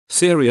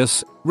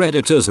Serious,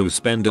 Redditors who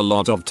spend a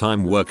lot of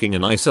time working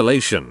in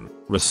isolation,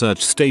 research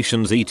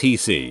stations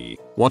etc.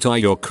 What are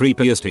your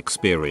creepiest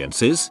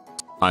experiences?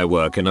 I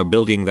work in a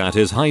building that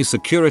is high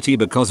security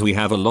because we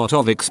have a lot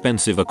of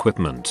expensive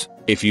equipment.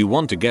 If you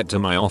want to get to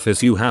my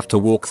office you have to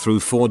walk through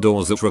 4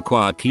 doors that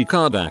require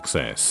keycard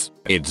access.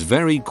 It's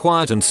very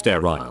quiet and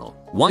sterile.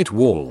 White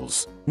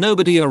walls,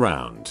 nobody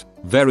around,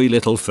 very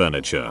little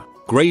furniture,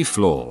 grey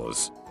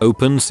floors,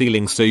 open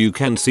ceilings so you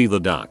can see the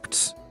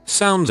ducts.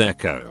 Sounds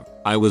echo.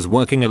 I was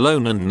working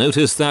alone and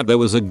noticed that there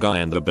was a guy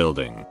in the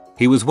building.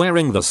 He was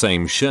wearing the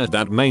same shirt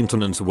that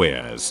maintenance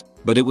wears,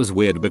 but it was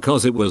weird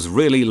because it was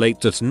really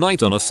late at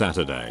night on a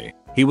Saturday.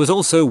 He was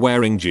also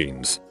wearing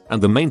jeans,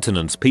 and the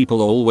maintenance people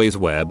always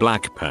wear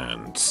black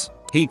pants.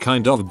 He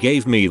kind of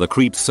gave me the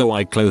creeps, so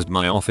I closed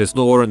my office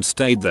door and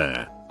stayed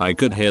there. I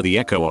could hear the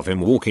echo of him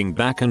walking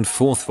back and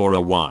forth for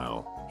a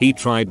while. He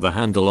tried the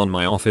handle on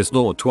my office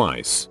door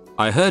twice.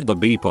 I heard the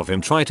beep of him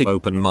try to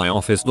open my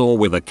office door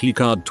with a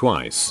keycard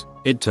twice.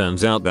 It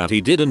turns out that he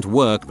didn't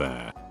work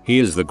there. He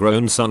is the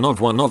grown son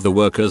of one of the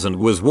workers and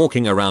was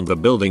walking around the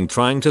building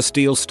trying to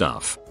steal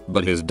stuff.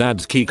 But his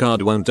dad's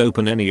keycard won't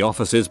open any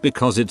offices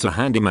because it's a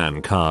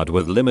handyman card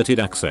with limited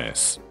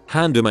access.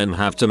 Handymen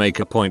have to make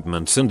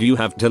appointments and you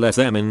have to let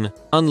them in,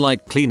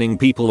 unlike cleaning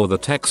people or the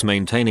techs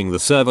maintaining the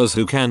servers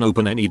who can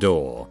open any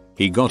door.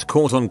 He got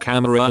caught on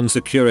camera and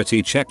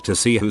security checked to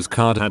see whose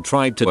card had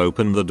tried to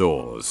open the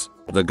doors.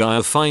 The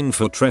guy fined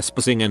for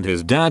trespassing and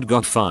his dad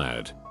got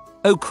fired.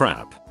 Oh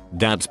crap.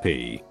 Dad's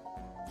pee.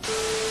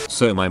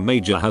 So my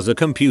major has a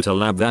computer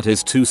lab that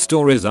is 2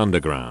 stories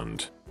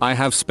underground. I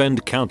have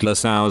spent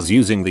countless hours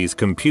using these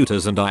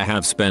computers and I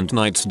have spent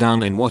nights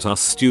down in what us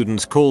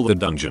students call the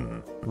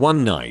dungeon.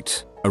 One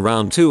night,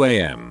 around 2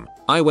 AM,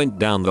 I went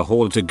down the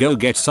hall to go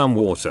get some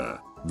water.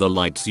 The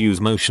lights use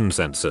motion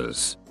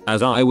sensors.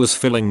 As I was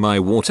filling my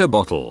water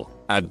bottle,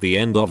 at the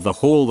end of the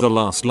hall the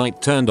last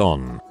light turned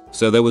on.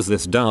 So there was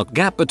this dark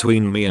gap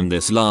between me and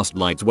this last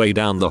light way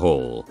down the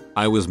hall.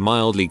 I was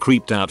mildly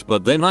creeped out,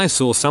 but then I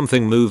saw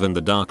something move in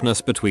the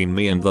darkness between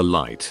me and the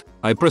light.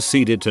 I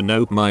proceeded to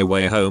nope my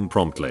way home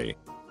promptly.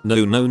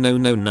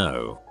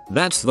 No.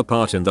 That's the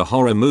part in the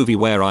horror movie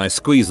where I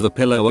squeeze the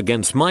pillow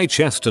against my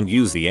chest and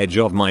use the edge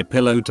of my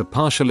pillow to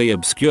partially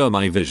obscure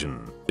my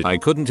vision. I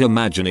couldn't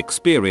imagine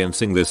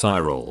experiencing this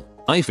eye roll.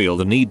 I feel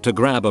the need to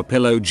grab a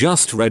pillow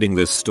just reading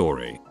this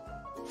story.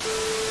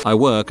 I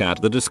work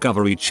at the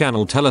Discovery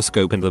Channel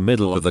telescope in the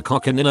middle of the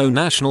Coconino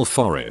National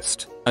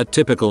Forest. A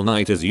typical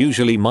night is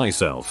usually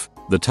myself,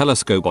 the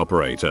telescope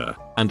operator,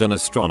 and an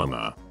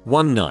astronomer.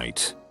 One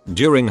night,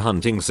 during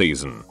hunting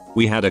season,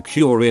 we had a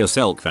curious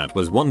elk that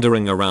was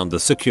wandering around the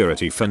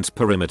security fence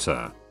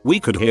perimeter. We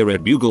could hear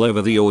it bugle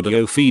over the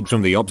audio feed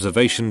from the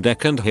observation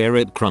deck and hear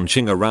it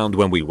crunching around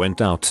when we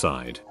went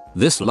outside.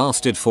 This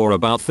lasted for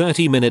about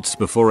 30 minutes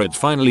before it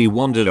finally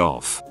wandered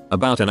off.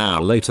 About an hour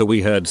later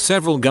we heard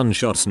several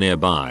gunshots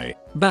nearby.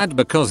 Bad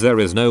because there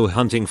is no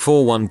hunting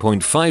for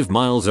 1.5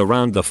 miles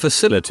around the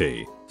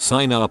facility.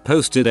 Signs are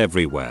posted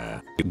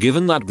everywhere.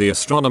 Given that the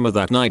astronomer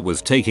that night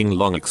was taking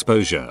long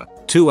exposure,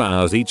 2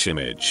 hours each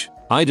image,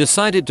 I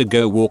decided to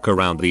go walk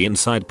around the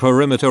inside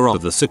perimeter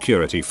of the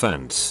security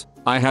fence.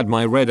 I had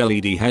my red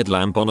LED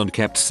headlamp on and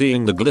kept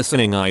seeing the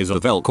glistening eyes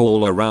of elk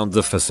all around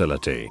the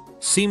facility.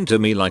 Seemed to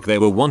me like they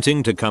were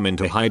wanting to come in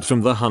to hide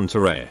from the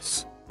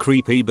huntress.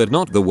 Creepy but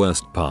not the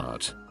worst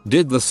part.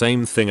 Did the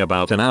same thing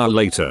about an hour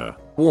later.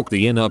 Walked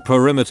the inner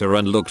perimeter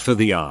and looked for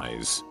the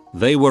eyes.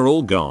 They were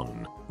all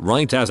gone.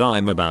 Right as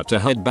I'm about to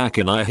head back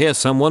in I hear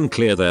someone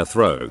clear their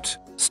throat.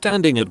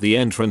 Standing at the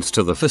entrance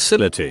to the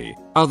facility,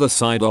 other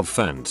side of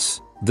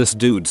fence. This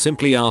dude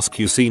simply asked,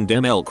 "You seen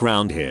dem elk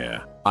round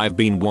here? I've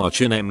been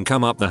watching 'em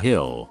come up the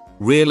hill.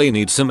 Really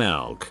need some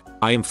elk."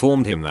 I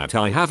informed him that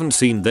I haven't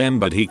seen them,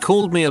 but he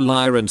called me a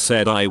liar and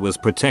said I was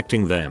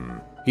protecting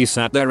them. He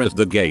sat there at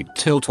the gate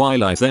till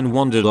twilight, then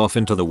wandered off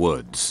into the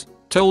woods.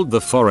 Told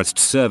the Forest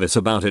Service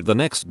about it the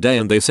next day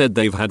and they said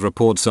they've had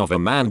reports of a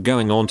man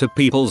going onto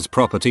people's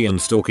property and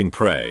stalking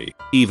prey,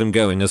 even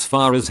going as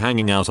far as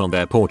hanging out on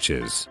their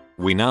porches.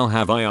 We now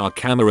have IR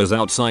cameras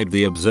outside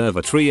the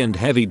observatory and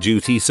heavy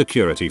duty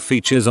security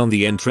features on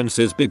the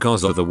entrances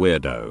because of the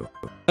weirdo.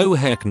 Oh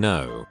heck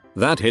no.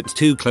 That hits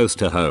too close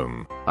to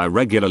home. I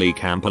regularly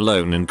camp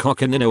alone in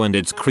Coconino and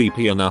it's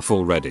creepy enough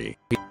already.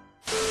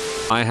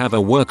 I have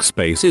a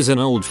workspace is an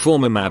old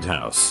former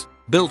madhouse,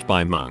 built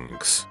by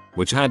monks,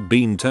 which had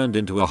been turned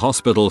into a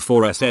hospital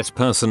for SS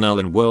personnel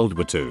in World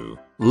War II.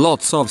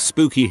 Lots of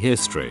spooky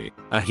history,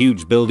 a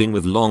huge building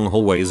with long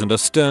hallways and a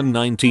stern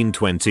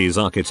 1920s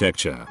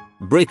architecture.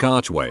 Brick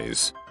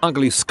archways,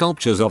 ugly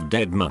sculptures of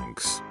dead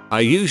monks. I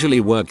usually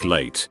work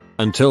late,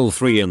 until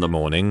 3 in the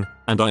morning,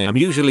 and I am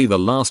usually the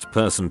last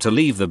person to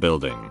leave the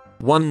building.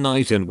 One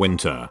night in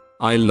winter,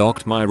 I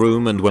locked my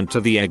room and went to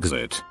the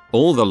exit.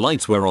 All the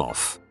lights were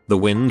off, the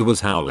wind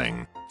was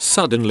howling.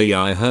 Suddenly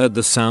I heard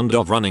the sound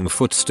of running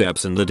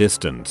footsteps in the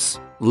distance.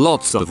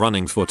 Lots of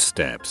running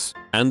footsteps,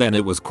 and then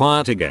it was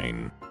quiet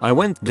again. I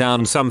went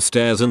down some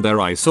stairs and there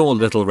I saw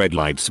little red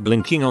lights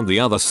blinking on the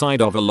other side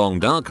of a long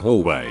dark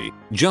hallway,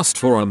 just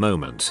for a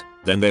moment,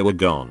 then they were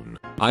gone.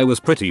 I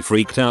was pretty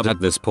freaked out at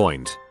this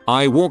point.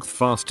 I walked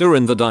faster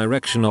in the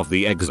direction of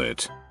the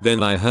exit,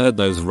 then I heard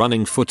those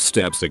running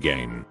footsteps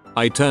again.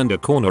 I turned a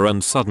corner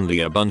and suddenly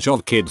a bunch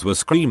of kids were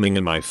screaming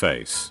in my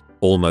face.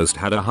 Almost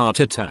had a heart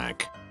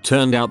attack.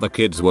 Turned out the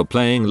kids were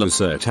playing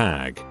laser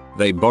tag.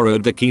 They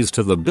borrowed the keys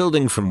to the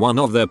building from one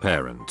of their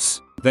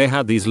parents. They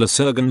had these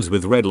laser guns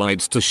with red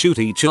lights to shoot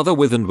each other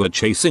with and were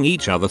chasing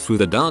each other through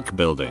the dark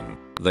building.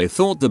 They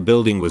thought the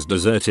building was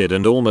deserted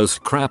and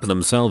almost crapped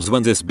themselves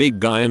when this big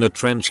guy in a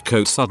trench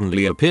coat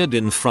suddenly appeared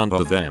in front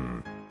of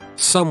them.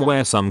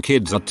 Somewhere some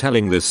kids are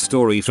telling this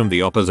story from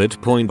the opposite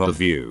point of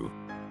view.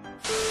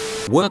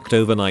 Worked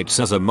overnights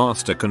as a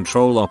master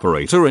control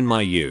operator in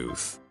my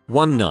youth.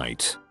 One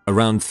night,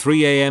 around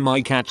 3 AM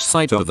I catch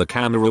sight of the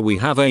camera we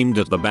have aimed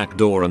at the back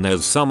door and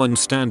there's someone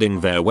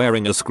standing there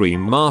wearing a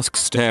scream mask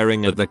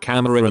staring at the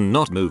camera and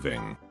not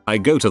moving. I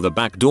go to the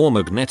back door,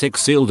 magnetic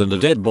sealed and a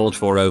deadbolt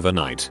for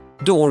overnight.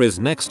 Door is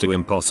next to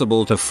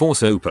impossible to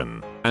force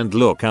open. And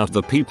look out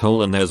the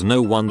peephole and there's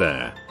no one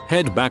there.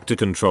 Head back to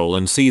control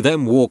and see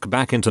them walk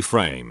back into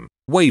frame.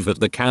 Wave at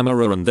the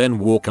camera and then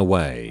walk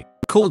away.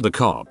 Called the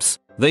cops.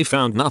 They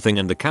found nothing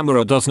and the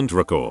camera doesn't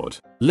record.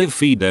 Live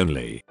feed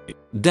only.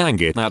 Dang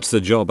it, that's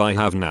the job I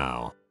have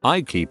now.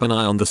 I keep an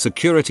eye on the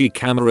security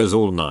cameras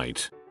all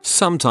night.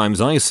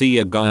 Sometimes I see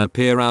a guy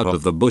appear out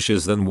of the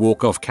bushes then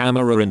walk off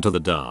camera into the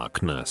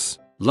darkness.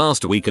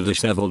 Last week a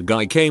disheveled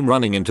guy came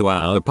running into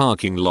our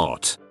parking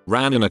lot,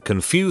 ran in a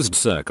confused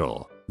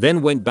circle,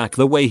 then went back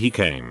the way he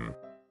came.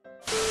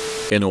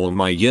 In all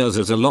my years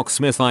as a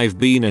locksmith I've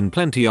been in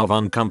plenty of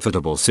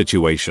uncomfortable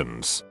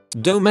situations.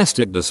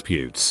 Domestic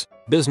disputes,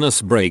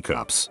 business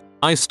breakups.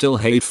 I still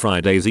hate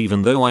Fridays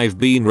even though I've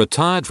been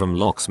retired from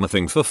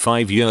locksmithing for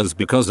 5 years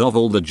because of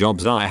all the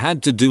jobs I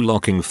had to do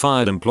locking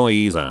fired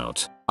employees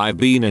out. I've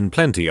been in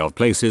plenty of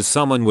places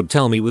someone would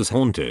tell me was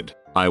haunted.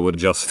 I would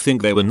just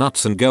think they were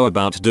nuts and go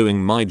about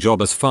doing my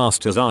job as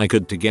fast as I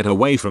could to get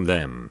away from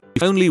them.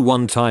 Only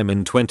one time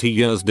in 20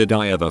 years did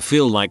I ever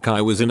feel like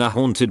I was in a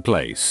haunted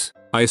place.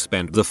 I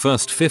spent the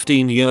first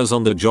 15 years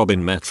on the job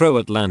in Metro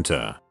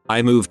Atlanta.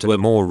 I moved to a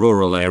more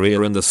rural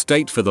area in the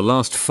state for the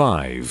last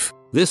 5.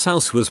 This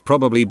house was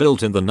probably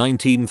built in the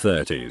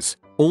 1930s.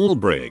 All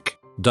brick.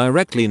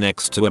 Directly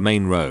next to a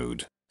main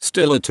road.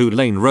 Still a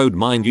 2-lane road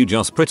mind you,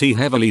 just pretty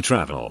heavily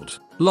traveled.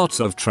 Lots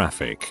of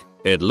traffic.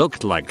 It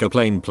looked like a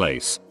plain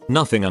place.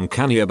 Nothing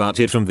uncanny about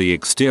it from the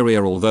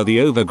exterior, although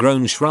the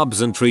overgrown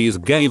shrubs and trees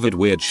gave it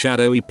weird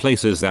shadowy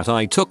places that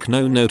I took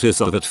no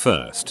notice of at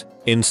first.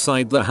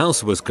 Inside the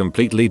house was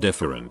completely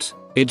different.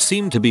 It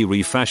seemed to be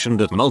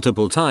refashioned at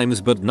multiple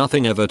times but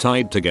nothing ever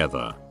tied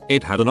together.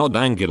 It had an odd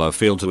angular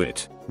feel to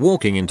it.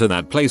 Walking into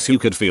that place you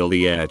could feel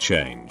the air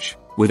change.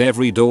 With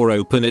every door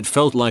open it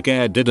felt like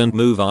air didn't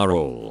move at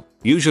all.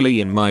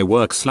 Usually in my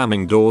work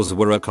slamming doors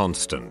were a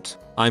constant.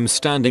 I'm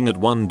standing at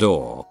one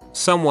door,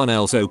 someone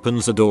else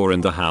opens a door in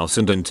the house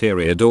and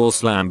interior doors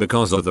slam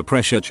because of the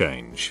pressure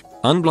change.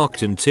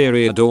 Unblocked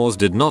interior doors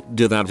did not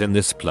do that in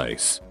this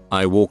place.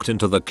 I walked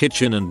into the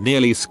kitchen and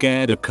nearly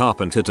scared a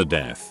carpenter to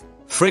death.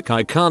 Frick,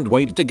 I can't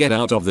wait to get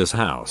out of this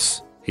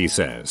house, he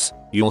says.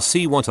 You'll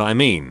see what I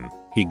mean.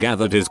 He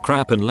gathered his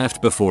crap and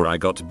left before I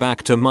got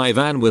back to my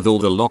van with all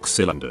the lock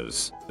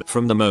cylinders.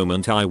 From the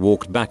moment I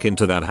walked back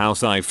into that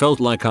house I felt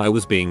like I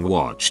was being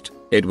watched.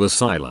 It was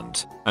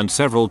silent, and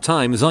several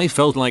times I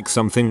felt like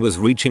something was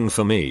reaching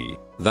for me.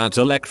 That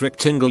electric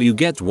tingle you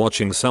get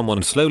watching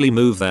someone slowly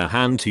move their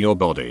hand to your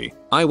body.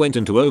 I went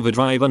into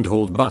overdrive and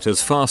hauled butt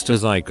as fast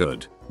as I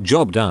could.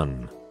 Job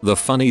done. The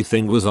funny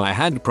thing was I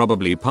had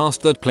probably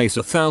passed that place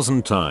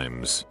 1,000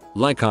 times.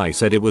 Like I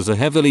said, it was a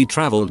heavily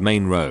traveled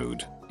main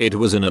road. It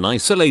was in an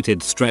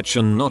isolated stretch,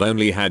 and not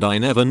only had I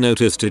never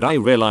noticed it, I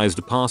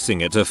realized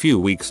passing it a few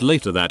weeks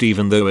later that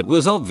even though it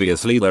was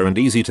obviously there and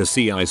easy to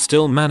see, I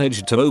still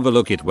managed to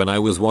overlook it when I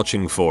was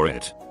watching for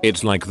it.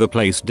 It's like the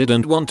place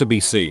didn't want to be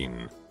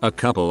seen. A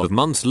couple of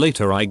months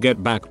later I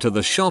get back to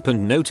the shop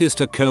and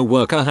noticed a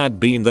co-worker had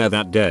been there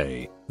that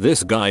day.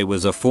 This guy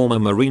was a former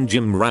Marine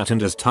gym rat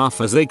and as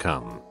tough as they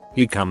come.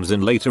 He comes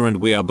in later and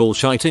we are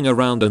bullshitting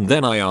around, and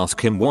then I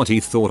ask him what he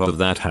thought of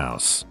that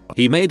house.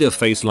 He made a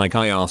face like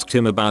I asked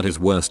him about his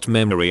worst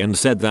memory and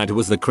said that it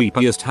was the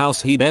creepiest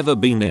house he'd ever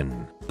been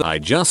in. I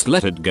just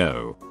let it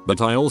go,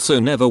 but I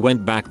also never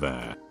went back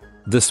there.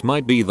 This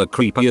might be the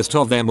creepiest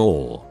of them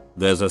all.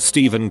 There's a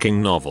Stephen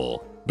King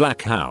novel,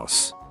 Black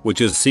House, which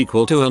is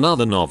sequel to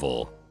another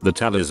novel, The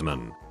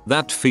Talisman,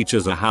 that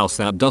features a house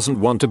that doesn't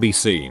want to be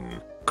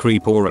seen.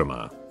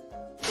 Creeporama.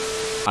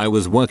 I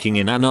was working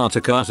in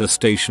Antarctica at a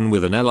station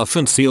with an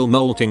elephant seal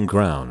molting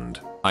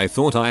ground. I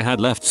thought I had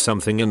left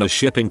something in a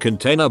shipping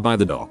container by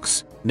the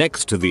docks,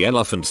 next to the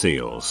elephant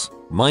seals.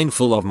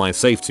 Mindful of my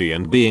safety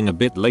and being a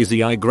bit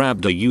lazy, I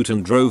grabbed a ute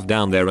and drove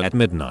down there at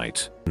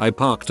midnight. I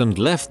parked and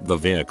left the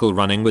vehicle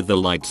running with the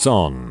lights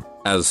on.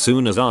 As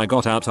soon as I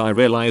got out I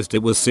realized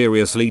it was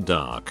seriously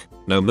dark.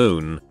 No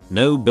moon,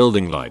 no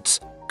building lights,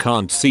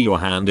 can't see your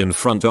hand in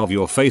front of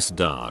your face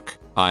dark.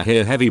 I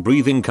hear heavy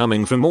breathing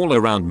coming from all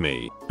around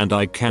me, and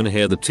I can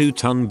hear the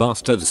 2-ton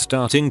bastard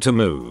starting to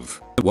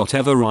move.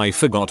 Whatever I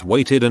forgot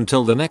waited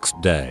until the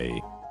next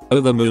day. Oh,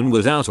 the moon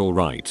was out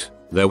alright.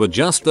 There were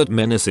just that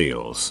many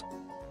seals.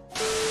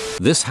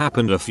 This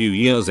happened a few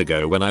years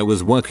ago when I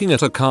was working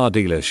at a car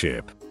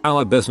dealership.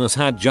 Our business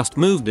had just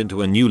moved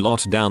into a new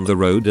lot down the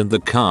road and the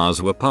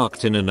cars were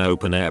parked in an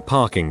open air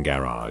parking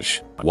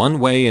garage. One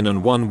way in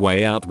and one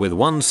way out with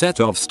one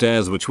set of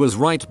stairs which was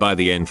right by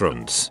the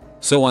entrance.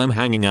 So I'm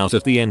hanging out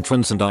at the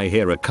entrance and I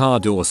hear a car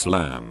door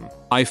slam.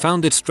 I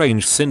found it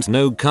strange since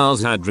no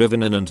cars had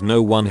driven in and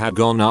no one had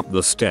gone up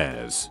the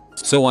stairs.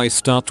 So I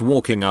start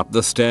walking up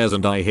the stairs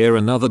and I hear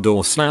another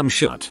door slam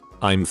shut.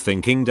 I'm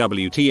thinking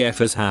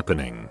WTF is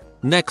happening.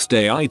 Next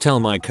day I tell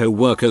my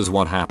co-workers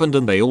what happened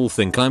and they all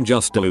think I'm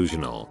just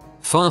delusional.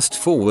 Fast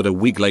forward a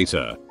week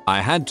later,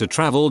 I had to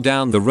travel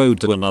down the road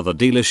to another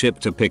dealership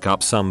to pick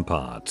up some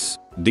parts.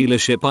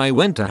 Dealership I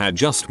went to had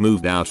just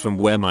moved out from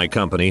where my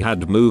company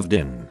had moved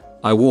in.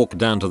 I walked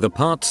down to the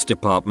parts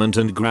department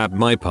and grabbed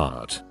my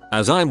part.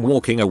 As I'm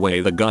walking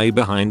away, the guy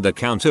behind the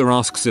counter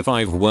asks if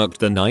I've worked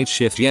the night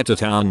shift yet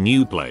at our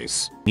new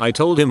place. I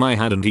told him I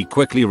hadn't. He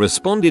quickly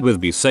responded with,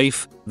 "Be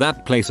safe,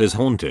 that place is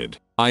haunted."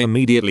 I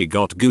immediately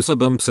got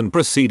goosebumps and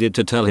proceeded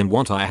to tell him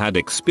what I had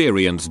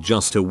experienced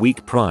just a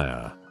week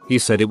prior. He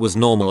said it was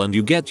normal and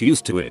you get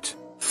used to it.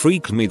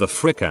 Freaked me the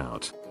frick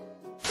out.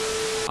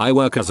 I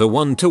work as a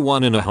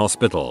 1-to-1 in a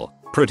hospital.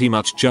 Pretty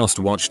much just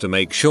watch to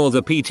make sure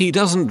the PT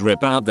doesn't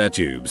rip out their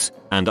tubes,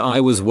 and I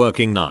was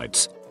working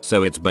nights,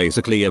 so it's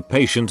basically a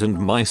patient and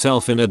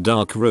myself in a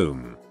dark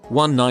room.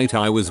 One night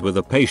I was with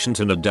a patient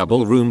in a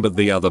double room but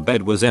the other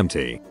bed was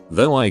empty,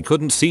 though I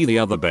couldn't see the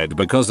other bed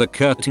because a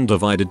curtain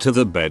divided to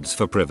the beds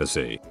for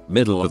privacy.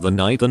 Middle of the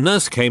night the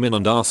nurse came in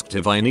and asked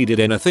if I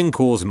needed anything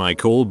cause my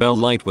call bell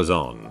light was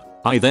on.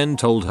 I then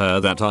told her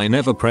that I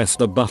never pressed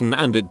the button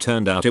and it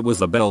turned out it was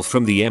the bell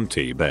from the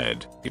empty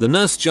bed. The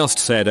nurse just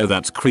said, "Oh,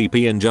 that's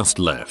creepy," and just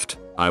left.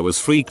 I was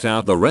freaked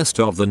out the rest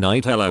of the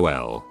night.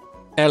 LOL.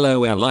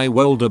 LOL. I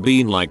would have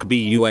been like, "B,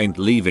 you ain't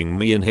leaving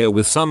me in here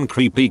with some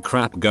creepy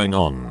crap going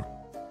on."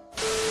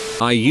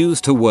 I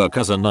used to work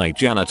as a night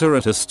janitor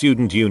at a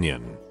student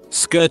union.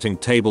 Skirting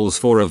tables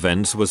for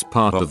events was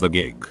part of the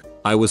gig.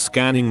 I was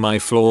scanning my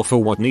floor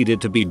for what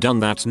needed to be done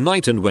that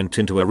night and went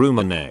into a room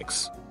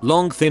annex.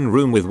 Long thin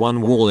room with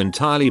one wall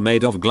entirely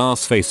made of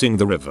glass facing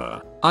the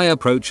river. I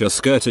approach a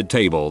skirted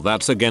table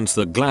that's against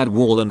the glad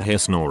wall and hear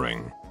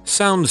snoring.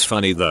 Sounds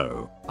funny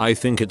though. I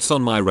think it's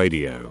on my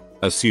radio.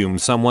 Assume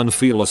someone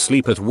fell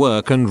asleep at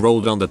work and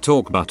rolled on the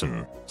talk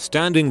button.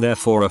 Standing there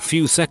for a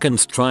few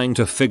seconds trying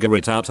to figure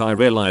it out, I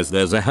realize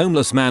there's a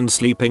homeless man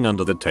sleeping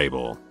under the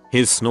table.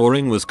 His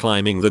snoring was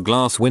climbing the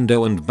glass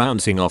window and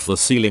bouncing off the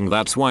ceiling.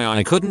 That's why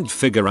I couldn't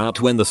figure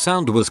out when the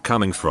sound was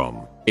coming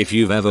from. If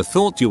you've ever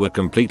thought you were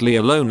completely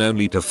alone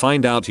only to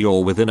find out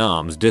you're within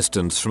arm's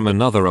distance from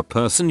another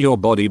person, your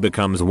body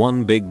becomes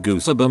one big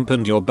goosebump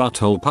and your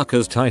butthole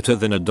puckers tighter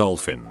than a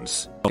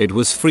dolphin's. It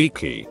was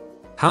freaky.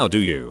 How do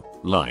you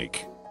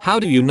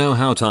know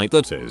how tight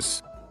that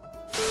is?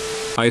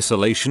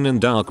 Isolation in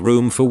dark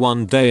room for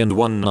one day and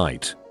one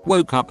night.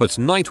 Woke up at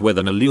night with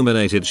an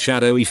illuminated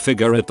shadowy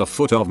figure at the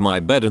foot of my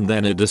bed and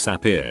then it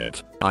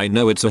disappeared. I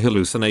know it's a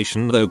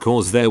hallucination though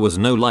cause there was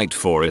no light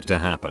for it to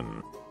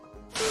happen.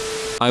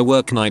 I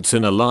work nights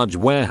in a large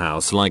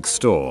warehouse-like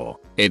store.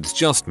 It's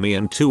just me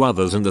and 2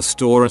 others in the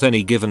store at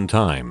any given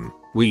time.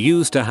 We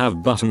used to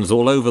have buttons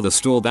all over the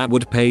store that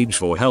would page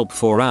for help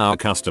for our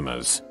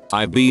customers.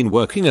 I've been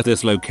working at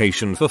this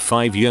location for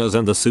 5 years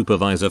and the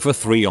supervisor for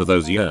 3 of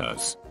those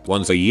years.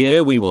 Once a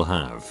year we will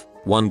have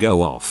one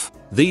go off.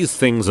 These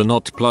things are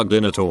not plugged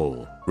in at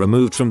all.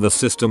 Removed from the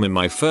system in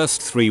my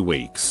first 3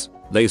 weeks.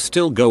 They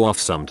still go off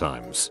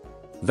sometimes.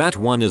 That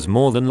one is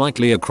more than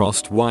likely a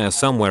crossed wire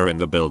somewhere in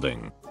the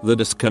building. The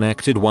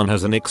disconnected one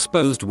has an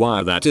exposed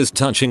wire that is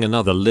touching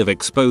another live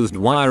exposed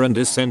wire and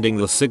is sending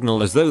the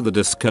signal as though the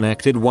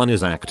disconnected one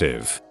is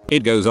active.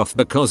 It goes off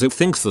because it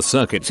thinks the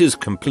circuit is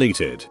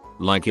completed,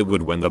 like it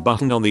would when the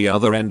button on the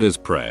other end is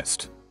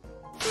pressed.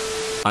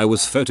 I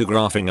was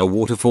photographing a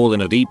waterfall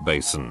in a deep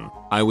basin.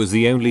 I was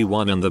the only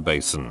one in the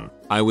basin.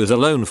 I was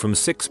alone from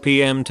 6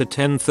 PM to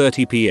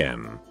 10:30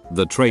 PM.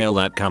 The trail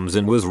that comes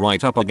in was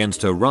right up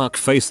against a rock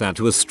face that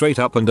was straight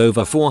up and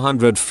over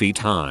 400 feet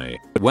high.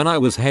 When I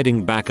was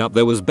heading back up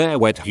there was bare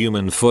wet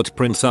human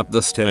footprints up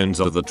the stones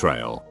of the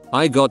trail.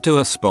 I got to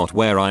a spot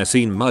where I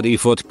seen muddy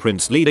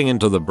footprints leading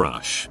into the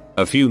brush.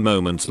 A few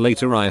moments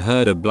later I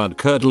heard a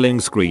blood-curdling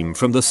scream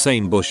from the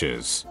same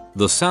bushes.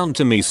 The sound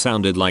to me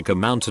sounded like a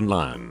mountain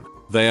lion.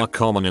 They are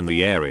common in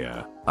the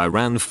area. I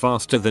ran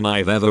faster than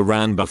I've ever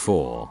ran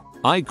before.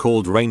 I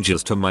called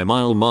rangers to my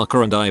mile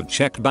marker and I've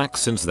checked back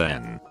since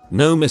then.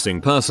 No missing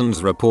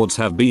persons reports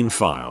have been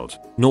filed,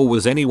 nor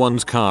was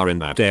anyone's car in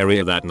that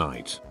area that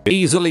night.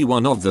 Easily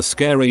one of the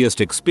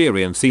scariest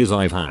experiences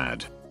I've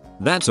had.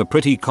 That's a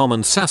pretty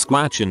common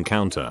Sasquatch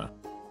encounter.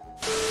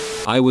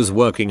 I was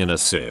working in a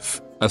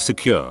SIF. A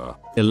secure,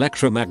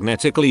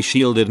 electromagnetically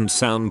shielded and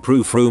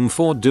soundproof room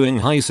for doing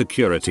high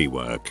security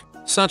work.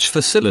 Such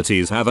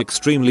facilities have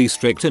extremely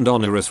strict and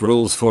onerous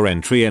rules for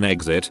entry and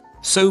exit,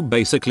 so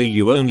basically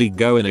you only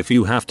go in if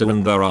you have to,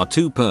 and there are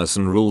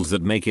 2-person rules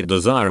that make it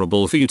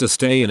desirable for you to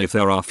stay in if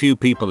there are few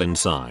people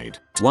inside.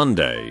 One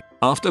day,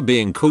 after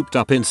being cooped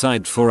up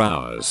inside for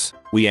hours,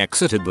 we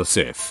exited the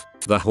SIF.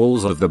 The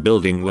halls of the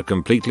building were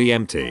completely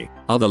empty,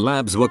 other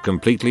labs were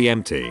completely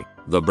empty,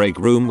 the break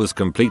room was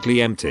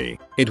completely empty.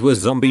 It was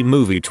zombie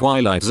movie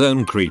Twilight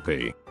Zone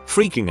creepy.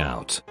 Freaking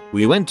out,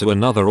 we went to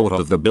another part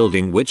of the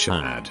building which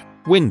had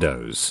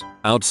windows.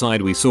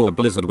 Outside we saw a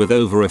blizzard with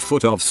over a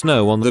foot of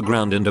snow on the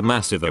ground and a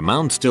massive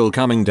amount still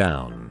coming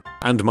down.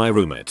 And my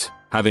roommate,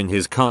 having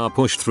his car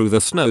pushed through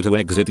the snow to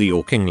exit the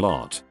parking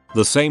lot.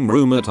 The same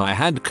roommate I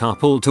had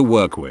carpooled to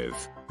work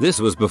with. This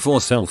was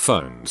before cell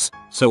phones,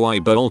 so I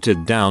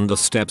bolted down the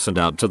steps and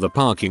out to the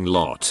parking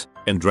lot,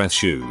 in dress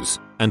shoes,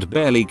 and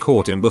barely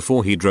caught him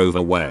before he drove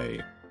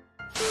away.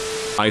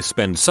 I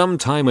spent some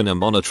time in a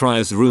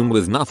monitorized room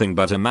with nothing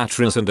but a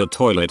mattress and a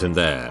toilet in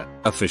there,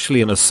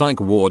 officially in a psych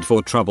ward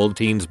for troubled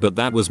teens, but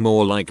that was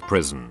more like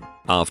prison.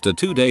 After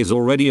 2 days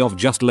already of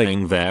just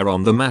laying there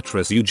on the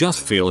mattress, you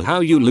just feel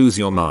how you lose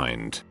your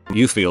mind.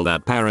 You feel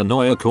that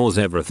paranoia cause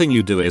everything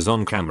you do is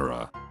on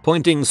camera,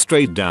 pointing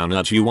straight down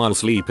at you while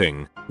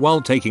sleeping,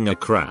 while taking a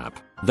crap.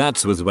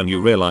 That's when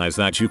you realize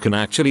that you can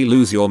actually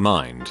lose your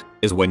mind,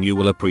 is when you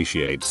will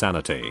appreciate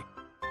sanity.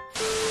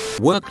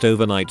 Worked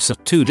overnights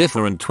at 2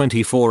 different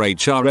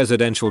 24-hour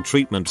residential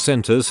treatment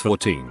centers for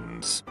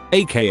teens,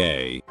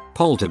 aka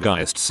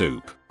poltergeist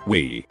soup.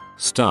 We,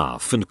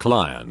 staff and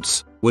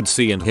clients, would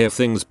see and hear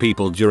things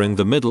people during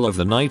the middle of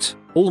the night,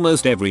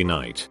 almost every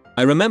night.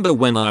 I remember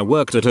when I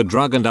worked at a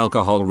drug and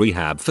alcohol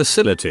rehab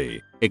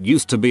facility. It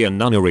used to be a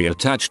nunnery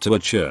attached to a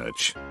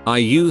church. I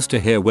used to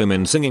hear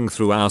women singing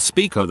through our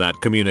speaker that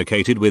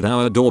communicated with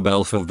our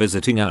doorbell for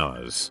visiting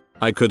hours.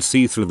 I could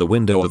see through the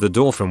window of the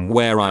door from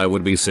where I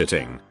would be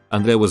sitting,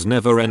 and there was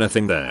never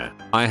anything there.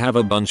 I have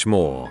a bunch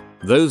more.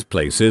 Those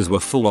places were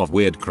full of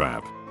weird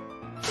crap.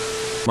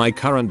 My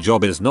current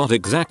job is not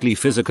exactly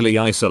physically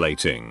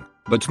isolating,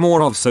 but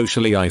more of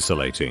socially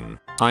isolating.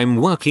 I'm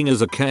working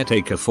as a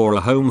caretaker for a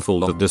home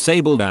full of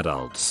disabled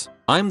adults.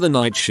 I'm the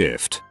night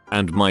shift,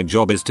 and my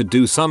job is to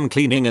do some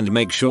cleaning and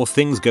make sure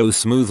things go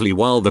smoothly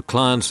while the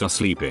clients are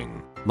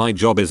sleeping. My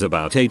job is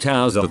about 8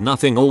 hours of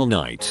nothing all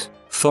night,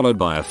 followed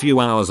by a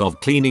few hours of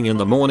cleaning in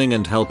the morning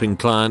and helping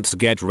clients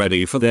get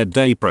ready for their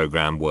day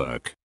program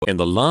work. In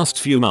the last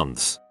few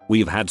months,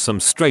 we've had some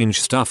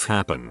strange stuff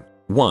happen.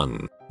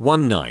 One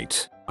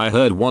night, I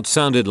heard what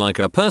sounded like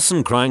a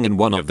person crying in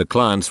one of the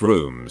clients'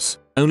 rooms,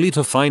 only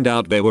to find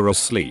out they were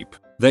asleep.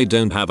 They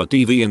don't have a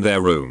TV in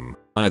their room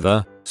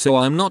either, so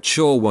I'm not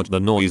sure what the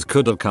noise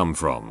could have come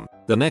from.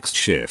 The next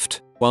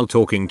shift, while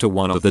talking to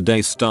one of the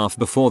day staff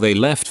before they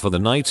left for the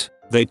night,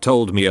 they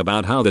told me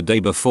about how the day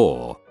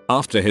before,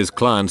 after his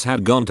clients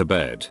had gone to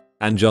bed,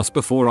 and just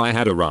before I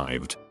had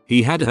arrived,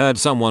 he had heard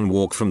someone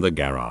walk from the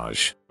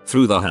garage,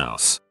 through the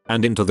house,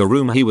 and into the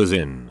room he was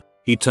in.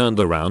 He turned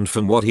around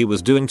from what he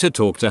was doing to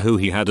talk to who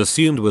he had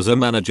assumed was a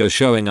manager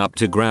showing up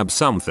to grab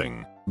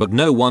something, but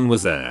no one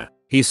was there.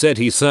 He said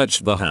he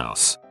searched the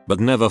house, but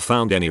never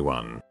found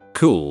anyone.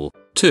 Cool.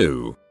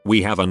 2.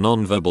 We have a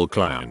non-verbal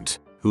client,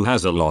 who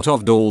has a lot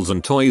of dolls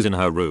and toys in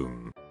her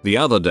room. The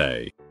other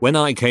day, when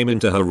I came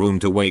into her room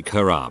to wake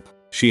her up,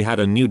 she had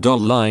a new doll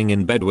lying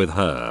in bed with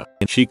her,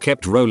 and she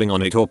kept rolling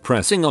on it or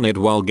pressing on it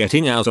while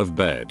getting out of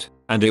bed,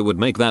 and it would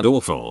make that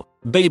awful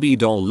baby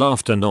doll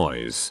laughter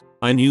noise.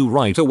 I knew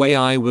right away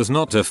I was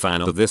not a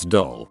fan of this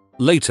doll.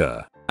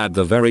 Later, at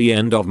the very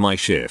end of my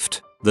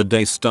shift, the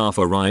day staff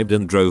arrived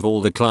and drove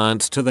all the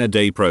clients to their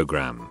day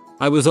program.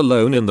 I was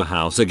alone in the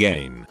house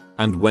again,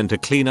 and went to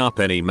clean up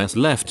any mess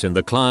left in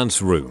the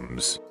clients'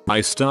 rooms.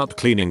 I start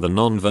cleaning the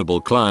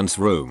non-verbal client's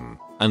room,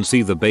 and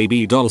see the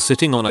baby doll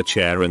sitting on a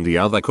chair in the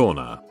other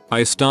corner.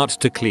 I start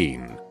to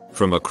clean.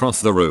 From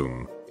across the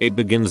room, it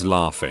begins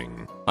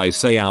laughing. I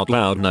say out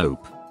loud,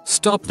 "Nope.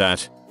 Stop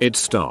that." It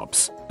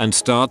stops, and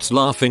starts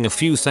laughing a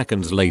few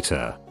seconds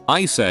later.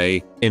 I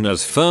say, in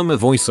as firm a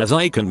voice as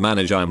I can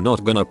manage, "I'm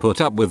not gonna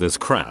put up with this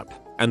crap,"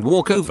 and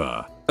walk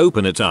over,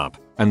 open it up,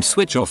 and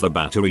switch off the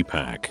battery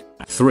pack.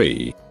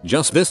 3.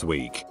 Just this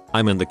week,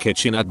 I'm in the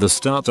kitchen at the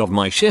start of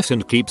my shift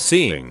and keep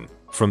seeing,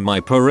 from my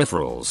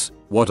peripherals,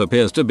 what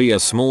appears to be a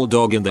small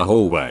dog in the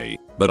hallway,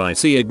 but I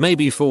see it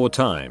maybe 4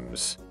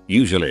 times.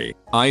 Usually,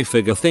 I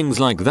figure things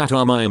like that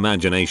are my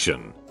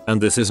imagination,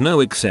 and this is no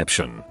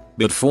exception,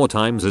 but 4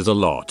 times is a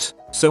lot,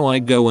 so I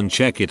go and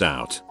check it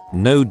out.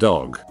 No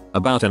dog.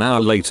 About an hour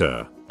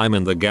later, I'm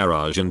in the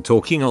garage and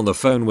talking on the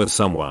phone with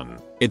someone.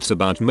 It's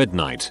about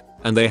midnight,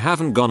 and they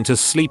haven't gone to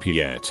sleep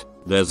yet.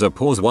 There's a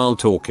pause while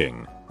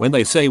talking. When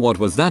they say, "What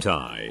was that?"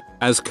 I,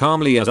 as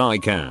calmly as I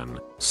can,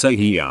 say,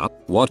 "Yeah."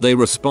 What they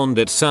respond,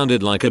 it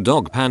sounded like a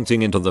dog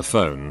panting into the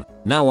phone.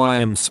 Now I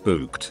am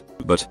spooked,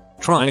 but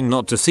trying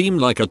not to seem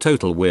like a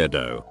total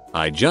weirdo,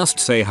 I just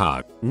say,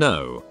 "Huh,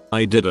 no,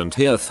 I didn't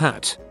hear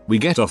that." We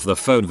get off the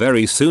phone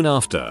very soon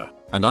after.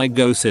 and I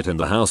go sit in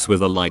the house with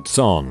the lights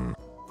on.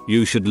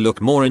 You should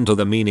look more into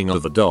the meaning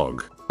of the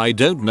dog. I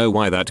don't know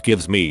why that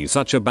gives me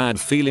such a bad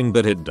feeling,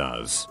 but it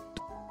does.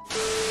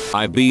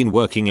 I've been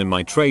working in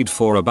my trade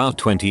for about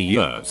 20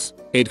 years.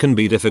 It can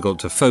be difficult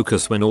to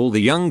focus when all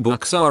the young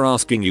bucks are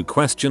asking you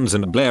questions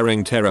and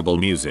blaring terrible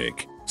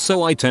music.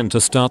 So I tend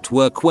to start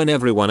work when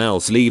everyone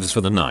else leaves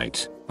for the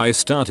night. I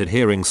started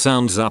hearing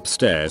sounds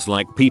upstairs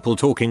like people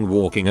talking,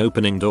 walking,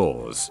 opening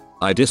doors.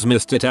 I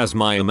dismissed it as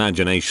my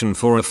imagination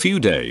for a few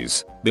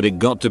days, but it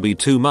got to be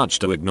too much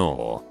to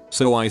ignore.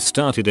 So I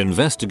started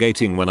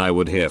investigating when I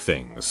would hear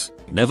things.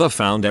 Never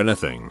found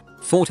anything.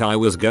 Thought I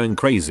was going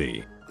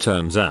crazy.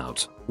 Turns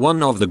out,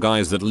 one of the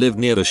guys that lived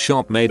near the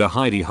shop made a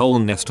hidey hole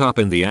nest up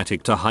in the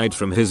attic to hide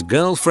from his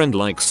girlfriend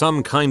like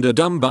some kinda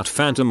dumb but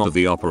Phantom of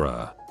the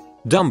Opera.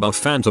 Dumb but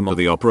Phantom of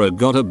the Opera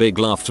got a big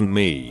laugh from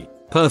me.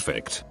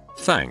 Perfect.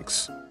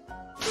 Thanks.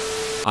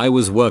 I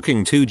was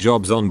working 2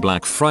 jobs on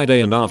Black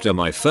Friday, and after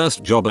my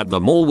first job at the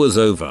mall was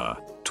over,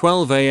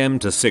 12 AM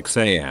to 6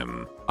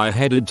 AM, I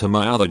headed to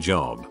my other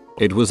job.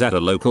 It was at a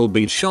local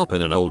beach shop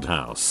in an old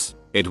house.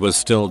 It was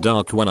still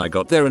dark when I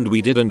got there and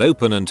we didn't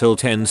open until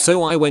 10,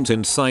 so I went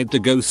inside to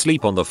go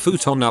sleep on the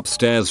futon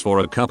upstairs for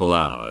a couple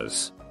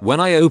hours. When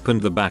I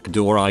opened the back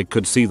door, I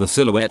could see the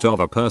silhouette of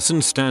a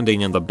person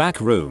standing in the back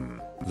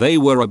room. They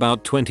were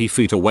about 20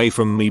 feet away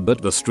from me,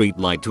 but the street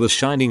light was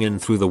shining in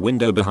through the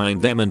window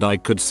behind them and I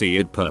could see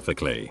it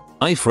perfectly.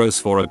 I froze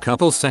for a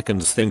couple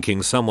seconds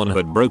thinking someone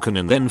had broken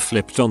in, then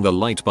flipped on the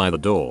light by the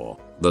door.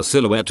 The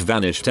silhouette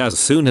vanished as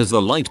soon as the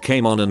light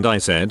came on and I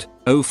said,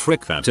 "Oh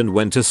frick that," and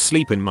went to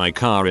sleep in my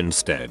car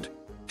instead.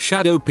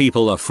 Shadow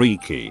people are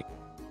freaky.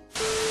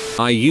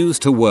 I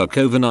used to work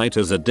overnight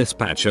as a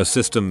dispatcher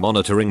system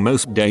monitoring.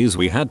 Most days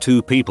we had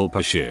 2 people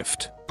per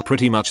shift.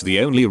 Pretty much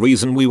the only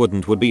reason we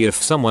wouldn't would be if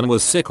someone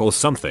was sick or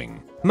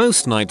something.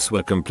 Most nights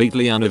were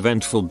completely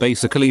uneventful,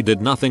 basically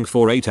did nothing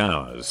for 8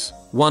 hours.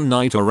 One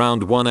night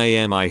around 1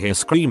 AM I hear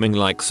screaming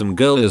like some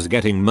girl is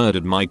getting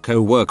murdered. My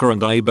co-worker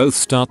and I both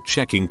start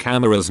checking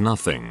cameras,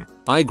 nothing.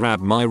 I grab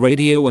my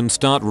radio and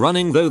start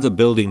running though the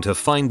building to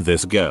find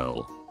this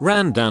girl.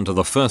 Ran down to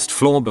the first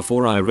floor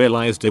before I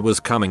realized it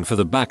was coming for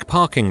the back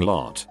parking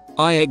lot.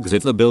 I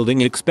exit the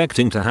building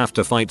expecting to have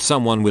to fight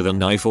someone with a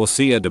knife or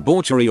see a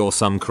debauchery or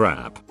some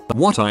crap.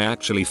 What I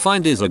actually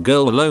find is a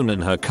girl alone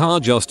in her car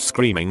just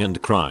screaming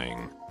and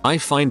crying. I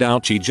find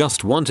out she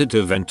just wanted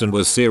to vent and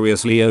was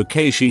seriously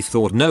okay. She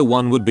thought no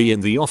one would be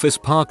in the office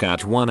park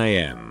at 1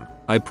 AM.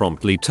 I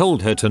promptly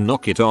told her to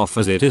knock it off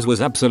as it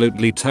was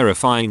absolutely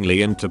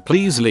terrifyingly and to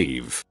please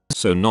leave.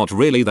 So not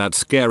really that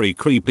scary,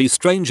 creepy,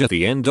 strange at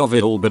the end of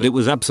it all, but it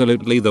was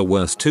absolutely the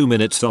worst 2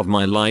 minutes of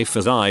my life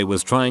as I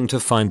was trying to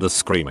find the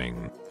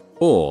screaming.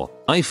 Or,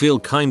 I feel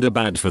kinda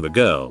bad for the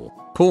girl.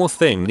 Poor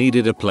thing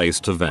needed a place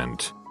to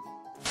vent.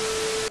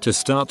 To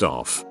start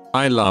off,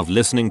 I love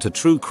listening to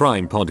true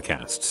crime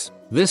podcasts.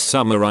 This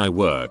summer I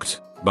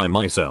worked, by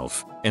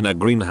myself, in a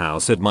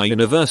greenhouse at my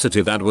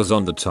university that was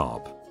on the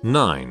top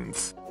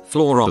 9th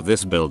floor of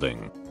this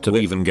building. To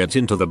even get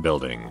into the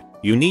building,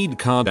 you need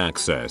card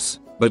access.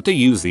 But to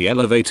use the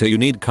elevator you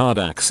need card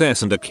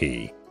access and a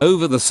key.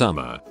 Over the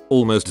summer,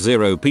 almost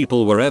 0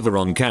 people were ever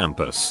on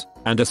campus,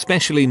 and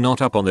especially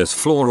not up on this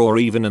floor or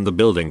even in the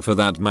building for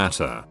that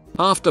matter.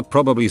 After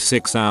probably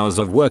 6 hours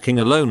of working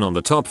alone on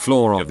the top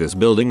floor of this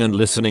building and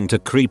listening to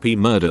creepy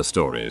murder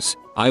stories,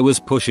 I was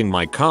pushing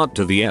my cart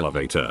to the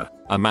elevator,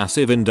 a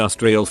massive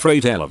industrial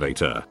freight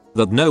elevator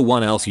that no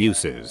one else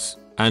uses,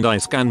 and I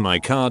scan my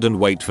card and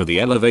wait for the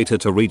elevator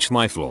to reach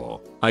my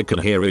floor. I can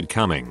hear it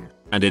coming.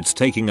 And it's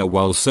taking a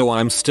while, so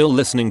I'm still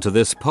listening to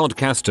this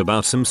podcast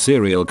about some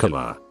serial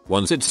killer.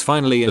 Once it's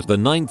finally at the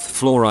 9th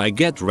floor, I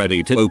get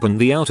ready to open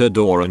the outer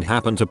door and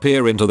happen to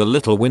peer into the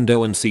little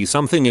window and see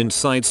something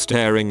inside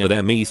staring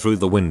at me through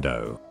the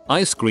window.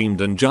 I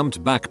screamed and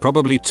jumped back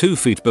probably 2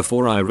 feet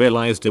before I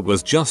realized it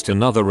was just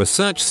another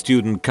research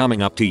student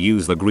coming up to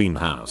use the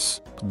greenhouse.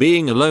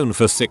 Being alone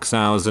for 6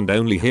 hours and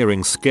only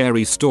hearing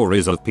scary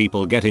stories of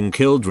people getting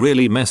killed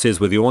really messes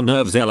with your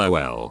nerves,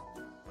 lol.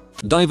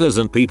 Divers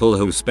and people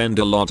who spend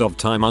a lot of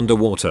time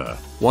underwater.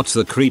 What's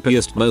the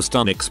creepiest, most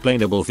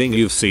unexplainable thing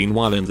you've seen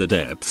while in the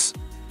depths?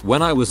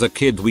 When I was a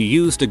kid we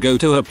used to go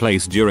to a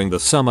place during the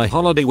summer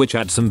holiday which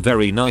had some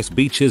very nice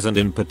beaches and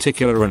in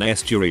particular an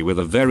estuary with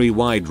a very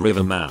wide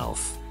river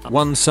mouth.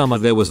 One summer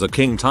there was a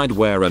king tide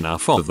where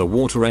enough of the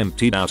water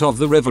emptied out of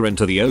the river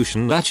into the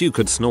ocean that you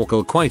could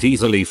snorkel quite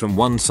easily from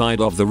one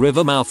side of the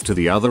river mouth to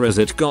the other, as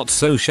it got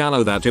so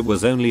shallow that it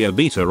was only a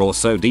meter or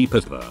so deep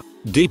at the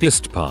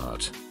deepest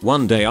part.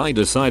 One day I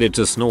decided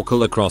to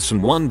snorkel across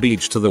from one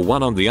beach to the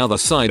one on the other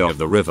side of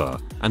the river,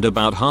 and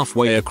about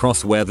halfway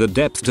across where the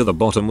depth to the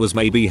bottom was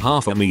maybe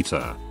half a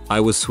meter, I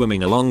was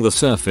swimming along the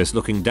surface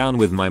looking down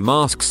with my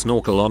mask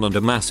snorkel on, and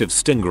a massive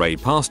stingray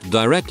passed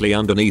directly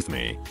underneath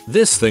me.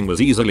 This thing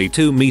was easily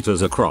 2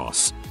 meters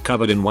across,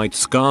 covered in white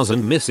scars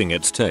and missing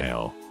its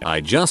tail.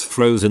 I just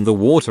froze in the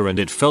water and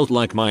it felt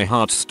like my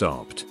heart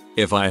stopped.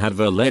 If I had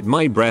ever let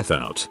my breath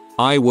out,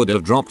 I would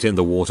have dropped in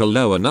the water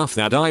low enough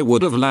that I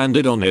would have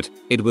landed on it.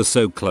 It was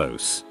so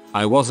close.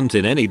 I wasn't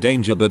in any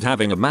danger, but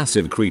having a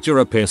massive creature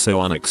appear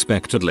so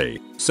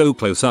unexpectedly, so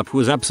close up,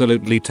 was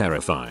absolutely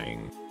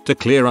terrifying. To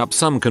clear up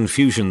some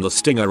confusion, the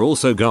stinger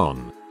also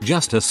gone,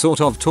 just a sort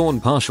of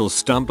torn partial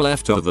stump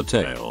left of the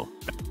tail.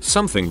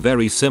 Something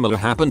very similar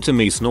happened to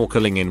me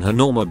snorkeling in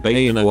Hanoma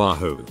Bay in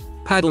Oahu,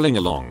 paddling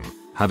along,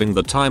 having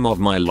the time of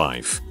my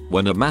life,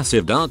 when a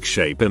massive dark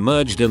shape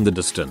emerged in the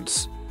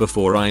distance.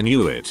 Before I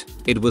knew it,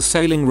 it was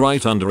sailing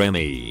right under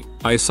me.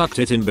 I sucked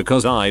it in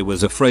because I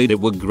was afraid it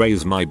would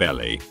graze my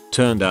belly.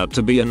 Turned out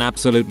to be an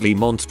absolutely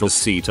monstrous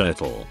sea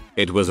turtle.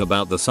 It was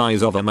about the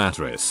size of a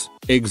mattress.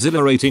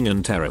 Exhilarating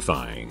and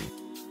terrifying.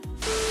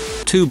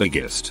 2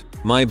 biggest.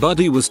 My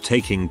buddy was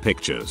taking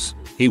pictures.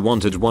 He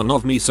wanted one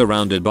of me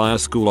surrounded by a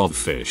school of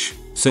fish,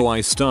 so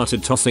I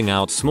started tossing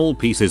out small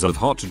pieces of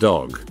hot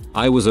dog.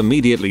 I was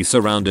immediately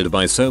surrounded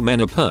by so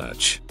many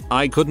perch,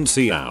 I couldn't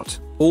see out.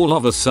 All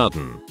of a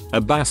sudden, a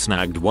bass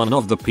snagged one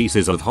of the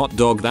pieces of hot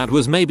dog that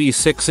was maybe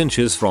 6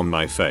 inches from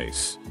my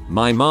face.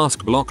 My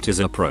mask blocked his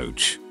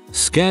approach.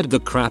 Scared the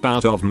crap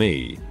out of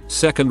me.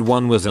 Second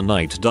one was a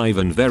night dive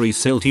in very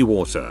silty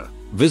water.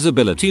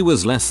 Visibility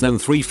was less than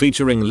 3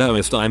 featuring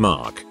lowest eye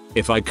mark.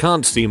 If I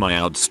can't see my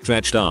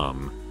outstretched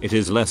arm, it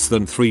is less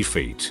than 3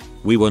 feet.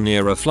 We were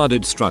near a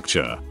flooded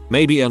structure,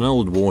 maybe an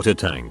old water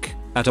tank.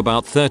 At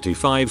about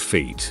 35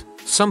 feet,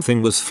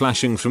 something was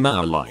flashing from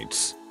our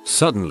lights.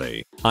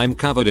 Suddenly, I'm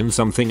covered in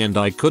something and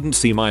I couldn't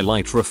see my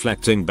light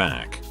reflecting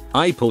back.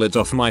 I pull it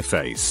off my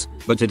face,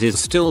 but it is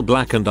still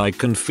black and I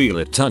can feel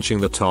it touching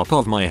the top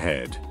of my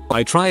head.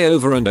 I try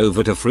over and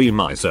over to free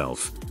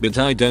myself, but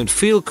I don't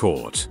feel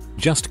caught,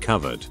 just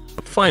covered.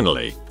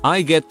 Finally,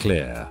 I get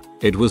clear.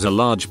 It was a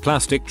large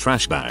plastic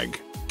trash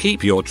bag.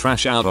 Keep your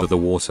trash out of the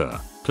water,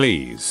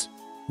 please.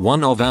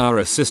 One of our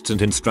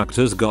assistant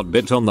instructors got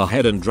bit on the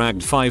head and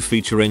dragged 5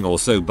 featuring or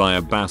so by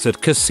a bass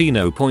at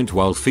Casino Point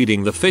while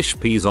feeding the fish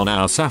peas on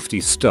our safety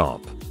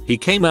stop. He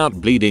came out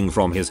bleeding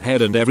from his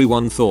head and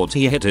everyone thought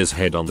he hit his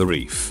head on the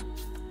reef.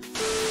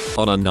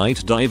 On a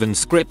night dive in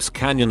Scripps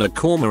Canyon, a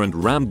cormorant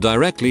rammed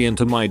directly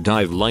into my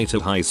dive light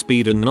at high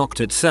speed and knocked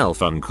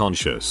itself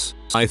unconscious.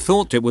 I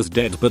thought it was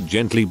dead but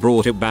gently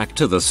brought it back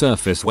to the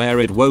surface where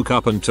it woke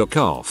up and took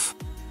off.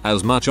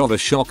 As much of a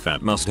shock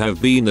that must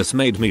have been, this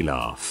made me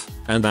laugh.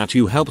 And that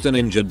you helped an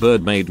injured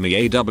bird made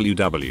me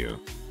AWW.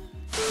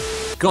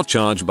 Got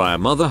charged by a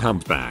mother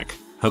humpback.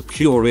 Her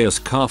curious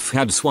calf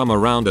had swum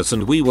around us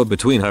and we were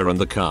between her and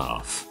the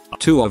calf.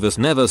 2 of us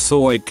never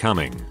saw it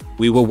coming.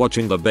 We were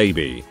watching the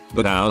baby,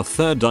 but our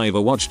third diver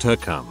watched her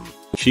come.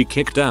 She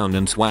kicked down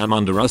and swam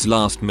under us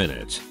last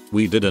minute.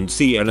 We didn't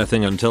see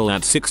anything until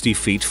that 60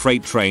 feet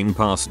freight train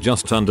passed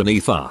just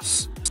underneath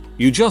us.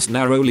 You just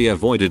narrowly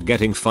avoided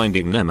getting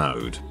Finding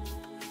Nemo'd.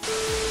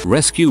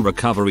 Rescue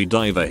recovery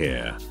diver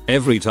here.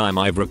 Every time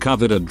I've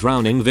recovered a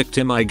drowning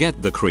victim I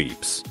get the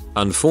creeps.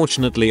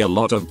 Unfortunately, a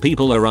lot of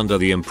people are under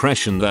the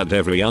impression that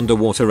every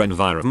underwater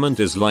environment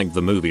is like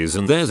the movies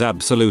and there's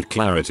absolute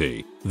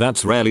clarity.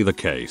 That's rarely the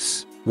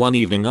case. One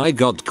evening I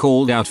got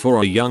called out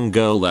for a young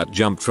girl that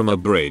jumped from a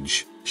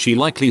bridge. She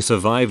likely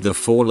survived the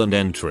fall and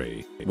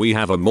entry. We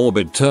have a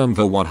morbid term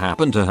for what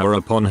happened to her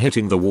upon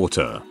hitting the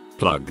water.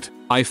 Plugged.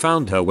 I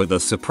found her with a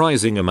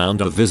surprising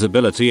amount of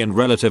visibility and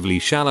relatively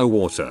shallow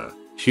water.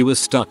 She was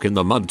stuck in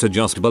the mud to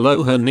just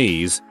below her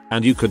knees,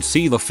 and you could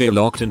see the fear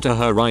locked into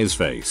her eyes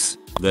face.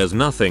 There's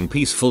nothing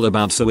peaceful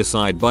about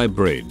suicide by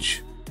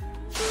bridge.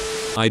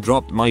 I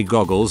dropped my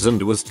goggles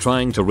and was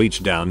trying to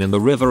reach down in the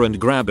river and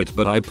grab it,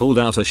 but I pulled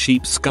out a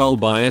sheep's skull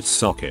by its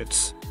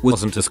sockets.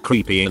 Wasn't as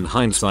creepy in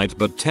hindsight,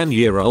 but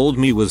 10-year-old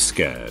me was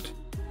scared.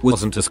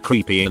 Wasn't as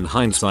creepy in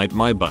hindsight,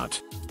 my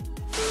butt.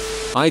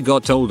 I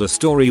got told a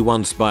story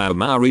once by a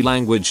Maori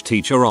language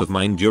teacher of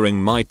mine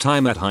during my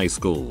time at high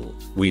school.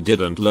 We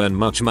didn't learn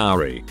much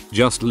Maori,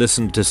 just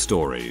listened to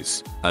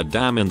stories. A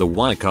dam in the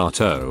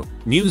Waikato,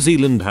 New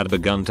Zealand had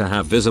begun to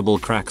have visible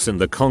cracks in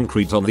the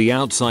concrete on the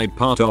outside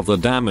part of the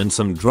dam, and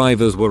some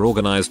drivers were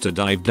organized to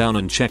dive down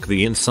and check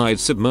the inside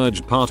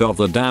submerged part of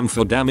the dam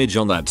for damage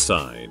on that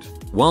side.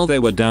 While they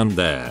were down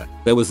there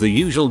was the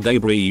usual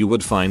debris you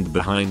would find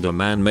behind a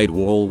man-made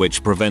wall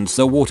which prevents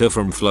the water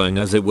from flowing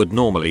as it would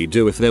normally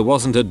do if there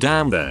wasn't a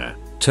dam there.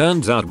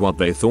 Turns out what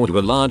they thought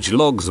were large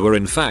logs were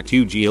in fact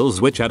huge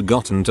eels which had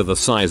gotten to the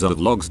size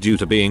of logs due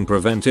to being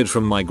prevented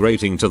from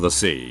migrating to the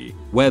sea,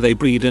 where they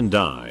breed and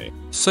die.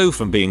 So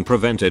from being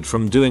prevented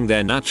from doing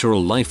their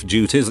natural life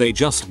duties, they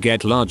just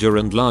get larger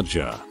and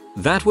larger.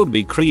 That would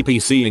be creepy,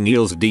 seeing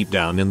eels deep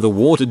down in the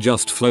water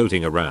just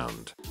floating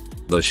around.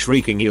 The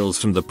shrieking eels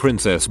from The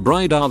Princess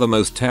Bride are the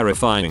most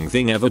terrifying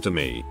thing ever to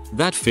me.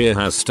 That fear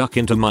has stuck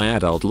into my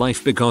adult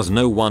life because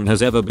no one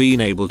has ever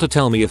been able to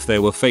tell me if they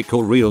were fake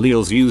or real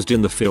eels used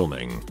in the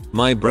filming.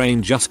 My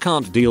brain just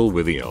can't deal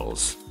with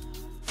eels.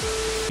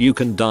 You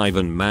can dive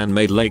in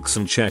man-made lakes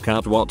and check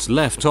out what's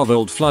left of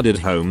old flooded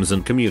homes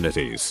and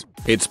communities.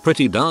 It's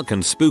pretty dark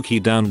and spooky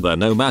down there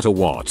no matter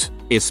what,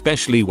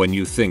 especially when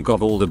you think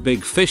of all the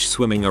big fish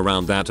swimming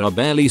around that are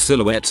barely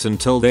silhouettes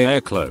until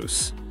they're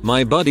close.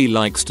 My buddy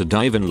likes to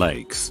dive in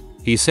lakes.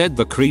 He said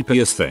the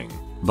creepiest thing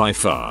by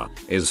far,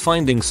 is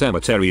Finding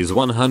Cemeteries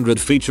 100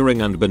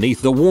 featuring And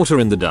Beneath the Water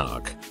in the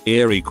Dark,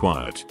 Eerie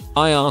Quiet.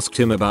 I asked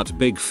him about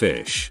big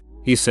fish.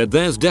 He said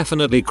there's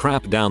definitely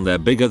crap down there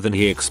bigger than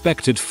he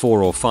expected,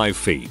 4 or 5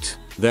 feet.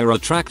 They're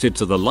attracted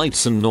to the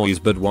lights and noise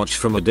but watch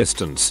from a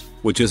distance,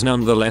 which is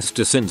nonetheless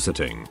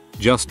disconcerting.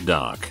 Just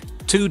dark,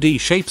 2D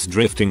shapes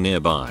drifting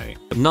nearby.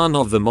 None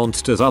of the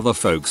monsters other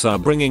folks are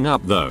bringing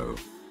up though.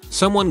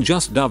 Someone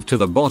just dove to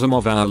the bottom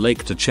of our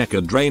lake to check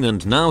a drain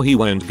and now he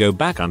won't go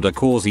back under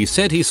cause he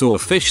said he saw a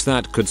fish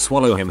that could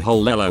swallow him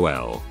whole,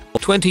 lol.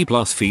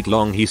 20+ feet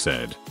long, he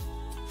said.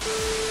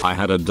 I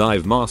had a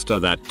dive master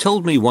that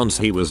told me once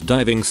he was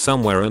diving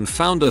somewhere and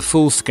found a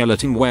full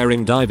skeleton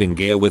wearing diving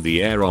gear with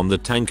the air on the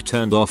tank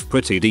turned off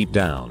pretty deep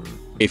down.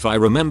 If I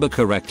remember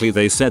correctly,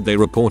 they said they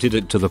reported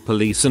it to the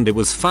police and it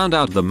was found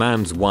out the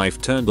man's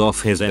wife turned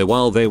off his air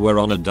while they were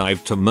on a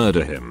dive to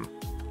murder him.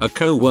 A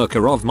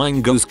co-worker of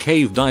mine goes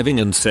cave diving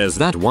and says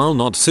that while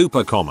not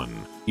super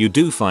common, you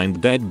do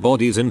find dead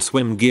bodies in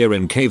swim gear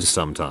in caves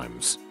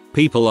sometimes.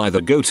 People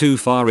either go too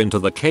far into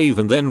the cave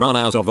and then run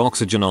out of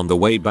oxygen on the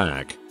way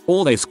back,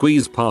 or they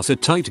squeeze past a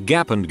tight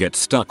gap and get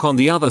stuck on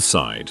the other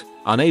side,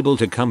 unable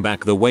to come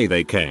back the way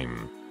they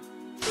came.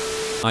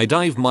 I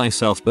dive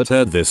myself but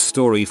heard this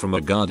story from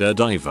a Garda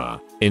diver.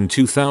 In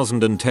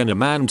 2010 a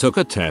man took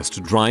a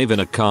test drive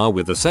in a car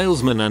with a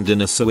salesman and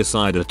in a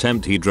suicide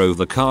attempt he drove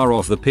the car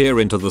off the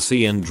pier into the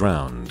sea and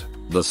drowned.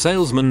 The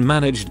salesman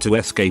managed to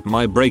escape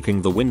by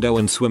breaking the window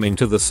and swimming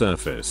to the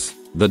surface.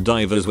 The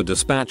divers were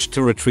dispatched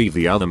to retrieve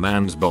the other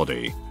man's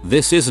body.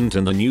 This isn't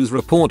in the news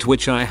report,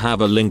 which I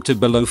have a link to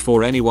below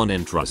for anyone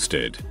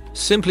interested.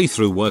 Simply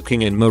through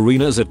working in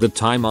marinas at the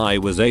time I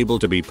was able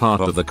to be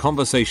part of the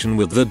conversation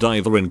with the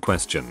diver in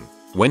question.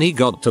 When he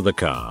got to the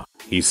car,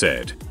 he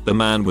said, the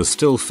man was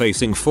still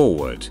facing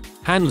forward,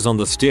 hands on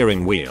the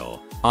steering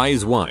wheel,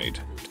 eyes wide.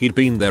 He'd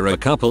been there a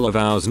couple of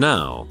hours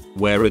now.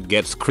 Where it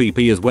gets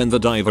creepy is when the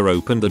diver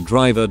opened the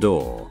driver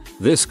door.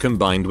 This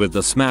combined with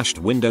the smashed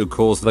window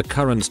caused the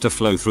currents to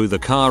flow through the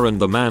car and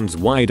the man's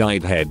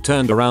wide-eyed head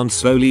turned around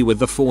slowly with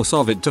the force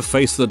of it to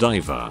face the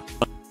diver.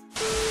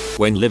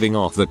 When living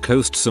off the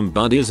coast, some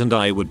buddies and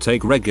I would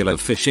take regular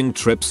fishing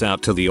trips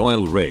out to the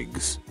oil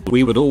rigs.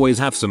 We would always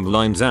have some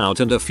lines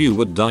out and a few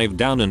would dive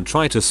down and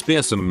try to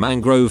spear some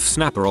mangrove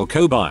snapper or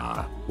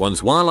cobia.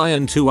 Once while I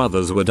and 2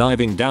 others were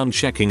diving down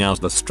checking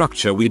out the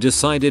structure, we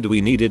decided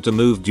we needed to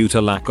move due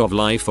to lack of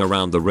life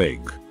around the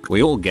rig.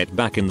 We all get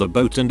back in the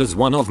boat and as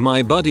one of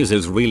my buddies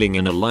is reeling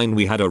in a line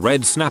we had a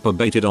red snapper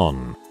baited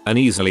on, an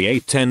easily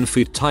 8-10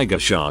 feet tiger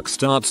shark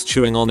starts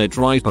chewing on it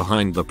right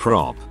behind the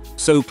prop.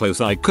 So close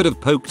I could have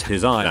poked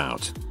his eye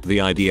out. The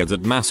idea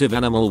that massive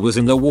animal was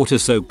in the water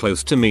so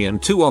close to me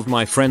and 2 of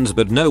my friends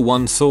but no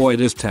one saw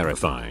it is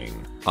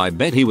terrifying. I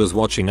bet he was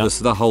watching us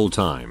the whole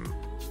time.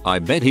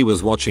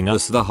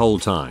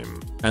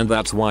 And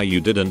that's why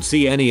you didn't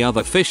see any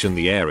other fish in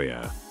the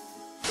area.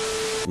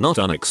 Not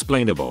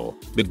unexplainable,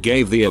 but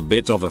gave the a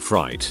bit of a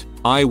fright.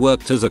 I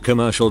worked as a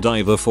commercial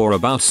diver for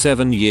about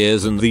 7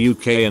 years in the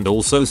UK and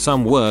also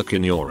some work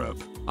in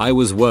Europe. I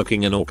was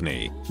working in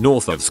Orkney,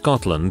 north of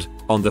Scotland,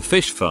 on the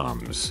fish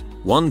farms.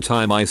 One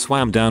time I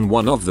swam down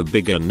one of the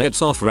bigger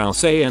nets off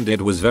Rousay and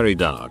it was very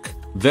dark,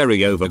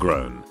 very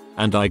overgrown,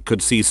 and I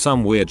could see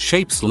some weird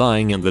shapes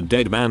lying in the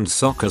dead man's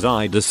sock as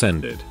I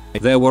descended.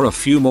 There were a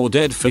few more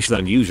dead fish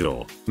than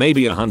usual,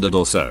 maybe 100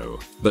 or so,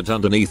 but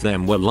underneath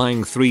them were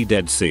lying 3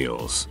 dead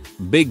seals.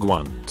 Big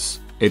ones.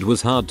 It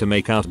was hard to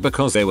make out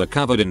because they were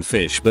covered in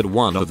fish, but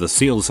one of the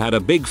seals had a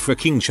big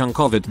freaking chunk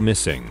of it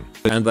missing.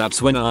 And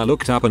that's when I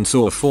looked up and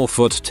saw a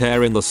 4-foot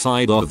tear in the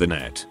side of the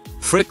net.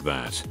 Frick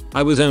that.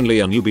 I was only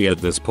a newbie at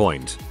this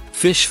point.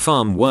 Fish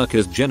farm work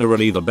is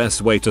generally the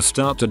best way to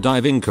start a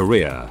diving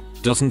career.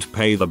 Doesn't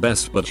pay the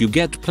best but you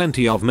get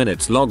plenty of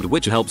minutes logged,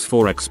 which helps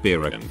for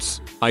experience.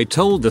 I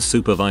told the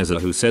supervisor,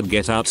 who said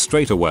get out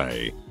straight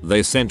away.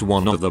 They sent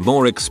one of the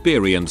more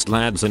experienced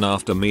lads in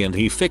after me and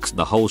he fixed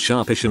the whole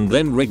sharpish and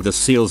then rigged the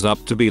seals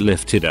up to be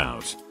lifted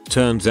out.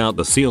 Turns out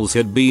the seals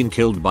had been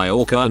killed by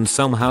orca and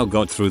somehow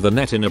got through the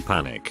net in a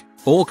panic.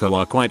 Orca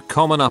are quite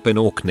common up in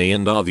Orkney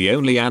and are the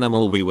only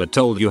animal we were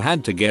told you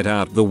had to get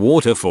out the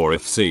water for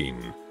if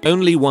seen.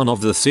 Only one of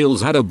the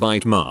seals had a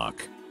bite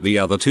mark. The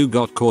other 2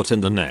 got caught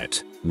in the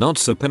net. Not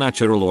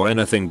supernatural or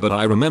anything, but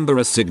I remember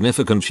a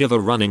significant shiver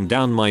running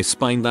down my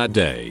spine that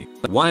day.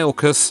 Why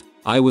orcas?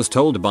 I was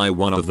told by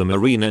one of the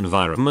marine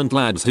environment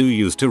lads who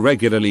used to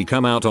regularly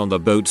come out on the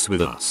boats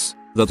with us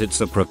that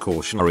it's a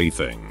precautionary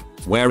thing.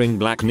 Wearing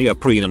black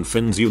neoprene and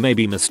fins, you may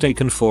be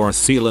mistaken for a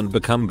seal and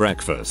become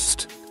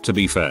breakfast. To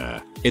be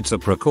fair, it's a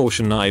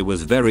precaution I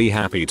was very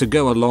happy to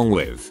go along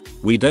with.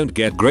 We don't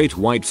get great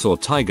whites or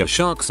tiger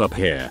sharks up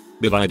here,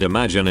 but I'd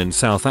imagine in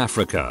South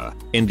Africa,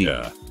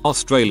 India,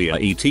 Australia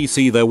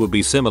etc. there would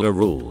be similar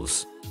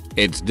rules.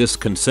 It's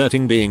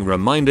disconcerting being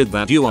reminded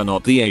that you are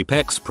not the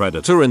apex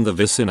predator in the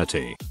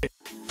vicinity.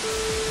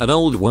 An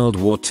old World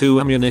War II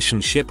ammunition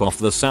ship off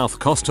the south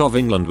coast of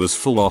England was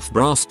full of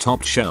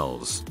brass-topped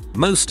shells.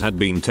 Most had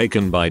been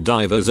taken by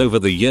divers over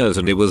the years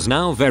and it was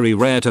now very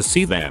rare to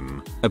see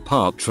them,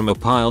 apart from a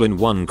pile in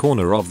one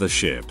corner of the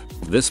ship.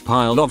 This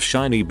pile of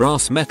shiny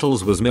brass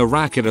metals was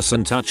miraculous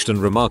untouched and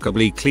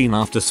remarkably clean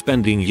after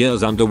spending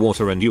years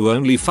underwater, and you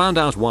only found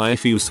out why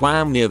if you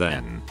swam near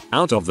then.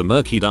 Out of the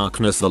murky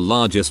darkness, the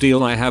largest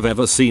eel I have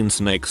ever seen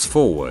snakes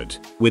forward.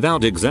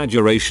 Without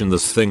exaggeration,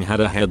 this thing had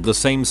a head the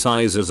same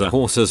size as a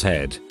horse's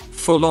head,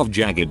 full of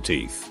jagged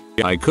teeth.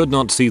 I could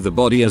not see the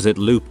body as it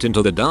looped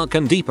into the dark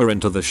and deeper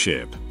into the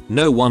ship.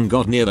 No one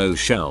got near those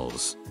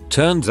shells.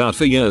 Turns out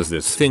for years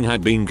this thing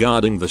had been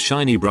guarding the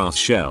shiny brass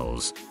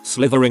shells,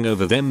 slithering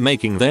over them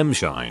making them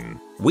shine.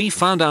 We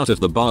found out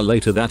at the bar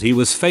later that he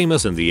was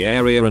famous in the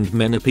area and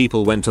many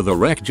people went to the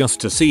wreck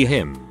just to see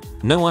him.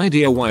 No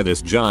idea why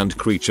this giant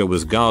creature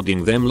was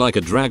guarding them like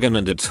a dragon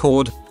and its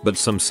hoard, but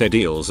some said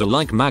eels are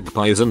like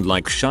magpies and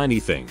like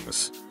shiny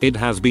things. It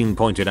has been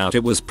pointed out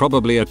it was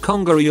probably a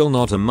conger eel,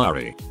 not a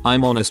Murray.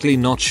 I'm honestly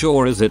not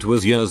sure as it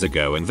was years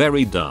ago and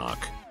very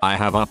dark. I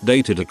have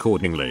updated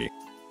accordingly.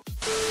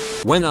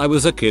 When I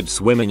was a kid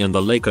swimming in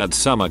the lake at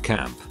summer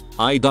camp,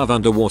 I dove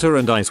underwater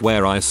and I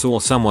swear I saw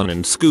someone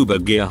in scuba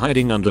gear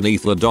hiding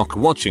underneath the dock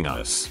watching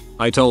us.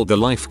 I told the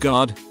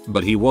lifeguard,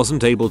 but he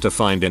wasn't able to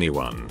find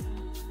anyone.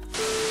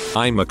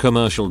 I'm a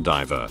commercial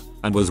diver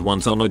and was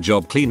once on a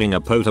job cleaning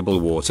a potable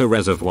water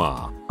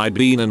reservoir. I'd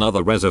been in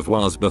other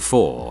reservoirs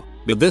before,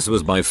 but this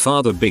was by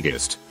far the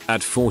biggest,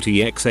 at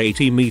 40 x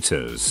 80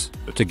 meters.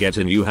 To get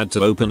in you had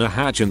to open a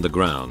hatch in the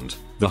ground.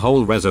 The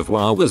whole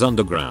reservoir was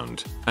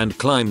underground and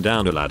climb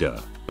down a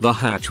ladder. The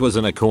hatch was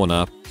in a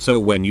corner, so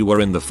when you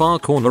were in the far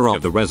corner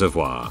of the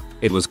reservoir,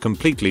 it was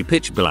completely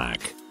pitch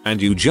black, and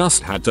you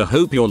just had to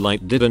hope your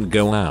light didn't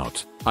go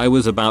out. I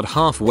was about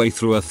halfway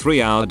through a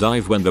 3-hour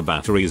dive when the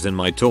batteries in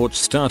my torch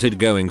started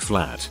going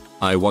flat.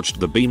 I watched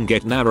the beam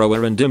get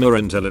narrower and dimmer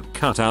until it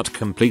cut out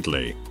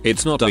completely.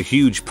 It's not a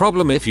huge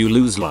problem if you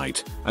lose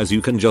light, as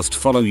you can just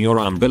follow your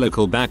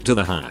umbilical back to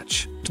the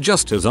hatch.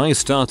 Just as I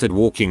started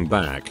walking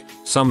back,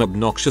 some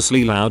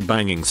obnoxiously loud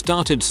banging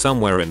started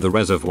somewhere in the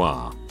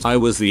reservoir. I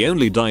was the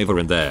only diver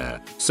in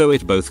there, so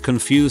it both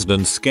confused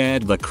and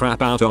scared the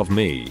crap out of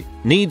me.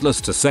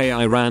 Needless to say,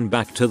 I ran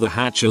back to the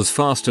hatch as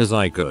fast as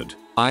I could.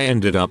 I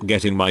ended up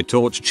getting my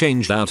torch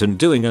changed out and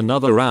doing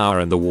another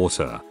hour in the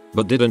water,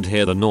 but didn't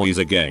hear the noise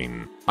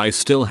again. I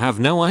still have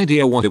no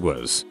idea what it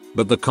was,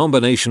 but the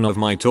combination of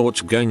my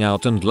torch going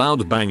out and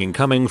loud banging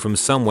coming from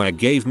somewhere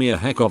gave me a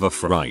heck of a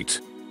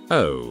fright.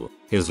 Oh,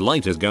 his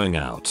light is going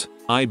out.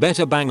 I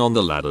better bang on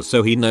the ladder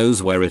so he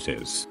knows where it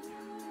is.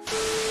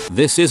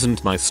 This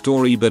isn't my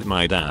story but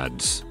my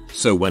dad's.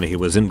 So when he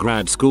was in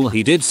grad school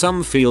he did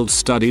some field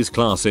studies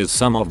classes,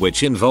 some of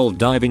which involved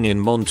diving in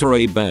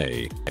Monterey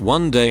Bay.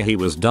 One day he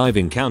was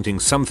diving counting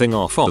something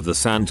off of the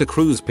Santa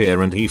Cruz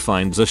Pier and he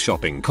finds a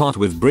shopping cart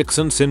with bricks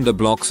and cinder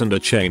blocks and a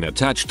chain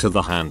attached to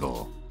the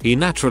handle. He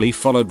naturally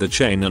followed the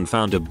chain and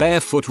found a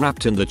bare foot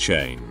wrapped in the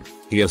chain.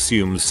 He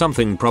assumes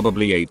something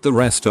probably ate the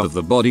rest of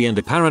the body and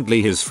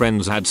apparently his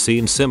friends had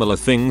seen similar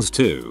things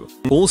too.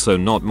 Also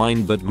not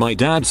mine but my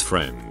dad's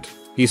friend.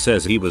 He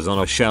says he was on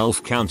a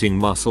shelf counting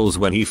mussels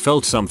when he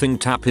felt something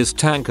tap his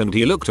tank and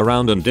he looked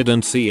around and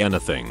didn't see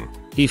anything.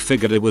 He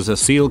figured it was a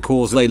seal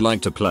cause they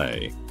like to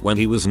play. When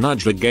he was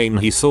nudged again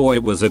he saw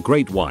it was a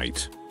great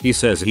white. He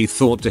says he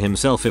thought to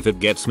himself, if it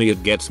gets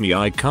me,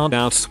 I can't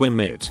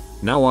outswim it.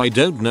 Now I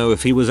don't know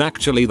if he was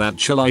actually that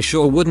chill, I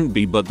sure wouldn't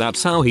be, but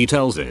that's how he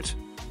tells it.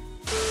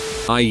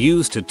 I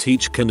used to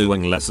teach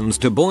canoeing lessons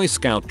to Boy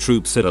Scout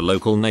troops at a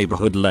local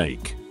neighborhood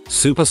lake.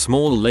 Super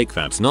small lake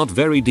that's not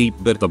very deep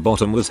but the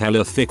bottom was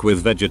hella thick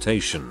with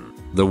vegetation.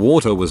 The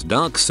water was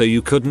dark so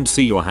you couldn't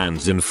see your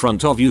hands in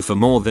front of you for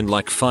more than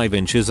like 5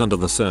 inches under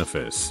the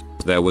surface.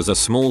 There was a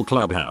small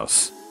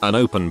clubhouse, an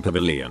open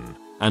pavilion,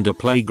 and a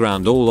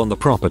playground all on the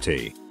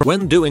property.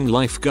 When doing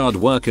lifeguard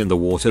work in the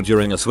water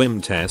during a swim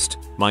test,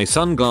 my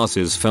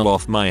sunglasses fell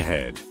off my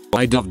head.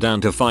 I dove down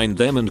to find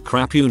them and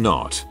crap you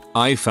not,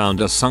 I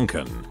found a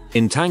sunken,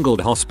 entangled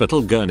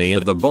hospital gurney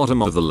at the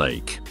bottom of the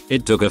lake.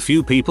 It took a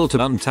few people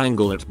to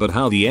untangle it, but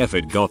how the F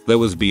it got there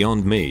was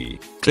beyond me.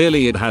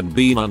 Clearly it had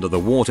been under the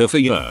water for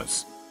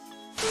years.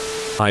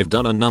 I've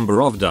done a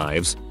number of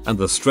dives, and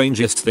the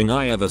strangest thing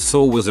I ever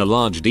saw was a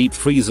large deep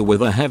freezer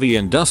with a heavy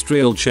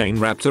industrial chain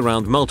wrapped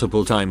around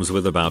multiple times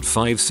with about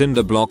 5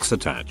 cinder blocks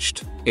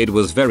attached. It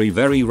was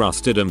very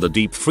rusted and the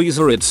deep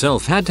freezer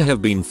itself had to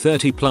have been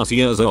 30+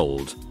 years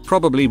old,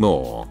 probably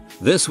more.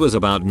 This was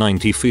about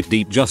 90 feet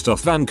deep just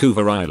off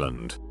Vancouver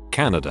Island,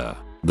 Canada.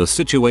 The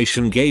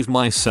situation gave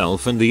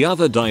myself and the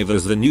other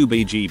divers the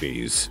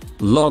newbie-jeebies,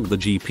 logged the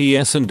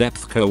GPS and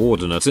depth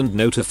coordinates and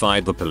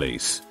notified the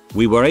police.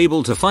 We were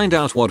able to find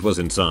out what was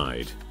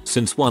inside,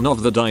 since one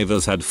of the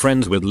divers had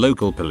friends with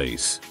local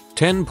police.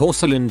 10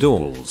 porcelain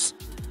dolls.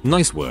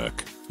 Nice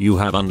work. You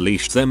have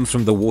unleashed them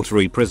from the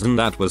watery prison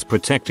that was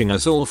protecting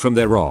us all from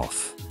their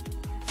wrath.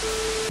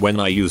 When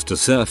I used to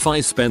surf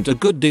I spent a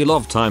good deal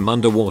of time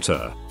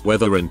underwater,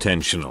 whether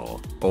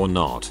intentional or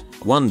not.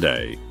 One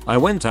day, I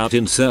went out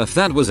in surf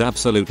that was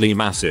absolutely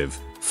massive.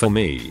 For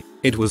me,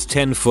 it was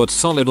 10 foot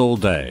solid all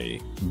day.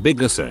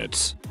 Bigger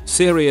sets,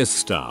 serious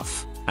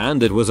stuff,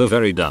 and it was a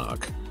very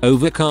dark,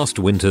 overcast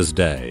winter's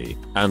day,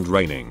 and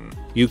raining.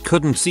 You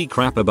couldn't see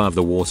crap above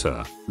the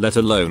water, let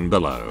alone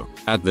below.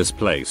 At this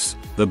place,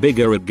 the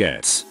bigger it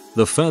gets,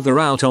 the further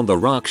out on the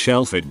rock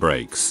shelf it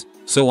breaks.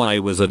 So I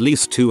was at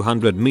least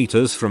 200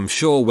 meters from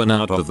shore when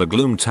out of the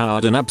gloom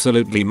towered an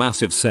absolutely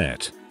massive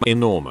set.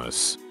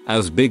 Enormous.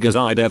 As big as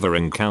I'd ever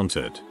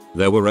encountered.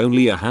 There were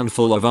only a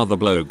handful of other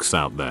blokes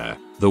out there.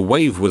 The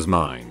wave was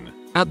mine.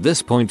 At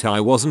this point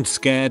I wasn't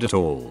scared at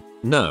all.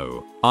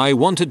 No, I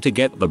wanted to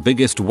get the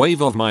biggest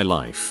wave of my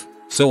life.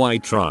 So I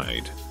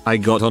tried. I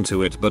got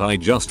onto it but I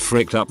just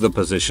fricked up the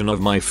position of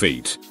my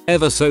feet.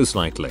 Ever so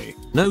slightly.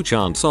 No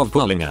chance of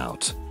pulling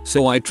out.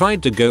 So I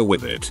tried to go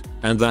with it.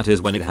 And that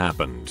is when it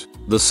happened.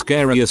 The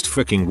scariest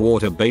freaking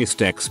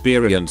water-based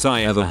experience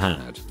I ever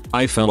had.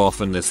 I fell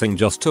off and this thing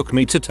just took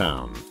me to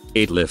town.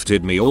 It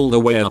lifted me all the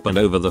way up and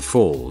over the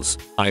falls.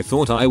 I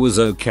thought I was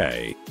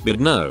okay, but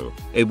no,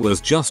 it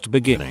was just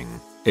beginning.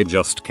 It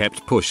just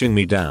kept pushing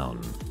me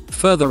down.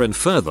 Further and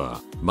further.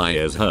 My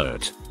ears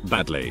hurt.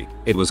 Badly.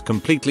 It was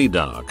completely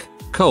dark.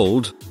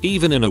 Cold,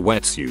 even in a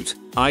wetsuit.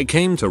 I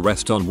came to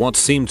rest on what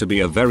seemed to be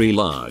a very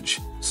large,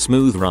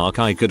 smooth rock.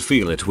 I could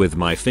feel it with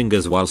my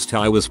fingers whilst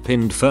I was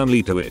pinned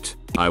firmly to it.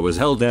 I was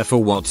held there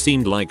for what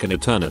seemed like an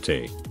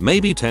eternity.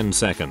 Maybe 10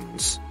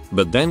 seconds.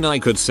 But then I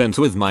could sense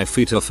with my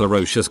feet a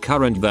ferocious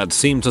current that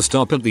seemed to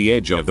stop at the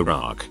edge of the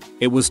rock.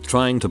 It was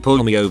trying to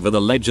pull me over the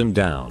ledge and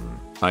down.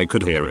 I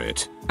could hear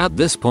it. At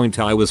this point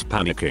I was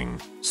panicking.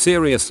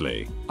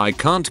 Seriously, I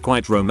can't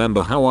quite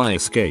remember how I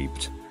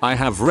escaped. I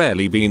have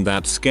rarely been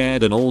that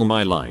scared in all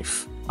my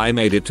life. I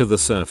made it to the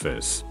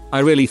surface. I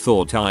really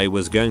thought I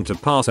was going to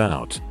pass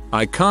out.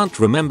 I can't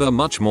remember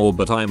much more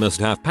but I must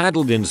have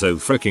paddled in so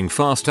freaking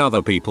fast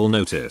other people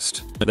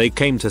noticed. They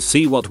came to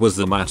see what was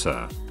the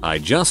matter. I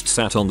just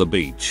sat on the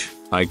beach.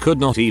 I could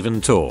not even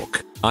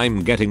talk.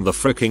 I'm getting the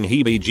freaking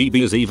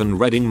heebie-jeebies even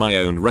reading my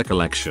own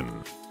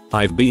recollection.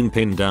 I've been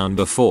pinned down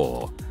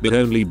before, but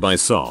only by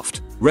soft,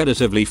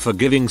 relatively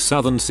forgiving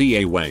southern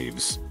CA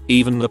waves.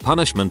 Even the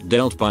punishment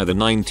dealt by the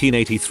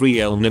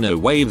 1983 El Nino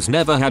waves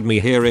never had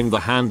me hearing the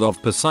hand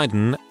of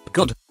Poseidon.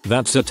 God,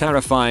 that's a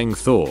terrifying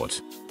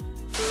thought.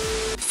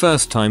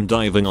 First time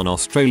diving on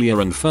Australia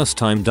and first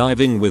time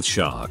diving with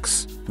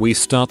sharks. We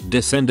start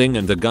descending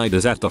and the guide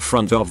is at the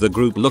front of the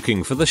group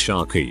looking for the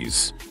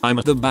sharkies. I'm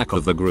at the back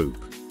of the group.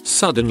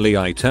 Suddenly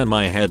I turn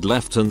my head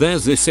left and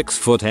there's this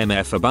 6-foot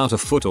MF about a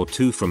foot or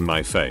two from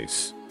my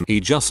face. He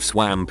just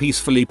swam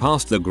peacefully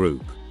past the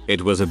group.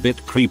 It was a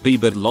bit creepy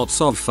but lots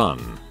of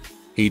fun.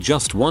 He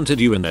just wanted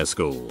you in their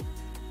school.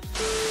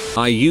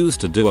 I used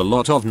to do a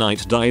lot of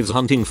night dives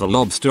hunting for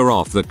lobster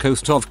off the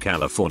coast of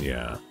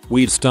California.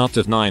 We'd start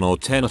at 9 or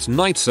 10 at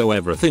night so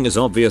everything is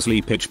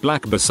obviously pitch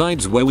black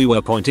besides where we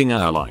were pointing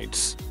our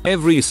lights.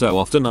 Every so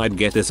often I'd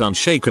get this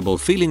unshakable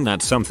feeling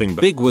that something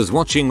big was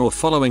watching or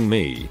following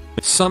me.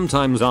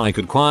 Sometimes I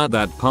could quiet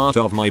that part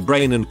of my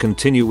brain and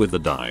continue with the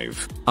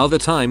dive. Other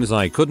times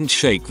I couldn't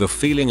shake the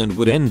feeling and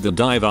would end the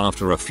dive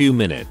after a few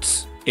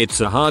minutes.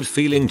 It's a hard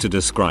feeling to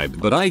describe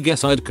but I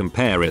guess I'd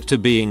compare it to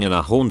being in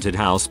a haunted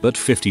house but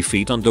 50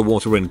 feet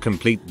underwater in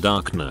complete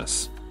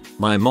darkness.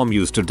 My mom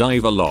used to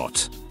dive a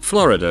lot.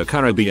 Florida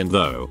Caribbean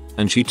though,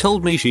 and she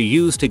told me she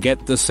used to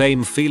get the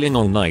same feeling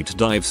on night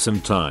dives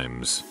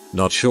sometimes.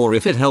 Not sure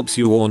if it helps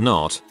you or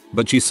not,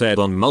 but she said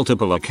on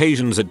multiple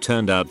occasions it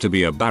turned out to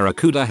be a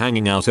barracuda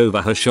hanging out over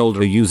her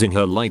shoulder using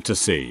her light to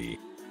see.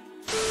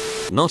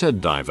 Not a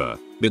diver,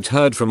 but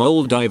heard from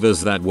old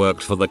divers that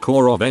worked for the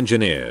Corps of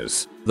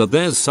Engineers that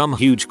there's some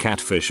huge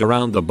catfish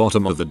around the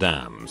bottom of the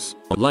dams,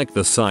 like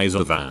the size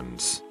of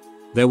ants.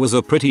 There was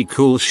a pretty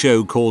cool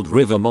show called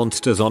River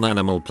Monsters on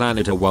Animal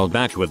Planet a while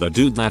back with a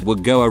dude that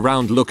would go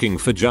around looking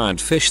for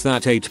giant fish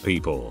that ate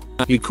people.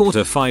 He caught a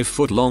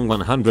 5-foot long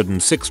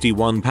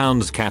 161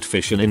 pounds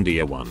catfish in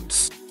India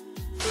once.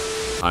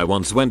 I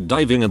once went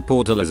diving at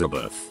Port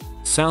Elizabeth,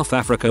 South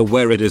Africa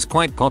where it is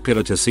quite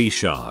popular to see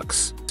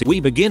sharks. We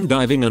begin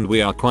diving and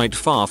we are quite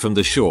far from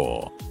the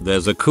shore.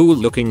 There's a cool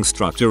looking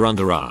structure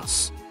under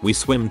us. We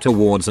swim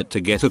towards it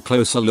to get a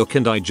closer look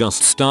and I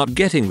just start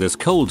getting this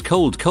cold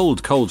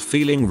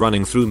feeling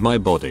running through my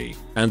body.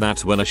 And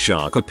that's when a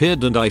shark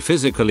appeared and I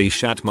physically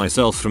shat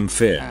myself from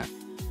fear.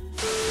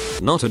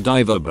 Not a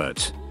diver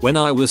but when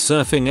I was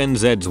surfing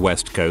NZ's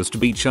West Coast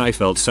beach I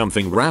felt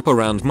something wrap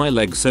around my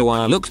leg so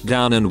I looked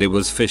down and it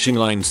was fishing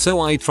line so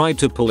I tried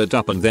to pull it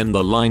up and then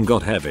the line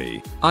got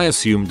heavy. I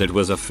assumed it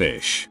was a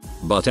fish.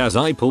 But as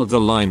I pulled the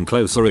line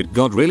closer it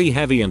got really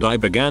heavy and I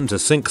began to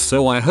sink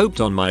so I hopped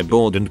on my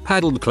board and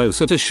paddled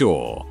closer to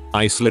shore.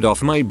 I slid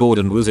off my board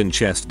and was in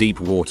chest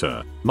deep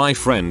water. My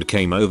friend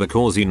came over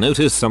cause he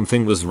noticed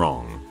something was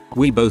wrong.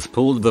 We both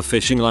pulled the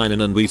fishing line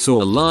in and we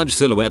saw a large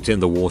silhouette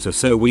in the water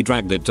so we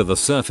dragged it to the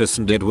surface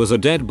and it was a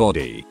dead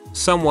body.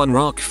 Someone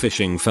rock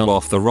fishing fell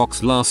off the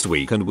rocks last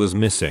week and was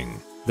missing.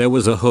 There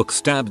was a hook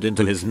stabbed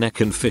into his neck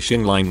and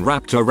fishing line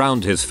wrapped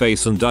around his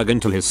face and dug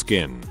into his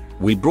skin.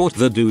 We brought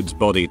the dude's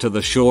body to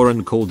the shore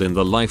and called in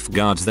the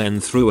lifeguards,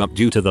 then threw up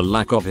due to the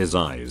lack of his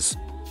eyes.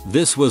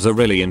 This was a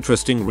really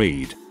interesting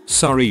read.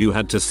 Sorry you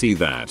had to see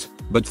that,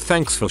 but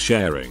thanks for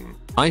sharing.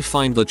 I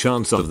find the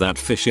chance of that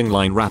fishing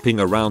line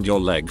wrapping around your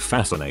leg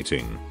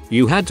fascinating.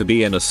 You had to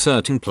be in a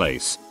certain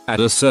place,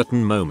 at a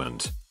certain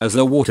moment, as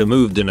the water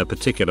moved in a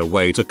particular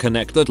way to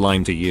connect that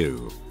line to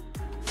you.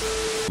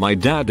 My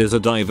dad is a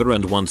diver,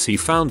 and once he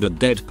found a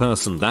dead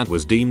person that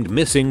was deemed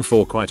missing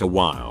for quite a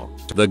while.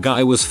 The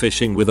guy was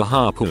fishing with a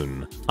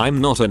harpoon.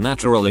 I'm not a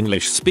natural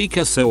English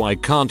speaker, so I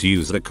can't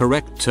use the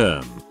correct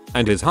term.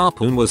 And his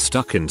harpoon was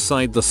stuck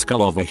inside the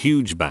skull of a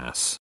huge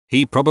bass.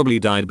 He probably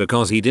died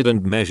because he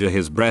didn't measure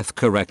his breath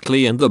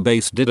correctly and the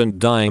bass didn't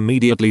die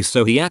immediately,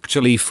 so he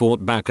actually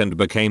fought back and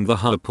became the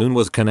harpoon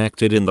was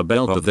connected in the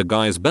belt of the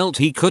guy's belt.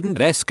 He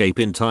couldn't escape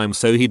in time,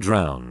 so he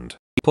drowned.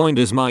 Point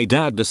is, my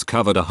dad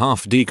discovered a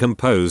half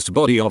decomposed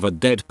body of a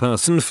dead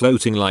person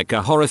floating like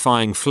a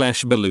horrifying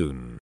flesh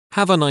balloon.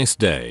 Have a nice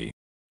day.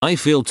 I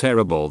feel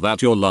terrible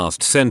that your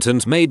last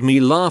sentence made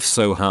me laugh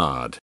so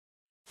hard.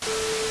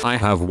 I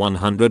have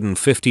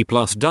 150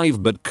 plus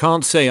dive, but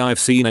can't say I've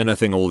seen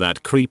anything all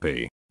that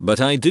creepy.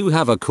 But I do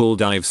have a cool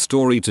dive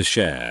story to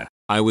share.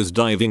 I was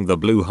diving the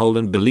Blue Hole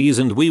in Belize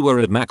and we were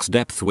at max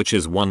depth, which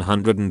is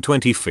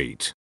 120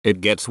 feet.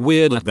 It gets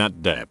weird at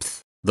that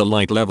depth. The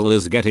light level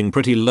is getting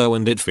pretty low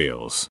and it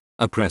feels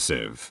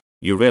oppressive.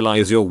 You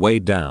realize you're way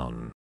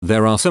down.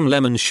 There are some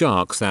lemon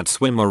sharks that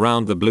swim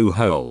around the Blue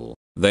Hole.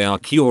 They are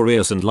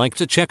curious and like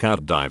to check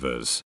out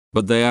divers,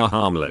 but they are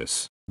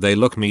harmless. They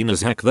look mean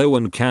as heck though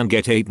and can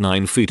get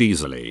 8-9 feet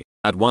easily.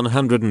 At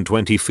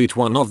 120 feet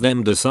one of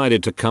them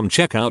decided to come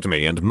check out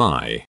me and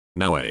my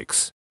now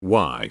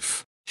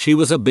ex-wife. She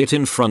was a bit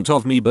in front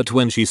of me, but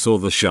when she saw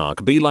the shark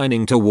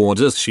beelining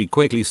towards us, she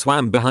quickly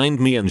swam behind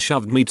me and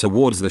shoved me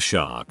towards the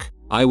shark.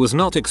 I was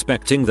not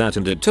expecting that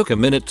and it took a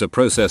minute to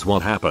process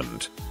what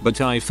happened,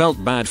 but I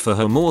felt bad for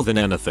her more than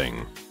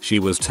anything. She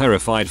was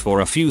terrified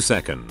for a few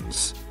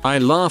seconds. I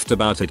laughed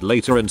about it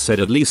later and said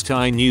at least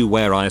I knew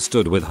where I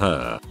stood with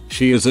her.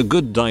 She is a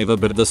good diver,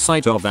 but the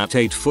sight of that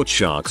 8-foot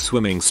shark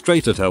swimming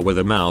straight at her with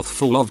a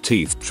mouthful of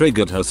teeth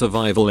triggered her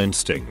survival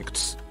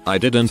instincts. I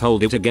didn't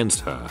hold it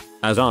against her,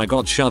 as I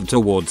got shoved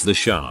towards the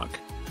shark,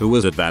 who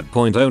was at that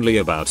point only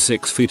about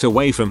 6 feet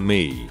away from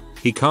me.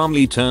 He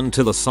calmly turned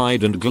to the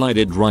side and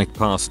glided right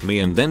past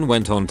me and then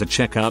went on to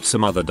check out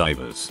some other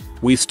divers.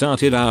 We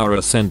started our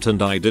ascent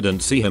and I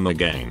didn't see him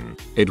again.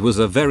 It was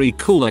a very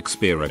cool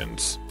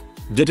experience.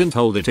 Didn't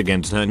hold it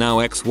against her now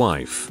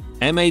ex-wife.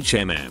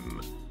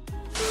 MHMM.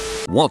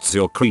 What's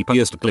your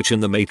creepiest glitch in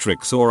the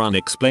Matrix or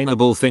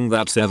unexplainable thing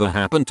that's ever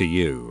happened to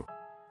you?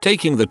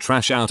 Taking the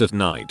trash out at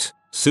night.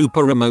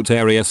 Super remote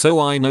area, so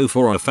I know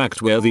for a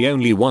fact we're the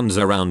only ones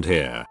around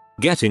here.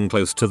 Getting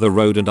close to the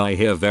road and I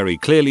hear very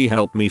clearly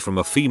 "help me" from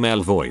a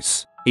female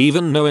voice.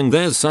 Even knowing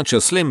there's such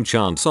a slim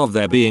chance of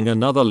there being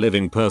another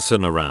living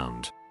person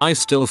around, I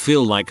still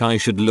feel like I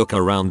should look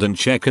around and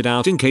check it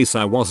out in case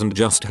I wasn't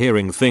just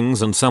hearing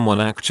things and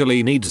someone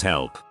actually needs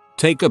help.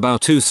 Take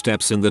about 2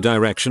 steps in the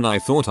direction I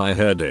thought I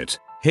heard it.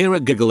 Hear a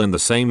giggle in the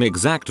same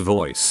exact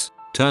voice.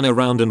 Turn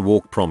around and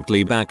walk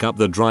promptly back up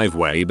the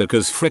driveway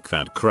because frick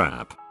that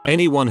crap.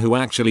 Anyone who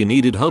actually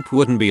needed help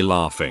wouldn't be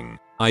laughing,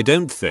 I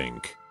don't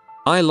think.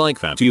 I like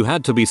that you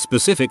had to be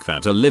specific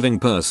that a living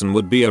person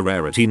would be a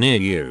rarity near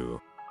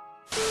you.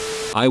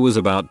 I was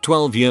about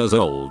 12 years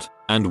old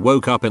and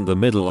woke up in the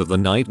middle of the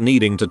night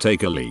needing to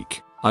take a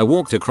leak. I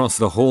walked across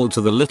the hall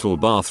to the little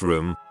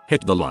bathroom,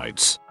 hit the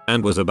lights,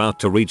 and was about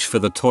to reach for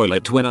the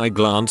toilet when I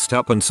glanced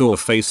up and saw a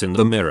face in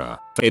the mirror.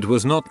 It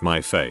was not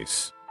my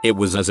face. It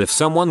was as if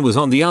someone was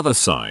on the other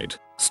side,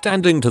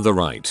 standing to the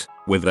right,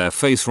 with their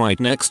face right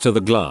next to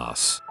the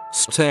glass,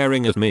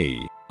 staring at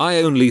me.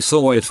 I only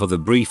saw it for the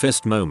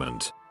briefest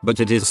moment,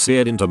 but it is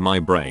seared into my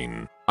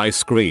brain. I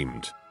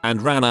screamed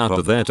and ran out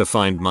of there to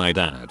find my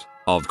dad.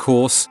 Of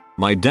course,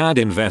 my dad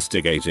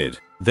investigated,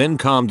 then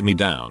calmed me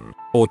down,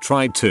 or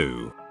tried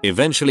to.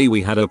 Eventually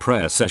we had a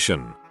prayer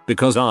session,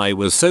 because I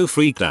was so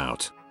freaked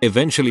out.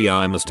 Eventually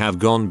I must have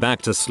gone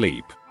back to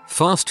sleep.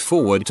 Fast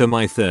forward to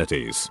my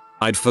 30s.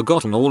 I'd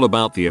forgotten all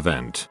about the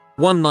event.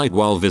 One night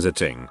while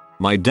visiting,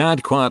 my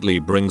dad quietly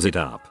brings it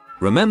up.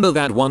 Remember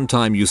that one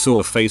time you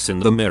saw a face in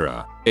the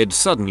mirror? It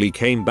suddenly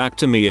came back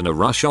to me in a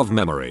rush of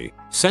memory,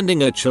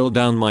 sending a chill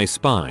down my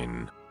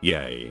spine.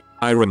 Yay,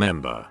 I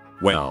remember.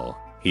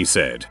 Well, he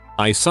said,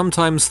 I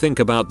sometimes think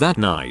about that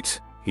night.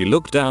 He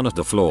looked down at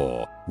the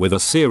floor with a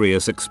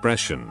serious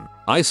expression.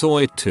 I saw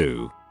it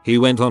too. He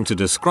went on to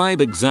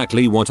describe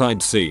exactly what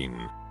I'd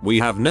seen. We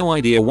have no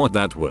idea what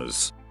that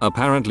was.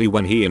 Apparently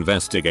when he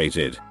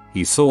investigated,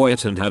 he saw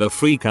it and had a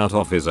freak out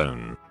of his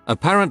own.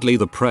 Apparently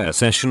the prayer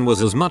session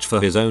was as much for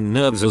his own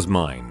nerves as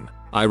mine.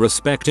 I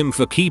respect him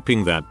for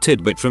keeping that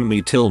tidbit from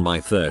me till my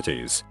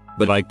 30s,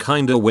 but I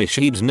kinda wish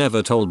he'd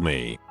never told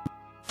me.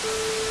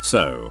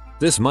 So,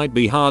 this might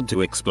be hard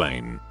to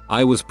explain.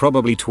 I was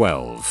probably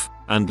 12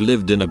 and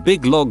lived in a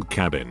big log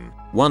cabin.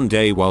 One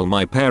day while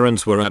my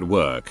parents were at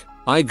work,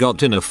 I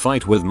got in a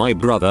fight with my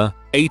brother,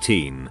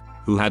 18,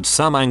 who had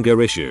some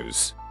anger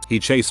issues. He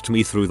chased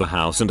me through the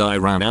house and I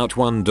ran out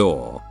one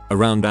door,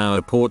 around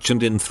our porch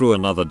and in through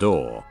another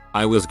door.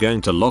 I was going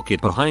to lock it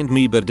behind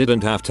me but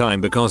didn't have time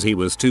because he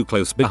was too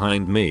close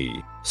behind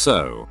me.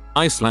 So,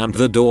 I slammed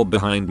the door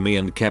behind me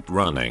and kept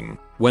running.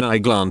 When I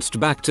glanced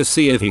back to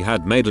see if he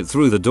had made it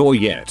through the door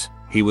yet,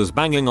 he was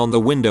banging on the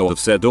window of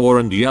said door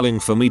and yelling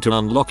for me to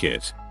unlock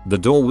it. The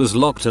door was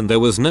locked and there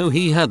was no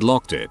he had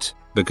locked it,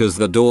 because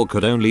the door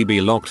could only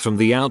be locked from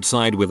the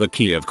outside with a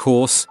key of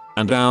course,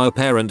 and our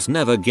parents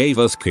never gave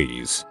us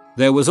keys.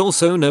 There was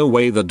also no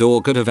way the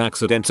door could have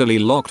accidentally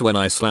locked when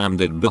I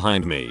slammed it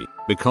behind me,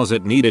 because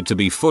it needed to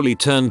be fully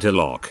turned to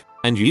lock,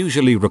 and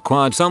usually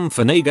required some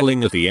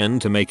finagling at the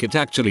end to make it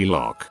actually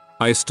lock.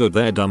 I stood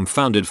there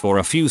dumbfounded for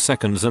a few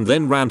seconds and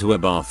then ran to a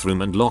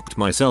bathroom and locked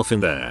myself in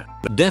there.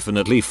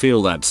 Definitely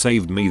feel that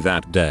saved me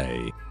that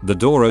day. The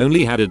door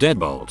only had a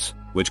deadbolt,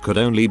 which could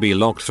only be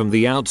locked from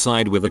the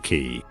outside with a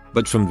key,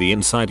 but from the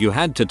inside you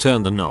had to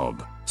turn the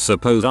knob.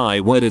 Suppose I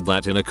worded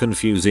that in a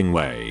confusing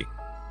way.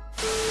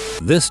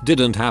 This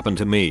didn't happen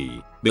to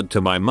me, but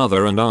to my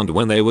mother and aunt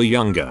when they were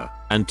younger,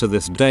 and to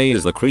this day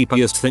is the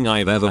creepiest thing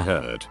I've ever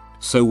heard.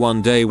 So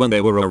one day when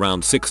they were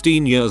around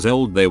 16 years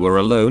old they were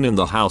alone in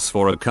the house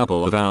for a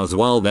couple of hours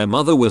while their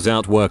mother was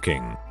out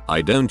working.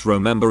 I don't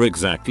remember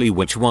exactly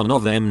which one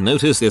of them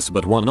noticed this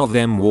but one of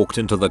them walked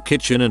into the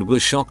kitchen and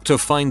was shocked to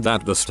find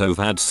that the stove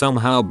had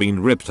somehow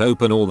been ripped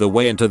open all the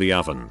way into the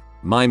oven.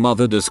 My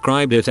mother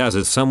described it as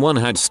if someone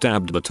had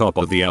stabbed the top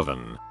of the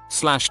oven,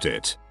 slashed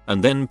it,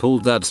 and then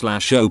pulled that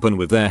slash open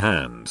with their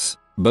hands.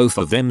 Both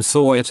of them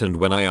saw it and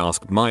when I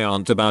asked my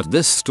aunt about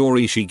this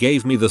story she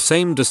gave me the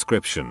same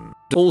description.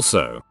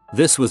 Also,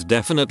 this was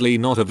definitely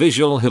not a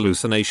visual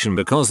hallucination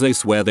because they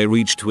swear they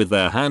reached with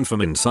their hand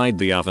from inside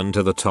the oven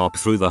to the top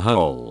through the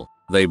hole.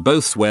 They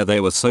both swear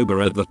they were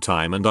sober at the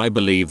time and I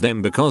believe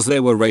them because they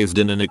were raised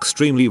in an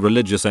extremely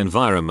religious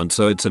environment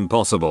so it's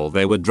impossible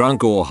they were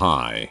drunk or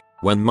high.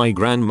 When my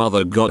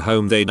grandmother got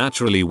home they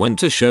naturally went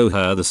to show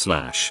her the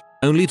slash,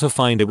 only to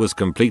find it was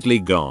completely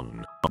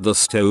gone. The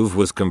stove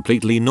was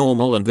completely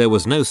normal and there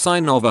was no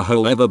sign of a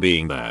hole ever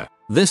being there.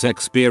 This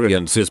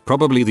experience is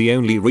probably the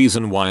only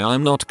reason why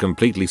I'm not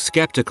completely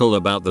skeptical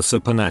about the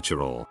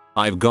supernatural.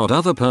 I've got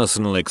other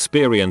personal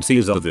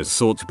experiences of this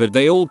sort but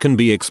they all can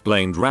be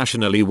explained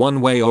rationally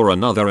one way or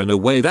another in a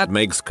way that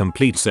makes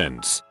complete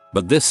sense.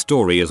 But this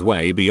story is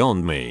way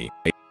beyond me.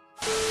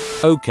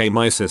 Okay,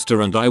 my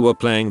sister and I were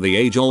playing the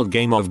age-old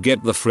game of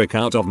get the frick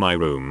out of my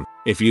room.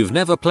 If you've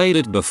never played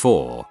it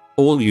before,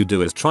 all you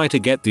do is try to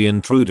get the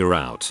intruder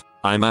out.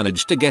 I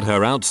managed to get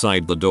her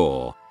outside the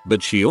door,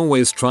 but she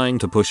always trying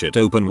to push it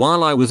open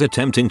while I was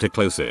attempting to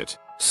close it.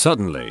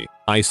 Suddenly,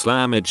 I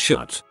slam it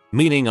shut,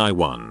 meaning I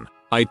won.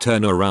 I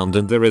turn around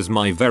and there is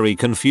my very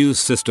confused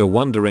sister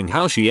wondering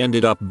how she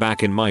ended up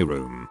back in my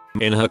room.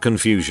 In her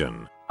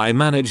confusion, I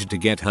managed to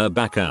get her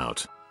back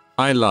out.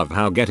 I love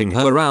how getting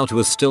her out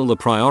was still the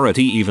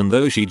priority even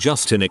though she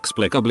just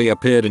inexplicably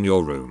appeared in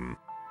your room.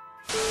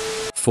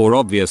 For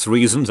obvious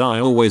reasons I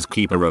always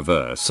keep a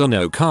reverse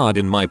Uno card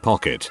in my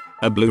pocket,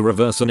 a blue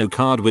reverse Uno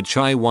card which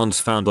I once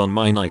found on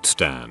my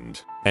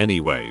nightstand.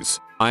 Anyways,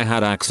 I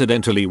had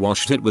accidentally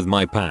washed it with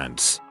my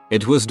pants.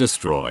 It was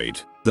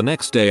destroyed. The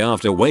next day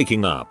after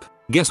waking up,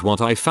 guess what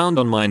I found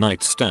on my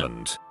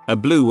nightstand? A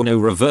blue Uno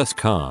reverse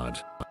card.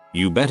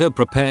 You better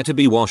prepare to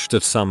be washed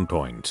at some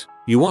point.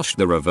 You washed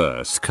the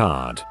reverse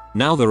card,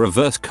 now the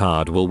reverse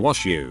card will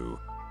wash you.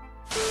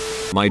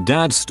 My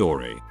dad's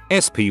story.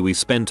 SP We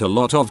spent a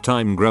lot of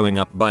time growing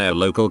up by a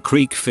local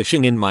creek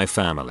fishing in my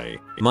family.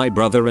 My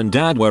brother and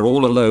dad were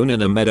all alone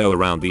in a meadow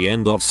around the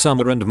end of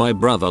summer and my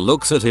brother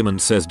looks at him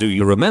and says, "Do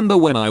you remember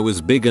when I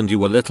was big and you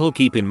were little?"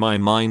 Keep in my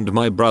mind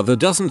my brother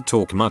doesn't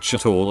talk much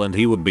at all and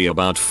he would be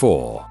about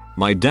 4.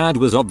 My dad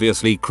was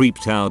obviously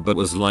creeped out but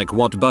was like,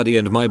 "What buddy?"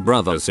 And my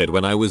brother said,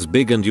 "When I was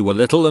big and you were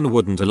little," and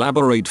wouldn't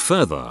elaborate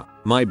further.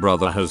 My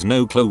brother has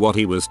no clue what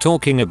he was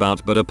talking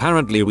about but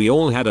apparently we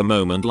all had a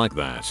moment like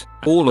that.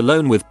 All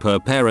alone with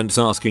parents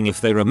asking if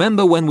they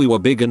remember when we were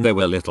big and they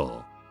were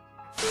little.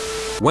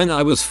 When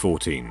I was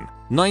 14,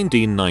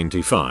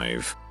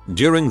 1995,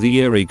 during the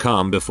eerie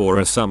calm before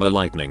a summer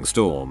lightning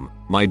storm,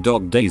 my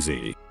dog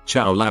Daisy,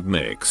 Chow Lab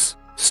Mix,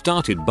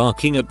 started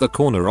barking at the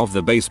corner of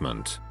the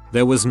basement.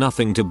 There was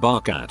nothing to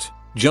bark at,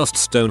 just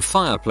stone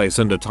fireplace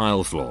and a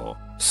tile floor.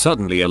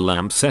 Suddenly a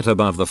lamp set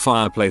above the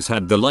fireplace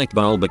had the light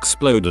bulb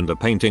explode and a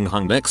painting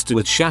hung next to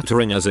it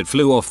shattering as it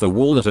flew off the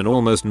wall at an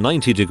almost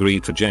 90-degree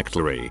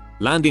trajectory,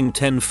 landing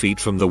 10 feet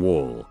from the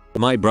wall.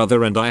 My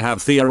brother and I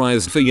have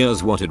theorized for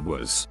years what it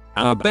was.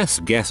 Our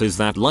best guess is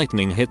that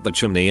lightning hit the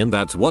chimney and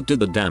that's what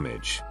did the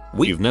damage.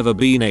 We've never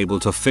been able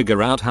to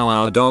figure out how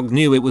our dog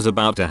knew it was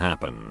about to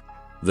happen.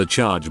 The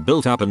charge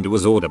built up and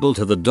was audible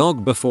to the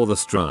dog before the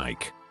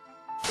strike.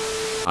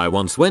 I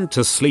once went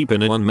to sleep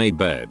in an unmade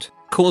bed,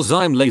 cause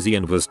I'm lazy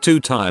and was too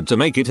tired to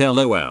make it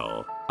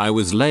LOL. I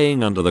was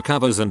laying under the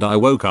covers and I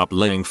woke up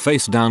laying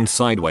face down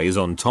sideways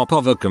on top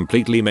of a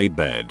completely made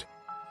bed.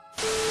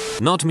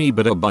 Not me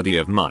but a buddy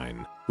of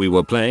mine We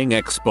were playing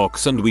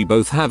Xbox and we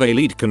both have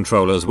Elite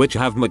controllers which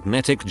have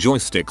magnetic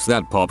joysticks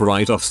that pop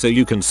right off so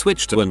you can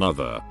switch to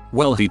another.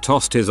 Well, he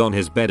tossed his on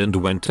his bed and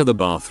went to the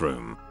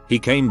bathroom. He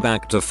came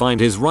back to find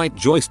his right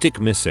joystick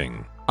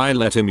missing. I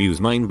let him use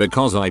mine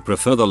because I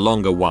prefer the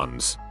longer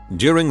ones.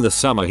 During the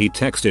summer he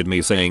texted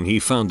me saying he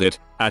found it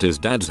at his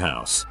dad's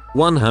house,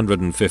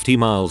 150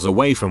 miles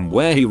away from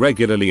where he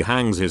regularly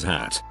hangs his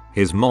hat,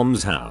 his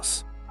mom's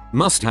house.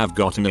 Must have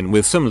gotten in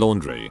with some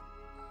laundry.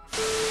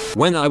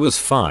 When I was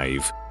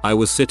 5, I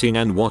was sitting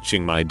and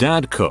watching my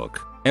dad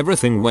cook.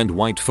 Everything went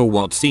white for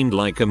what seemed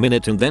like a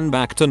minute and then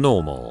back to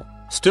normal.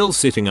 Still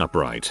sitting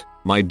upright,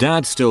 my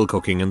dad still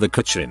cooking in the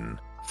kitchen.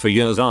 For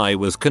years I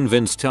was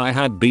convinced I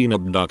had been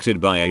abducted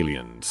by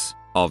aliens.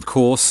 Of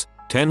course,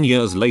 10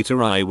 years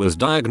later I was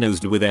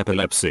diagnosed with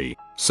epilepsy,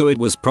 so it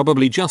was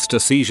probably just a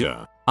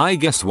seizure. I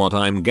guess what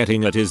I'm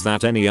getting at is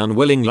that any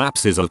unwilling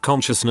lapses of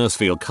consciousness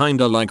feel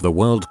kinda like the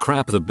world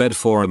crap the bed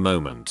for a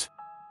moment.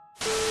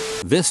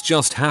 This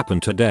just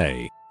happened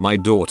today. My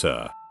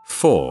daughter,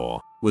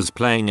 4, was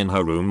playing in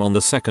her room on the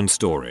 2nd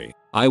story.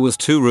 I was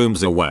 2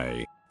 rooms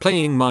away,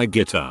 playing my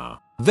guitar,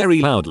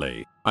 very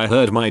loudly. I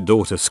heard my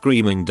daughter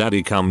screaming,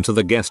 "Daddy, come to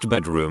the guest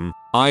bedroom.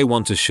 I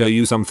want to show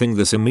you something."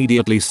 This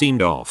immediately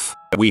seemed off.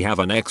 We have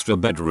an extra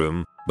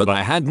bedroom, but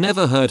I had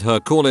never heard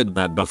her call it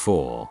that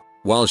before.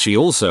 While she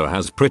also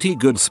has pretty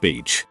good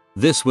speech,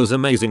 this was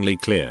amazingly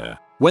clear.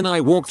 When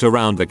I walked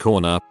around the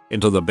corner,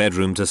 into the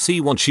bedroom to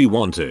see what she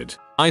wanted,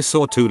 I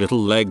saw 2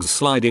 little legs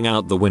sliding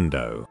out the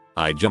window.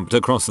 I jumped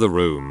across the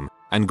room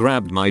and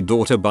grabbed my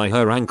daughter by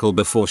her ankle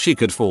before she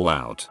could fall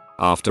out.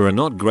 After a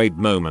not great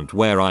moment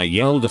where I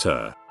yelled at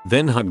her,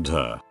 then hugged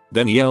her,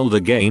 then yelled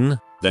again,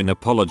 then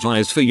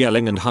apologized for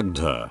yelling and hugged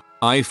her,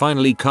 I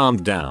finally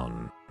calmed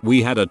down.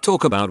 We had a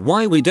talk about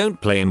why we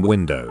don't play in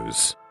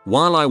windows.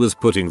 While I was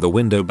putting the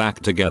window back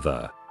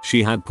together,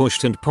 she had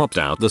pushed and popped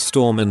out the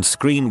storm and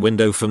screen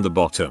window from the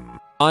bottom.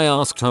 I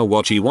asked her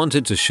what she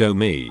wanted to show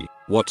me.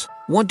 What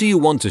do you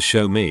want to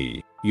show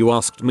me? You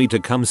asked me to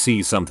come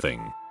see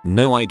something.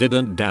 No, I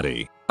didn't,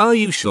 Daddy. Are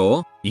you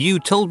sure? You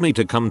told me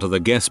to come to the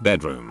guest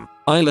bedroom.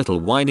 I little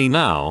whiny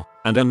now,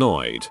 and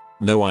annoyed.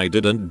 No, I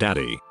didn't,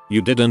 Daddy.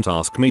 You didn't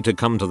ask me to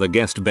come to the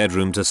guest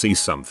bedroom to see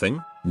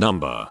something.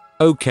 Number.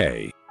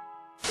 Okay.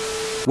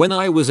 When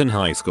I was in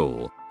high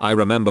school, I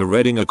remember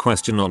reading a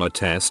question on a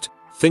test,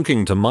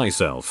 thinking to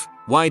myself,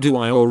 why do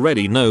I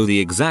already know the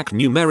exact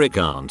numeric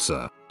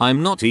answer?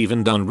 I'm not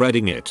even done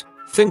reading it.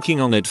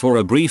 Thinking on it for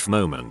a brief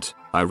moment,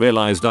 I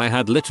realized I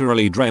had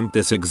literally dreamt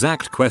this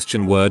exact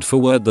question word for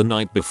word the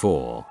night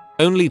before.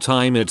 Only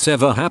time it's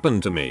ever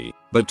happened to me,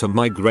 but to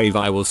my grave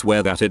I will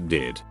swear that it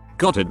did.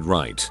 Got it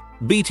right.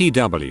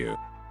 BTW.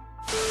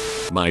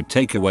 My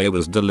takeaway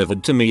was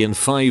delivered to me in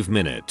 5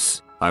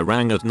 minutes. I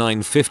rang at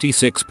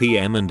 9:56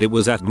 PM and it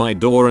was at my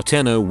door at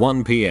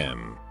 10:01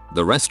 PM.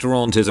 The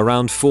restaurant is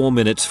around 4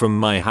 minutes from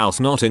my house,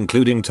 not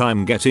including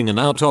time getting in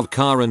out of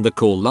car, and the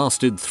call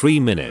lasted 3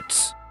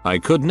 minutes. I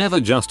could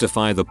never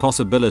justify the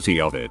possibility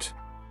of it.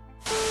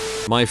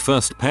 My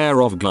first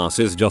pair of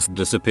glasses just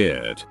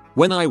disappeared.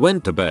 When I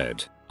went to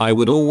bed, I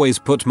would always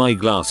put my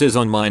glasses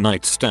on my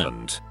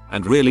nightstand,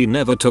 and really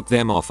never took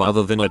them off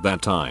other than at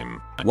that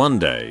time. One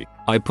day,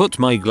 I put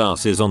my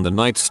glasses on the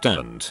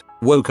nightstand,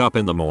 woke up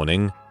in the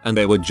morning, and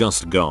they were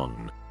just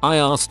gone. I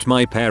asked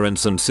my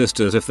parents and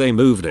sisters if they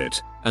moved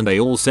it, and they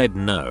all said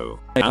no.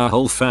 Our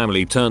whole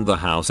family turned the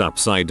house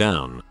upside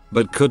down,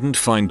 but couldn't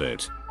find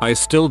it. I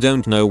still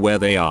don't know where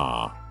they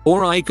are.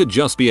 Or I could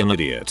just be an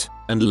idiot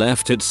and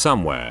left it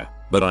somewhere,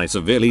 but I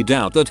severely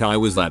doubt that I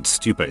was that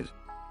stupid.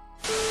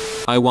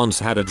 I once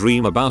had a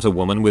dream about a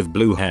woman with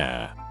blue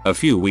hair. A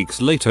few weeks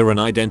later, an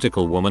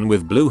identical woman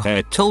with blue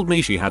hair told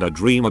me she had a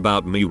dream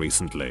about me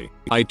recently.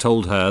 I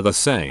told her the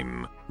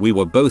same. We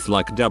were both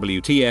like,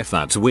 WTF,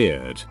 that's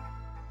weird.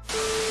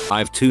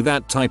 I've two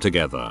that tie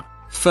together.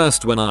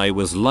 First, when I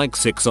was like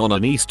 6 on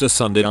an Easter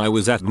Sunday, I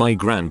was at my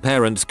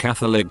grandparents'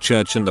 Catholic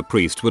church and the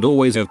priest would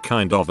always have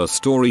kind of a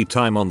story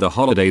time on the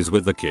holidays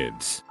with the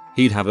kids.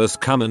 He'd have us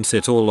come and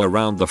sit all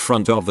around the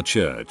front of the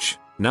church.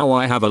 Now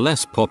I have a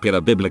less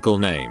popular biblical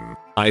name.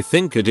 I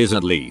think it is,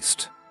 at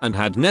least, and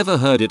had never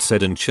heard it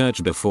said in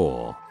church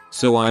before.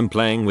 So I'm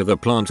playing with a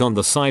plant on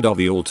the side of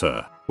the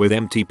altar, with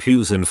empty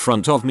pews in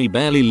front of me,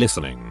 barely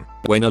listening,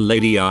 when a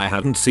lady I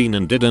hadn't seen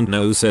and didn't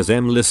know says,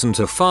 listen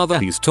to Father,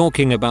 he's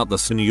talking about the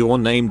son you're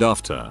named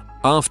after.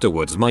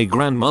 Afterwards my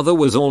grandmother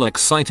was all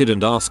excited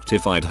and asked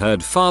if I'd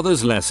heard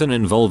Father's lesson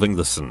involving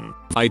the son.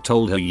 I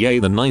told her yay.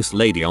 The nice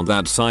lady on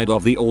that side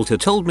of the altar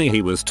told me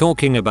he was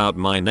talking about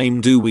my name.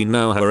 Do we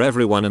know her?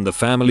 Everyone in the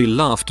family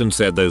laughed and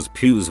said those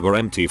pews were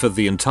empty for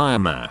the entire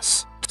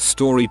mass.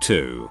 Story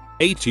 2.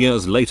 8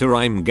 years later,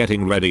 I'm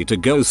getting ready to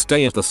go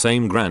stay at the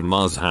same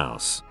grandma's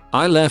house.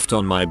 I left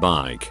on my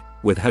bike,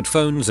 with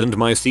headphones and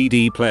my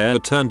CD player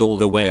turned all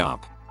the way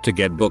up, to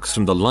get books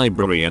from the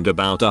library, and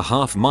about a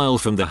half mile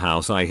from the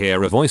house I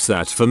hear a voice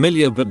that's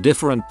familiar but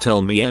different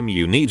tell me,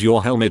 you need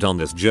your helmet on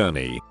this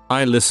journey.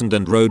 I listened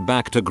and rode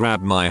back to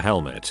grab my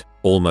helmet.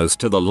 Almost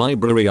to the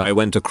library, I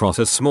went across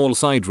a small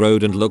side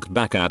road and looked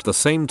back at the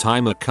same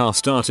time a car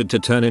started to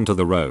turn into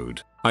the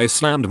road. I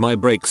slammed my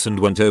brakes and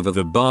went over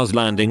the bars,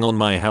 landing on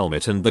my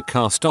helmet and the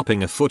car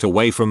stopping a foot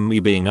away from me,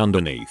 being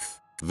underneath.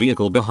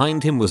 Vehicle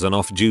behind him was an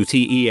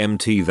off-duty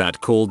EMT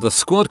that called the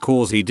squad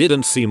cause he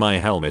didn't see my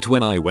helmet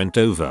when I went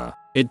over.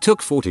 It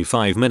took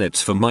 45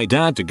 minutes for my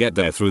dad to get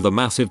there through the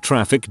massive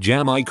traffic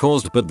jam I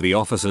caused, but the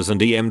officers and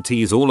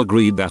EMTs all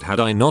agreed that had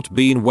I not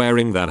been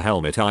wearing that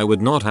helmet I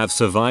would not have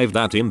survived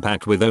that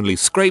impact with only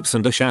scrapes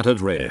and a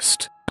shattered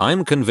wrist.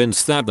 I'm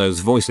convinced that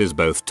those voices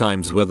both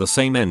times were the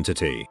same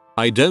entity.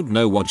 I don't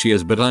know what she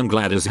is, but I'm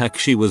glad as heck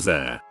she was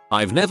there.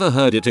 I've never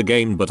heard it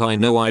again, but I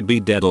know I'd be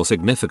dead or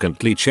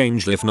significantly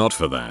changed if not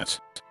for that.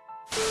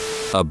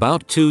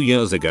 About 2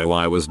 years ago,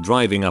 I was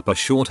driving up a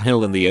short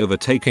hill in the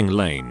overtaking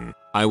lane.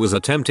 I was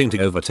attempting to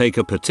overtake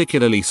a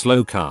particularly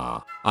slow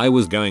car. I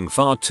was going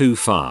far too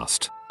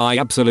fast. I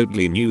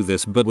absolutely knew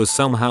this but was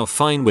somehow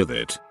fine with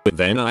it. But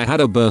then I had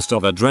a burst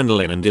of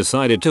adrenaline and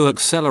decided to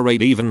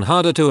accelerate even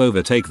harder to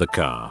overtake the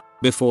car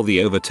before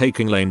the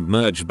overtaking lane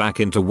merged back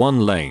into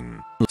one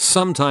lane.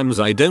 Sometimes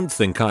I don't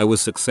think I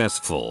was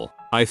successful.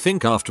 I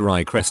think after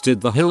I crested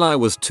the hill I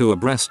was two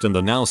abreast in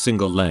the now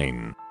single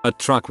lane. A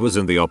truck was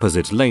in the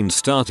opposite lane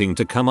starting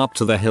to come up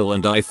to the hill,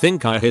 and I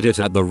think I hit it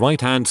at the right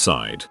hand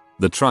side,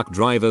 the truck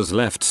driver's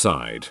left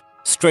side,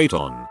 straight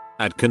on,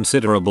 at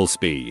considerable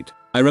speed.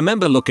 I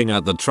remember looking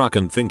at the truck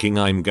and thinking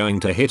I'm going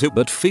to hit it,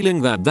 but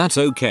feeling that that's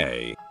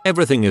okay.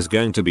 Everything is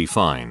going to be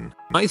fine.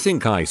 I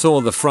think I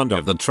saw the front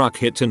of the truck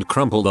hit and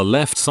crumple the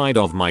left side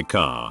of my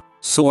car.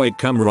 Saw it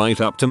come right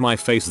up to my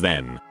face,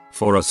 then,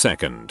 for a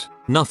second,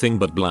 nothing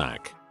but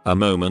black. A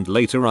moment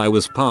later I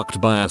was parked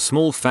by a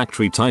small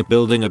factory type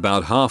building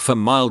about half a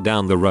mile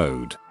down the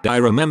road. I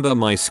remember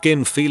my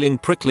skin feeling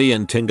prickly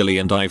and tingly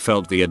and I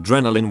felt the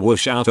adrenaline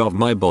whoosh out of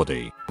my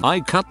body. I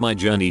cut my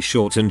journey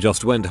short and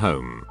just went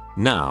home.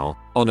 Now,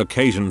 on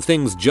occasion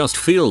things just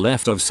feel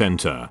left of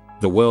center.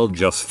 The world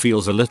just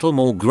feels a little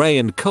more grey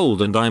and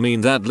cold, and I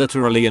mean that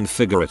literally and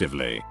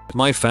figuratively.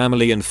 My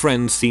family and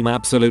friends seem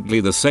absolutely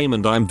the same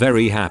and I'm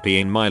very happy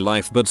in my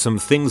life, but some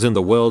things in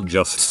the world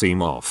just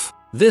seem off.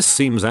 This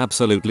seems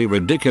absolutely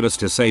ridiculous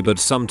to say, but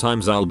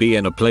sometimes I'll be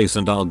in a place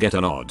and I'll get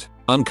an odd,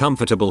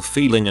 uncomfortable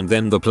feeling, and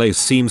then the place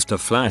seems to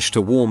flash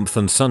to warmth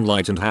and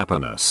sunlight and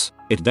happiness.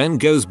 It then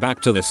goes back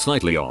to this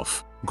slightly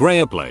off,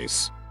 grayer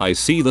place. I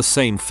see the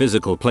same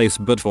physical place,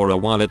 but for a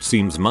while it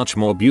seems much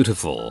more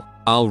beautiful.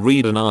 I'll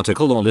read an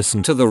article or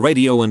listen to the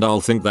radio and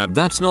I'll think that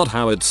that's not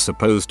how it's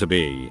supposed to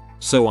be.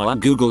 So I'll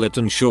Google it,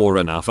 and sure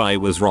enough I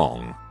was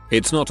wrong.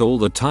 It's not all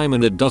the time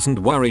and it doesn't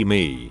worry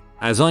me.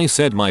 As I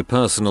said, my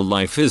personal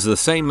life is the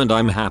same and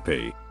I'm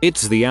happy.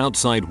 It's the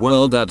outside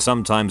world that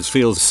sometimes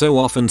feels so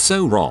off and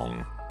so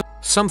wrong.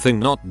 Something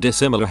not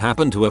dissimilar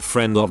happened to a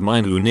friend of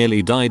mine who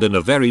nearly died in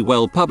a very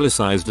well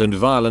publicized and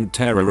violent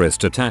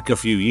terrorist attack a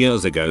few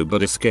years ago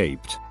but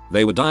escaped.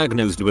 They were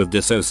diagnosed with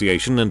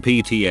dissociation and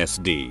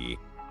PTSD.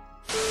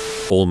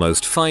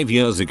 Almost 5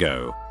 years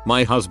ago,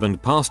 my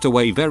husband passed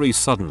away very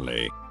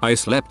suddenly. I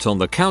slept on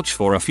the couch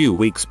for a few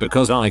weeks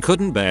because I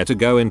couldn't bear to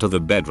go into the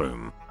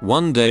bedroom.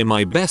 One day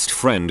my best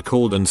friend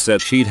called and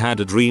said she'd had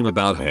a dream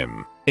about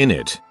him. In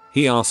it,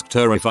 he asked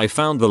her if I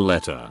found the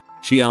letter.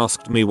 She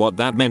asked me what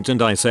that meant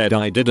and I said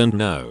I didn't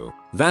know.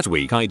 That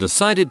week I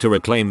decided to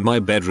reclaim my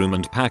bedroom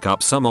and pack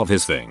up some of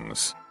his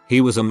things. He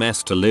was a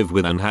mess to live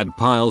with and had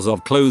piles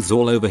of clothes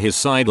all over his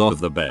side of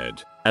the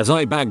bed. As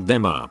I bagged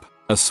them up,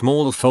 a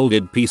small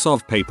folded piece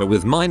of paper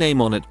with my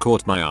name on it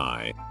caught my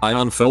eye. I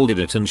unfolded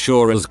it and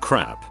sure as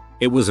crap,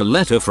 it was a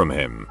letter from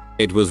him.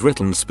 It was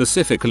written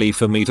specifically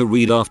for me to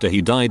read after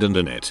he died, and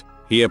in it,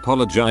 he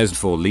apologized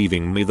for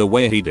leaving me the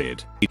way he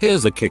did.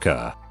 Here's the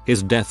kicker.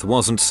 His death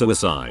wasn't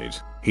suicide.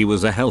 He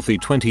was a healthy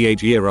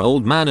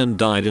 28-year-old man and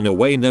died in a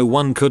way no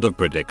one could have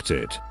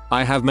predicted.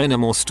 I have many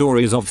more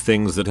stories of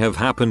things that have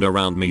happened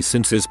around me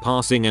since his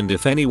passing, and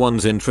if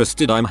anyone's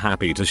interested I'm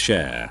happy to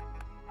share.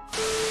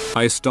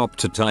 I stopped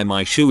to tie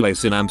my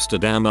shoelace in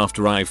Amsterdam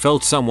after I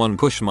felt someone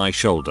push my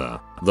shoulder.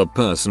 The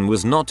person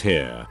was not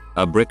here.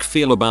 A brick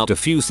fell about a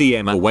few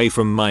cm away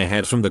from my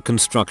head from the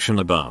construction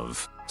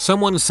above.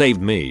 Someone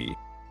saved me.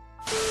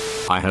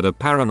 I had a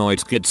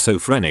paranoid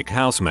schizophrenic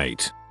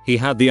housemate. He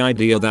had the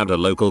idea that a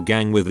local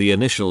gang with the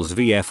initials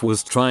VF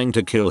was trying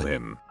to kill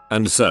him.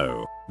 And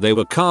so, they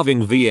were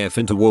carving VF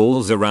into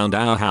walls around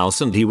our house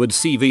and he would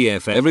see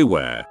VF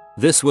everywhere.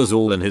 This was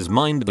all in his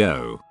mind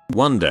though.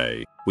 One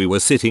day, we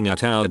were sitting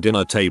at our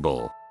dinner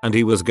table, and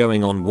he was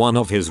going on one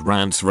of his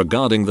rants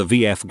regarding the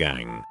VF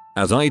gang.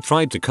 As I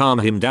tried to calm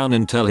him down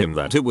and tell him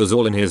that it was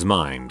all in his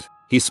mind,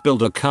 he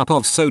spilled a cup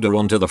of soda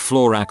onto the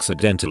floor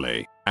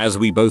accidentally. As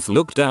we both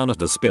looked down at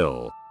the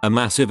spill, a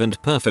massive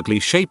and perfectly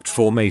shaped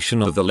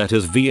formation of the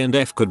letters V and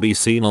F could be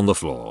seen on the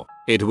floor.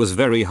 It was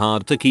very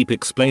hard to keep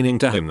explaining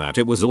to him that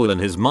it was all in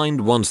his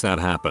mind once that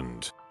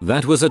happened.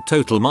 That was a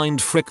total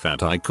mind frick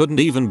that I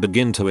couldn't even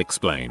begin to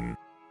explain.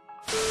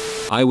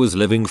 I was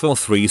living for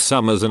 3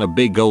 summers in a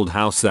big old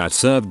house that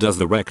served as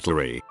the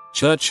rectory,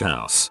 church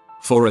house,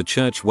 for a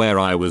church where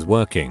I was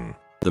working.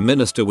 The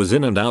minister was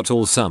in and out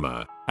all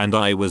summer, and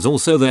I was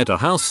also there to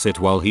house sit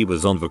while he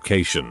was on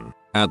vacation.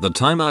 At the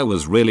time I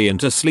was really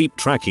into sleep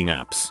tracking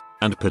apps,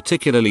 and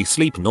particularly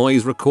sleep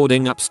noise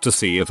recording apps to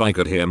see if I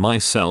could hear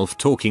myself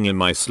talking in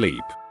my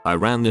sleep. I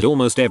ran it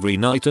almost every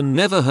night and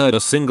never heard a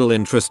single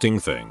interesting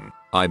thing.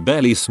 I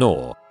barely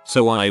snore,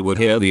 so I would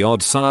hear the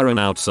odd siren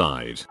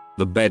outside,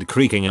 the bed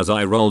creaking as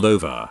I rolled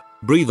over,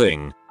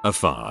 breathing, a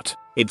fart,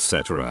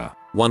 etc.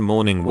 One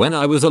morning when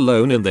I was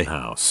alone in the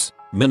house,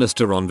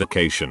 minister on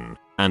vacation,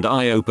 and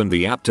I opened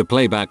the app to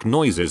play back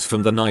noises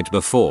from the night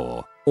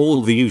before,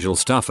 all the usual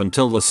stuff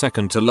until the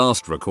second to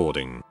last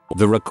recording.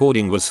 The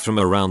recording was from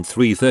around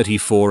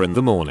 3:34 in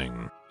the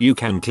morning. You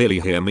can clearly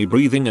hear me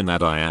breathing and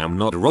that I am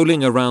not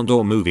rolling around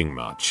or moving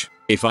much.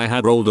 If I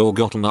had rolled or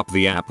gotten up,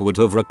 the app would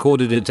have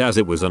recorded it as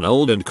it was an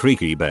old and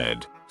creaky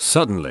bed.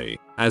 Suddenly,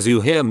 as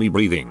you hear me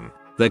breathing,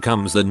 there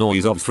comes the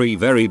noise of 3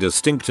 very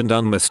distinct and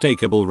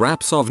unmistakable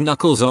raps of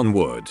knuckles on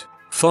wood,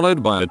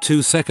 followed by a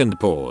 2-second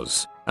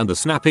pause, and the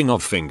snapping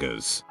of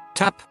fingers.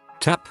 Tap,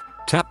 tap,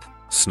 tap,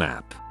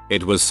 snap.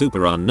 It was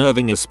super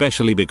unnerving,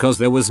 especially because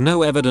there was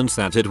no evidence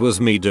that it was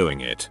me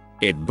doing it.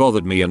 It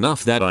bothered me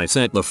enough that I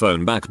set the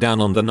phone back down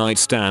on the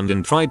nightstand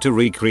and tried to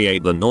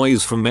recreate the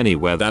noise from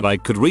anywhere that I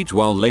could reach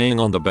while laying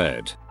on the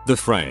bed, the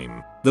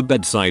frame, the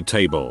bedside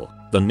table,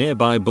 the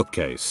nearby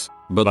bookcase,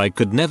 but I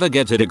could never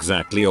get it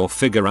exactly or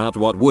figure out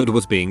what wood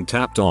was being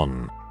tapped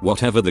on.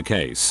 Whatever the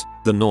case,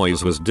 the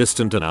noise was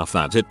distant enough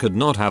that it could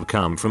not have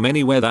come from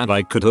anywhere that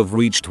I could have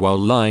reached while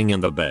lying in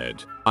the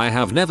bed. I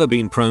have never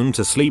been prone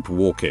to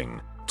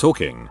sleepwalking,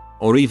 talking,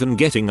 or even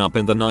getting up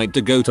in the night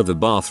to go to the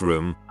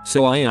bathroom,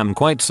 so I am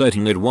quite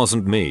certain it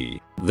wasn't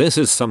me. This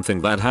is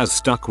something that has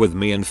stuck with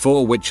me and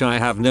for which I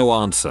have no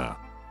answer.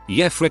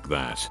 Yeah, frick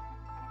that.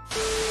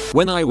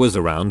 When I was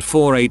around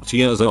 8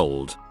 years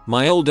old,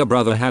 my older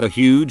brother had a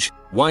huge,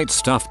 white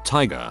stuffed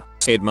tiger.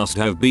 It must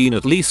have been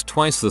at least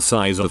twice the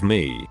size of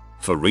me.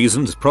 For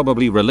reasons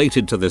probably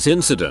related to this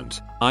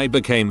incident, I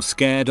became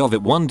scared of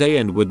it one day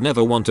and would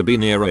never want to be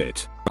near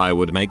it. I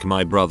would make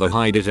my brother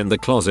hide it in the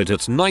closet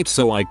at night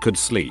so I could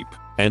sleep.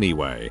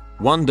 Anyway,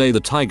 one day the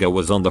tiger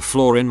was on the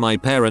floor in my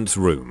parents'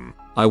 room.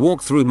 I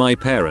walked through my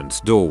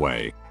parents'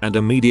 doorway and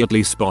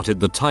immediately spotted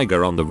the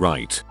tiger on the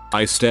right.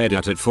 I stared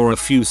at it for a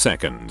few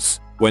seconds,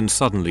 when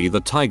suddenly the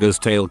tiger's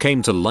tail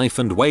came to life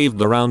and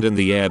waved around in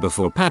the air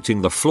before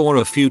patting the floor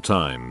a few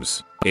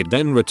times. It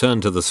then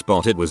returned to the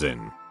spot it was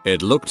in.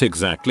 It looked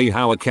exactly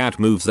how a cat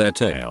moves their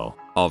tail.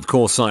 Of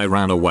course I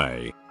ran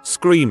away,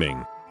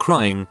 screaming,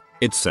 crying,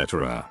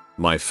 etc.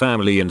 My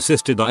family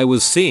insisted I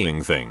was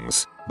seeing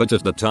things, but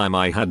at the time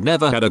I had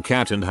never had a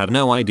cat and had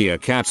no idea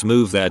cats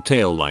move their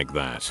tail like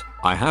that.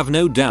 I have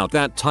no doubt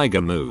that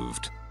tiger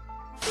moved.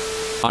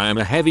 I am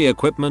a heavy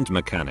equipment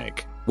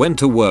mechanic. Went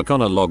to work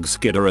on a log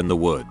skidder in the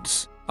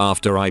woods.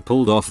 After I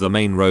pulled off the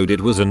main road,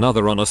 it was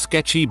another on a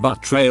sketchy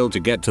butt trail to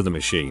get to the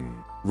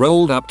machine.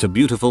 Rolled up to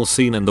beautiful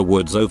scene in the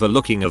woods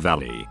overlooking a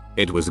valley.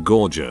 It was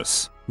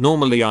gorgeous.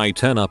 Normally I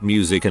turn up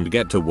music and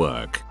get to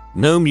work.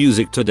 No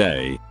music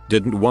today.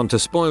 Didn't want to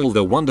spoil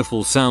the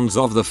wonderful sounds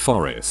of the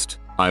forest.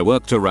 I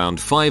worked around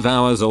 5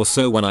 hours or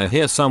so when I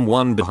hear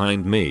someone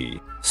behind me.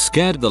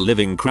 Scared the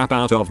living crap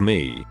out of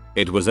me.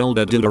 It was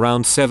older dude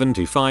around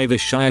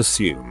 75ish, I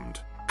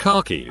assumed.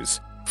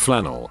 Khakis,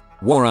 flannel,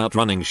 wore out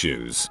running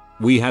shoes.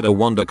 We had a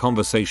wonder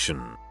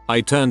conversation.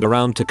 I turned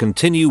around to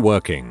continue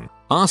working.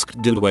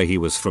 Asked dude where he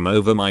was from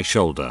over my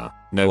shoulder.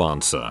 No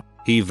answer.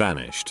 He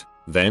vanished.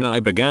 Then I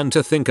began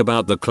to think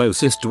about the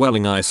closest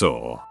dwelling I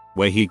saw,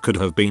 where he could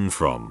have been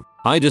from.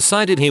 I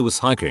decided he was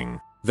hiking.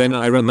 Then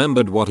I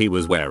remembered what he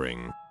was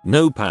wearing.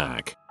 No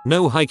pack,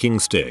 no hiking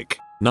stick,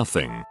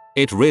 nothing.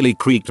 It really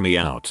creeped me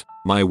out.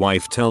 My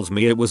wife tells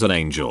me it was an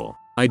angel.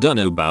 I don't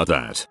know about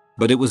that,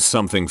 but it was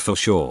something for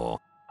sure.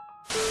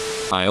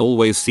 I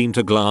always seem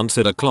to glance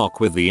at a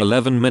clock with the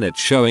 11 minutes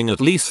showing at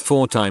least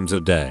 4 times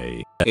a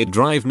day. It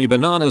drives me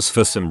bananas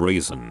for some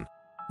reason.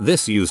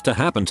 This used to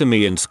happen to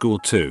me in school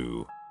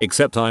too,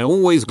 except I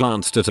always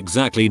glanced at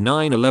exactly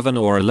 9:11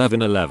 or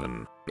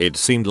 11:11. It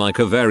seemed like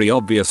a very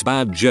obvious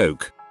bad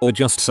joke, or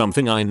just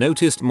something I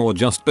noticed more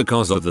just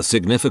because of the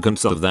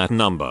significance of that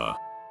number.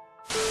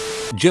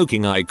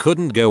 Joking, I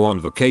couldn't go on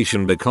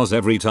vacation because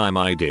every time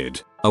I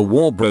did, a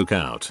war broke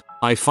out.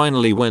 I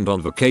finally went on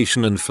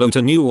vacation and flew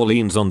to New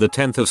Orleans on the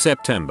 10th of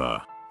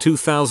September,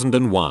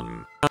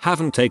 2001.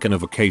 Haven't taken a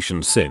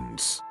vacation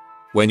since.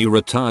 When you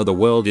retire, the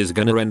world is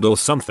gonna end or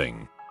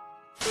something.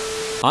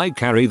 I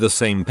carry the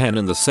same pen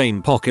in the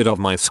same pocket of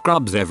my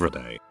scrubs every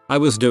day. I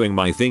was doing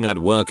my thing at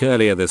work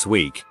earlier this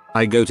week.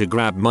 I go to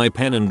grab my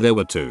pen and there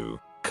were 2.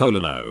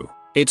 No.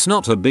 It's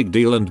not a big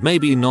deal and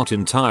maybe not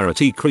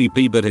entirely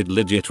creepy, but it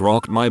legit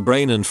rocked my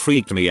brain and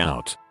freaked me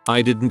out.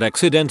 I didn't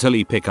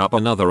accidentally pick up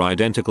another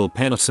identical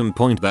pen at some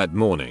point that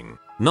morning.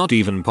 Not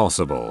even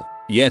possible.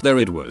 Yet there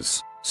it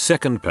was.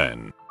 Second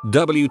pen.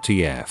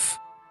 WTF.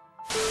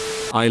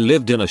 I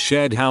lived in a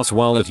shared house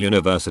while at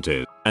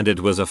university, and it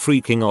was a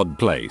freaking odd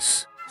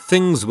place.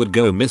 Things would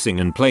go missing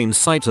in plain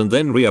sight and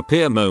then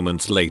reappear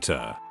moments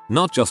later.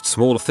 Not just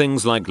small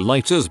things like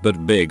lighters,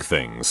 but big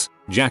things.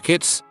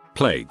 Jackets,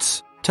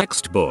 plates,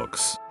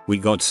 textbooks. We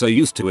got so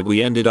used to it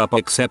we ended up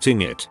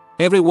accepting it.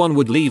 Everyone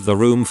would leave the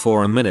room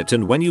for a minute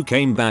and when you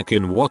came back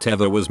in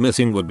whatever was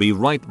missing would be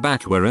right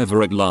back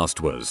wherever it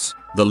last was.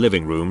 The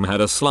living room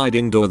had a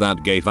sliding door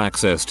that gave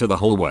access to the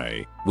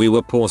hallway. We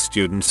were poor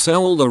students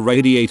so all the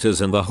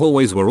radiators in the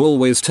hallways were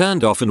always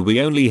turned off and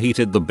we only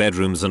heated the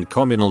bedrooms and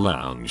communal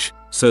lounge.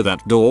 So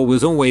that door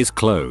was always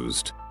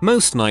closed.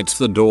 Most nights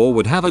the door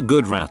would have a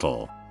good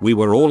rattle. We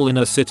were all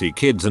inner city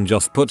kids and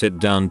just put it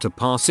down to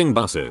passing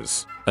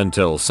buses.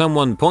 Until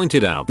someone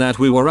pointed out that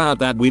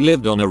we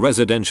lived on a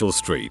residential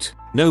street.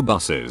 No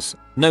buses,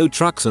 no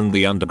trucks and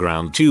the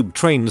underground tube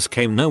trains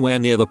came nowhere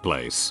near the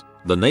place.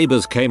 The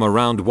neighbors came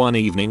around one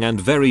evening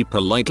and very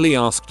politely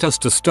asked us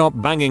to stop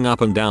banging up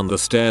and down the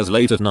stairs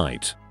late at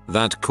night.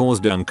 That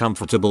caused an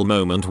uncomfortable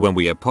moment when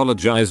we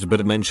apologized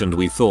but mentioned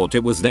we thought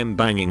it was them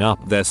banging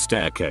up their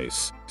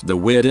staircase. The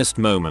weirdest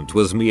moment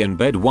was me in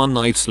bed one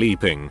night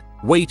sleeping,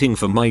 waiting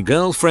for my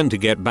girlfriend to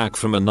get back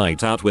from a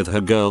night out with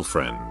her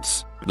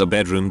girlfriends. The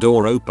bedroom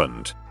door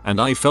opened,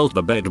 and I felt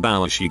the bed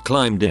bow as she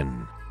climbed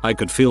in. I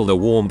could feel the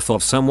warmth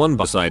of someone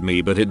beside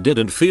me but it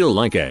didn't feel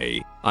like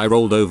I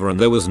rolled over and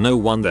there was no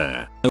one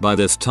there. By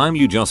this time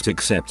you just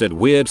accepted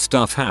weird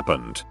stuff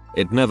happened.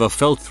 It never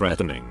felt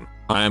threatening.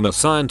 I am a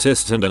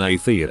scientist and an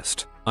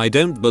atheist. I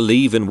don't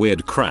believe in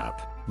weird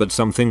crap, but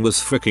something was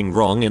freaking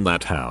wrong in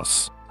that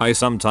house. I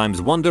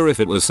sometimes wonder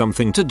if it was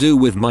something to do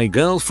with my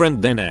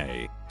girlfriend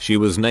then She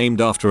was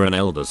named after an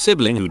elder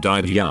sibling who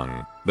died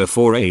young,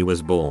 before A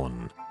was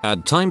born.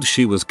 At times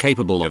she was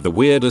capable of the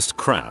weirdest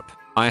crap.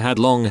 I had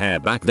long hair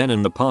back then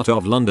and the part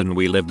of London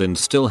we lived in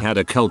still had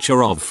a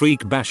culture of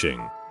freak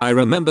bashing. I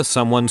remember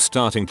someone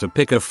starting to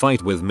pick a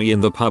fight with me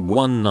in the pub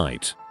one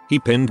night. He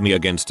pinned me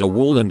against a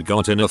wall and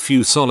got in a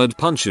few solid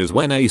punches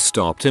when A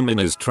stopped him in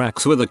his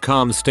tracks with a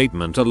calm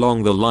statement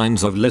along the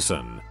lines of,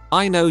 "Listen,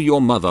 I know your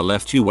mother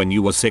left you when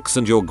you were 6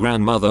 and your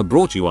grandmother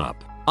brought you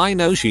up. I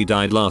know she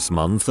died last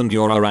month and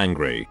you're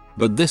angry,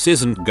 but this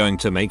isn't going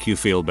to make you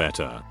feel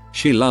better.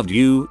 She loved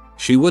you,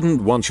 she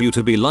wouldn't want you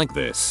to be like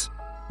this."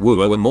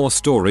 Whoa, more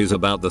stories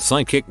about the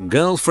psychic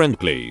girlfriend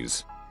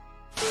please.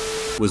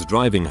 Was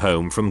driving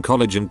home from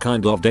college and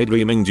kind of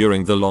daydreaming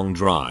during the long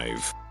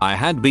drive. I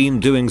had been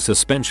doing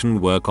suspension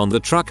work on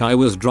the truck I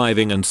was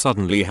driving and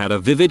suddenly had a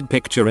vivid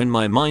picture in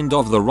my mind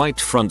of the right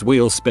front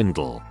wheel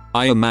spindle.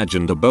 I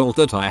imagined a bolt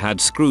that I had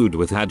screwed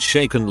with had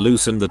shaken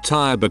loose and the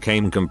tire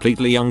became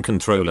completely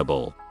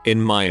uncontrollable. In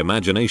my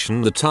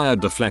imagination the tire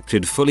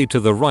deflected fully to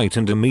the right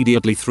and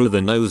immediately threw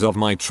the nose of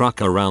my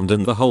truck around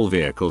and the whole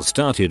vehicle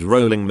started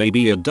rolling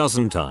maybe a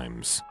dozen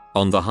times.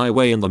 On the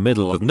highway in the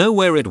middle of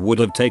nowhere it would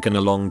have taken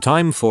a long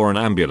time for an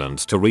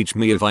ambulance to reach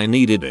me if I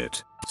needed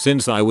it.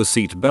 Since I was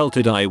seat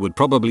belted I would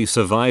probably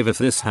survive if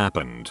this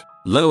happened.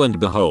 Lo and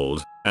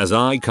behold, as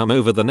I come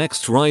over the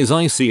next rise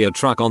I see a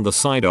truck on the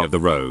side of the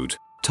road.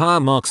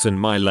 Tire marks in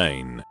my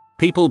lane.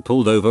 People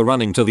pulled over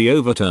running to the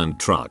overturned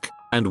truck,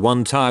 and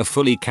one tire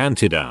fully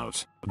canted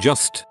out.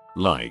 Just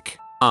like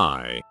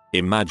I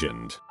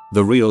imagined.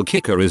 The real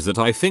kicker is that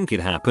I think it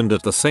happened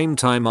at the same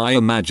time I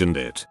imagined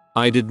it.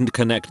 I didn't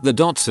connect the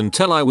dots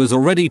until I was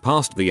already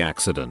past the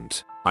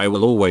accident. I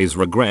will always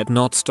regret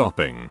not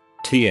stopping.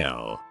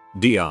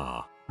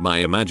 TLDR. My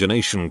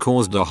imagination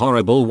caused a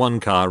horrible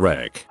one-car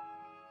wreck.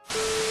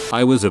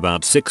 I was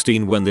about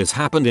 16 when this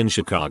happened in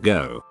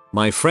Chicago.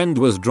 My friend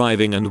was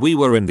driving and we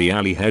were in the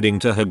alley heading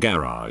to her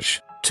garage.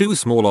 Two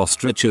small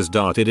ostriches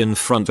darted in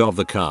front of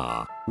the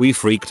car. We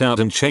freaked out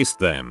and chased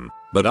them,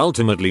 but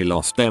ultimately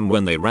lost them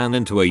when they ran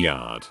into a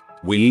yard.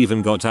 We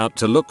even got out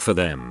to look for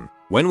them.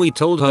 When we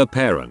told her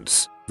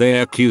parents, they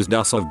accused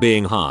us of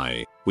being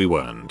high. We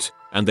weren't,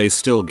 and they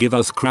still give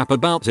us crap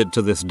about it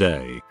to this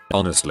day.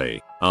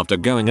 Honestly, after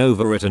going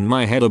over it in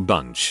my head a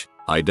bunch,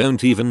 I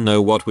don't even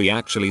know what we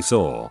actually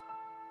saw.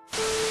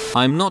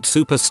 I'm not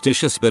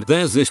superstitious but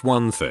there's this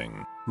one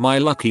thing. My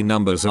lucky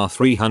numbers are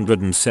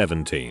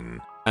 317.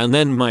 And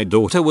then my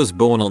daughter was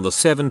born on the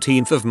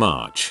 17th of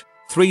March,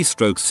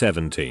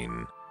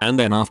 3/17. And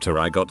then after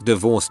I got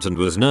divorced and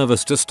was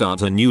nervous to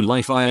start a new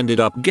life I ended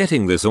up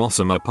getting this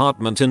awesome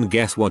apartment and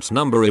guess what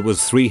number it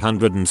was?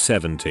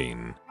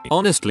 317.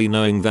 Honestly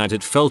knowing that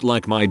it felt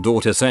like my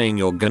daughter saying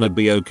you're gonna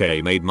be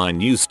okay made my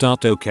new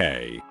start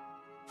okay.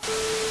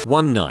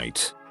 One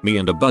night, me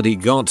and a buddy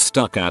got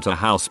stuck at a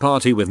house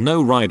party with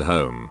no ride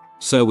home,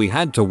 so we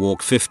had to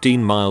walk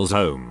 15 miles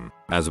home.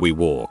 As we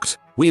walked,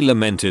 we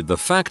lamented the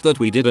fact that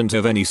we didn't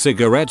have any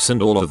cigarettes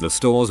and all of the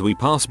stores we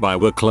passed by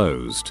were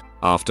closed.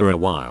 After a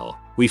while,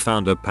 we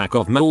found a pack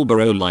of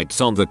Marlboro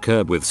Lights on the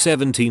curb with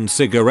 17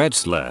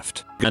 cigarettes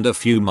left, and a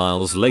few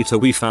miles later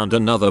we found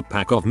another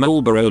pack of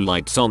Marlboro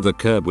Lights on the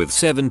curb with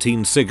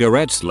 17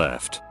 cigarettes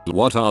left.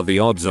 What are the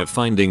odds of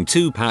finding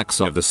 2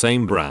 packs of the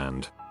same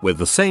brand, with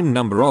the same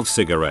number of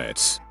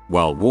cigarettes,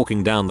 while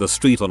walking down the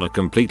street on a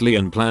completely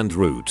unplanned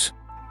route?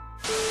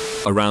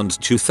 Around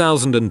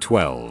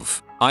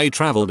 2012, I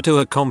traveled to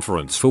a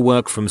conference for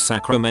work from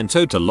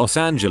Sacramento to Los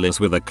Angeles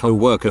with a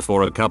co-worker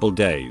for a couple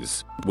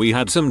days. We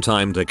had some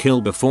time to kill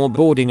before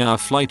boarding our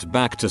flight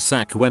back to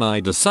Sac when I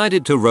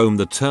decided to roam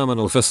the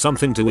terminal for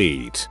something to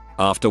eat.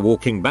 After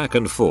walking back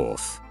and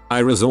forth, I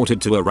resorted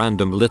to a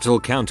random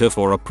little counter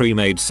for a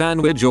pre-made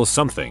sandwich or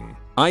something.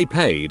 I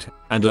paid,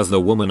 and as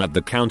the woman at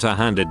the counter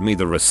handed me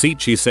the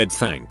receipt she said,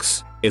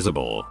 "Thanks,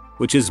 Isabel,"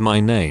 which is my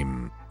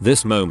name.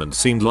 This moment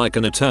seemed like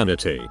an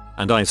eternity,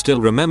 and I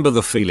still remember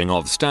the feeling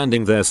of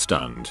standing there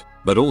stunned,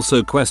 but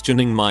also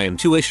questioning my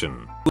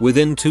intuition.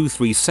 Within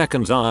 2-3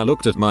 seconds I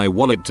looked at my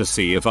wallet to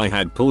see if I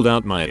had pulled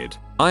out my ID.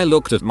 I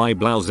looked at my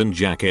blouse and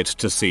jacket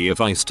to see if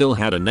I still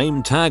had a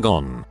name tag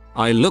on.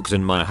 I looked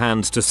in my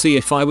hands to see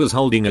if I was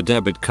holding a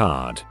debit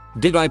card.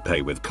 Did I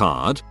pay with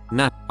card?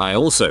 Nah. I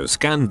also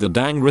scanned the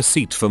dang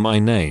receipt for my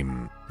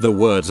name. The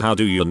words "How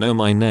do you know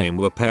my name"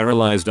 were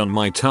paralyzed on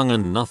my tongue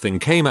and nothing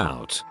came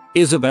out.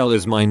 Isabel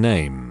is my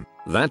name.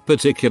 That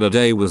particular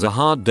day was a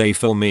hard day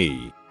for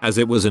me, as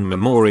it was in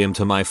memoriam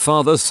to my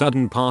father's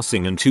sudden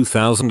passing in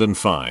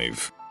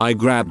 2005. I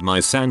grabbed my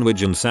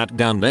sandwich and sat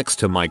down next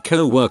to my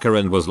co-worker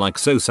and was like,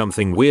 "So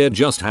something weird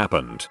just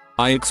happened."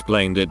 I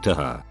explained it to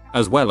her,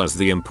 as well as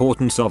the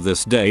importance of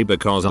this day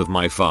because of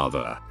my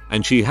father,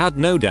 and she had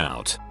no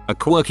doubt, a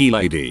quirky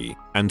lady,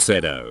 and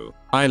said, "Oh,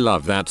 I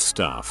love that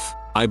stuff.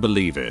 I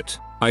believe it."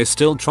 I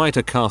still try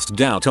to cast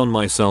doubt on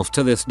myself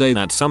to this day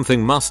that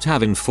something must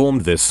have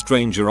informed this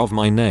stranger of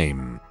my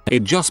name.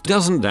 It just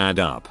doesn't add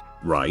up,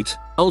 right?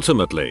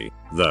 Ultimately,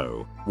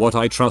 though, what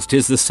I trust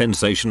is the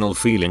sensational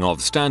feeling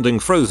of standing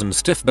frozen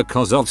stiff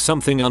because of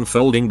something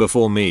unfolding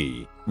before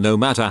me, no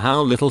matter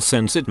how little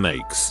sense it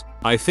makes.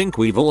 I think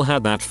we've all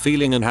had that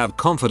feeling and have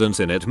confidence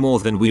in it more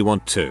than we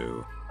want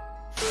to.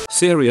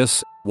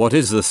 Serious, what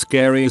is the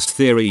scariest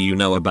theory you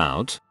know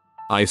about?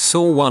 I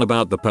saw one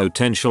about the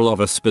potential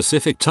of a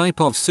specific type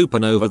of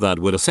supernova that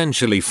would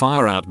essentially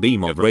fire out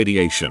beam of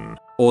radiation,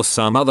 or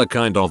some other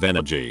kind of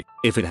energy.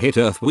 If it hit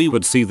Earth, we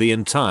would see the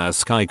entire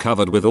sky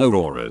covered with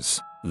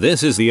auroras.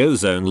 This is the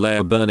ozone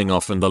layer burning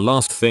off and the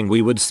last thing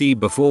we would see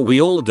before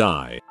we all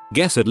die.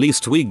 Guess at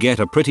least we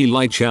get a pretty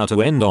light show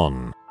to end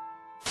on.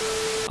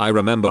 I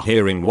remember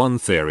hearing one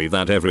theory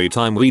that every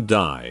time we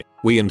die,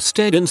 we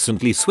instead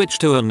instantly switch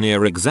to a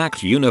near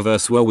exact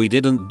universe where we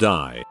didn't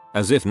die,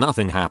 as if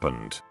nothing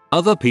happened.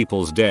 Other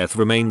people's death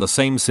remain the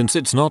same since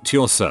it's not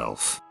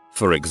yourself.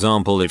 For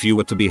example, if you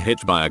were to be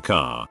hit by a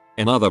car,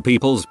 in other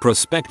people's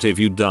perspective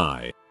you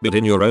die, but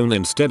in your own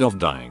instead of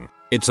dying,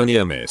 it's a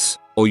near miss,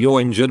 or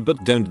you're injured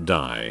but don't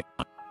die.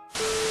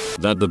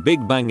 That the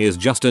Big Bang is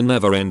just a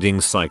never-ending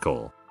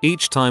cycle.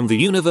 Each time the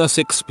universe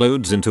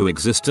explodes into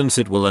existence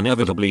it will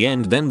inevitably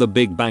end, then the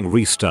Big Bang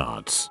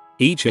restarts.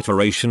 Each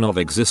iteration of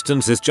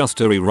existence is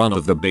just a rerun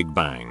of the Big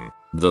Bang.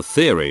 The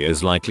theory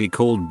is likely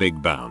called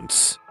Big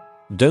Bounce.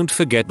 Don't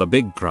forget the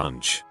Big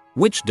Crunch,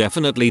 which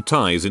definitely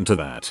ties into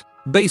that.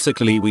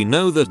 Basically, we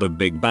know that the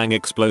Big Bang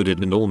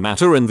exploded and all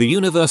matter in the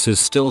universe is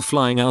still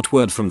flying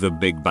outward from the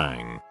Big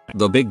Bang.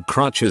 The Big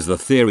Crunch is the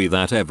theory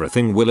that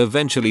everything will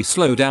eventually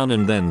slow down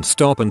and then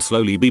stop and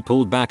slowly be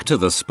pulled back to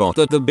the spot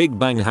that the Big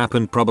Bang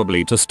happened,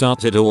 probably to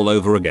start it all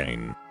over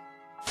again.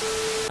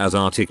 As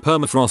Arctic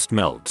permafrost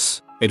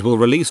melts, it will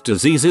release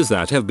diseases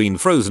that have been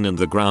frozen in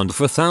the ground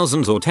for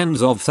thousands or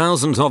tens of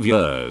thousands of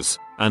years,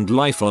 and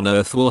life on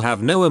Earth will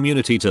have no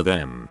immunity to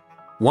them.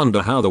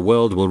 Wonder how the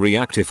world will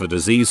react if a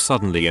disease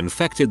suddenly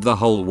infected the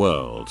whole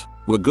world.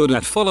 We're good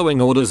at following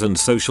orders and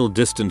social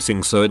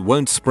distancing, so it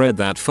won't spread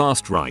that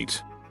fast,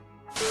 right?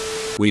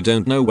 We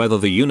don't know whether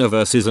the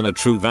universe is in a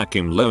true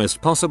vacuum,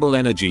 lowest possible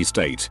energy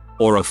state,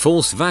 or a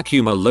false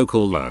vacuum, a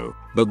local low,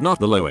 but not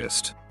the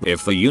lowest.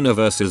 If the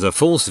universe is a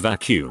false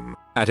vacuum,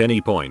 at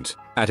any point,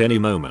 at any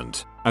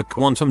moment, a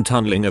quantum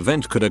tunneling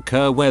event could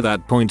occur where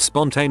that point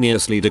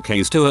spontaneously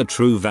decays to a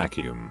true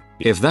vacuum.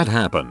 If that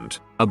happened,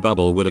 a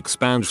bubble would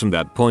expand from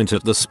that point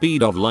at the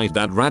speed of light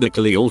that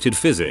radically altered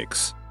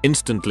physics,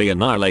 instantly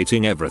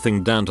annihilating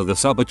everything down to the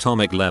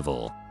subatomic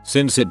level.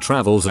 Since it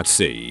travels at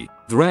sea,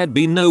 there'd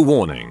be no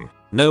warning,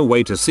 no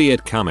way to see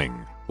it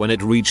coming. When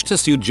it reached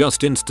us, you'd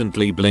just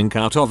instantly blink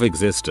out of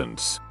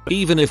existence.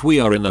 Even if we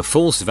are in a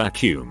false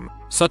vacuum,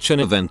 such an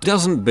event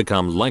doesn't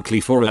become likely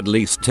for at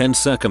least 10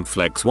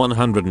 circumflex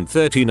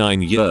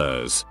 139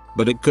 years.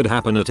 But it could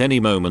happen at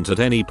any moment, at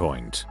any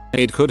point.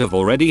 It could have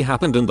already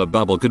happened and the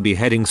bubble could be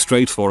heading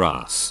straight for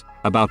us,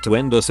 about to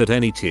end us at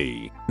any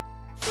t.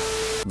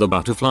 The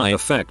butterfly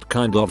effect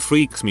kind of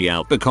freaks me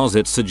out because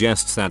it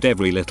suggests that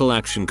every little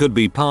action could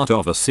be part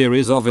of a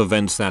series of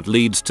events that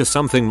leads to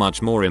something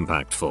much more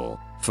impactful.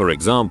 For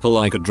example,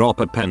 I could drop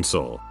a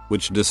pencil,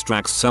 which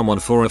distracts someone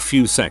for a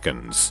few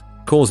seconds,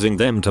 causing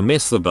them to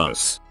miss the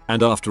bus,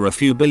 and after a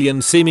few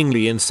billion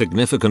seemingly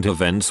insignificant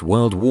events,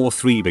 World War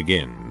III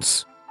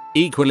begins.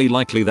 Equally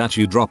likely that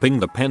you dropping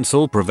the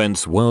pencil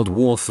prevents World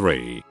War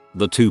III.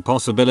 The two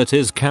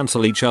possibilities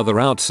cancel each other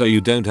out, so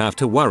you don't have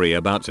to worry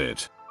about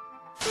it.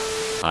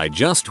 I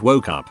just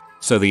woke up,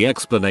 so the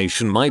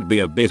explanation might be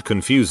a bit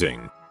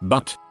confusing,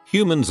 but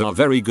humans are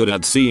very good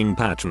at seeing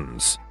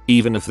patterns.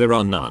 even if there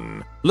are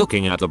none.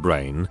 Looking at the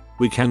brain,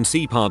 we can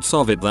see parts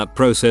of it that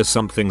process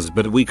some things,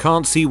 but we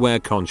can't see where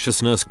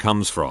consciousness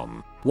comes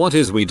from. What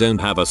is, we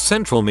don't have a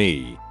central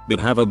me, but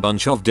have a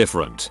bunch of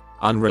different,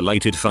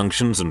 unrelated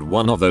functions, and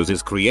one of those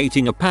is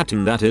creating a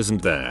pattern that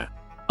isn't there.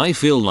 I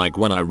feel like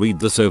when I read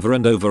this over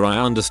and over I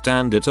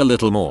understand it a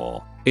little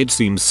more. It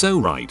seems so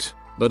right,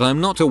 but I'm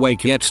not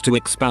awake yet to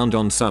expound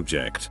on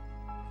subject.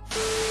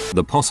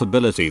 The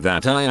possibility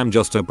that I am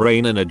just a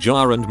brain in a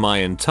jar and my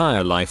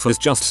entire life is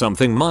just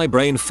something my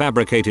brain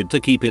fabricated to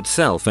keep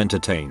itself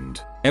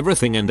entertained.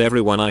 Everything and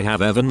everyone I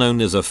have ever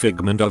known is a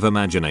figment of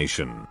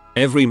imagination.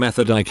 Every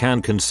method I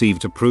can conceive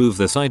to prove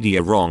this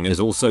idea wrong is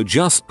also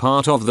just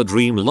part of the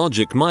dream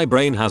logic my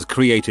brain has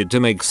created to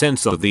make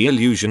sense of the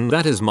illusion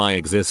that is my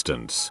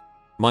existence.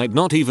 Might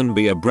not even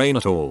be a brain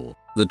at all.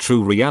 The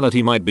true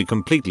reality might be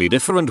completely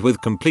different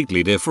with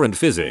completely different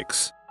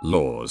physics,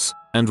 laws,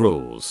 and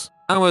rules.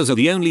 Ours are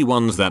the only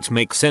ones that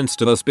make sense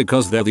to us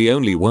because they're the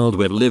only world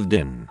we've lived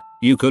in.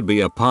 You could be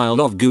a pile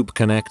of goop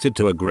connected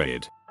to a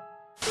grid.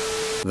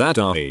 That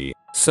AI,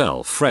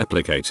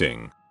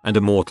 self-replicating, and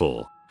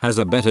immortal, has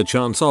a better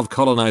chance of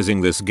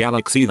colonizing this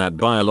galaxy than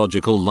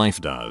biological life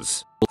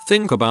does.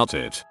 Think about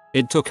it.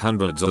 It took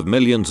hundreds of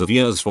millions of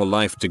years for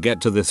life to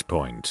get to this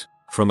point.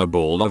 From a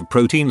ball of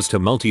proteins to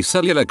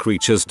multicellular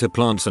creatures to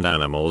plants and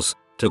animals,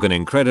 took an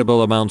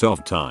incredible amount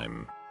of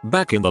time.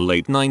 Back in the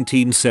late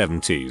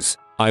 1970s,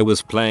 I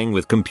was playing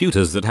with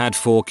computers that had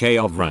 4K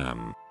of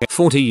RAM.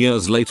 40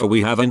 years later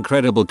we have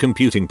incredible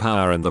computing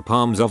power in the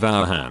palms of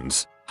our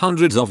hands,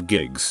 hundreds of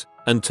gigs,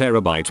 and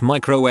terabyte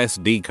micro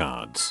SD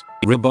cards.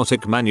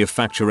 Robotic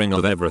manufacturing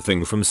of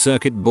everything from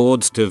circuit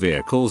boards to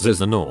vehicles is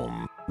the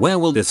norm. Where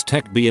will this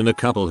tech be in a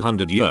couple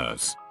hundred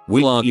years?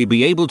 Will AI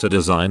be able to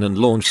design and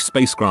launch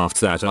spacecrafts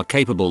that are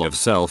capable of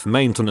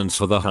self-maintenance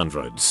for the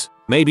hundreds,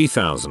 maybe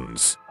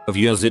thousands, of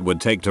years it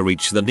would take to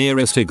reach the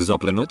nearest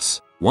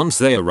exoplanets? Once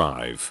they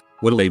arrive,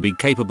 will they be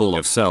capable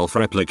of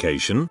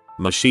self-replication?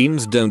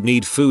 Machines don't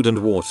need food and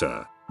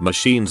water.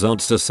 Machines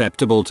aren't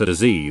susceptible to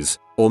disease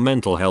or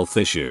mental health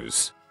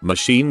issues.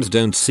 Machines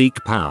don't seek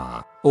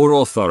power or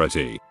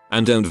authority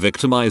and don't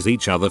victimize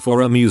each other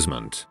for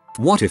amusement.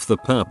 What if the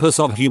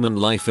purpose of human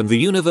life in the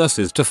universe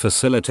is to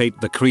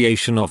facilitate the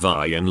creation of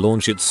AI and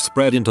launch its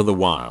spread into the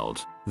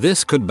wild?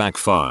 This could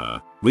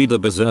backfire. Read the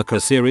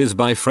Berserker series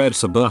by Fred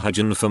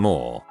Saberhagen for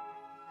more.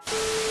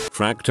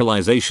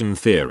 Fractalization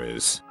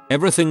theories.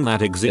 Everything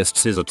that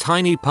exists is a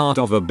tiny part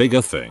of a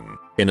bigger thing.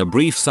 In a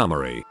brief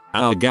summary,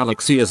 our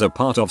galaxy is a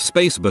part of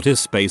space, but is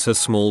space a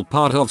small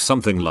part of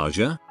something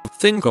larger?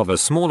 Think of a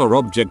smaller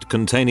object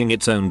containing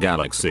its own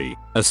galaxy.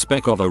 A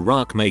speck of a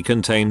rock may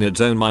contain its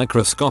own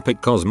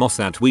microscopic cosmos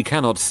that we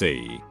cannot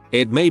see.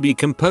 It may be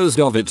composed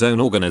of its own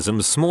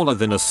organisms smaller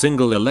than a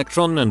single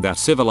electron, and that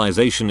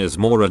civilization is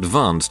more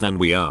advanced than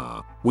we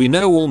are. We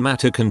know all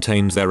matter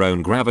contains their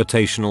own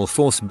gravitational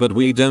force, but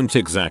we don't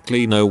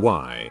exactly know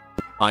why.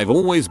 I've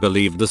always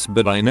believed this,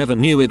 but I never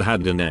knew it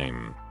had a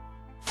name.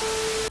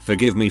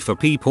 Forgive me for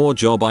the poor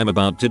job I'm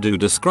about to do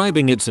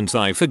describing it since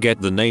I forget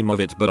the name of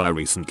it, but I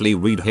recently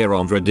read here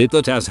on Reddit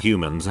that as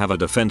humans have a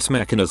defense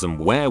mechanism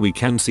where we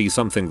can see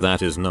something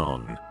that is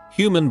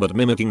non-human but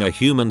mimicking a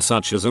human,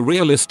 such as a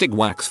realistic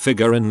wax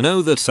figure, and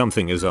know that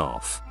something is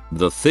off.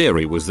 The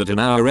theory was that in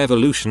our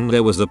evolution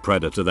there was a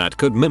predator that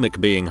could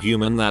mimic being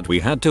human that we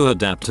had to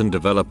adapt and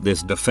develop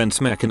this defense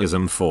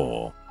mechanism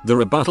for. The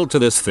rebuttal to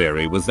this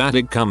theory was that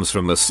it comes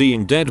from us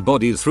seeing dead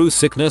bodies through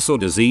sickness or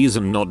disease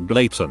and not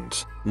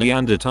blatant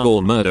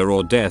Neanderthal murder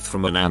or death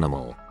from an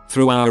animal.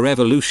 Through our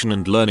evolution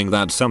and learning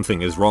that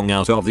something is wrong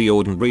out of the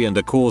ordinary and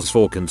a cause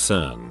for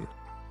concern.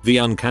 The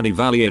uncanny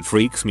valley, it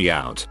freaks me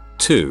out.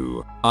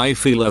 too. I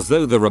feel as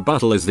though the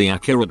rebuttal is the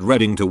accurate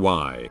reading to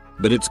why,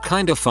 but it's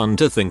kinda fun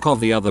to think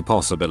of the other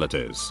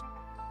possibilities.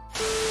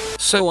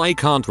 So I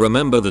can't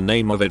remember the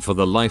name of it for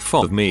the life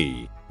of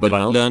me, but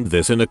I learned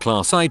this in a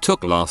class I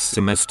took last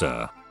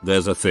semester.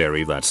 There's a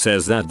theory that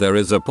says that there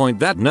is a point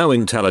that no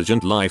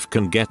intelligent life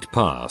can get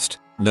past,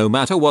 no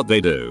matter what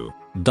they do.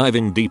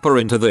 Diving deeper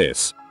into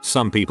this,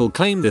 some people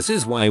claim this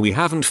is why we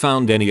haven't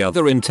found any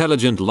other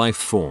intelligent life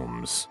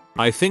forms.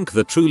 I think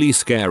the truly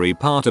scary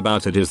part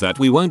about it is that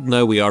we won't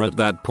know we are at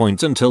that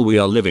point until we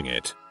are living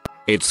it.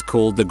 It's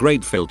called the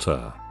Great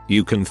Filter.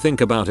 You can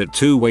think about it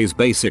two ways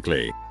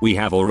basically. We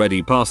have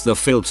already passed the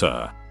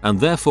filter, and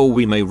therefore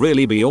we may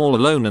really be all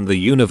alone in the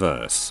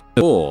universe.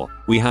 Or,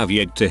 we have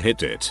yet to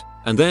hit it,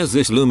 and there's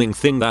this looming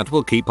thing that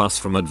will keep us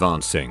from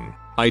advancing.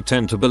 I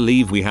tend to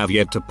believe we have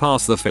yet to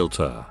pass the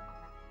filter.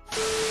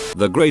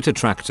 The Great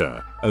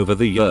Attractor. Over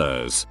the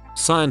years,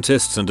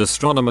 scientists and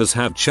astronomers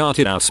have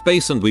charted our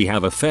space and we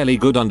have a fairly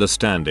good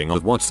understanding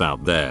of what's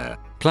out there.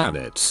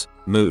 Planets,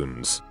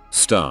 moons,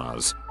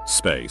 stars,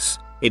 space,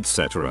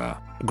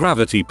 etc.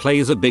 Gravity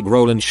plays a big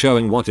role in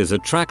showing what is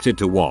attracted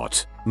to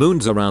what.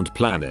 Moons around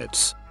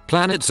planets,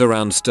 planets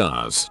around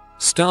stars,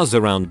 stars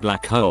around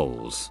black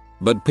holes.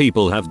 But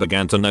people have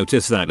begun to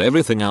notice that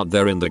everything out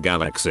there in the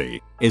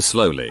galaxy is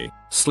slowly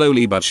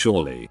but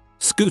surely,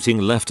 scooting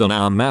left on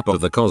our map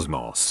of the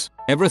cosmos.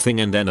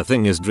 Everything and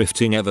anything is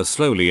drifting ever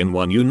slowly in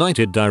one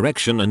united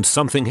direction, and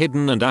something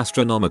hidden and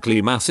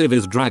astronomically massive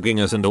is dragging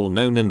us and all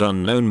known and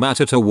unknown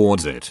matter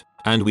towards it,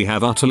 and we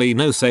have utterly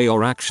no say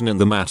or action in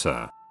the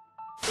matter.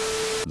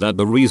 That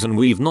the reason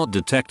we've not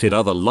detected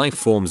other life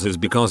forms is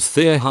because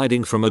they're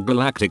hiding from a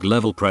galactic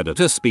level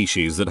predator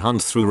species that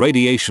hunts through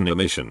radiation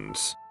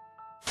emissions.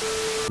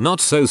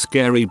 Not so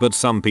scary, but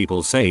some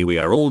people say we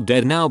are all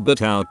dead now,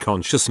 but our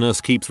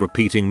consciousness keeps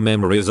repeating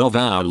memories of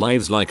our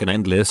lives like an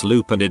endless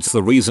loop, and it's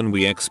the reason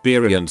we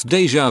experience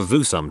deja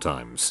vu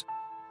sometimes.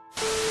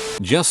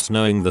 Just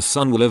knowing the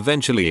sun will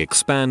eventually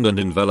expand and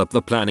envelop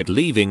the planet,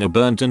 leaving a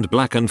burnt and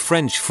blackened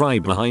French fry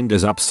behind,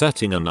 is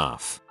upsetting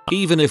enough.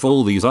 Even if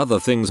all these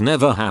other things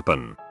never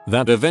happen,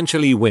 that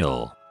eventually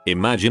will.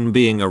 Imagine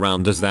being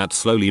around as that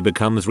slowly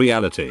becomes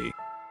reality.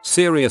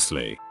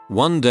 Seriously,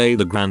 one day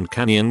the Grand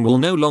Canyon will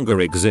no longer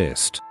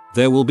exist.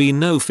 There will be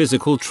no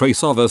physical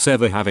trace of us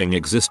ever having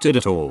existed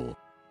at all.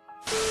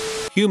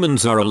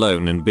 Humans are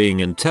alone in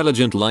being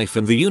intelligent life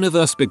in the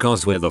universe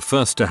because we're the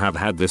first to have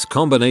had this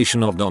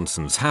combination of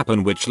nonsense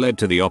happen, which led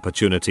to the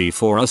opportunity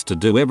for us to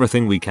do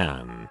everything we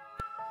can.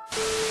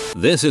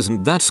 This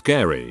isn't that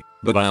scary,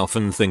 but I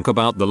often think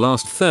about the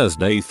last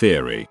Thursday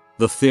theory.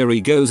 The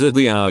theory goes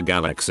that our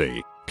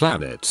galaxy,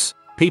 planets,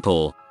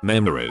 people,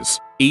 memories,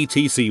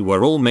 etc.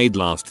 were all made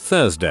last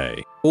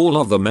Thursday. All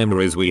of the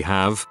memories we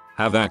have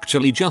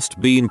actually just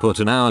been put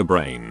in our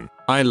brain.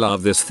 I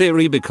love this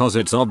theory because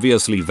it's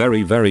obviously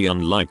very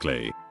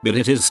unlikely, but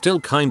it is still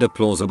kinda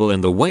plausible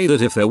in the way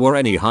that if there were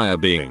any higher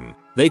being,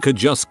 they could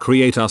just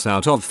create us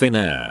out of thin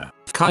air.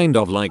 Kind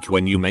of like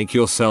when you make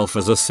yourself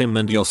as a sim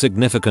and your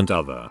significant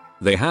other.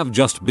 They have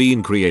just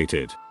been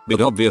created,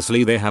 but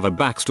obviously they have a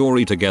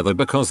backstory together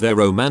because they're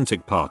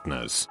romantic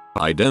partners.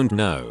 I don't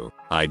know.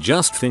 I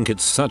just think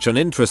it's such an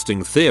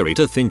interesting theory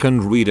to think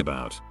and read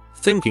about.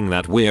 Thinking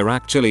that we're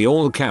actually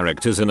all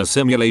characters in a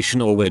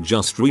simulation, or we're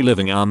just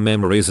reliving our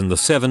memories in the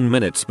 7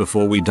 minutes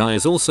before we die,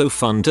 is also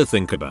fun to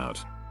think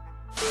about.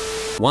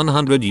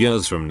 100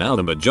 years from now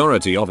the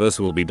majority of us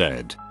will be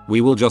dead. We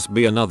will just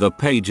be another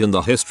page in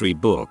the history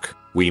book.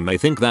 We may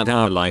think that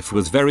our life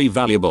was very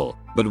valuable,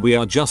 but we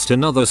are just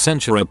another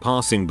century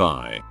passing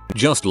by.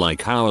 Just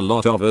like how a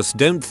lot of us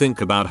don't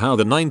think about how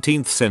the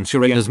 19th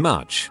century as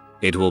much.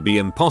 It will be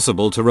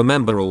impossible to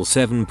remember all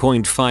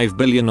 7.5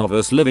 billion of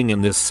us living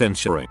in this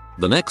century.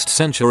 The next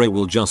century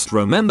will just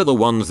remember the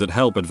ones that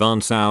help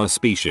advance our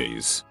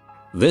species.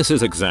 This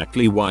is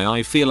exactly why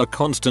I feel a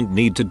constant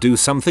need to do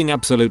something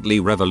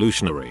absolutely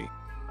revolutionary.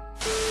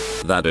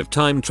 That if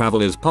time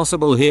travel is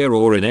possible here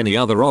or in any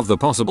other of the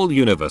possible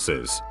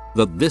universes,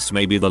 that this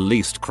may be the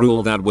least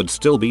cruel that would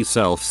still be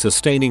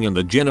self-sustaining in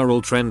the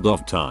general trend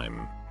of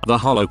time. The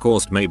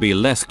Holocaust may be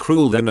less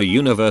cruel than a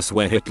universe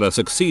where Hitler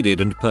succeeded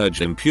and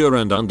purged impure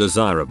and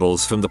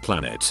undesirables from the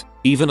planet,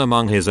 even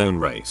among his own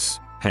race.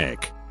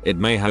 Heck, it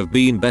may have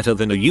been better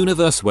than a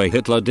universe where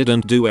Hitler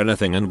didn't do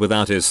anything, and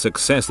without his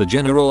success the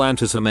general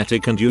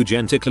anti-Semitic and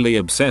eugenically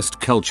obsessed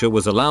culture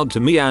was allowed to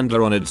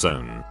meander on its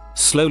own,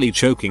 slowly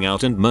choking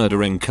out and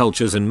murdering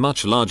cultures in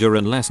much larger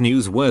and less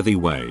newsworthy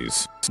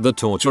ways. The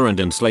torture and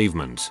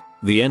enslavement,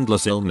 the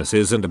endless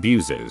illnesses and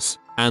abuses,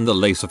 and the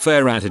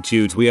laissez-faire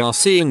attitudes we are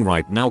seeing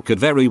right now could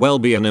very well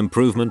be an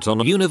improvement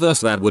on a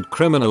universe that would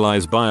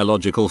criminalize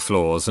biological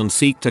flaws and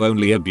seek to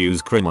only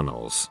abuse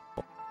criminals.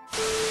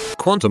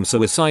 Quantum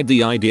suicide,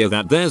 the idea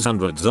that there's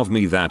hundreds of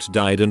me that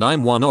died and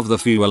I'm one of the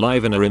few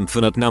alive in an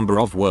infinite number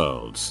of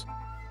worlds.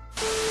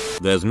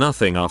 There's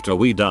nothing after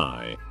we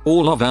die.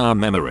 All of our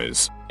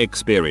memories,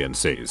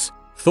 experiences,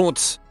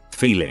 thoughts,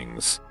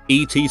 feelings,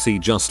 etc.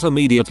 just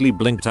immediately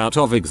blinked out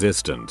of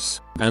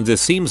existence. And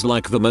this seems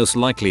like the most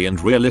likely and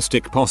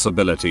realistic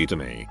possibility to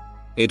me.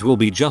 It will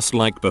be just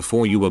like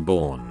before you were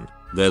born.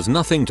 There's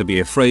nothing to be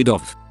afraid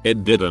of.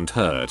 It didn't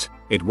hurt.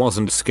 It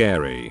wasn't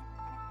scary.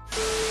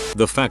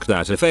 The fact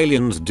that if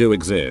aliens do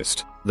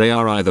exist, they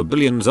are either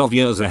billions of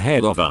years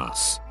ahead of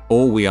us,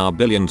 or we are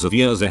billions of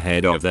years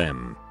ahead of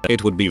them.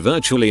 It would be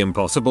virtually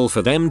impossible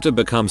for them to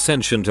become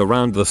sentient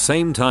around the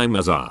same time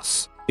as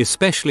us,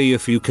 especially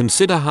if you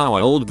consider how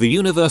old the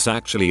universe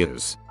actually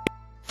is.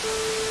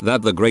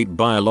 That the great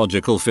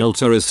biological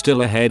filter is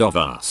still ahead of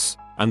us,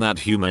 and that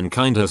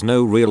humankind has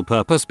no real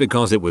purpose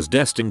because it was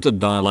destined to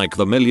die like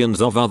the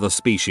millions of other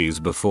species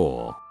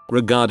before.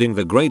 Regarding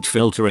the great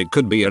filter, it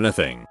could be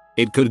anything.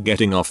 It could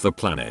getting off the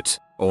planet,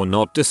 or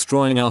not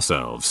destroying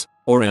ourselves,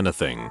 or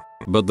anything.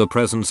 But the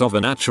presence of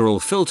a natural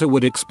filter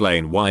would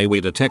explain why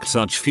we detect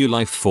such few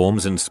life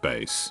forms in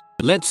space.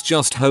 Let's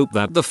just hope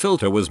that the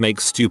filter was make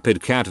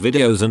stupid cat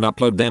videos and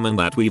upload them, and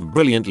that we've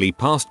brilliantly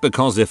passed,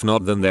 because if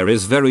not, then there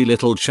is very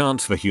little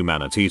chance for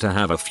humanity to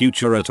have a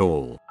future at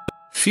all.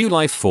 Few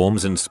life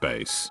forms in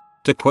space.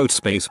 To quote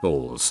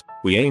Spaceballs,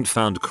 we ain't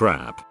found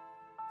crap.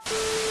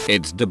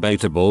 It's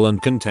debatable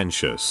and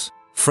contentious.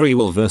 Free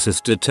will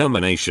versus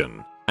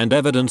determination, and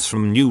evidence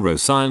from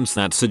neuroscience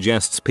that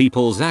suggests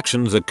people's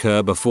actions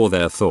occur before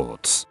their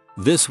thoughts.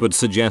 This would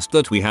suggest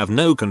that we have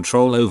no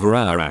control over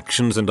our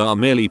actions and are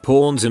merely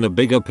pawns in a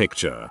bigger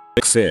picture.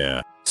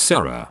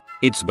 Sarah,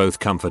 it's both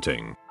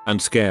comforting and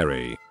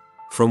scary.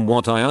 From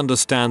what I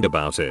understand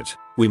about it,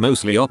 we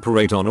mostly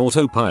operate on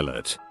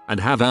autopilot and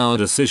have our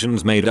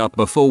decisions made up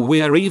before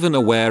we are even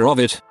aware of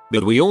it,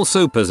 but we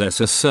also possess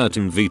a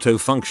certain veto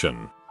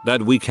function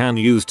that we can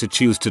use to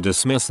choose to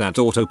dismiss that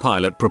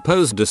autopilot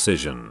proposed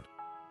decision.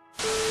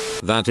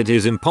 That it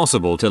is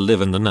impossible to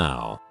live in the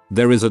now.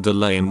 There is a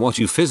delay in what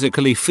you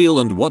physically feel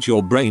and what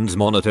your brains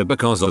monitor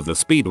because of the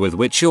speed with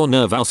which your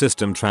nervous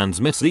system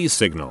transmits these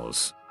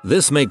signals.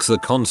 This makes the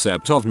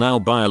concept of now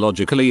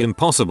biologically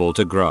impossible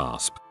to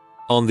grasp.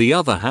 On the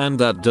other hand,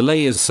 that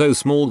delay is so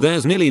small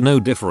there's nearly no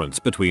difference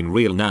between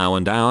real now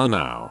and our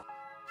now.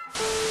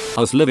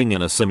 Us living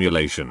in a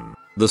simulation.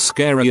 The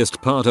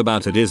scariest part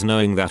about it is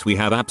knowing that we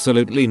have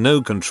absolutely no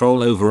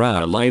control over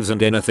our lives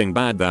and anything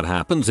bad that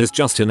happens is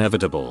just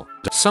inevitable.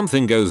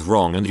 Something goes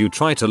wrong and you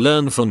try to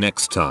learn for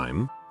next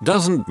time.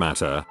 Doesn't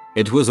matter,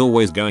 it was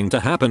always going to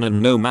happen,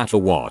 and no matter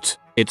what,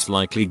 it's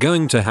likely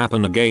going to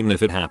happen again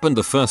if it happened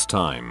the first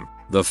time.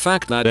 The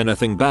fact that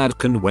anything bad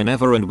can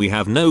whenever and we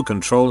have no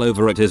control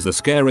over it is the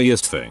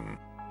scariest thing.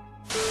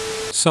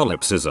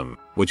 Solipsism,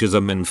 which is a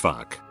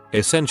minfuck.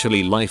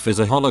 Essentially, life is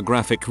a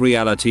holographic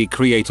reality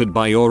created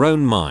by your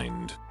own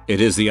mind. It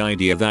is the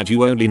idea that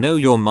you only know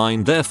your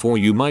mind, therefore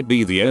you might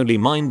be the only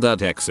mind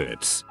that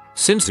exists.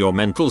 Since your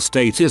mental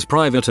state is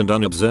private and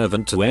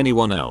unobservant to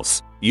anyone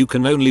else, you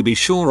can only be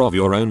sure of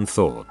your own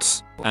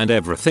thoughts, and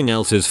everything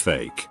else is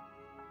fake.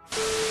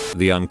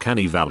 The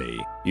uncanny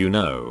valley,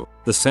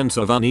 the sense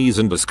of unease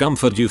and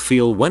discomfort you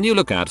feel when you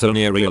look at a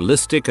near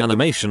realistic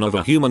animation of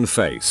a human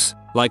face,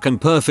 like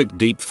imperfect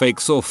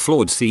deepfakes or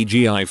flawed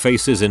CGI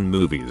faces in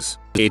movies.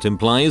 It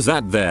implies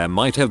that there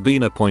might have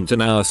been a point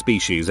in our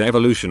species'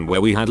 evolution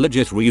where we had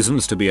legit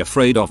reasons to be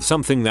afraid of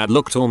something that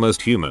looked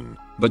almost human,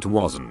 but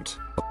wasn't.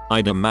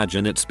 I'd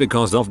imagine it's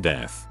because of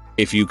death.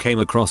 If you came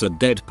across a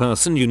dead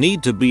person, you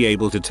need to be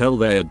able to tell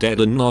they're dead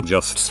and not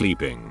just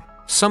sleeping.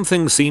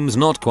 Something seems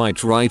not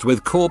quite right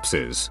with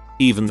corpses,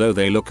 even though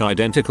they look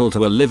identical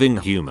to a living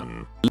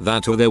human.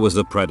 That or there was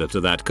a predator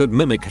that could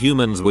mimic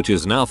humans, which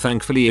is now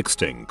thankfully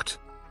extinct.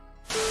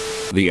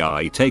 The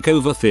I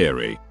takeover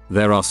theory.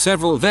 There are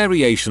several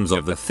variations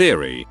of the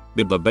theory,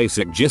 but the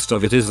basic gist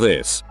of it is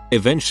this: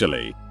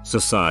 eventually,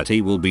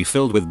 society will be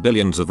filled with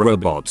billions of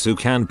robots who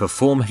can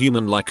perform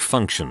human-like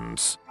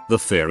functions. The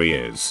theory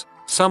is,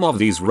 some of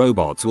these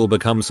robots will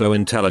become so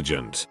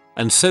intelligent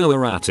and so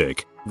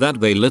erratic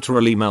that they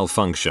literally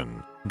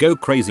malfunction, go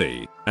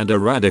crazy, and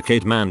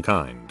eradicate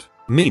mankind.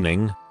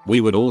 Meaning, we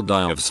would all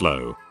die of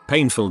slow,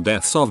 painful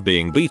deaths of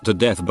being beat to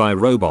death by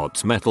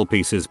robots, metal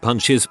pieces,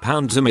 punches,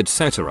 pounds them,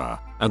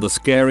 etc. And the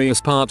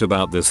scariest part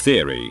about this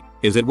theory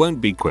is it won't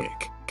be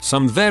quick.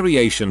 Some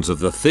variations of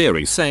the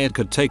theory say it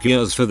could take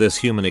years for this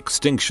human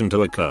extinction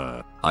to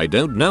occur. I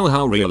don't know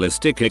how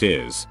realistic it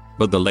is,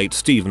 but the late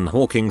Stephen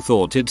Hawking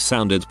thought it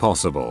sounded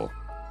possible.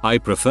 I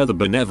prefer the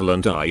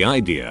benevolent I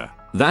idea.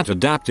 That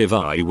adaptive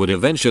I would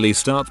eventually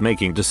start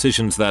making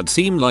decisions that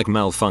seem like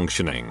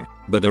malfunctioning,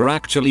 but are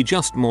actually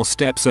just more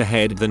steps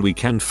ahead than we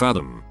can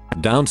fathom.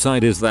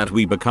 Downside is that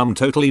we become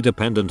totally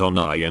dependent on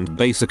I and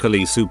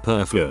basically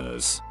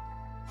superfluous.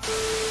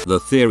 The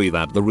theory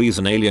that the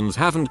reason aliens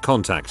haven't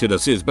contacted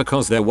us is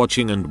because they're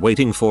watching and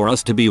waiting for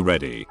us to be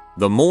ready.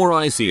 The more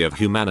I see of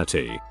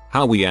humanity,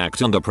 how we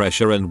act under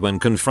pressure and when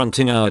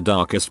confronting our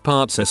darkest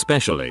parts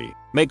especially,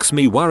 makes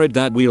me worried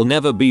that we'll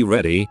never be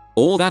ready,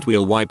 or that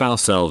we'll wipe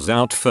ourselves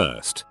out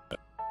first.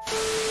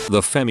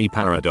 The Fermi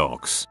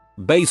paradox.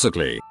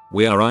 Basically,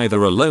 we are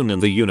either alone in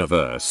the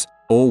universe,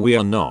 or we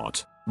are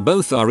not.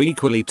 Both are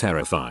equally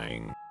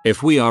terrifying.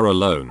 If we are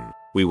alone,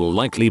 we will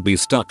likely be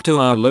stuck to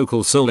our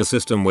local solar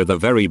system with a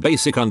very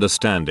basic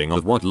understanding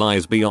of what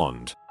lies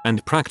beyond,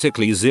 and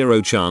practically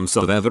zero chance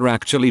of ever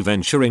actually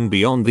venturing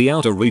beyond the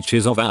outer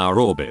reaches of our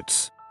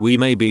orbits. We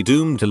may be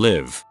doomed to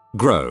live,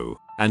 grow,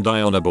 and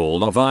die on a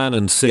ball of iron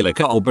and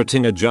silica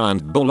orbiting a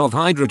giant ball of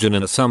hydrogen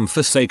in some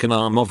forsaken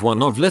arm of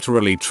one of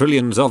literally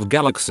trillions of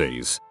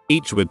galaxies,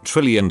 each with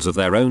trillions of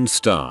their own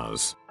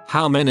stars.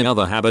 How many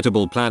other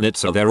habitable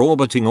planets are there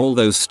orbiting all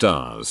those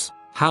stars?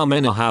 How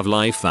many have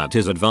life that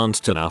is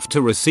advanced enough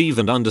to receive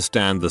and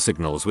understand the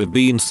signals we've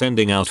been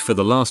sending out for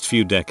the last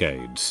few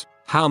decades?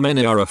 How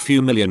many are a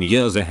few million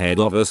years ahead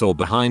of us or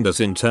behind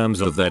us in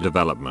terms of their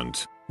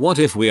development? What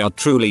if we are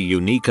truly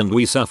unique and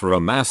we suffer a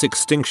mass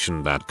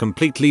extinction that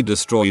completely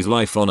destroys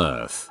life on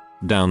Earth,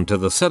 down to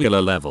the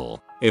cellular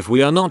level? If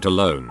we are not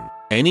alone,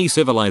 any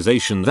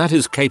civilization that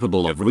is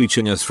capable of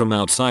reaching us from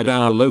outside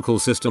our local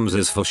systems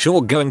is for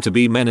sure going to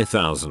be many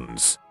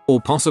thousands, or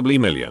possibly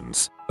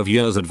millions, of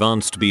years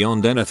advanced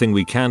beyond anything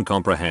we can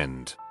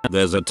comprehend.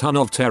 There's a ton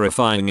of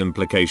terrifying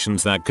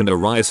implications that can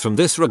arise from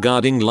this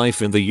regarding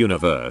life in the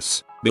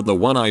universe, but the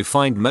one I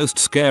find most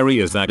scary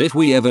is that if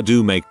we ever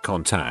do make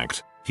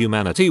contact,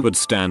 humanity would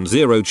stand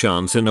zero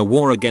chance in a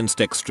war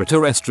against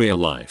extraterrestrial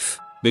life,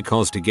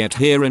 because to get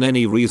here in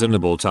any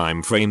reasonable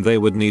time frame they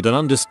would need an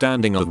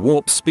understanding of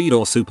warp speed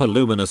or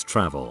superluminous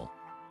travel.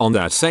 On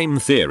that same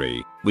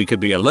theory, we could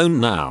be alone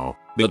now,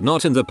 but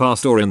not in the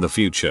past or in the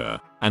future,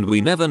 and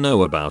we never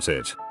know about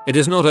it. It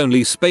is not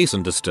only space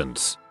and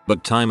distance,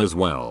 but time as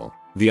well.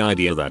 The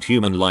idea that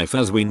human life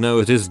as we know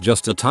it is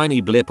just a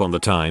tiny blip on the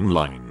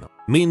timeline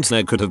means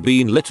there could have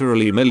been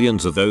literally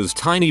millions of those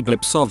tiny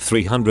blips of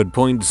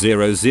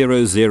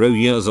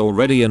 300.000 years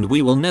already and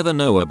we will never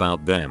know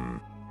about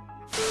them.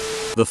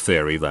 The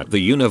theory that the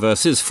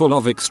universe is full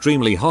of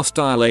extremely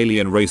hostile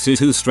alien races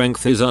whose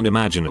strength is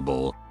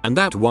unimaginable, and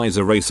that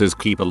wiser races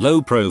keep a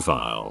low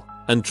profile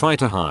and try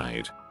to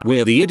hide.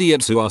 We're the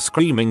idiots who are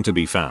screaming to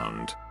be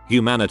found.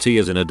 Humanity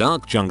is in a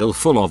dark jungle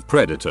full of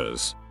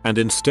predators, and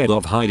instead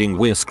of hiding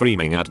we're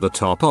screaming at the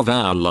top of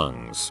our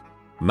lungs.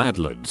 Mad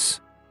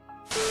lads.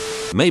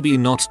 Maybe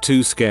not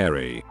too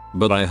scary,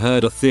 but I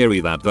heard a theory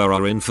that there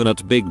are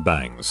infinite Big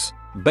Bangs.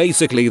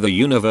 Basically the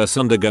universe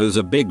undergoes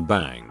a Big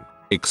Bang,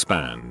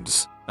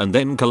 expands, and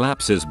then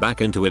collapses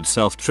back into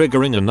itself,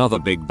 triggering another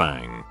Big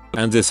Bang.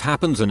 And this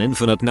happens an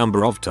infinite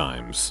number of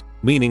times,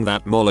 meaning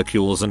that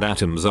molecules and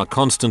atoms are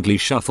constantly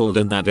shuffled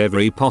and that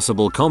every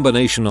possible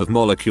combination of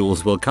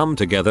molecules will come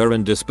together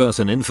and disperse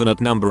an infinite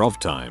number of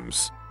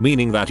times,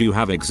 meaning that you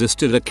have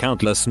existed a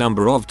countless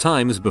number of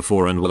times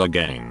before and will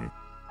again.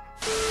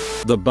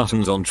 The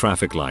buttons on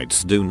traffic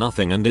lights do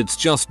nothing and it's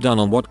just done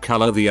on what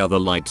color the other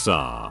lights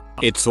are.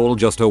 It's all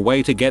just a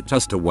way to get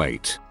us to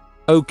wait.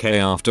 Okay,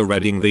 after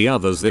reading the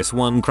others this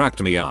one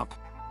cracked me up.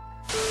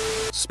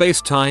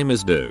 Space-time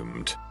is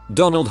doomed.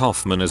 Donald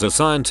Hoffman is a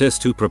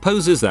scientist who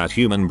proposes that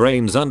human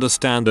brains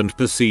understand and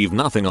perceive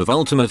nothing of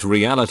ultimate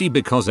reality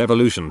because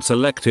evolution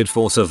selected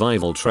for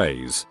survival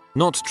trays,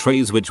 not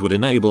trays which would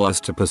enable us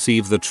to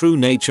perceive the true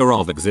nature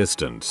of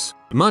existence.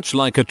 Much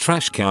like a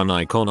trash can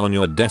icon on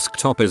your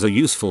desktop is a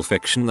useful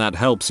fiction that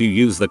helps you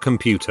use the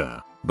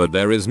computer. But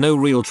there is no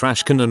real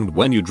trash can, and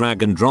when you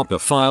drag and drop a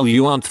file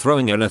you aren't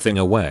throwing anything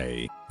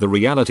away. The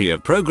reality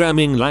of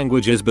programming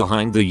language is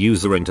behind the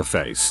user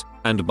interface,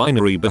 and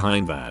binary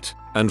behind that,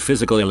 and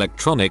physical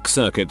electronic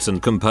circuits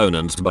and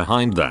components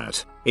behind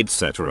that,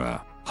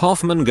 etc.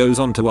 Hoffman goes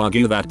on to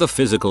argue that the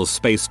physical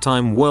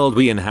space-time world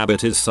we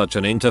inhabit is such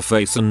an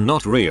interface and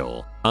not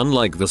real.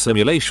 Unlike the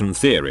simulation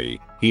theory,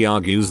 he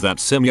argues that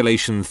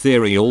simulation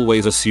theory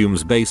always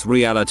assumes base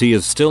reality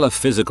is still a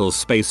physical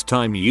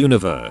space-time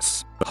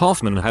universe.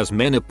 Hoffman has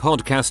many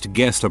podcast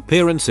guest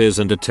appearances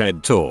and a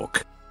TED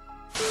Talk.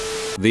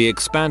 The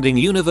expanding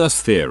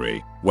universe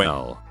theory.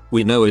 Well,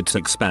 we know it's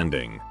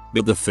expanding,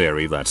 but the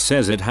theory that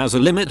says it has a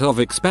limit of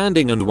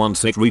expanding and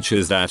once it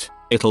reaches that,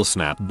 it'll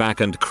snap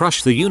back and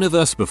crush the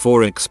universe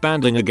before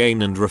expanding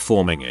again and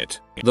reforming it.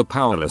 The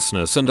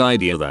powerlessness and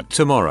idea that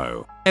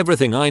tomorrow,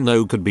 everything I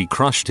know could be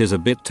crushed is a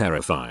bit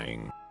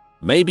terrifying.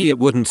 Maybe it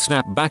wouldn't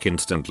snap back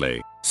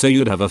instantly, so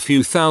you'd have a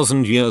few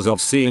thousand years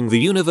of seeing the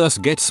universe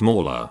get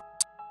smaller.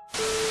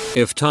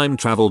 If time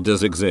travel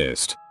does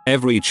exist,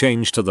 every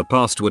change to the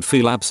past would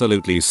feel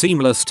absolutely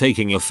seamless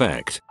taking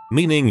effect,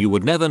 meaning you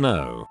would never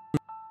know.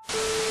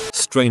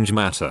 Strange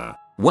matter.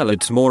 Well,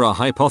 it's more a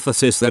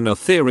hypothesis than a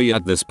theory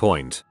at this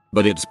point,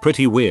 but it's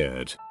pretty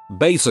weird.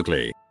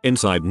 Basically,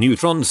 inside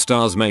neutron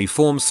stars may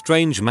form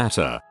strange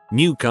matter,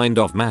 new kind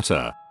of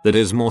matter, that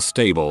is more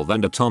stable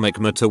than atomic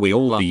matter we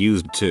all are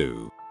used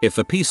to. If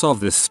a piece of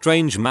this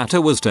strange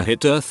matter was to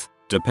hit Earth,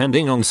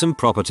 depending on some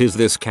properties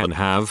this can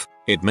have,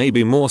 it may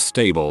be more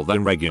stable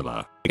than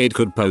regular. It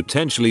could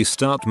potentially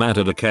start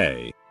matter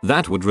decay.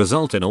 That would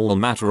result in all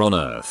matter on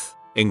Earth,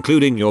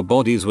 including your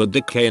bodies, would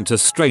decay into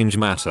strange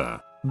matter,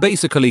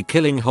 basically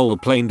killing whole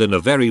planet in a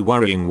very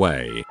worrying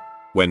way.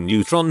 When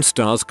neutron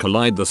stars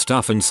collide, the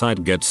stuff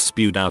inside gets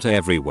spewed out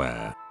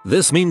everywhere.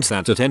 This means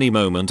that at any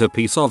moment a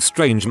piece of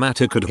strange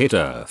matter could hit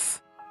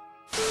Earth.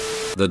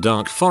 The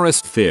dark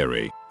forest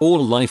theory.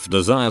 All life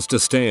desires to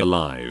stay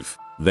alive.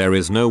 There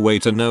is no way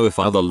to know if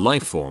other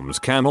life forms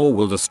can or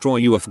will destroy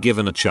you if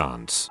given a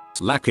chance.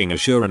 Lacking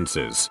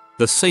assurances,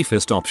 the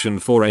safest option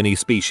for any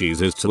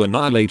species is to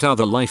annihilate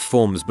other life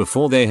forms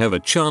before they have a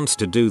chance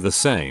to do the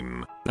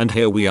same. And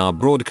here we are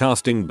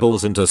broadcasting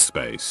balls into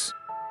space.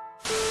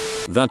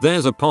 That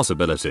there's a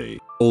possibility,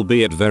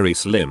 albeit very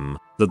slim,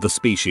 that the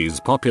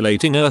species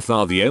populating Earth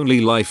are the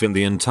only life in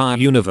the entire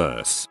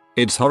universe.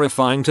 It's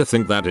horrifying to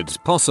think that it's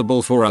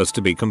possible for us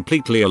to be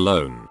completely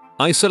alone,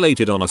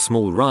 isolated on a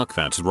small rock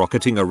that's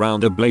rocketing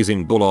around a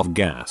blazing ball of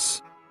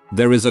gas.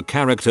 There is a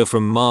character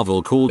from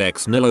Marvel called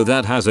Ex-Nihilo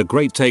that has a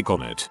great take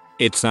on it.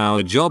 It's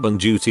our job and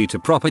duty to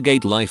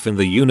propagate life in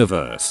the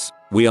universe.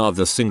 We are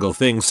the single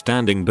thing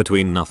standing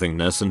between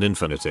nothingness and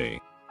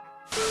infinity.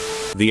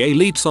 The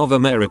elites of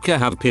America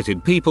have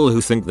pitted people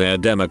who think they're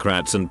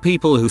Democrats and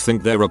people who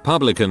think they're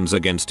Republicans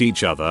against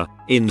each other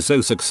in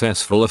so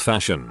successful a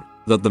fashion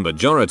that the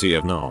majority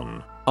of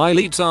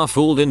non-elites are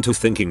fooled into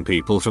thinking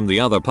people from the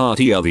other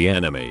party are the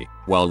enemy,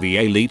 while the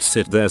elites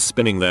sit there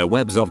spinning their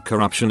webs of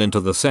corruption into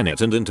the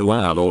Senate and into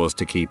our laws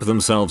to keep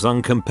themselves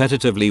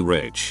uncompetitively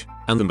rich.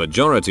 And the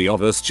majority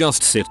of us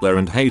just sit there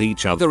and hate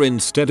each other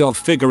instead of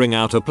figuring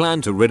out a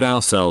plan to rid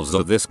ourselves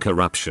of this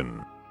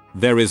corruption.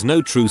 There is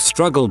no true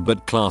struggle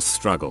but class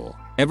struggle.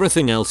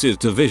 Everything else is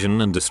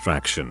division and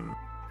distraction.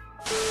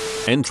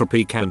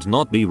 Entropy can't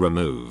not be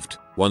removed.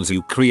 Once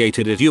you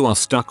created it, you are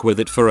stuck with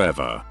it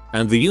forever,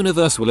 and the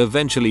universe will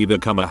eventually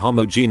become a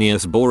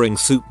homogeneous boring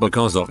soup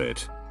because of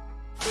it.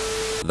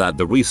 That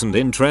the recent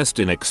interest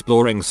in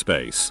exploring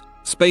space,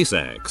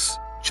 SpaceX,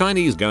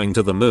 Chinese going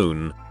to the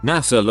moon,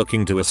 NASA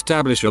looking to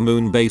establish a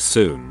moon base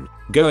soon,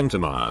 going to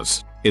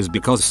Mars, is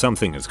because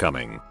something is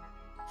coming.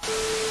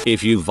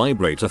 If you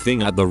vibrate a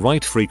thing at the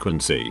right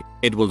frequency,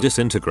 it will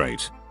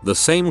disintegrate. The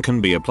same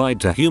can be applied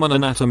to human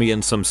anatomy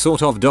and some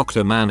sort of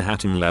Dr.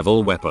 Manhattan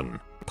level weapon.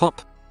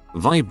 Pop.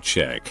 Vibe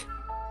check.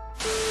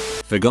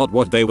 Forgot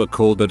what they were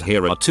called, but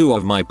here are two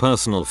of my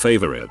personal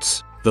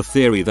favorites. The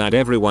theory that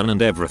everyone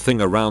and everything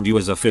around you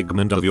is a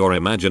figment of your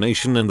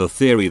imagination, and the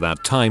theory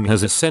that time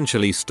has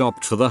essentially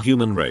stopped for the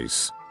human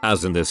race.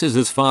 As in, this is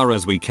as far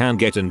as we can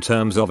get in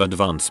terms of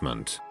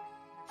advancement.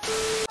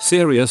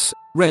 Serious,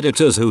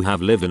 Redditors who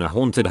have lived in a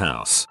haunted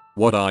house,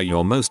 what are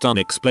your most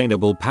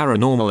unexplainable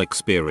paranormal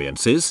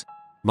experiences?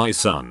 My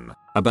son,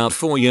 about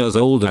 4 years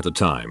old at the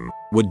time,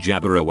 would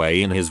jabber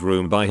away in his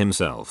room by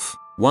himself.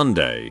 One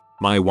day,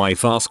 my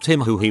wife asked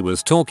him who he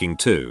was talking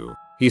to.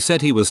 He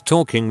said he was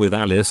talking with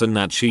Alice and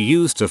that she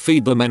used to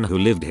feed the men who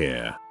lived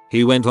here.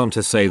 He went on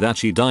to say that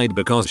she died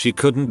because she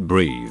couldn't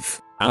breathe.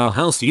 Our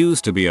house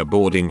used to be a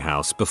boarding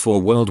house before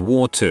World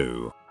War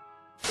II.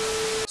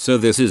 So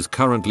this is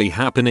currently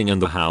happening in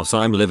the house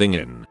I'm living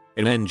in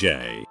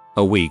NJ.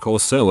 A week or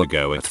so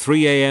ago at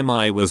 3 AM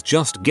I was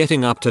just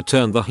getting up to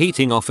turn the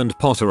heating off and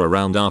potter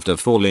around after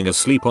falling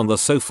asleep on the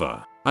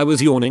sofa. I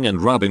was yawning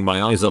and rubbing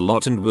my eyes a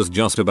lot and was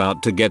just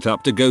about to get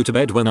up to go to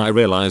bed when I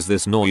realized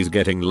this noise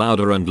getting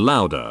louder and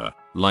louder.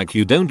 Like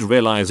you don't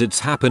realize it's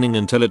happening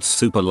until it's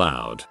super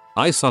loud.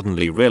 I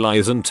suddenly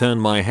realize and turn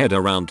my head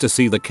around to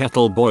see the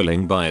kettle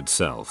boiling by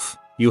itself.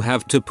 You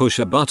have to push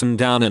a button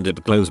down and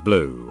it glows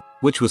blue,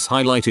 which was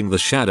highlighting the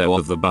shadow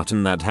of the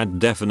button that had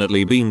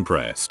definitely been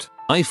pressed.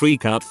 I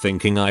freak out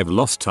thinking I've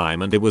lost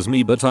time and it was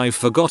me, but I've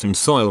forgotten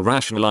soil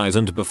rationalize,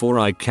 and before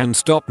I can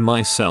stop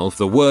myself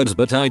the words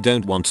 "but I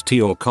don't want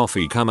tea or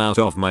coffee" come out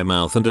of my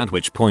mouth, and at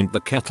which point the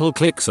kettle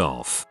clicks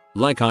off.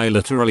 Like I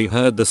literally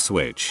heard the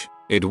switch.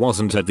 It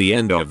wasn't at the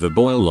end of the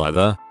boil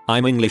either.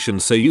 I'm English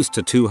and so used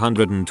to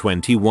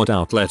 220 watt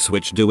outlets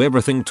which do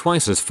everything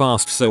twice as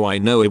fast, so I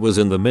know it was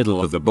in the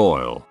middle of the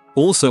boil.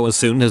 Also, as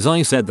soon as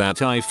I said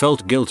that I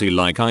felt guilty,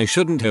 like I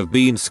shouldn't have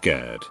been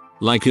scared.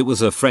 Like it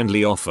was a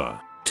friendly offer.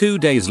 2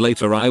 days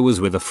later I was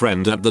with a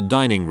friend at the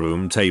dining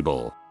room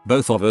table.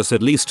 Both of us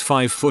at least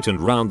 5 foot and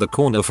round the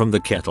corner from the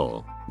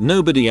kettle.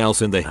 Nobody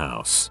else in the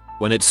house.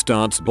 When it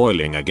starts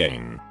boiling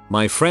again,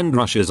 my friend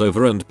rushes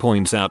over and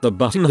points out the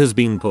button has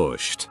been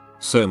pushed.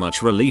 So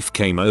much relief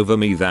came over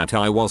me that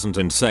I wasn't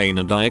insane,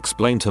 and I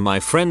explained to my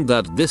friend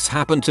that this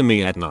happened to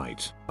me at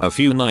night. A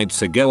few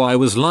nights ago I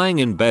was lying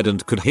in bed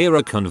and could hear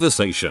a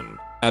conversation.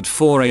 At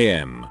 4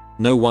 AM,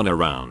 no one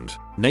around.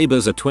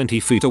 Neighbors are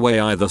 20 feet away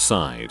either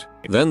side.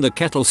 Then the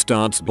kettle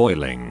starts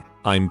boiling.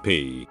 I'm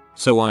pee.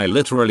 So I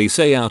literally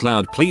say out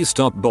loud, "Please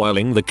stop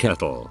boiling the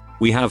kettle.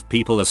 We have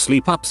people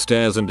asleep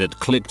upstairs," and it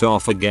clicked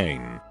off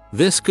again.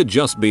 This could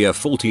just be a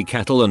faulty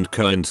kettle and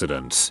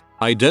coincidence.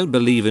 I don't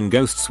believe in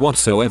ghosts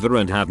whatsoever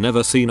and have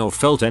never seen or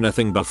felt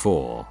anything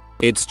before.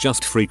 It's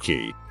just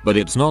freaky, but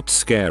it's not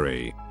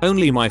scary.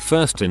 Only my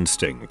first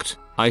instinct.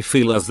 I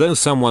feel as though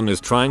someone is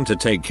trying to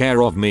take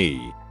care of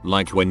me.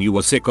 Like when you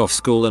were sick off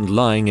school and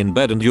lying in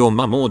bed and your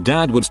mum or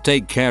dad would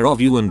take care of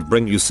you and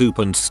bring you soup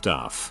and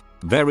stuff.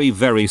 Very,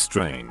 very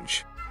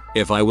strange.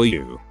 If I were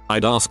you,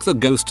 I'd ask the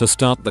ghost to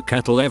start the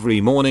kettle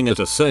every morning at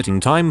a certain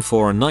time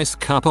for a nice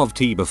cup of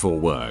tea before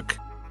work.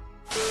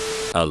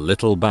 A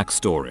little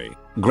backstory.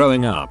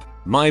 Growing up,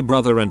 my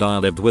brother and I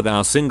lived with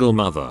our single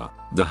mother.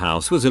 The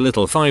house was a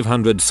little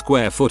 500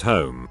 square foot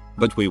home,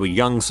 but we were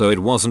young so it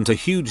wasn't a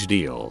huge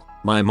deal.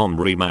 My mom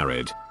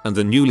remarried, and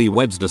the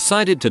newlyweds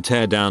decided to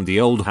tear down the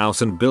old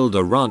house and build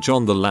a ranch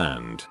on the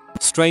land.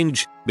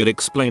 Strange, but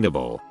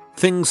explainable.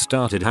 Things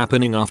started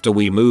happening after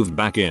we moved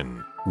back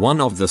in.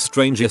 One of the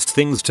strangest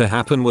things to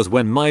happen was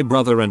when my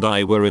brother and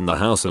I were in the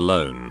house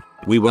alone.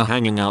 We were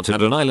hanging out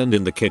at an island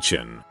in the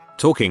kitchen,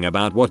 talking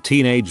about what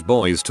teenage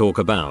boys talk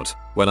about,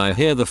 when I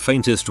hear the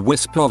faintest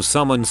whisper of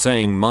someone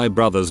saying my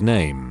brother's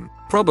name.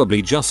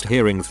 Probably just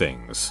hearing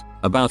things.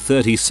 About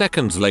 30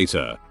 seconds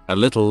later, a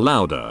little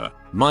louder,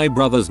 my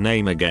brother's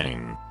name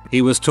again.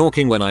 He was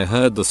talking when I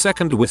heard the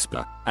second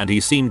whisper, and he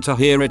seemed to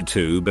hear it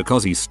too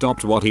because he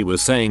stopped what he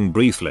was saying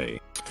briefly.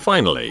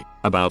 Finally,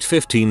 about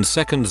 15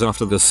 seconds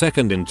after the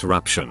second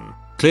interruption,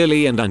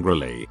 clearly and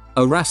angrily,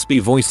 a raspy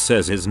voice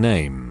says his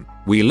name.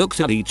 We looked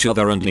at each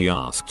other and he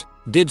asked,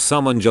 "Did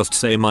someone just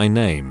say my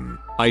name?"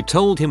 I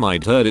told him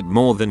I'd heard it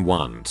more than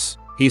once.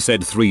 He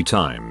said 3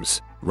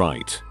 times.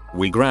 Right.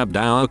 We grabbed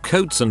our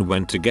coats and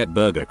went to get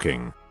Burger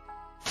King.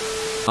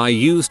 I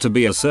used to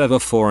be a server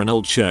for an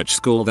old church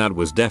school that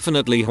was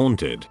definitely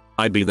haunted.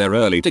 I'd be there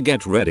early to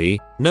get ready,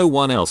 no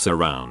one else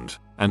around,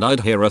 and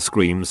I'd hear a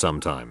scream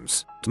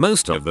sometimes.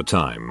 Most of the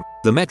time,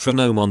 the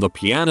metronome on the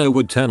piano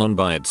would turn on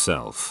by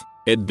itself.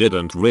 It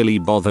didn't really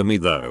bother me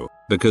though,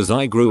 because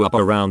I grew up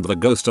around the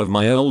ghost of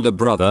my older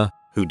brother,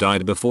 who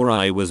died before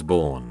I was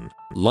born.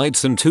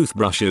 Lights and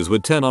toothbrushes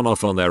would turn on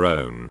off on their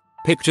own.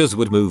 Pictures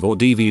would move or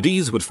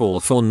DVDs would fall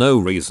for no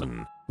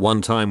reason.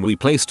 One time we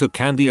placed a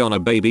candy on a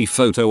baby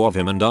photo of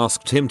him and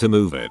asked him to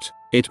move it.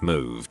 It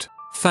moved.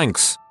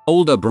 Thanks,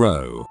 older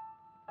bro.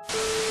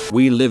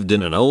 We lived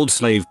in an old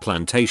slave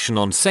plantation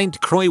on St.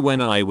 Croix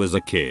when I was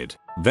a kid.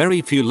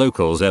 Very few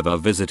locals ever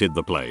visited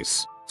the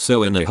place.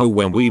 So in a ho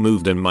when we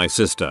moved in, my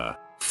sister,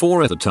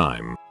 4 at the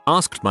time,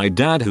 asked my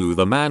dad who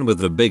the man with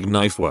the big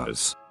knife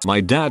was. My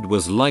dad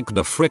was like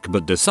the frick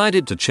but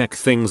decided to check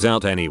things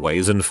out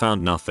anyways and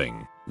found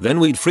nothing. Then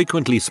we'd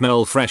frequently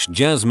smell fresh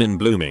jasmine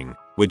blooming,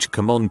 which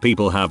come on,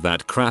 people have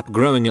that crap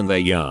growing in their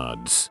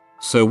yards.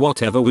 So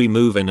whatever we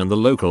move in and the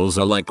locals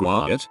are like,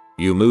 what?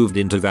 You moved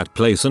into that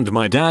place? And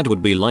my dad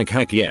would be like,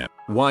 heck yeah.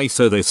 Why?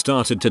 So they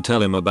started to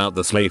tell him about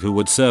the slave who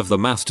would serve the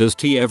master's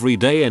tea every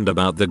day and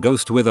about the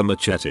ghost with a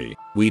machete.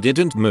 We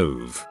didn't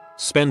move.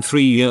 Spent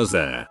 3 years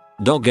there.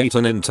 Dog ate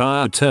an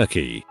entire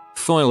turkey,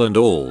 foil and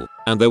all,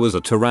 and there was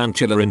a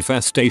tarantula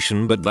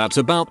infestation, but that's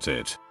about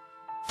it.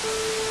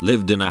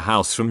 Lived in a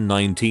house from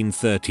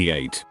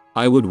 1938.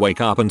 I would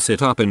wake up and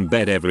sit up in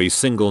bed every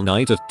single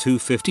night at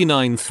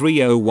 2:59,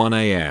 3:01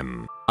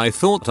 am. I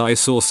thought I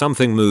saw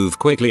something move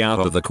quickly out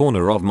of the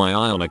corner of my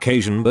eye on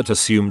occasion, but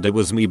assumed it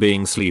was me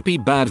being sleepy,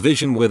 bad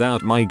vision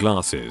without my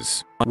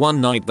glasses.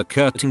 One night the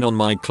curtain on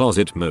my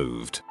closet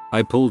moved.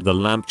 I pulled the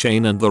lamp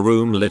chain and the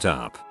room lit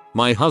up.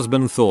 My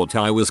husband thought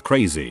I was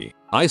crazy.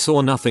 I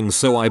saw nothing,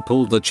 so I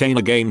pulled the chain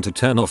again to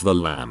turn off the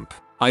lamp.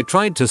 I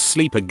tried to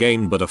sleep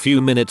again, but a few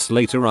minutes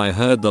later I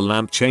heard the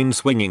lamp chain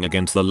swinging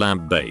against the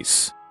lamp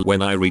base.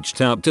 When I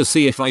reached out to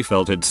see if I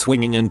felt it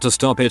swinging and to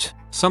stop it,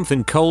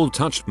 something cold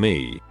touched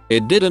me.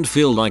 It didn't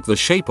feel like the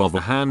shape of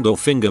a hand or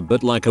finger,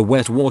 but like a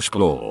wet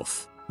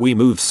washcloth. We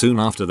moved soon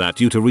after that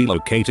due to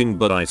relocating,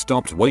 but I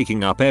stopped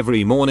waking up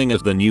every morning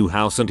at the new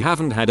house and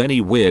haven't had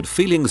any weird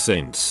feelings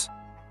since.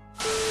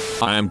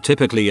 I am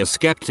typically a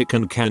skeptic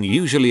and can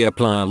usually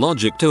apply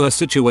logic to a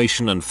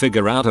situation and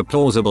figure out a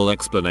plausible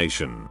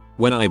explanation.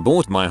 When I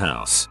bought my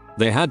house,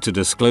 they had to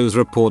disclose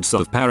reports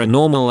of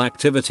paranormal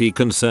activity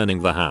concerning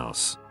the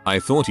house. I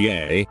thought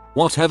yay,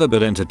 whatever,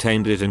 but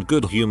entertained it in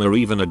good humor,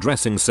 even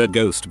addressing said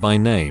ghost by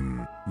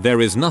name.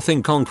 There is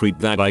nothing concrete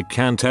that I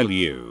can tell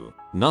you.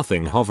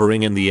 Nothing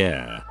hovering in the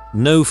air.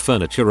 No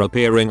furniture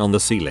appearing on the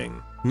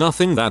ceiling.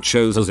 Nothing that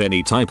shows us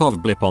any type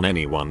of blip on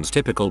anyone's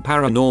typical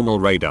paranormal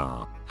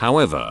radar.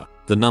 However,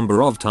 the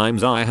number of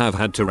times I have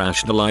had to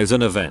rationalize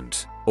an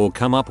event or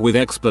come up with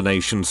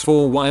explanations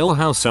for why or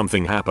how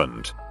something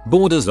happened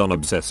borders on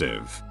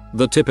obsessive.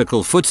 The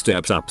typical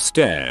footsteps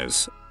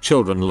upstairs,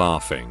 children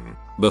laughing.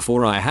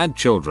 Before I had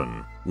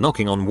children,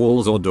 knocking on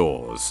walls or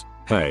doors.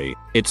 Hey,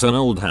 it's an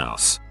old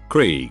house.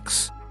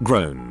 Creaks,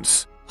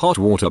 groans, hot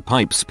water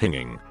pipes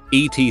pinging,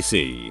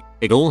 etc.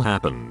 It all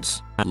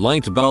happens.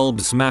 Light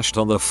bulbs smashed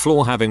on the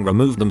floor having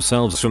removed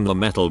themselves from the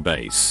metal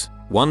base.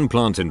 One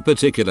plant in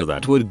particular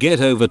that would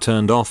get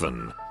overturned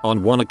often,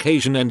 on one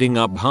occasion ending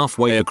up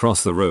halfway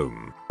across the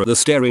room. The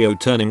stereo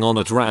turning on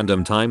at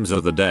random times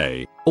of the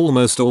day,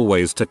 almost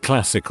always to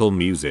classical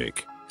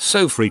music.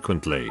 So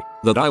frequently,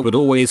 that I would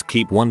always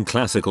keep one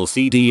classical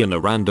CD in a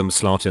random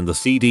slot in the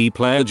CD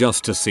player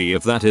just to see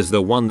if that is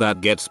the one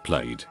that gets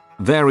played.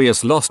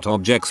 Various lost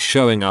objects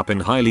showing up in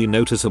highly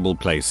noticeable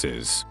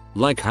places.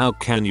 Like, how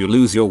can you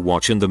lose your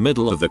watch in the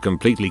middle of the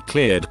completely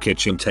cleared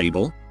kitchen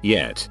table?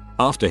 Yet,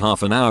 after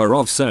half an hour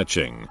of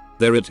searching,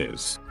 there it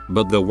is.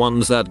 But the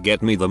ones that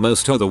get me the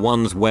most are the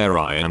ones where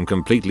I am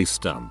completely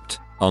stumped.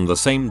 On the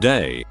same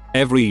day,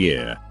 every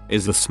year,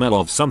 is the smell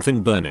of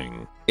something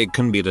burning. It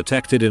can be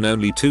detected in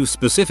only 2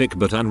 specific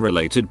but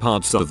unrelated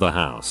parts of the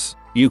house.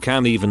 You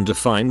can even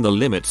define the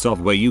limits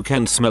of where you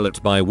can smell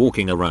it by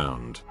walking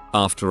around.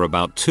 After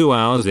about 2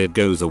 hours it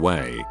goes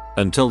away,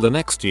 until the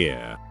next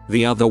year.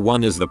 The other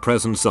one is the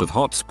presence of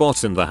hot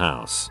spots in the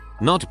house.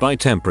 Not by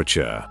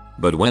temperature,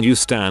 but when you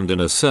stand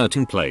in a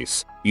certain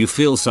place, you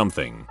feel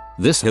something.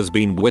 This has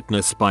been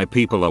witnessed by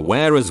people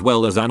aware as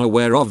well as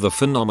unaware of the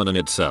phenomenon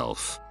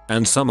itself,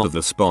 and some of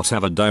the spots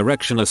have a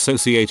direction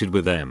associated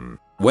with them.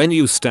 When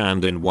you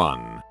stand in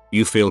one,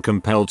 you feel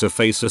compelled to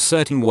face a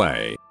certain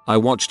way. I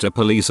watched a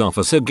police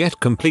officer get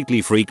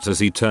completely freaked as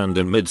he turned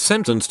in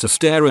mid-sentence to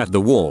stare at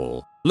the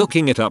wall,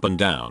 looking it up and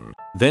down,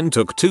 then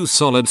took 2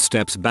 solid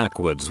steps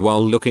backwards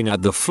while looking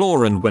at the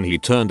floor, and when he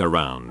turned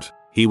around,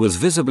 he was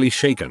visibly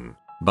shaken.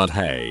 But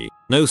hey,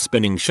 no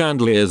spinning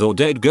chandeliers or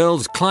dead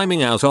girls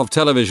climbing out of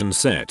television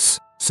sets,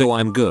 so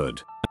I'm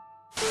good.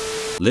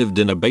 Lived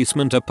in a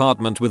basement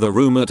apartment with a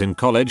roommate in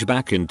college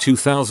back in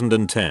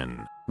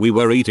 2010. We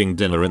were eating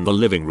dinner in the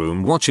living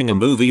room watching a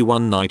movie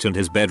one night, and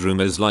his bedroom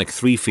is like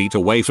 3 feet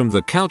away from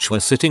the couch we're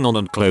sitting on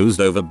and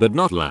closed over but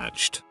not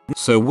latched.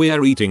 So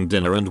we're eating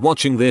dinner and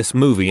watching this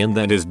movie, and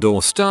then his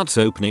door starts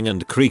opening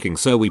and creaking,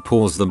 so we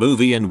pause the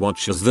movie and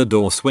watch as the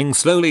door swings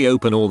slowly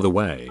open all the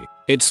way.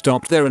 It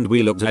stopped there and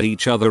we looked at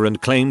each other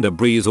and claimed a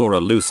breeze or a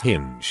loose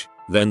hinge.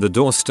 Then the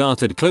door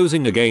started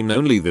closing again,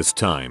 only this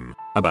time,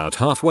 about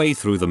halfway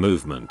through the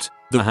movement,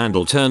 The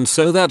handle turned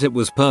so that it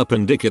was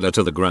perpendicular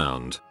to the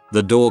ground.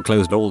 The door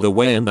closed all the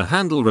way and the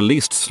handle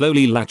released,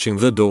 slowly latching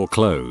the door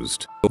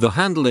closed. The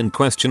handle in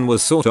question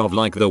was sort of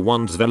like the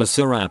ones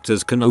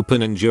velociraptors can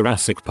open in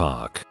Jurassic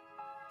Park.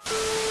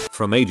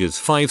 From ages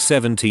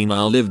 5-17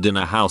 I lived in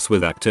a house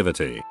with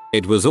activity.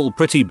 It was all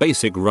pretty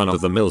basic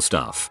run-of-the-mill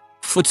stuff.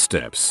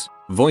 Footsteps,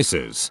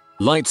 voices,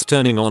 lights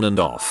turning on and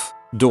off,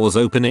 doors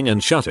opening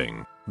and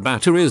shutting,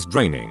 batteries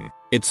draining,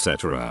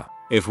 etc.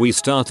 If we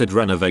started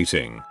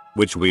renovating,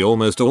 which we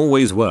almost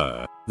always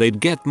were, they'd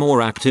get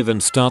more active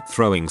and start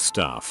throwing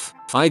stuff.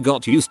 I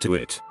got used to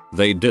it.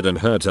 They didn't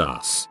hurt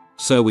us,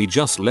 so we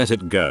just let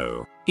it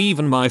go.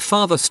 Even my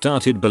father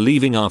started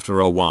believing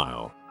after a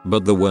while.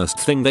 But the worst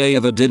thing they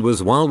ever did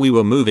was while we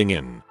were moving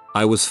in.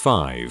 I was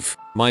 5.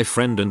 My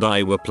friend and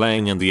I were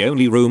playing in the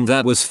only room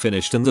that was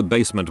finished in the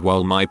basement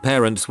while my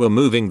parents were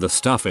moving the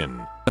stuff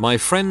in. My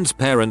friend's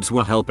parents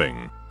were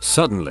helping.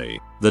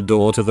 Suddenly, the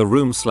door to the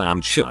room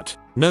slammed shut.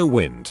 No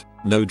wind,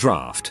 no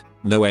draft,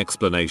 no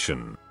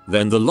explanation.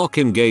 Then the lock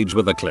engaged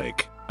with a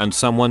click, and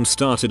someone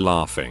started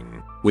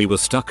laughing. We were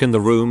stuck in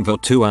the room for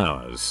 2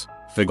 hours.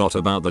 Forgot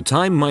about the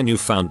time my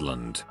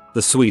Newfoundland,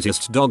 the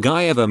sweetest dog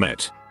I ever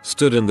met,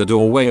 stood in the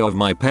doorway of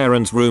my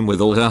parents' room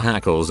with all her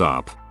hackles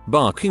up,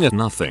 barking at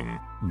nothing,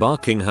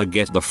 barking her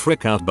get the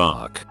frick out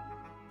bark.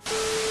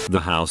 The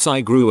house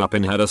I grew up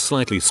in had a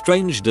slightly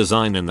strange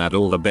design in that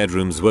all the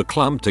bedrooms were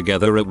clumped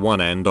together at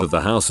one end of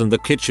the house and the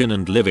kitchen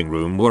and living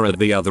room were at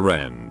the other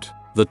end.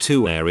 The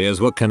two areas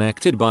were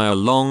connected by a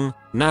long,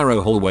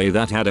 narrow hallway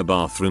that had a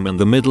bathroom in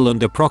the middle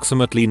and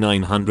approximately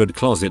 900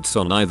 closets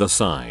on either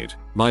side.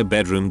 My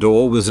bedroom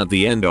door was at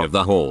the end of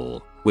the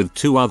hall, with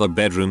 2 other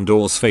bedroom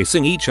doors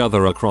facing each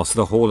other across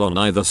the hall on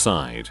either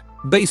side.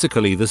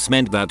 Basically this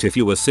meant that if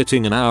you were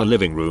sitting in our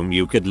living room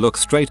you could look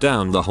straight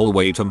down the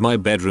hallway to my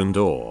bedroom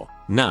door.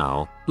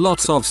 Now,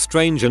 lots of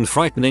strange and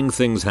frightening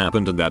things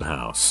happened in that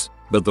house.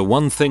 But the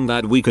one thing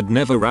that we could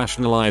never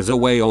rationalize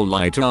away or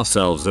lie to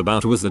ourselves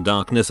about was the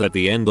darkness at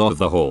the end of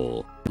the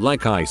hall.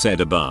 Like I said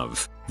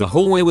above, the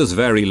hallway was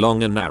very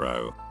long and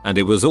narrow, and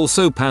it was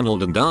also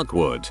paneled in dark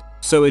wood,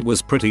 so it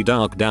was pretty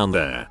dark down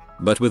there.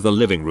 But with the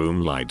living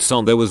room lights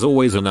on there was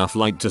always enough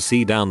light to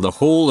see down the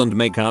hall and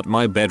make out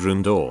my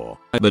bedroom door.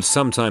 But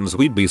sometimes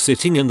we'd be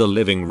sitting in the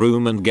living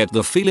room and get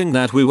the feeling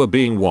that we were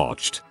being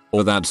watched,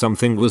 or that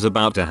something was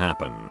about to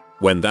happen.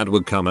 When that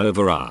would come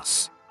over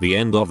us, the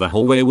end of the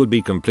hallway would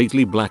be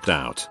completely blacked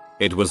out.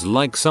 It was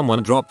like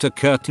someone dropped a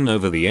curtain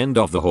over the end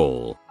of the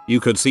hall. You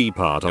could see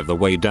part of the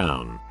way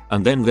down,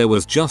 and then there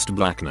was just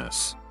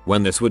blackness.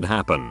 When this would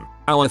happen,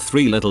 our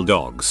 3 little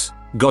dogs,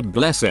 God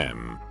bless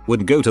them,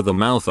 would go to the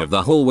mouth of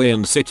the hallway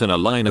and sit in a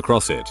line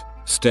across it,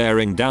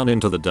 staring down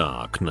into the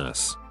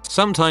darkness.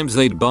 Sometimes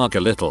they'd bark a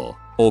little,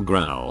 or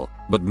growl,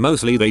 but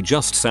mostly they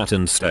just sat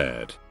and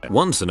stared.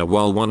 Once in a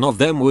while one of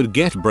them would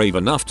get brave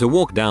enough to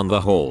walk down the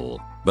hall,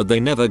 but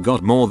they never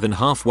got more than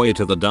halfway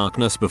to the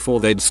darkness before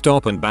they'd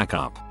stop and back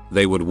up.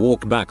 They would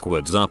walk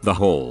backwards up the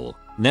hall,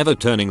 never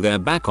turning their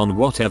back on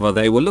whatever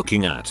they were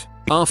looking at.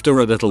 After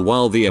a little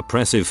while the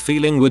oppressive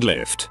feeling would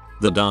lift,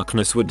 the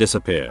darkness would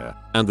disappear,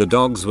 and the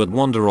dogs would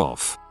wander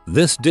off.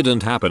 This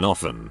didn't happen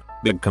often,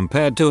 but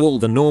compared to all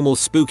the normal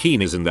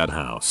spookiness in that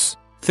house,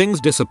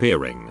 things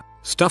disappearing,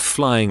 stuff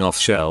flying off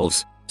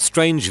shelves,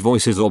 strange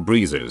voices or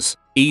breezes,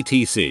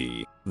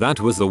 etc.,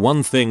 that was the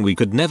one thing we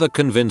could never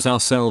convince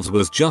ourselves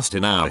was just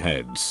in our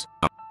heads.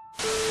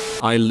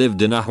 I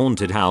lived in a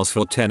haunted house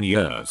for 10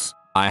 years.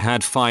 I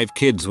had 5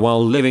 kids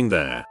while living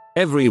there.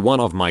 Every one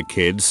of my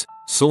kids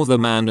saw the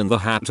man in the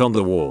hat on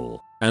the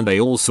wall, and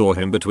they all saw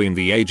him between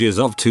the ages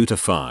of 2 to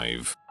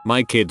 5.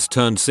 My kids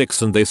turned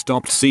 6 and they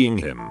stopped seeing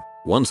him.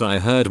 Once I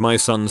heard my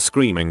son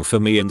screaming for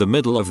me in the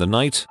middle of the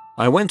night.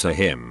 I went to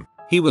him.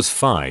 He was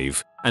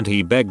 5, and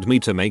he begged me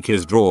to make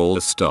his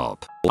drawers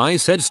stop. I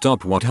said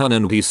stop what hun,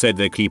 and he said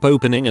they keep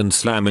opening and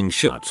slamming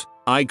shut.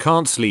 I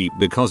can't sleep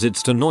because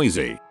it's too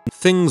noisy.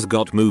 Things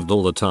got moved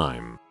all the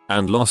time,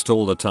 and lost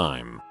all the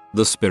time.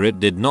 The spirit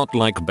did not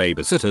like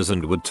babysitters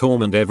and would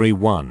torment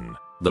everyone.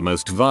 The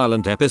most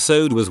violent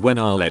episode was when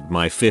I let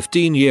my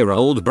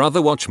 15-year-old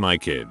brother watch my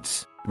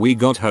kids. We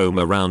got home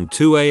around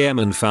 2 AM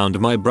and found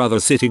my brother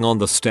sitting on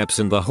the steps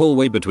in the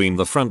hallway between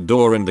the front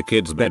door and the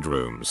kids'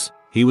 bedrooms.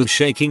 He was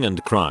shaking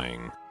and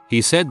crying.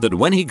 He said that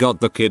when he got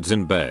the kids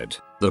in bed,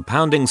 the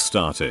pounding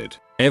started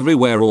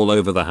everywhere all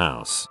over the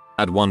house.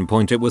 At one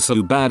point it was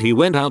so bad he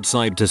went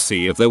outside to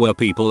see if there were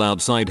people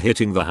outside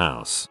hitting the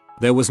house.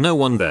 There was no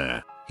one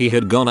there. He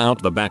had gone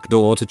out the back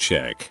door to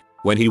check.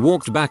 When he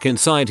walked back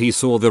inside he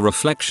saw the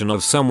reflection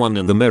of someone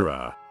in the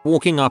mirror,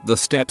 walking up the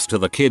steps to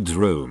the kids'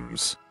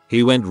 rooms.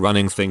 He went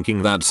running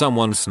thinking that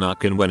someone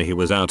snuck in when he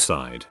was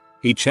outside.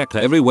 He checked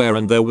everywhere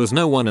and there was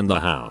no one in the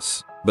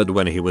house. But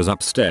when he was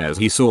upstairs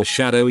he saw a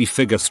shadowy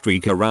figure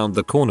streak around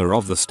the corner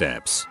of the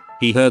steps.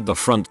 He heard the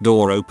front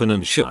door open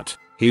and shut.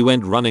 He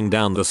went running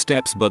down the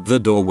steps but the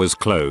door was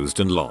closed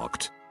and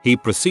locked. He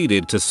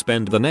proceeded to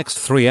spend the next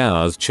 3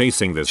 hours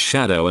chasing this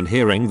shadow and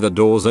hearing the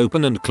doors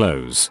open and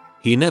close.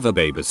 He never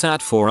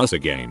babysat for us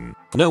again.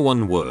 No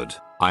one would.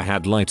 I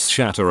had lights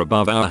shatter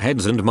above our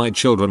heads and my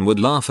children would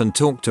laugh and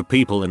talk to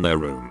people in their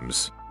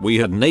rooms. We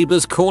had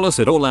neighbors call us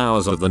at all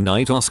hours of the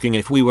night asking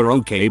if we were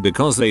okay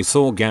because they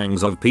saw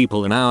gangs of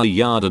people in our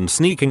yard and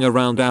sneaking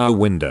around our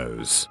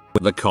windows.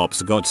 The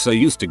cops got so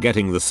used to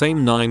getting the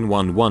same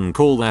 911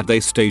 call that they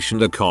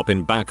stationed a cop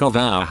in back of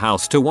our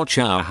house to watch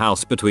our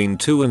house between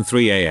 2 and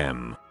 3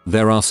 am.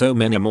 There are so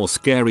many more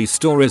scary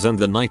stories, and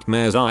the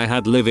nightmares I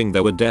had living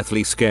there were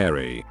deathly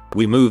scary.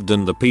 We moved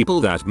and the people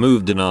that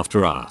moved in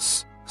after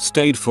us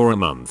stayed for a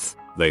month.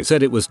 They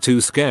said it was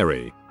too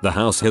scary. The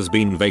house has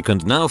been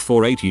vacant now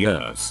for 8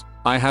 years.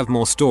 I have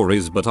more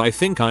stories, but I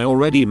think I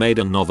already made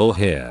a novel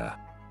here.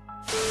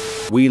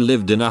 We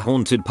lived in a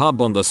haunted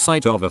pub on the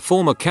site of a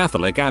former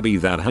Catholic abbey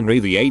that Henry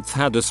VIII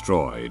had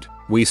destroyed.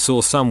 We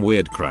saw some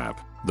weird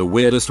crap. The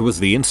weirdest was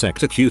the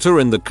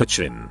insectocutor in the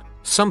kitchen.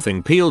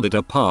 Something peeled it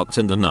apart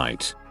in the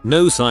night.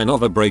 No sign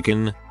of a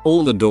break-in.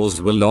 All the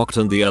doors were locked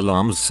and the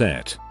alarms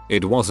set.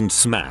 It wasn't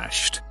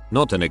smashed.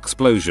 Not an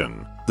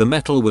explosion. The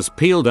metal was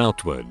peeled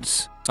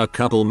outwards. A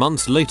couple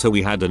months later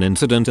we had an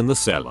incident in the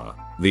cellar.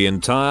 The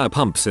entire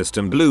pump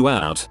system blew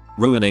out,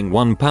 ruining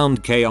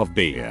 £1 of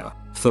beer.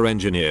 The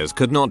engineers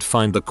could not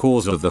find the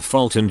cause of the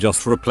fault and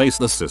just replaced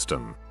the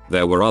system.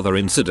 There were other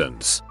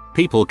incidents.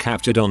 People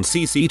captured on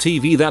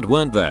CCTV that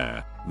weren't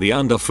there. The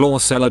underfloor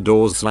cellar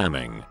doors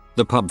slamming.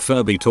 The pub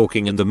Furby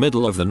talking in the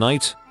middle of the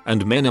night,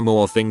 and many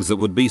more things that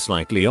would be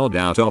slightly odd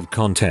out of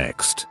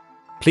context.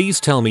 Please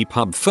tell me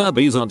pub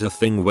Furbies aren't a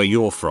thing where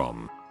you're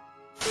from.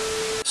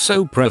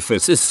 So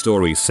preface this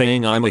story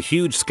saying I'm a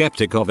huge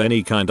skeptic of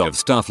any kind of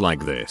stuff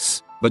like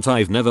this, but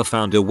I've never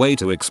found a way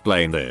to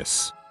explain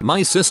this.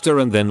 My sister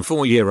and then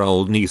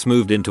 4-year-old niece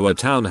moved into a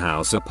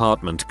townhouse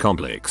apartment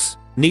complex.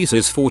 Niece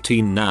is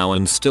 14 now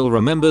and still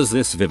remembers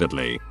this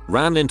vividly.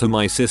 Ran into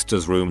my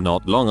sister's room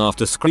not long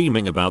after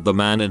screaming about the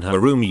man in her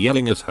room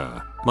yelling at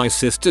her. My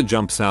sister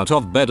jumps out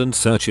of bed and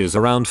searches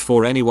around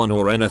for anyone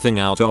or anything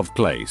out of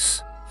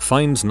place.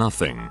 Finds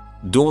nothing.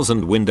 Doors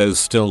and windows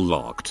still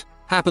locked.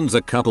 Happens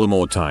a couple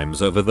more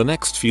times over the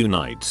next few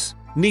nights.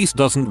 Niece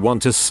doesn't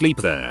want to sleep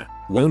there.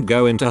 Won't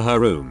go into her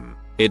room,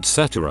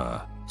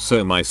 etc.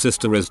 So my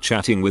sister is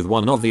chatting with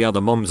one of the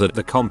other moms at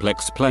the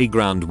complex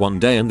playground one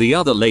day and the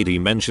other lady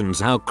mentions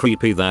how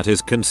creepy that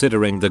is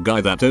considering the guy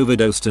that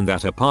overdosed in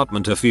that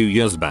apartment a few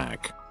years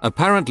back.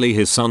 Apparently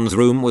his son's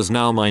room was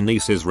now my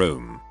niece's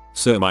room.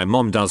 So my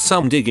mom does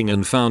some digging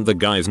and found the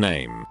guy's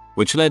name,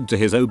 which led to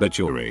his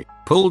obituary.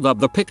 Pulled up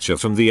the picture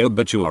from the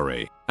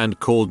obituary and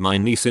called my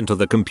niece into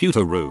the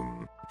computer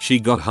room. She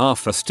got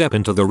half a step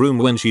into the room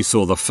when she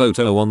saw the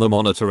photo on the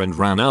monitor and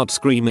ran out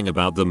screaming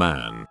about the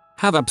man.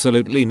 Have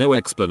absolutely no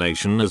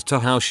explanation as to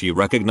how she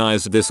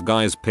recognized this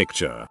guy's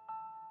picture.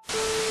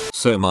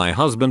 So my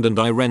husband and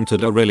I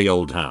rented a really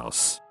old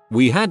house.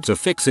 We had to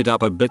fix it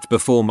up a bit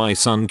before my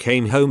son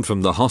came home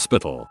from the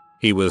hospital.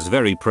 He was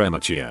very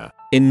premature,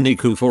 in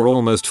NICU for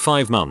almost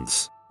 5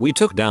 months. We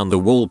took down the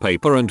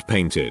wallpaper and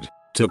painted,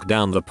 took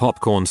down the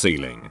popcorn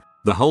ceiling,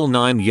 the whole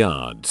 9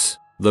 yards.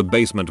 The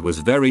basement was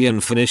very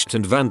unfinished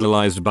and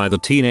vandalized by the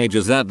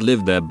teenagers that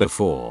lived there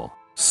before.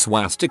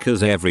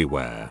 Swastikas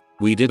everywhere.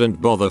 We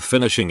didn't bother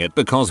finishing it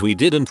because we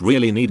didn't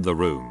really need the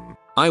room.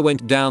 I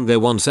went down there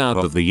once out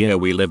of the year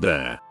we lived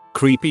there.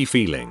 Creepy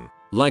feeling,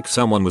 like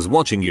someone was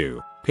watching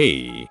you.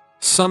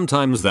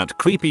 Sometimes that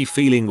creepy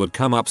feeling would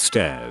come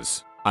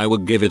upstairs. I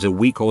would give it a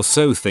week or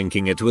so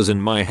thinking it was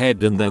in my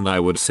head, and then I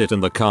would sit in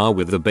the car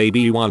with the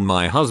baby while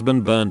my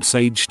husband burned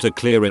sage to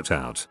clear it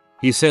out.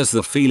 He says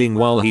the feeling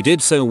while he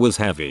did so was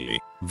heavy,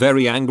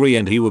 very angry,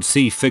 and he would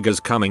see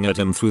figures coming at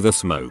him through the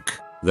smoke.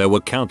 There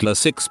were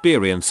countless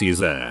experiences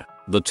there.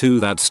 The 2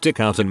 that stick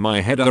out in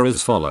my head are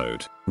as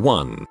followed.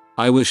 1.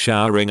 I was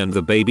showering and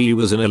the baby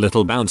was in a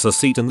little bouncer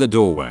seat in the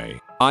doorway.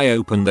 I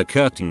open the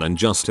curtain and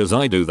just as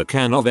I do, the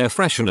can of air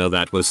freshener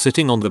that was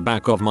sitting on the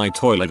back of my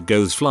toilet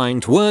goes flying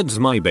towards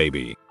my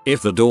baby.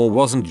 If the door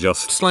wasn't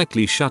just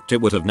slightly shut, it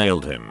would have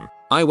nailed him.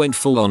 I went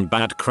full on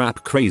bat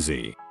crap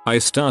crazy. I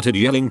started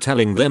yelling,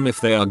 telling them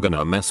if they are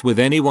gonna mess with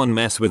anyone,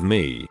 mess with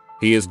me.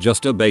 He is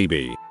just a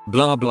baby.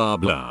 Blah blah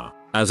blah.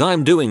 As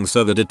I'm doing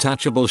so, the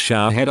detachable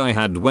shower head I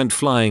had went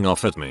flying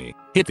off at me,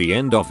 hit the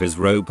end of his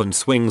rope and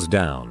swings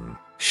down.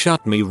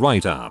 Shut me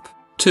right up.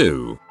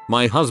 2.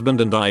 My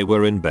husband and I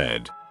were in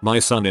bed. My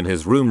son in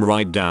his room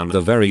right down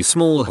the very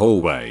small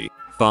hallway,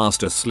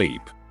 fast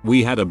asleep.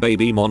 We had a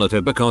baby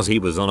monitor because he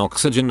was on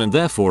oxygen and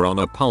therefore on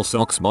a pulse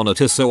ox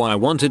monitor, so I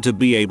wanted to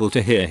be able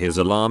to hear his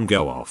alarm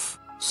go off.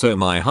 So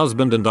my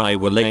husband and I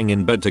were laying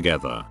in bed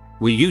together.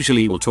 We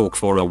usually will talk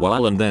for a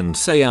while and then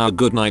say our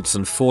goodnights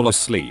and fall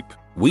asleep.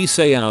 We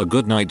say our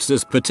goodnights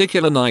this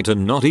particular night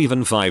and not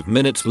even 5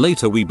 minutes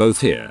later we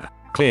both hear,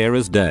 clear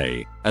as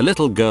day, a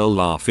little girl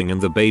laughing in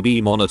the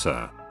baby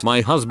monitor. My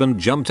husband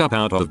jumped up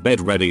out of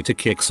bed ready to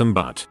kick some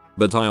butt,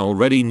 but I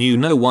already knew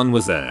no one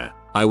was there.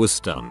 I was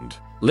stunned.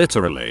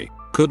 Literally.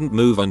 Couldn't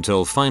move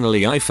until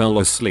finally I fell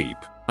asleep.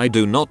 I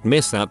do not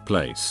miss that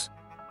place.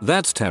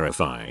 That's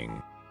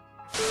terrifying.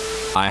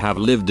 I have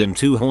lived in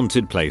 2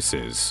 haunted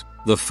places.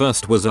 The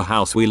first was a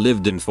house we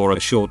lived in for a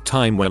short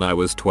time when I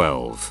was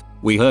 12.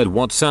 We heard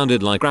what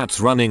sounded like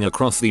rats running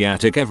across the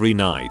attic every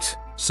night,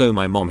 so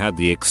my mom had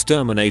the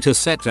exterminator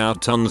set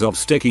out tons of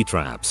sticky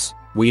traps.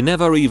 We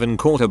never even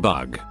caught a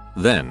bug.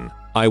 Then,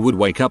 I would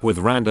wake up with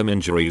random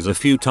injuries a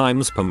few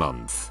times per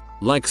month,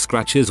 like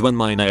scratches when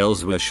my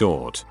nails were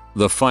short.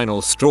 The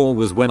final straw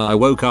was when I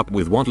woke up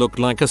with what looked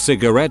like a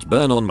cigarette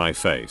burn on my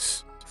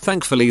face.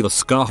 Thankfully the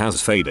scar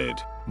has faded,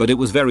 but it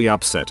was very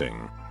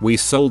upsetting. We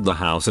sold the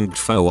house and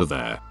fell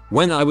there.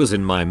 When I was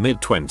in my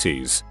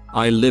mid-20s,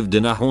 I lived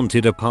in a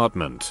haunted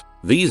apartment.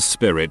 These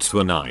spirits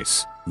were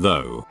nice,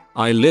 though.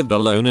 I lived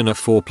alone in a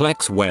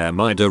fourplex where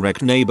my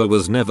direct neighbor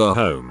was never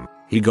home.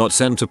 He got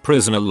sent to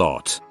prison a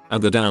lot,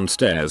 and the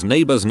downstairs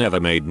neighbors never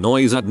made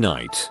noise at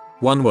night.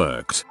 One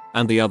worked,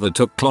 and the other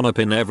took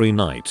clonopin every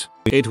night.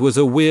 It was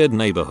a weird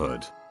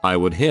neighborhood. I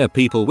would hear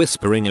people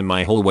whispering in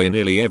my hallway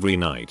nearly every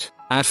night.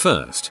 At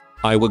first,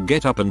 I would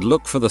get up and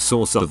look for the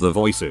source of the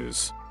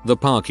voices. The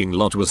parking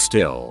lot was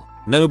still,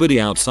 nobody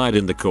outside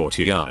in the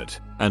courtyard,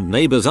 and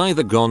neighbors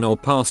either gone or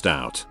passed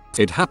out.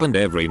 It happened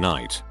every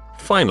night.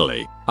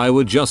 Finally, I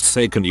would just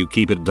say, "Can you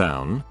keep it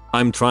down?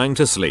 I'm trying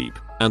to sleep,"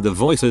 and the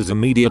voices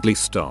immediately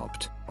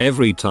stopped.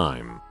 Every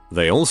time.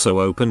 They also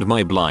opened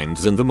my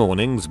blinds in the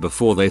mornings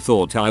before they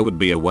thought I would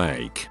be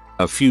awake.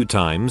 A few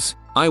times,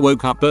 I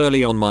woke up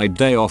early on my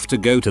day off to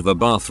go to the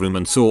bathroom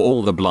and saw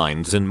all the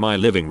blinds in my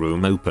living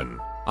room open.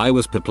 I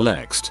was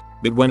perplexed,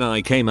 but when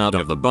I came out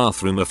of the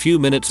bathroom a few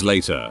minutes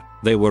later,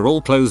 they were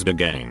all closed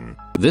again.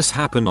 This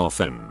happened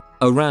often.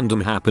 A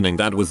random happening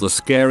that was the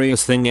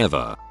scariest thing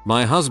ever.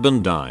 My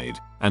husband died,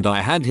 and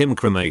I had him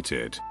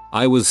cremated.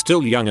 I was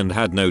still young and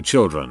had no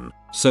children,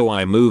 so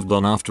I moved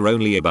on after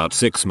only about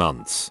 6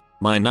 months.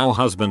 My now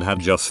husband had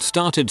just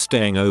started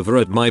staying over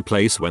at my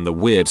place when the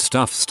weird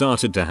stuff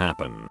started to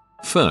happen.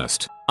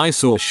 First, I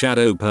saw a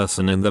shadow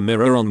person in the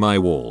mirror on my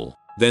wall.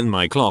 Then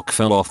my clock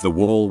fell off the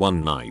wall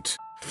one night.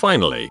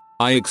 Finally,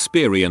 I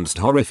experienced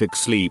horrific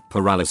sleep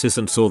paralysis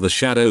and saw the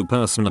shadow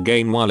person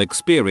again while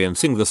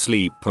experiencing the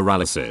sleep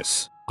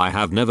paralysis. I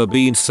have never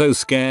been so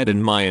scared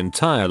in my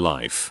entire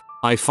life.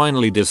 I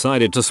finally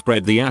decided to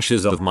spread the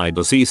ashes of my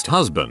deceased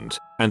husband,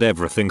 and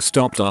everything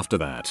stopped after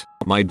that.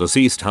 My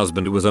deceased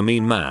husband was a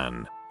mean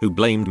man, who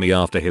blamed me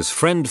after his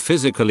friend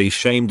physically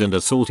shamed and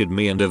assaulted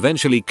me and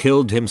eventually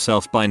killed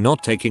himself by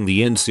not taking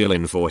the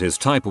insulin for his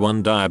type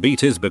 1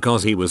 diabetes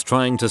because he was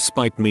trying to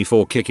spite me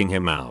for kicking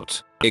him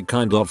out. It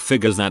kind of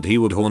figures that he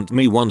would haunt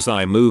me once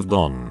I moved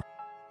on.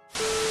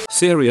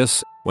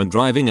 Serious, when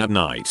driving at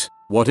night,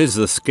 what is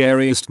the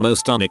scariest,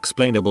 most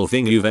unexplainable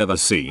thing you've ever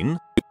seen?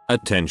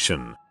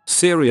 Attention.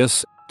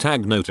 Serious,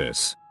 tag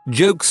notice.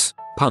 Jokes,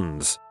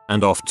 puns,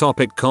 and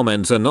off-topic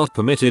comments are not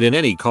permitted in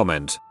any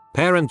comment,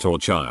 parent or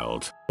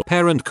child.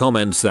 Parent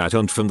comments that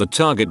aren't from the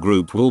target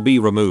group will be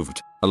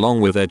removed,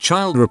 along with their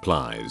child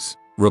replies.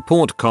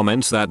 Report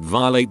comments that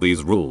violate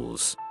these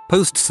rules.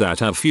 Posts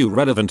that have few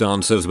relevant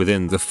answers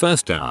within the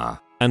first hour,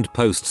 and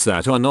posts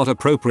that are not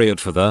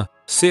appropriate for the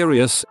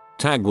serious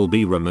tag will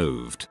be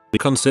removed.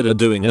 Consider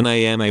doing an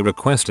AMA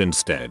request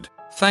instead.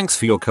 Thanks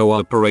for your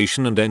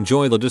cooperation and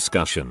enjoy the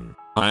discussion.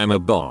 I am a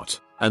bot,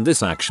 and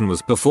this action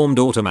was performed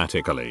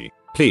automatically.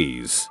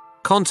 Please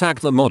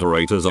contact the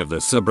moderators of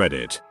this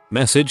subreddit.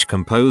 Message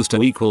composed to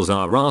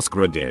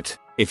 =r@askreddit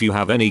if you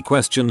have any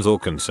questions or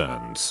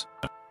concerns.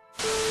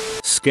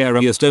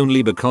 Scariest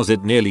only because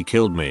it nearly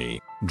killed me.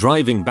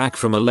 Driving back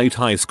from a late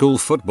high school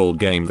football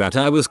game that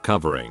I was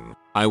covering,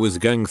 I was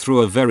going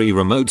through a very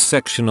remote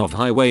section of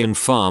highway and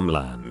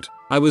farmland.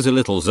 I was a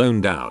little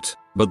zoned out,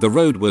 but the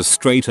road was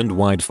straight and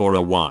wide for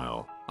a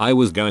while. I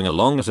was going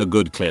along at a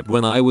good clip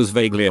when I was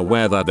vaguely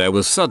aware that there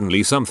was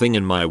suddenly something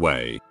in my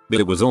way, but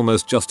it was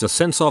almost just a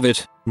sense of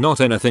it,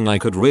 not anything I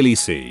could really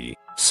see.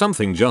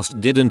 Something just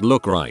didn't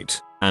look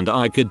right, and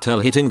I could tell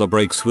hitting the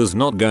brakes was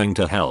not going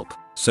to help.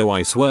 So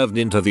I swerved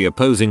into the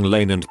opposing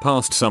lane and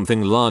passed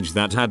something large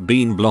that had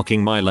been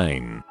blocking my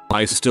lane.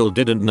 I still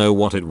didn't know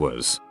what it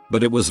was,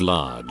 but it was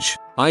large.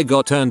 I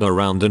got turned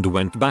around and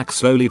went back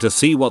slowly to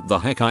see what the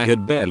heck I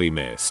had barely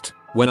missed.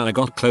 When I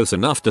got close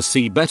enough to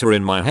see better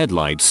in my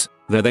headlights,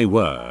 there they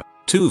were.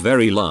 2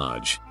 very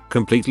large,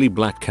 completely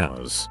black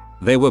cows.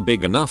 They were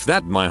big enough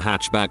that my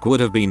hatchback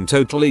would have been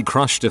totally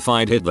crushed if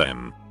I'd hit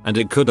them, and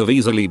it could have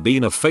easily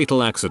been a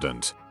fatal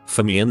accident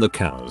for me and the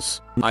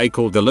cows. I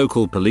called the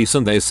local police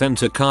and they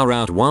sent a car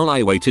out while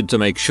I waited to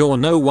make sure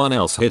no one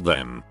else hit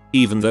them,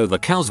 even though the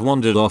cows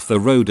wandered off the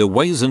road a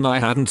ways and I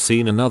hadn't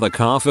seen another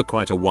car for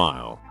quite a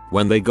while.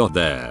 When they got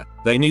there,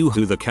 they knew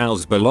who the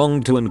cows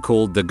belonged to and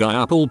called the guy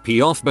up all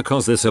pee off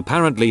because this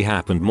apparently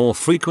happened more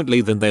frequently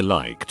than they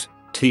liked.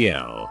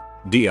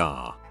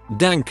 TLDR.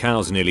 Dang,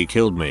 cows nearly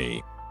killed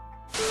me.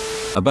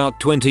 About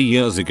 20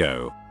 years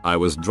ago, I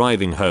was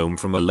driving home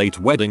from a late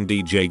wedding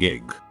DJ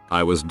gig.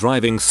 I was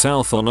driving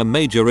south on a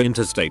major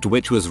interstate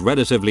which was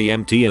relatively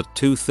empty at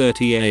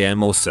 2:30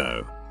 AM or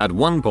so. At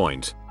one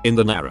point, in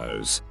the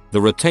Narrows, the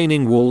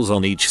retaining walls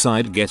on each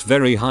side get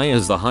very high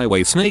as the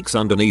highway snakes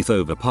underneath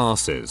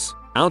overpasses.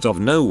 Out of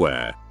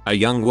nowhere, a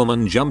young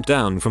woman jumped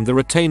down from the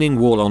retaining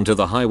wall onto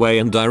the highway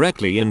and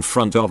directly in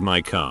front of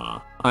my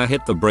car. I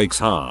hit the brakes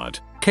hard,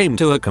 came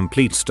to a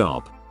complete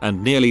stop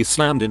and nearly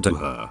slammed into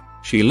her.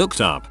 She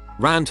looked up,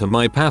 ran to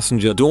my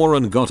passenger door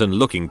and got in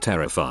looking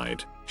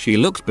terrified. She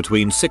looked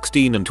between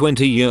 16 and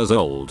 20 years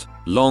old,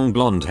 long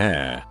blonde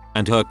hair,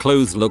 and her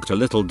clothes looked a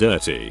little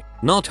dirty.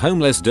 Not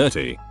homeless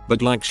dirty,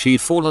 but like she'd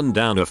fallen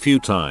down a few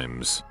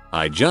times.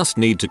 "I just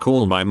need to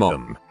call my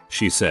mom,"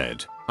 she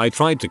said. I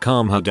tried to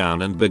calm her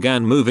down and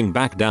began moving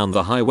back down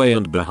the highway,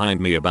 and behind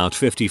me about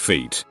 50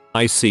 feet,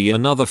 I see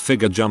another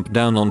figure jump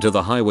down onto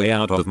the highway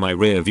out of my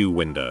rear view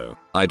window.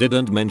 I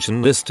didn't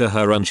mention this to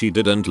her and she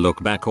didn't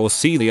look back or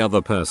see the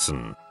other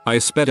person. I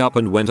sped up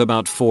and went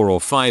about 4 or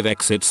 5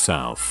 exits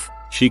south.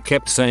 She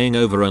kept saying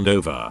over and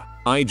over,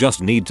 "I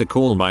just need to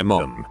call my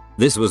mom."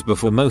 This was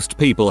before most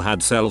people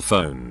had cell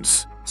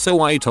phones.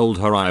 So I told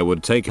her I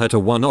would take her to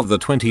one of the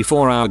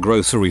 24-hour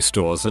grocery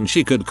stores and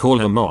she could call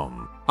her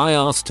mom. I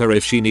asked her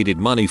if she needed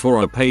money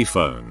for a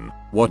payphone,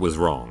 what was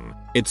wrong,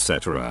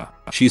 etc.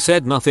 She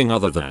said nothing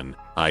other than,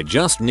 "I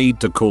just need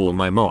to call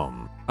my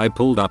mom." I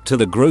pulled up to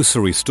the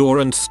grocery store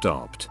and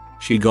stopped.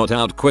 She got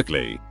out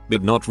quickly,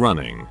 but not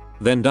running,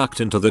 then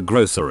ducked into the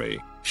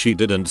grocery. She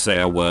didn't say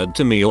a word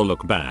to me or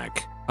look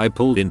back. I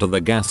pulled into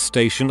the gas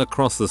station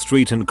across the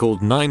street and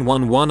called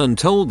 911 and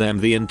told them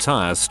the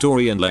entire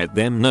story and let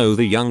them know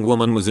the young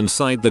woman was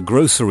inside the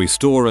grocery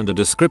store and a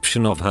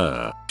description of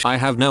her. I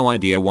have no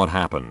idea what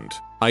happened.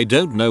 I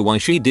don't know why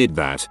she did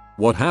that,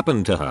 what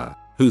happened to her,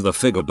 who the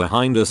figure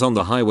behind us on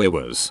the highway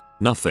was.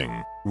 Nothing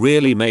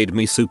really made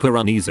me super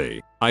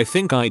uneasy. I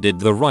think I did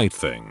the right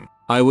thing.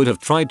 I would have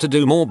tried to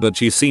do more, but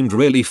she seemed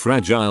really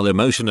fragile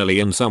emotionally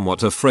and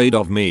somewhat afraid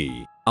of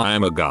me. I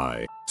am a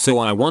guy, so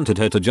I wanted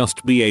her to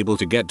just be able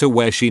to get to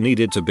where she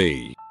needed to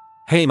be.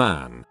 Hey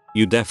man,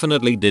 you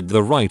definitely did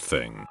the right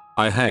thing.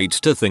 I hate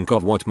to think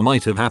of what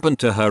might have happened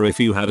to her if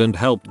you hadn't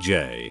helped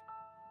Jay.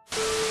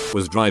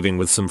 Was driving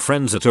with some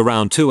friends at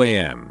around 2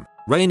 AM,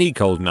 rainy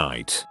cold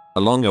night,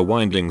 along a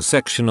winding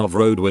section of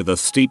road with a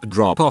steep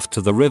drop off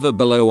to the river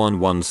below on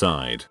one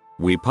side.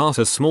 We pass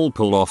a small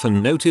pull off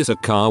and notice a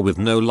car with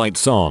no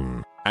lights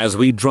on. As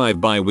we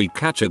drive by we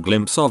catch a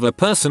glimpse of a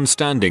person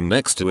standing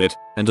next to it,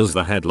 and as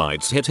the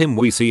headlights hit him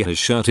we see his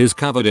shirt is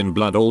covered in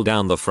blood all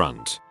down the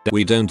front.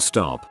 We don't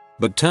stop,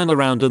 but turn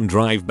around and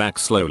drive back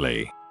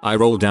slowly. I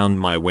roll down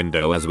my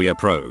window as we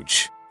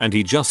approach, and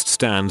he just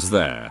stands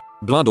there,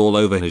 blood all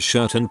over his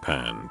shirt and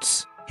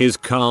pants. His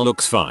car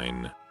looks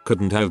fine,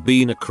 couldn't have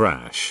been a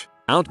crash.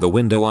 Out the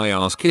window I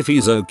ask if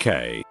he's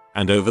okay,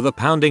 and over the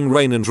pounding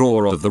rain and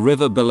roar of the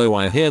river below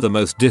I hear the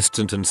most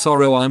distant and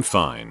sorrow "I'm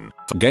fine."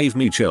 Gave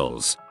me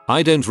chills.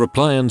 I don't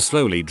reply and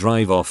slowly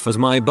drive off as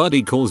my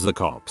buddy calls the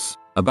cops.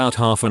 About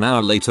half an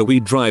hour later we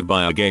drive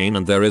by again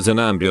and there is an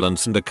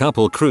ambulance and a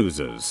couple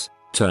cruisers.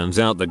 Turns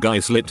out the guy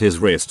slit his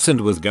wrists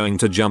and was going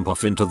to jump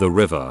off into the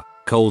river.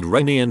 Cold,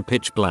 rainy and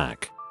pitch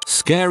black.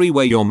 Scary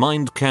where your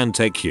mind can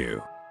take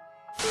you.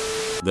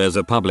 There's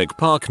a public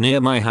park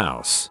near my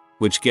house,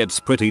 which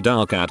gets pretty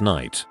dark at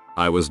night.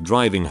 I was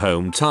driving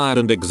home tired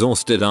and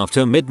exhausted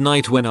after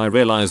midnight when I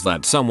realized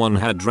that someone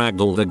had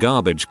dragged all the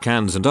garbage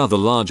cans and other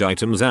large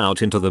items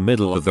out into the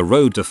middle of the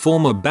road to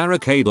form a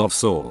barricade of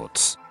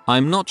sorts.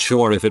 I'm not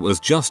sure if it was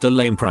just a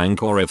lame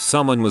prank or if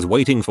someone was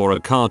waiting for a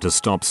car to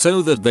stop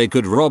so that they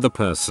could rob a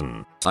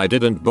person. I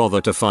didn't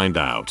bother to find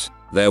out.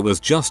 There was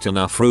just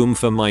enough room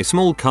for my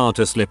small car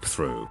to slip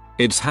through.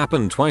 It's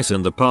happened twice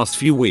in the past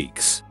few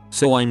weeks,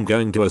 so I'm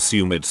going to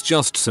assume it's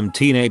just some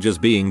teenagers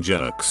being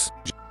jerks.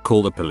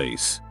 Call the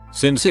police.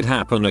 Since it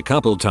happened a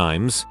couple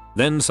times,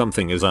 then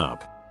something is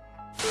up.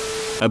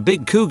 A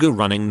big cougar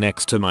running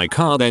next to my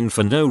car then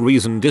for no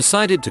reason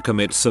decided to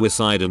commit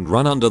suicide and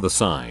run under the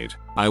side.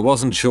 I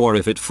wasn't sure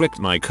if it fricked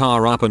my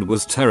car up and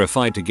was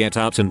terrified to get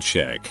out and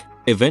check.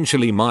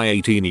 Eventually my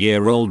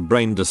 18-year-old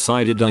brain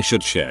decided I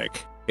should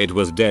check. It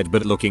was dead,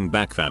 but looking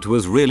back that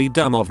was really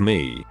dumb of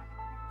me.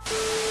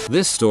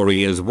 This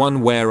story is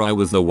one where I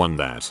was the one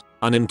that,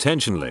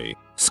 unintentionally,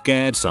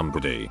 scared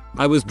somebody.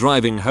 I was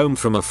driving home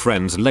from a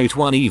friend's late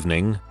one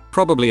evening,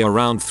 probably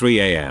around 3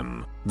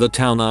 AM. The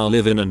town I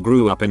live in and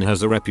grew up in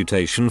has a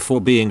reputation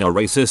for being a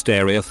racist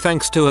area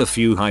thanks to a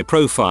few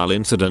high-profile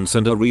incidents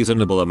and a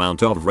reasonable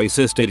amount of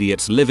racist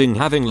idiots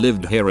having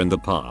lived here in the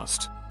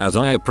past. As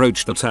I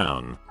approached the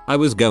town, I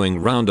was going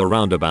round a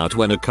roundabout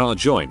when a car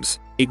joins,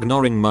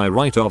 ignoring my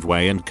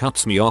right-of-way and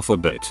cuts me off a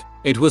bit.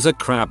 It was a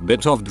crap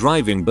bit of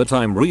driving, but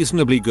I'm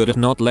reasonably good at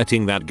not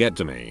letting that get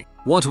to me.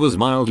 What was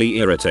mildly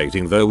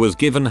irritating though was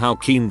given how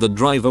keen the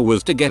driver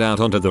was to get out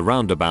onto the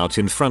roundabout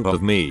in front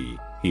of me.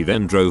 He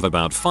then drove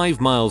about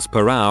 5 miles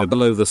per hour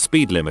below the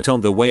speed limit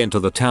on the way into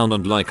the town,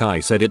 and like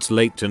I said, it's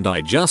late and I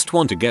just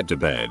want to get to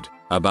bed.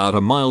 About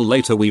a mile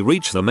later we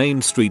reach the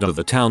main street of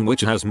the town,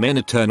 which has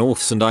many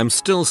turnoffs, and I'm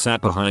still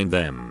sat behind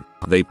them.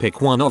 They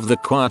pick one of the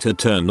quieter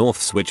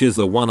turnoffs, which is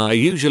the one I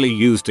usually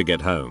use to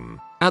get home.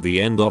 At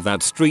the end of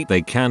that street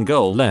they can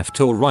go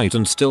left or right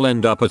and still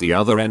end up at the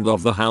other end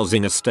of the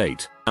housing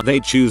estate. They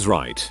choose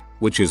right,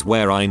 which is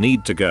where I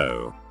need to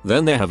go.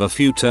 Then they have a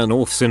few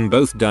turn-offs in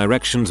both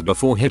directions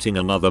before hitting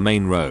another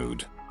main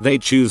road. They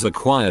choose the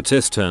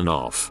quietest turn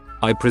off,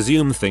 I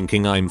presume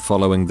thinking I'm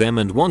following them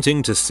and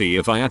wanting to see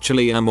if I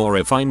actually am or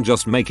if I'm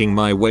just making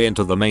my way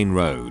into the main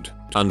road.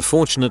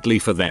 Unfortunately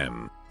for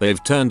them,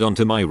 they've turned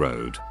onto my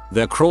road.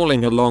 They're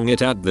crawling along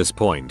it at this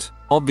point,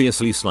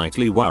 obviously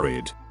slightly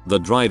worried. The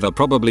driver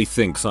probably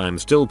thinks I'm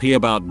still pee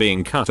about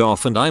being cut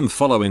off and I'm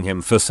following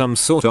him for some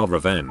sort of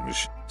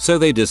revenge. So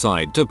they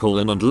decide to pull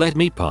in and let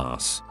me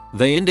pass.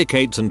 They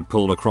indicate and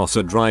pull across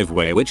a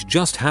driveway which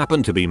just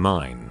happened to be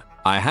mine.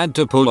 I had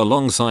to pull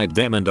alongside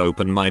them and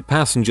open my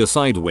passenger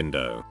side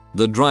window.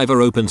 The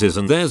driver opens his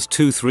and there's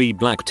 2-3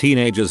 black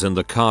teenagers in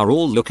the car,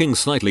 all looking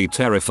slightly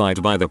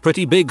terrified by the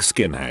pretty big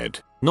skinhead,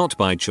 not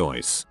by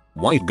choice,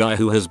 white guy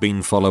who has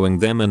been following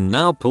them and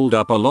now pulled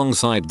up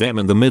alongside them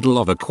in the middle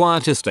of a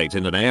quiet estate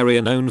in an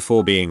area known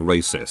for being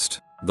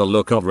racist. The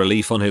look of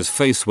relief on his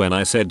face when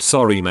I said,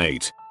 "Sorry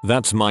mate,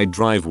 that's my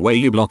driveway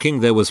you blocking,"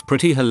 there was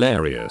pretty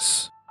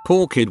hilarious.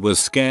 Poor kid was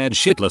scared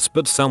shitless,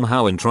 but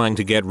somehow in trying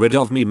to get rid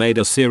of me made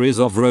a series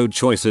of road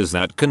choices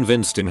that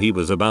convinced him he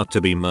was about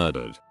to be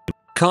murdered.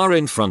 Car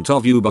in front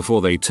of you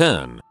before they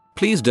turn.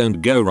 Please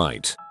don't go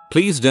right.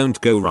 Please don't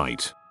go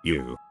right.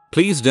 You.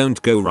 Please don't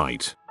go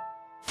right.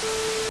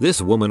 This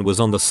woman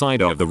was on the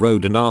side of the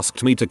road and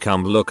asked me to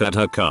come look at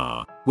her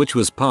car, which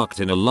was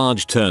parked in a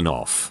large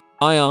turnoff.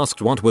 I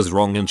asked what was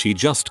wrong and she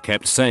just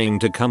kept saying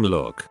to come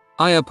look.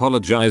 I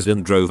apologized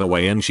and drove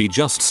away and she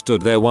just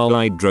stood there while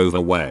I drove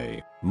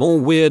away.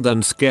 More weird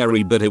than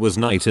scary, but it was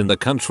night in the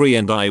country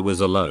and I was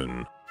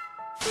alone.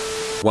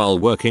 While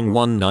working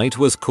one night,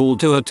 was called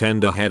to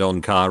attend a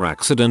head-on car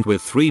accident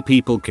with 3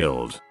 people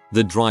killed.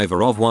 The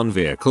driver of one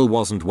vehicle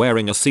wasn't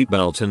wearing a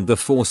seatbelt and the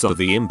force of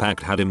the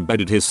impact had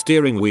embedded his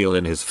steering wheel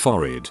in his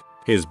forehead.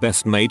 His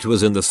best mate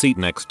was in the seat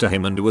next to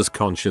him and was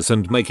conscious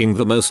and making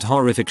the most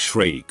horrific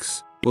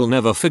shrieks. We'll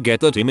never forget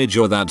that image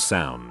or that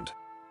sound.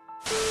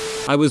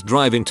 I was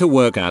driving to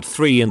work at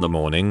 3 in the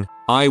morning.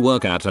 I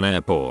work at an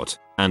airport,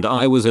 and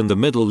I was in the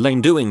middle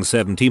lane doing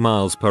 70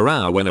 miles per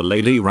hour when a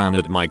lady ran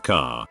at my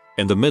car,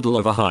 in the middle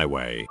of a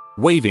highway,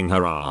 waving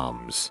her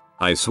arms.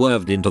 I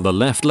swerved into the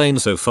left lane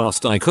so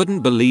fast I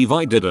couldn't believe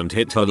I didn't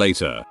hit her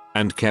later,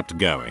 and kept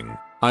going.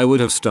 I would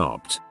have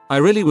stopped. I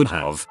really would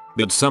have,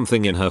 but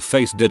something in her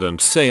face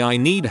didn't say I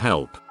need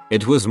help.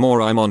 It was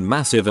more I'm on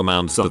massive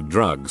amounts of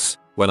drugs.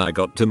 When I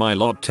got to my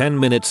lot 10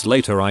 minutes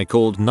later, I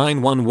called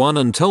 911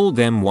 and told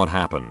them what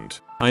happened.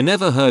 I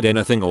never heard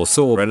anything or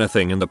saw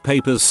anything in the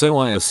papers, so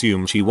I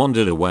assumed she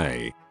wandered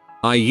away.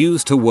 I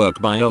used to work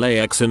by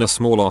LAX in a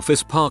small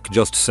office park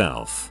just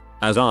south.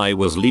 As I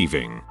was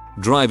leaving,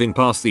 driving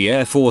past the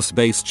Air Force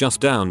Base just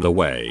down the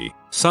way,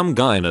 some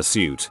guy in a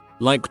suit,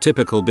 like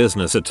typical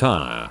business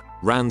attire,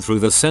 ran through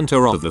the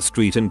center of the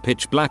street in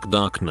pitch black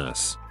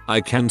darkness.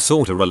 I can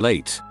sorta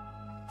relate.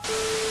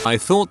 I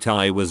thought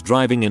I was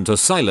driving into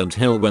Silent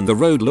Hill when the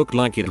road looked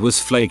like it was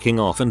flaking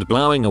off and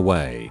blowing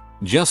away.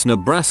 Just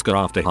Nebraska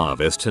after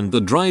harvest and the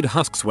dried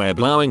husks were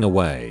blowing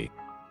away.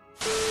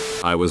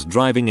 I was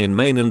driving in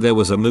Maine and there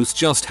was a moose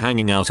just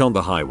hanging out on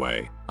the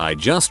highway. I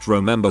just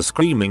remember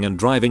screaming and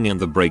driving in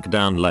the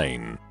breakdown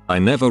lane. I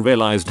never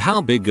realized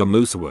how big a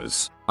moose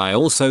was. I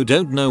also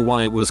don't know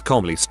why it was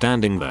calmly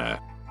standing there.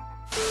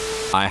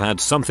 I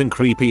had something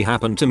creepy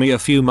happen to me a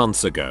few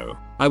months ago.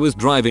 I was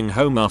driving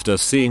home after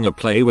seeing a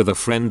play with a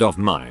friend of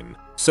mine,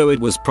 so it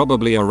was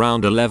probably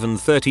around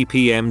 11:30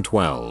 p.m.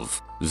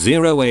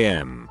 12:00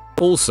 a.m.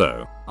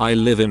 Also, I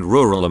live in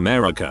rural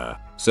America,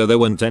 so there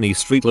weren't any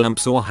street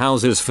lamps or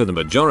houses for the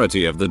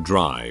majority of the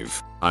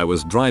drive. I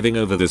was driving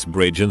over this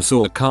bridge and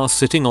saw a car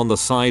sitting on the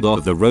side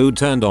of the road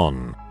turned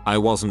on. I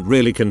wasn't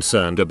really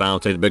concerned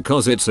about it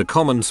because it's a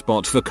common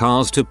spot for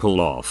cars to pull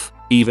off,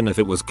 even if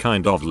it was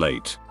kind of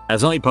late.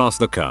 As I passed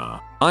the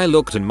car, I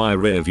looked in my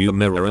rearview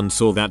mirror and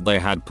saw that they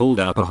had pulled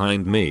up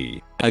behind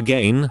me.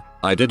 Again,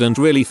 I didn't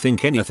really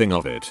think anything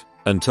of it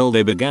until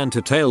they began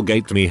to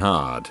tailgate me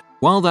hard.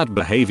 While that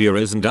behavior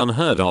isn't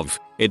unheard of,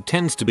 it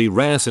tends to be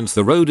rare since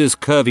the road is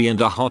curvy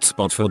and a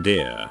hotspot for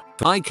deer.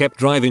 I kept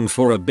driving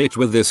for a bit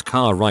with this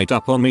car right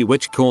up on me,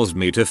 which caused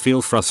me to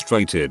feel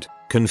frustrated,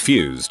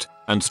 confused,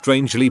 and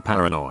strangely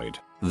paranoid.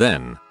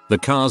 Then, the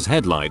car's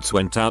headlights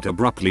went out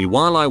abruptly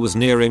while I was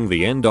nearing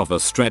the end of a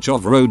stretch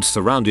of road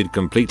surrounded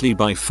completely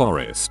by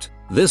forest.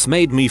 This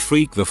made me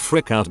freak the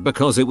frick out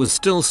because it was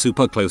still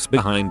super close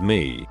behind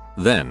me.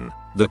 Then,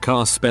 the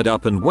car sped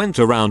up and went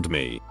around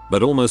me,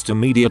 but almost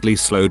immediately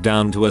slowed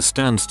down to a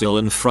standstill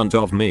in front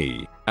of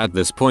me. At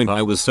this point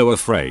I was so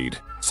afraid,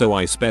 so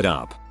I sped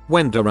up,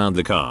 went around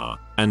the car,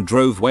 and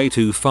drove way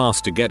too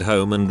fast to get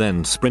home and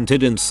then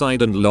sprinted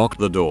inside and locked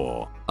the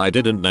door. I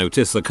didn't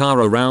notice the car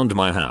around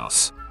my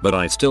house, but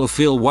I still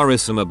feel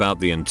worrisome about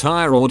the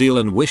entire ordeal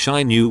and wish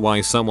I knew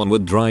why someone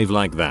would drive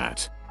like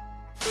that.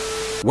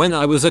 When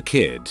I was a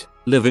kid,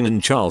 living in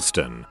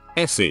Charleston,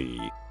 SE,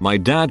 my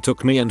dad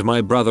took me and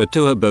my brother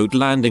to a boat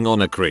landing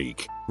on a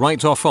creek,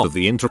 right off of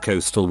the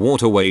Intracoastal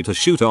Waterway to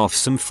shoot off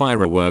some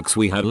fireworks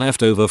we had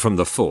left over from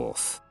the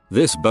 4th.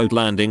 This boat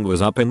landing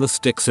was up in the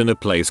sticks in a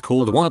place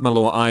called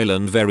Wadmalaw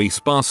Island, very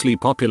sparsely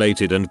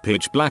populated and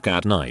pitch black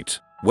at night.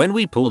 When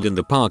we pulled in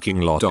the parking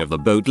lot of the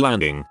boat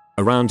landing,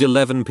 around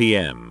 11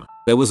 p.m.,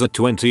 There was a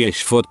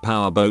 20-ish foot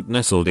powerboat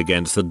nestled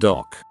against the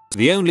dock.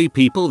 The only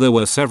people there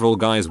were several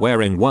guys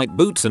wearing white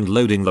boots and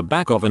loading the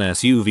back of an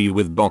SUV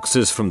with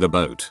boxes from the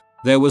boat.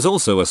 There was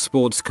also a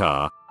sports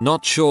car,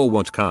 not sure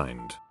what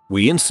kind.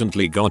 We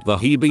instantly got the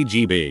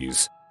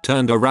heebie-jeebies,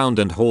 turned around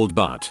and hauled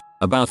butt.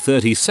 About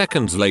 30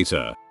 seconds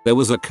later, there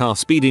was a car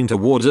speeding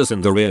towards us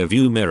in the rear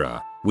view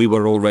mirror. We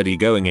were already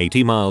going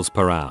 80 miles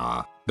per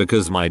hour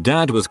because my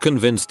dad was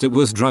convinced it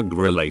was drug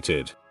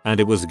related and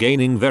it was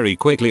gaining very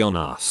quickly on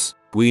us.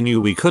 We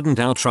knew we couldn't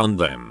outrun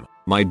them.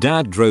 My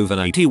dad drove an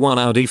 81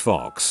 Audi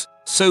Fox,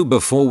 so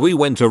before we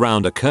went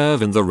around a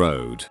curve in the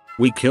road,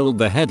 we killed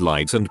the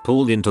headlights and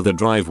pulled into the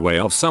driveway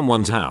of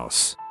someone's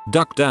house,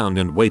 ducked down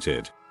and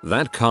waited.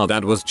 That car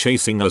that was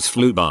chasing us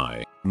flew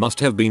by, must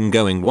have been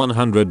going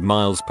 100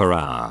 miles per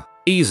hour,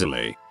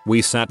 easily.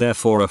 We sat there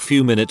for a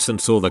few minutes and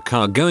saw the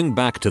car going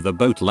back to the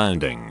boat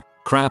landing.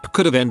 Crap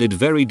could have ended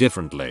very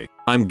differently.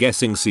 I'm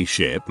guessing sea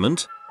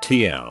shipment?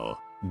 TL.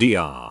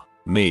 DR.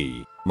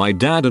 Me. My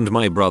dad and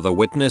my brother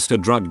witnessed a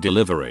drug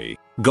delivery,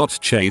 got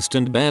chased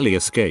and barely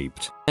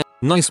escaped.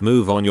 Nice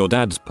move on your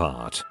dad's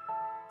part.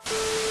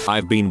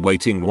 I've been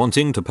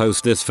wanting to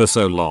post this for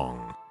so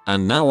long,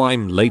 and now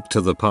I'm late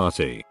to the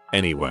party.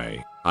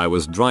 Anyway, I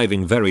was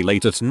driving very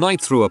late at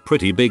night through a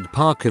pretty big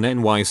park in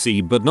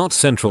NYC, but not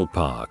Central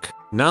Park.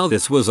 Now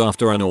this was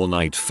after an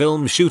all-night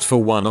film shoot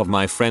for one of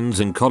my friends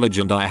in college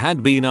and I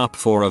had been up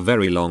for a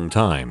very long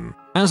time.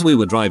 As we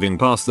were driving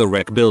past the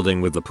rec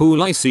building with the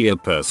pool, I see a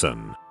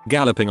person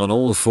galloping on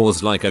all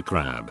fours like a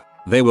crab.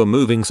 They were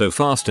moving so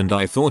fast and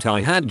I thought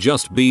I had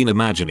just been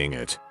imagining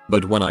it.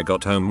 But when I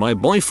got home, my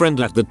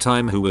boyfriend at the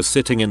time, who was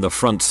sitting in the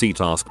front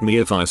seat, asked me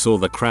if I saw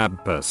the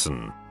crab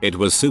person. It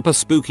was super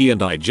spooky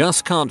and I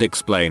just can't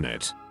explain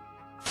it.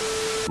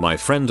 My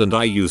friend and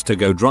I used to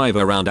go drive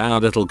around our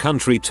little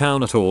country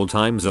town at all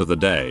times of the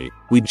day.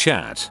 We'd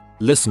chat,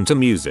 listen to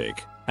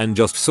music, and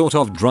just sort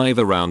of drive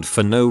around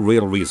for no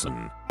real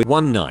reason.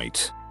 One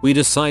night, we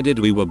decided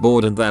we were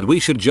bored and that we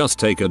should just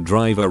take a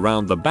drive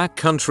around the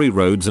backcountry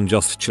roads and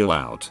just chill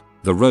out.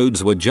 The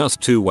roads were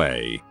just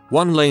two-way,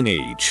 one lane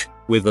each,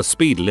 with a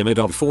speed limit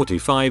of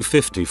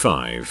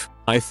 45-55,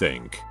 I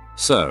think.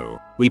 So,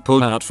 we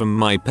pull out from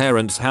my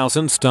parents' house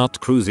and start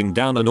cruising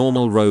down a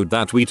normal road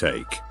that we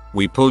take.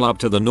 We pull up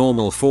to the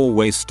normal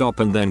four-way stop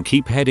and then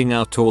keep heading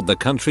out toward the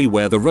country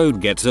where the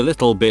road gets a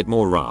little bit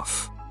more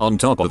rough. On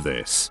top of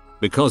this,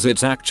 because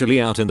it's actually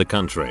out in the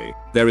country,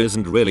 there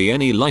isn't really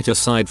any light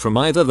aside from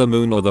either the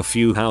moon or the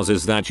few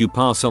houses that you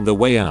pass on the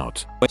way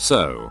out.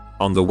 So,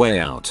 on the way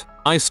out,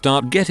 I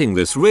start getting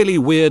this really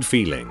weird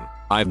feeling.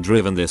 I've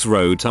driven this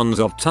road tons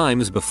of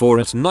times before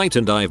at night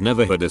and I've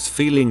never had this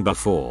feeling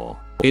before.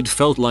 It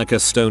felt like a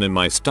stone in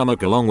my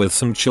stomach along with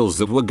some chills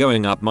that were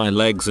going up my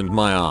legs and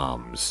my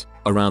arms.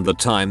 Around the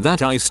time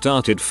that I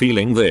started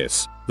feeling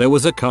this, there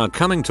was a car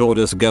coming toward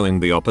us going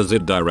the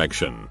opposite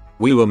direction.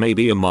 We were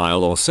maybe a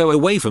mile or so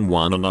away from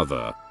one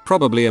another,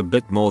 probably a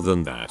bit more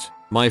than that.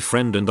 My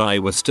friend and I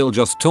were still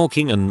just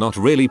talking and not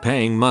really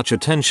paying much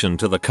attention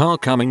to the car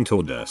coming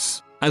toward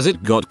us. As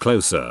it got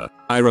closer,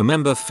 I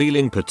remember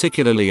feeling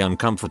particularly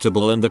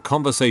uncomfortable and the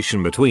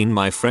conversation between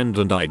my friend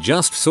and I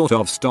just sort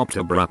of stopped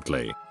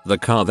abruptly. The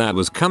car that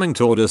was coming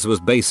toward us was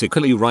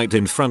basically right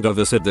in front of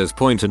us at this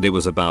point and it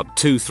was about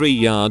 2-3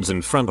 yards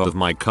in front of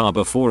my car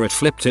before it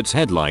flipped its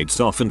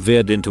headlights off and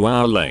veered into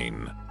our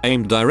lane,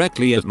 aimed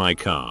directly at my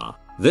car.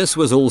 This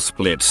was all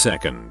split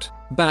second.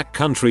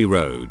 Backcountry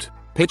road,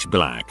 pitch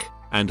black,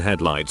 and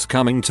headlights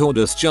coming toward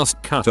us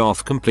just cut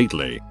off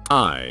completely.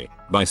 I,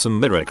 by some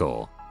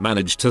miracle,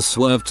 managed to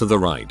swerve to the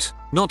right,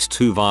 not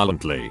too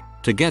violently,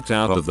 to get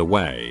out of the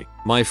way.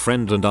 My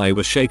friend and I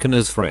were shaken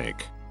as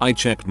frick. I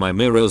checked my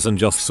mirrors and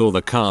just saw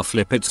the car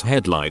flip its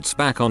headlights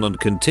back on and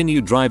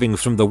continue driving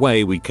from the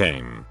way we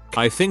came.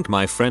 I think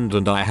my friend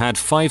and I had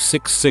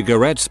 5-6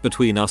 cigarettes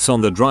between us on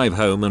the drive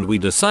home and we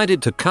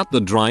decided to cut the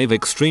drive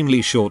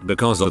extremely short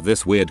because of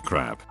this weird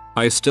crap.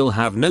 I still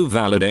have no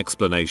valid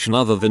explanation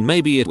other than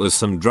maybe it was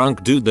some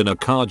drunk dude in a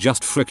car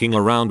just fricking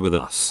around with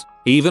us.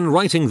 Even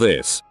writing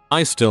this,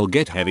 I still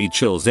get heavy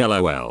chills,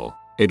 lol.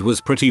 It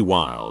was pretty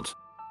wild.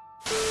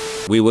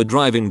 We were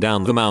driving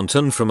down the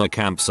mountain from a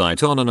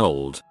campsite on an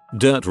old,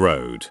 dirt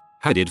road,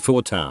 headed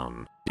for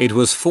town. It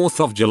was 4th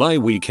of July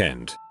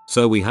weekend,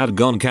 so we had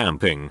gone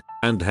camping,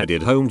 and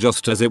headed home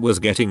just as it was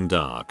getting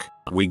dark.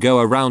 We go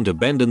around a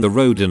bend in the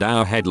road and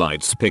our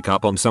headlights pick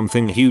up on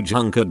something huge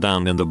hunkered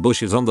down in the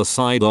bushes on the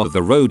side of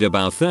the road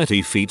about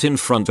 30 feet in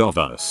front of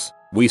us.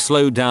 We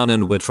slow down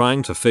and we're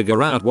trying to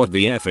figure out what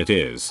the F it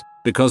is,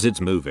 because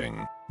it's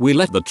moving. We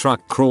let the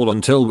truck crawl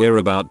until we're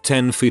about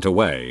 10 feet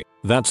away.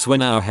 That's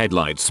when our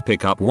headlights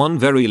pick up one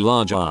very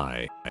large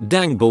eye.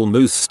 Dang bull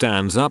moose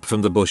stands up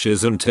from the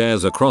bushes and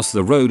tears across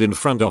the road in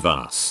front of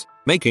us,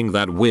 making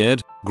that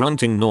weird,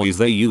 grunting noise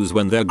they use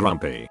when they're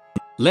grumpy.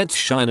 Let's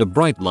shine a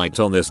bright light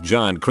on this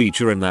giant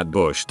creature in that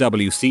bush.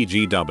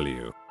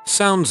 WCGW.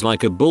 Sounds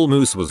like a bull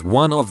moose was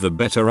one of the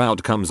better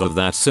outcomes of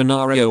that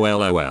scenario,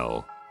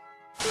 lol.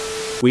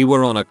 We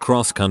were on a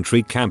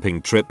cross-country camping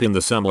trip in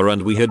the summer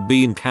and we had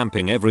been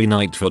camping every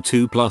night for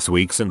 2+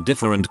 weeks in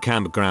different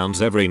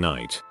campgrounds every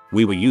night.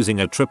 We were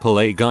using a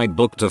AAA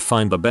guidebook to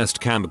find the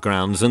best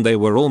campgrounds and they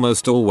were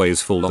almost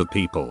always full of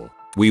people.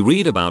 We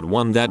read about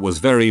one that was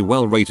very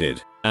well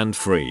rated and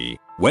free.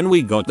 When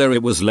we got there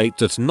it was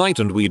late at night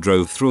and we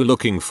drove through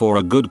looking for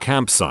a good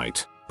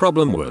campsite.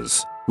 Problem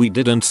was, we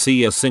didn't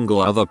see a single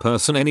other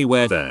person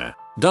anywhere there.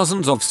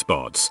 Dozens of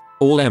spots,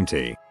 all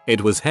empty.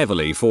 It was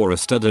heavily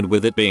forested and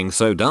with it being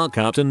so dark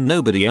out and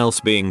nobody else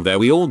being there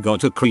we all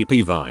got a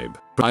creepy vibe.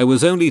 I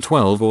was only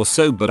 12 or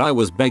so but I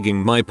was begging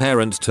my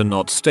parents to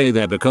not stay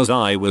there because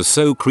I was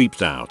so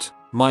creeped out.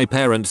 My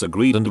parents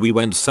agreed and we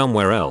went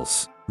somewhere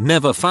else.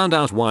 Never found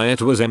out why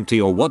it was empty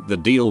or what the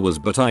deal was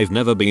but I've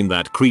never been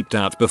that creeped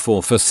out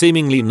before for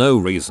seemingly no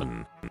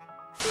reason.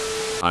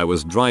 I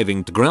was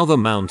driving to Grother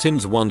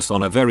Mountains once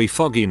on a very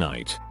foggy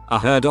night. A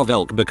herd of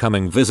elk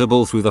becoming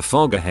visible through the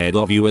fog ahead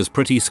of you is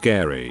pretty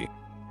scary.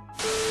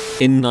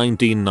 In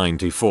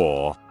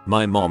 1994,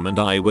 my mom and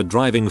I were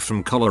driving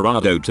from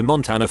Colorado to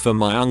Montana for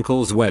my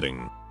uncle's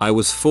wedding. I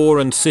was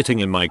 4 and sitting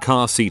in my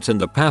car seat in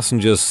the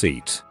passenger's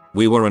seat.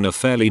 We were in a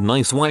fairly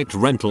nice white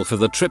rental for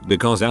the trip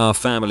because our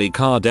family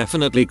car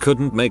definitely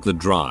couldn't make the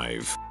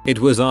drive. It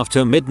was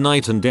after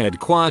midnight and dead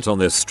quiet on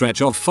this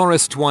stretch of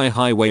Forest Y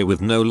highway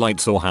with no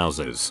lights or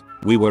houses.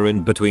 We were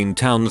in between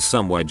towns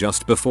somewhere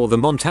just before the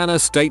Montana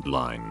state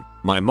line.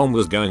 My mom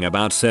was going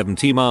about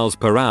 70 miles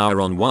per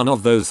hour on one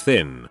of those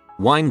thin,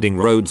 winding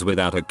roads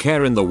without a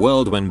care in the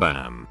world when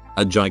bam,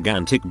 a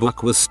gigantic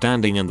buck was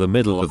standing in the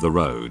middle of the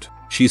road.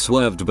 She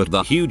swerved but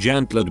the huge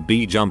antlered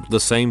bee jumped the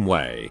same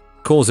way,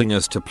 causing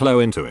us to plow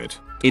into it.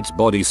 Its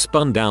body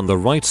spun down the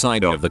right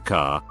side of the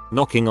car,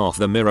 knocking off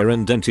the mirror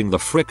and denting the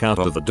frick out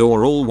of the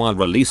door all while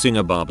releasing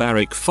a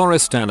barbaric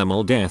forest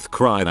animal death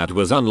cry that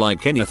was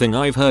unlike anything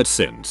I've heard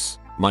since.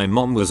 My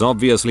mom was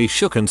obviously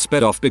shook and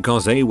sped off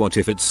because A, what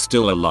if it's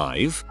still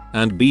alive?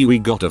 And B, we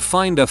gotta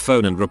find a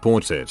phone and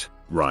report it,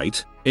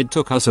 right? It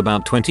took us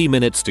about 20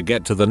 minutes to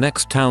get to the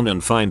next town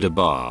and find a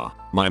bar.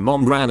 My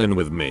mom ran in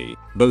with me,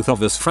 both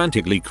of us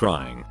frantically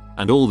crying,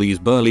 and all these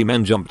burly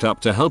men jumped up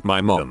to help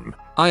my mom.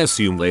 I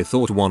assume they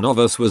thought one of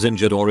us was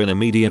injured or in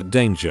immediate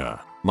danger.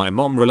 My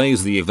mom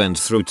relays the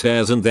events through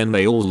tears and then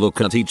they all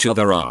look at each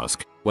other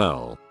ask,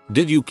 well,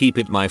 did you keep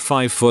it my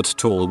 5 foot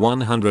tall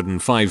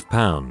 105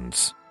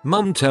 pounds?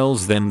 Mom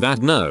tells them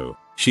that no,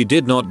 she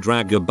did not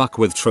drag a buck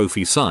with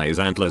trophy size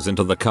antlers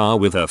into the car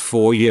with her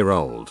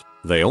 4-year-old.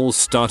 They all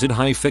started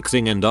high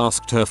fixing and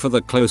asked her for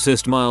the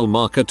closest mile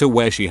marker to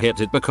where she hit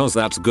it because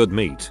that's good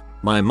meat.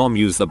 My mom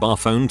used the bar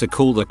phone to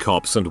call the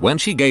cops and when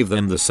she gave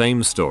them the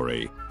same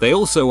story, they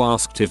also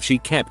asked if she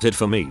kept it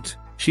for meat.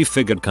 She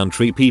figured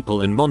country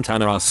people in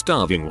Montana are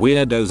starving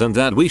weirdos and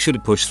that we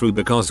should push through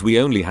because we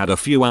only had a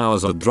few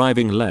hours of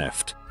driving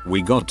left.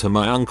 We got to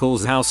my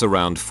uncle's house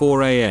around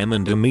 4 AM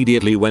and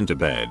immediately went to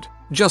bed.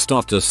 Just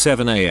after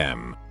 7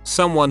 AM,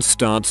 someone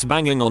starts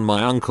banging on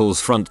my uncle's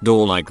front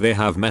door like they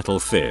have metal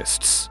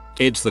fists.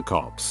 It's the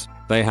cops.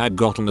 They had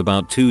gotten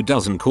about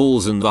 24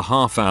 calls in the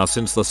half hour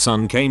since the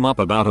sun came up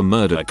about a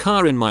murder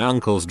car in my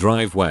uncle's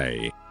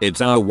driveway.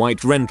 It's our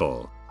white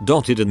rental,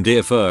 dotted in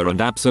deer fur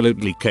and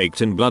absolutely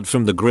caked in blood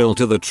from the grill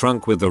to the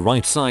trunk with the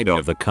right side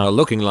of the car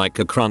looking like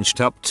a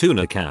crunched up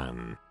tuna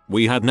can.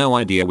 We had no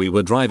idea we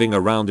were driving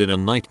around in a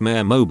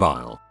nightmare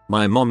mobile.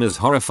 My mom is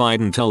horrified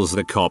and tells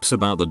the cops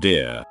about the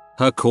deer,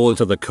 her call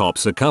to the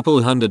cops a couple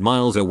 100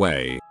 miles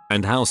away,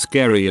 and how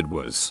scary it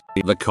was.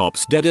 The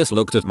cops deadass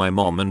looked at my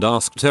mom and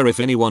asked her if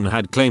anyone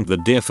had claimed the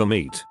deer for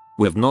meat.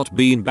 We've not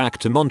been back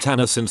to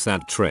Montana since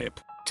that trip.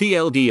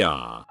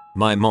 TLDR,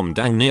 my mom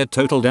dang near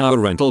totaled our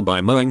rental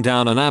by mowing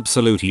down an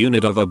absolute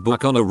unit of a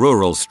buck on a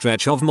rural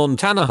stretch of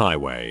Montana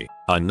highway,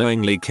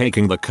 unknowingly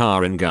caking the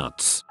car in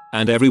guts.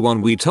 And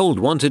everyone we told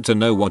wanted to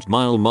know what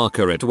mile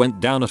marker it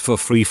went down at for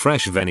free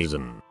fresh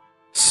venison.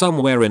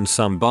 Somewhere in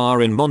some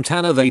bar in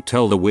Montana they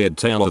tell the weird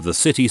tale of the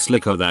city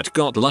slicker that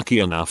got lucky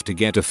enough to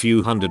get a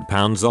few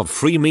 £100 of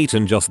free meat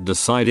and just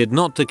decided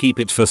not to keep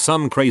it for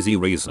some crazy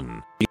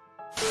reason.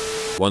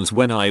 Once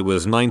when I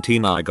was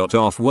 19 I got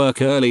off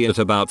work early at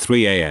about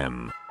 3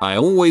 AM. I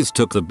always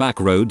took the back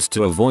roads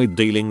to avoid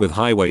dealing with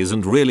highways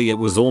and really it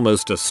was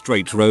almost a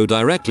straight road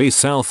directly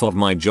south of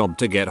my job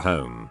to get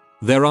home.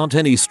 There aren't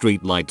any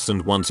street lights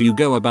and once you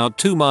go about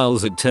 2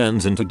 miles it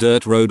turns into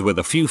dirt road with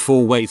a few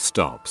 4-way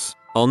stops.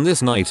 On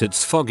this night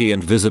it's foggy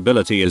and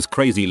visibility is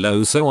crazy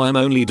low so I'm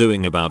only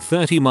doing about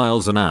 30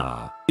 miles an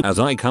hour. As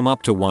I come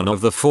up to one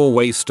of the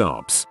 4-way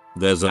stops,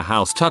 there's a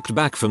house tucked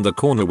back from the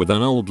corner with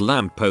an old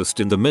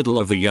lamppost in the middle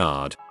of the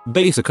yard,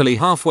 basically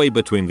halfway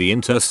between the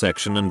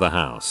intersection and the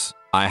house.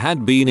 I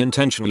had been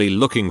intentionally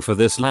looking for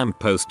this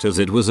lamppost as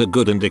it was a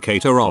good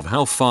indicator of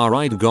how far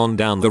I'd gone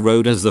down the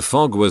road as the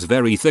fog was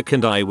very thick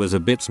and I was a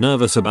bit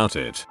nervous about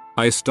it.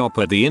 I stop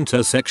at the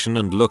intersection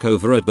and look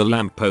over at the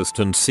lamppost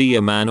and see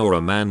a man or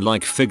a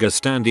man-like figure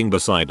standing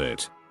beside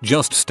it.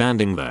 Just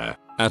standing there.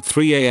 At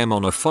 3 AM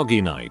on a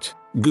foggy night.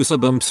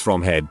 Goosebumps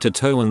from head to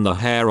toe and the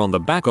hair on the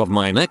back of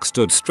my neck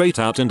stood straight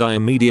out and I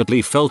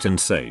immediately felt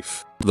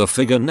unsafe. The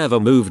figure never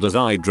moved as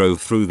I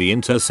drove through the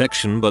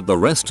intersection, but the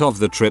rest of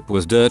the trip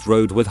was dirt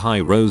road with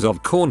high rows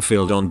of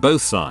cornfield on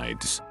both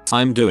sides.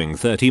 I'm doing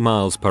 30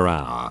 miles per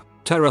hour.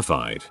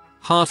 Terrified.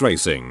 Heart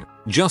racing.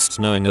 Just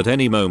knowing at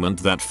any moment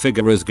that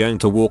figure is going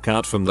to walk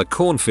out from the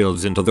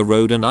cornfields into the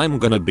road and I'm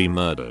gonna be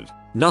murdered.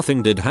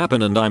 Nothing did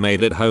happen and I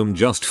made it home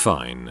just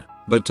fine.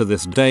 But to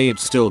this day it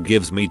still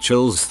gives me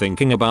chills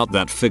thinking about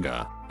that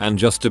figure. And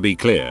just to be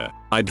clear,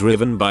 I'd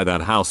driven by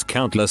that house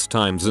countless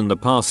times in the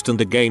past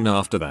and again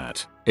after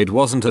that. It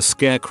wasn't a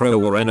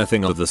scarecrow or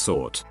anything of the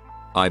sort.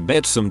 I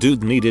bet some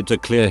dude needed to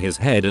clear his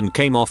head and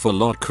came off a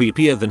lot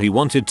creepier than he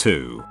wanted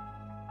to.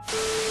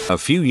 A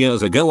few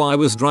years ago I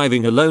was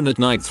driving alone at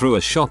night through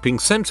a shopping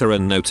center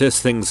and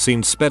noticed things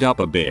seemed sped up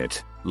a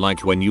bit.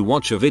 Like when you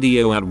watch a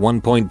video at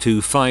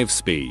 1.25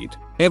 speed.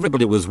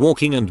 Everybody was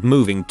walking and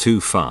moving too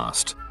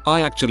fast.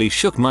 I actually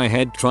shook my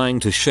head trying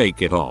to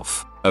shake it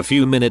off. A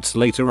few minutes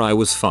later I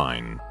was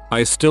fine.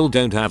 I still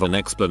don't have an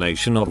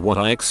explanation of what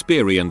I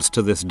experienced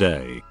to this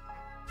day.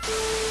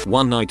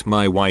 One night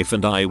my wife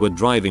and I were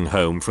driving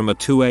home from a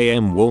 2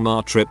 AM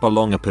Walmart trip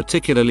along a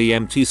particularly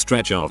empty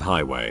stretch of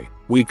highway.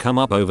 We come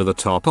up over the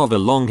top of a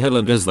long hill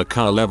and as the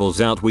car levels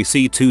out we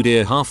see two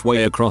deer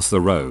halfway across the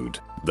road.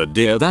 The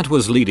deer that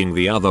was leading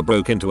the other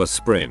broke into a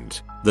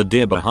sprint. The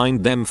deer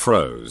behind them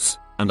froze.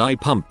 And I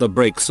pumped the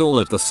brakes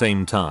all at the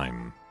same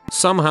time.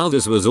 Somehow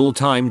this was all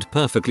timed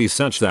perfectly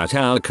such that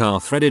our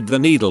car threaded the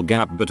needle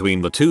gap between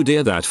the two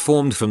deer that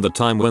formed from the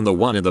time when the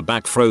one in the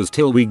back froze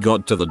till we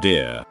got to the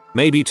deer.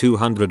 Maybe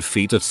 200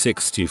 feet at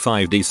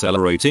 65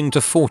 decelerating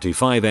to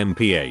 45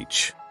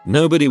 mph.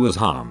 Nobody was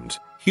harmed,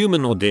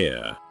 human or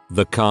deer.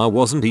 The car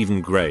wasn't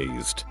even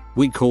grazed.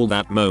 We call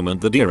that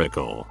moment the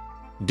deericle.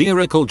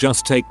 Deericle,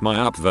 just take my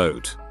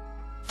upvote.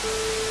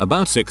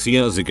 About 6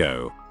 years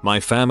ago, my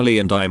family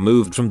and I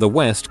moved from the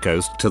West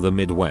Coast to the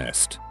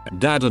Midwest.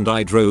 Dad and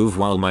I drove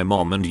while my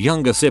mom and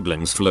younger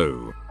siblings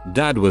flew.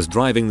 Dad was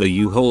driving the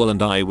U-Haul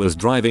and I was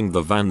driving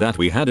the van that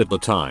we had at the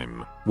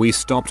time. We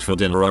stopped for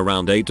dinner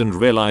around 8 and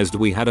realized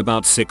we had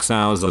about 6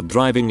 hours of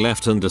driving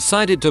left and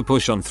decided to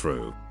push on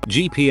through.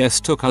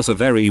 GPS took us a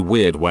very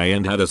weird way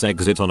and had us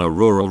exit on a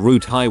rural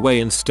route highway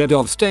instead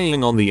of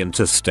staying on the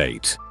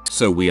interstate.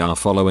 So we are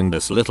following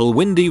this little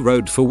windy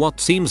road for what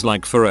seems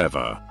like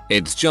forever.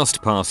 It's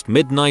just past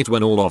midnight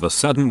when all of a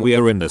sudden we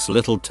are in this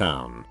little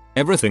town.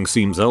 Everything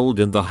seems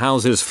old and the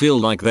houses feel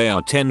like they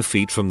are 10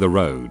 feet from the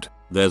road.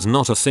 There's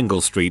not a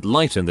single street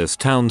light in this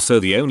town, so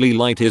the only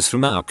light is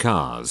from our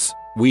cars.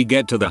 We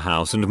get to the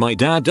house and my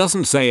dad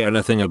doesn't say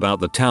anything about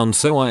the town,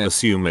 so I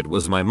assume it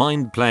was my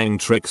mind playing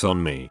tricks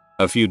on me.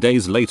 A few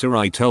days later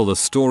I tell the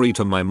story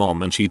to my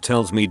mom and she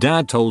tells me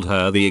dad told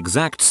her the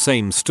exact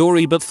same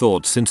story but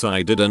thought since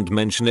I didn't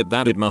mention it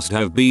that it must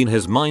have been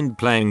his mind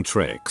playing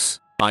tricks.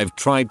 I've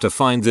tried to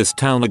find this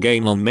town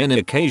again on many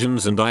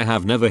occasions and I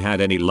have never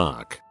had any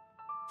luck.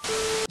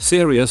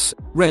 Serious,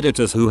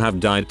 Redditors who have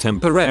died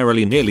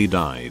temporarily nearly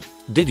died.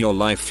 Did your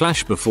life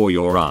flash before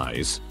your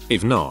eyes?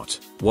 If not,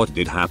 what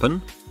did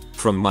happen?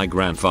 From my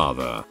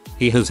grandfather.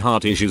 He has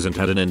heart issues and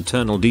had an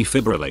internal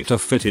defibrillator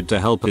fitted to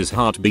help his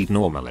heart beat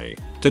normally.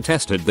 To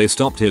test it they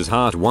stopped his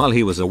heart while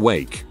he was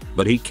awake,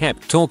 but he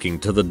kept talking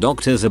to the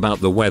doctors about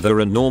the weather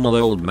and normal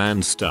old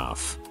man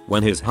stuff.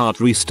 When his heart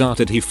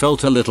restarted he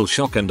felt a little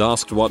shock and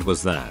asked what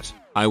was that.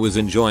 I was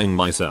enjoying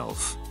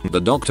myself.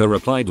 The doctor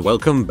replied,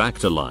 welcome back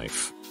to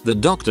life. The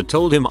doctor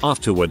told him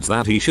afterwards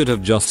that he should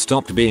have just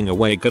stopped being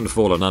awake and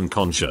fallen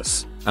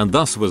unconscious, and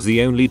thus was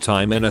the only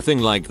time anything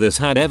like this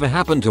had ever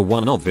happened to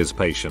one of his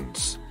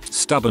patients.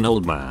 Stubborn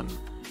old man.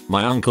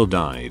 My uncle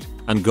died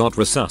and got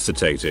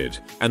resuscitated,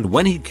 and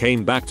when he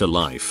came back to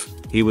life,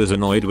 he was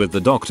annoyed with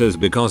the doctors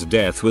because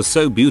death was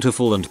so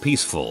beautiful and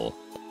peaceful.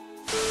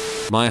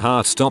 My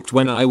heart stopped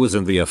when I was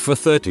in the air for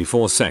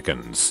 34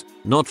 seconds.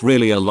 Not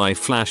really a life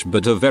flash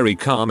but a very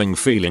calming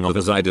feeling of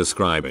as I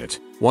describe it.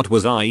 What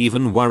was I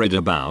even worried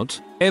about?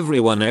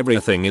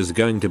 Everything is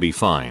going to be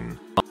fine.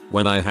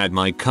 When I had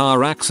my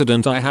car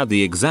accident I had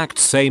the exact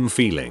same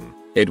feeling.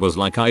 It was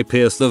like I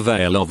pierced the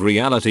veil of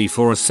reality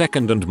for a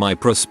second and my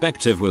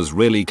perspective was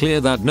really clear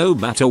that no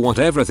matter what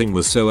everything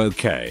was so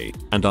okay,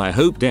 and I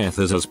hope death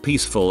is as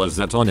peaceful as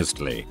that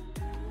honestly.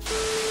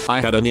 I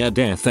had a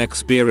near-death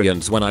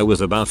experience when I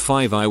was about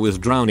 5. I was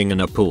drowning in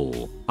a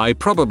pool. I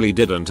probably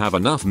didn't have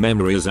enough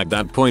memories at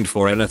that point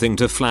for anything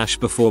to flash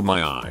before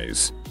my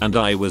eyes, and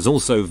I was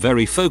also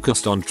very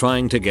focused on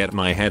trying to get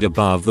my head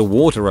above the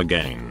water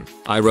again.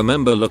 I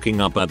remember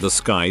looking up at the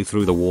sky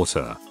through the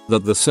water,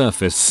 that the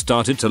surface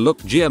started to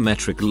look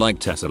geometric like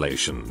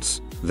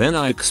tessellations. Then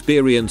I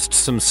experienced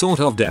some sort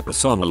of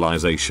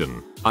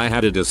depersonalization. I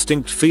had a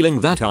distinct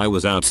feeling that I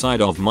was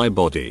outside of my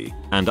body,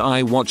 and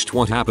I watched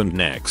what happened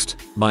next,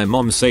 my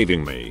mom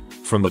saving me,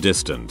 from a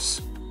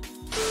distance.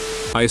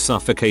 I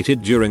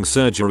suffocated during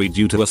surgery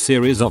due to a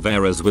series of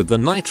errors with the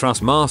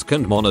nitrous mask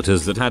and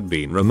monitors that had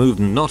been removed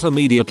and not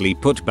immediately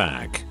put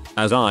back.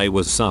 As I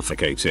was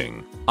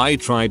suffocating, I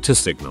tried to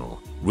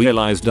signal,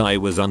 Realized I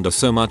was under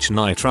so much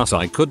nitrous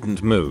I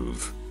couldn't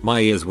move.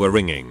 My ears were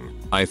ringing.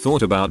 I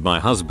thought about my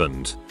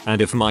husband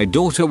and if my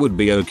daughter would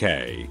be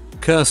okay.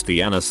 Cursed the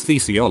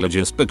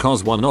anesthesiologist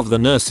because one of the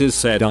nurses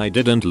said I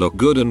didn't look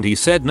good and he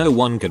said no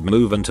one could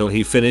move until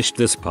he finished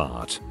this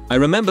part. I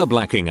remember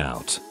blacking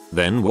out,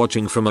 then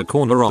watching from a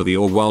corner of the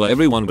OR while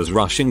everyone was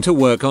rushing to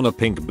work on a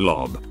pink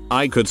blob.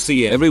 I could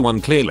see everyone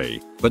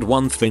clearly, but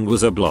one thing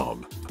was a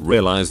blob.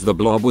 Realized the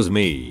blob was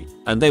me,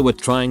 and they were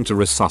trying to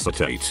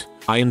resuscitate.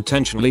 I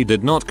intentionally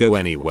did not go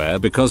anywhere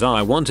because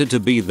I wanted to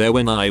be there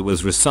when I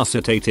was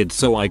resuscitated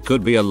so I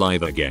could be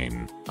alive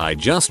again. I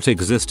just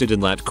existed in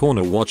that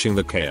corner watching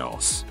the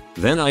chaos.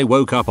 Then I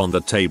woke up on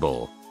the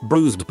table,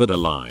 bruised but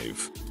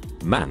alive.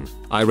 Man,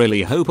 I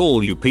really hope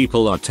all you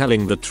people are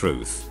telling the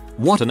truth.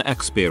 What an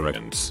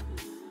experience.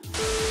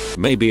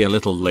 Maybe a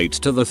little late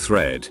to the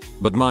thread,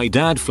 but my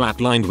dad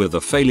flatlined with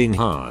a failing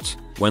heart.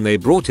 When they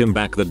brought him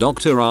back, the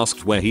doctor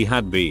asked where he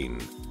had been.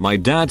 My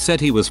dad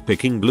said he was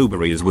picking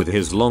blueberries with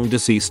his long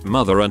deceased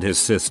mother and his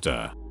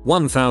sister.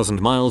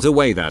 1,000 miles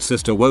away, that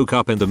sister woke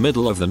up in the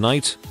middle of the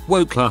night,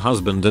 woke her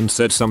husband and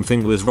said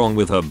something was wrong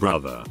with her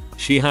brother.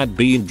 She had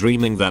been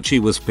dreaming that she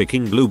was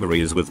picking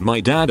blueberries with my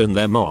dad and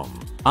their mom.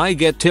 I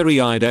get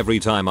teary-eyed every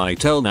time I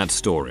tell that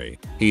story.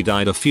 He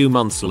died a few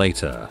months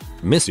later.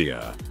 Miss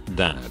ya,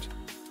 Dad.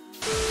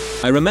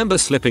 I remember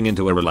slipping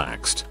into a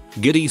relaxed,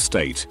 giddy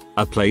state,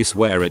 a place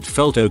where it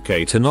felt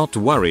okay to not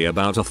worry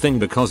about a thing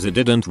because it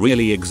didn't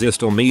really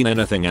exist or mean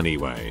anything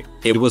anyway.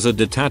 It was a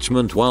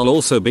detachment while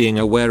also being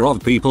aware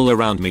of people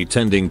around me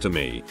tending to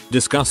me,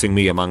 discussing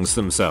me amongst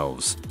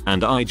themselves,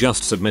 and I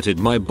just submitted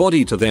my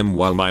body to them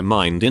while my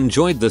mind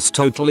enjoyed this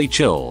totally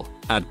chill,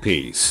 at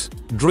peace,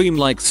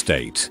 dreamlike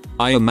state.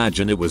 I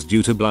imagine it was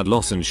due to blood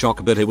loss and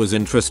shock, but it was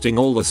interesting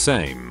all the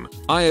same.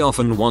 I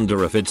often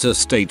wonder if it's a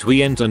state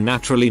we enter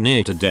naturally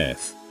near to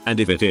death, and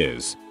if it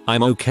is,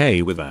 I'm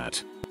okay with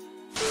that.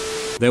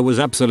 There was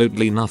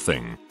absolutely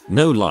nothing.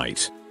 No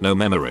light, no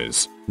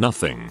memories,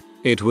 nothing.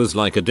 It was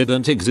like it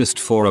didn't exist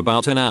for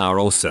about an hour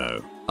or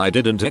so. I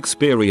didn't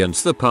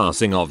experience the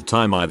passing of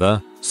time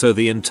either, so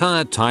the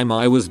entire time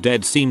I was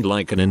dead seemed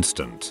like an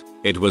instant.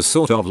 It was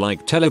sort of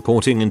like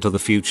teleporting into the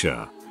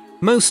future.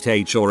 Most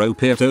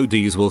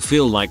HROPODs will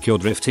feel like you're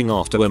drifting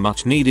off to a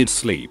much needed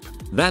sleep.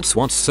 That's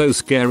what's so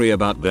scary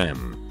about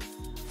them.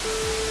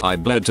 I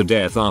bled to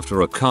death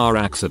after a car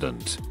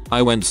accident.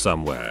 I went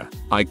somewhere.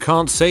 I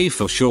can't say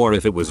for sure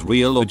if it was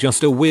real or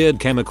just a weird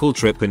chemical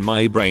trip in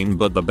my brain,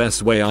 but the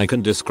best way I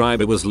can describe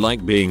it was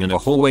like being in a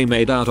hallway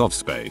made out of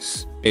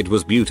space. It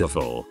was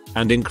beautiful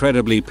and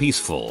incredibly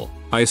peaceful.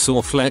 I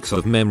saw flecks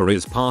of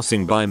memories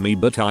passing by me,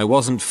 but I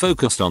wasn't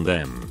focused on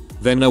them.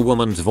 Then a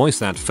woman's voice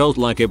that felt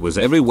like it was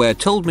everywhere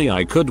told me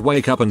I could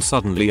wake up and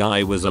suddenly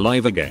I was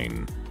alive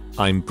again.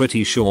 I'm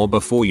pretty sure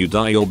before you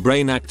die your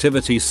brain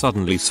activity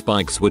suddenly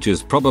spikes, which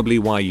is probably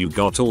why you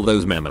got all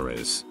those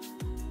memories.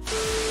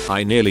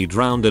 I nearly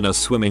drowned in a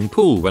swimming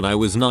pool when I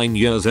was 9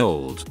 years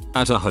old,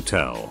 at a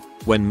hotel,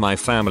 when my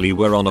family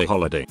were on a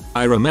holiday.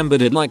 I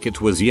remembered it like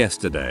it was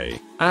yesterday.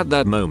 At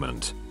that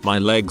moment, my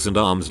legs and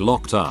arms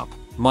locked up,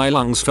 my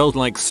lungs felt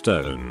like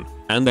stone,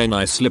 and then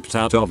I slipped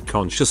out of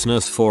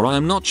consciousness for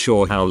I'm not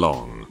sure how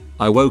long.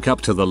 I woke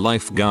up to the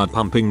lifeguard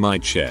pumping my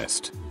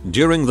chest.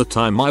 During the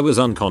time I was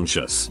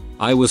unconscious,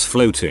 I was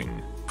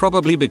floating,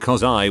 probably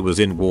because I was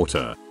in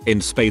water, in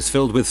space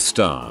filled with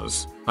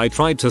stars. I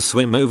tried to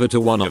swim over to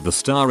one of the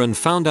stars and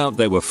found out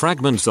they were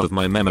fragments of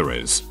my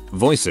memories,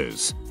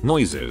 voices,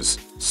 noises,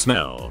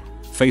 smell,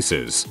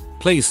 faces,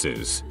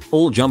 places,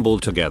 all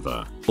jumbled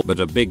together. But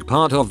a big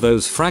part of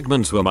those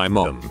fragments were my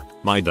mom,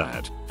 my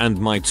dad, and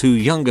my 2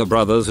 younger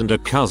brothers and a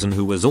cousin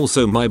who was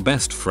also my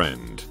best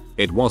friend.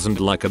 It wasn't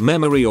like a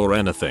memory or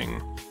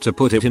anything. To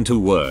put it into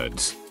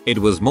words, it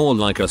was more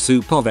like a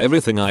soup of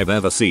everything I've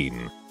ever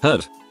seen,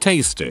 heard,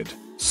 tasted,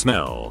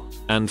 smell,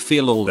 and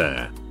feel all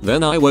there.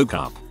 Then I woke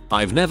up.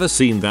 I've never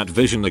seen that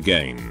vision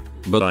again,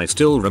 but I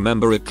still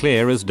remember it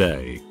clear as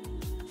day.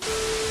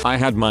 I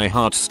had my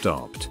heart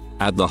stopped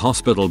at the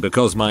hospital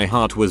because my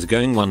heart was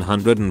going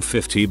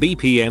 150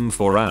 BPM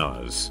for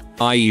hours.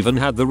 I even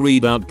had the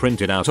readout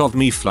printed out of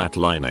me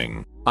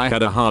flatlining. I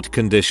had a heart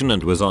condition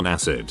and was on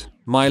acid.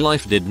 My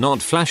life did not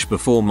flash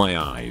before my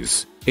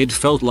eyes. It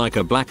felt like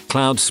a black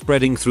cloud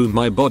spreading through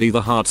my body,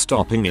 the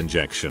heart-stopping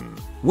injection.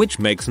 Which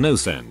makes no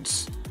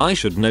sense. I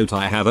should note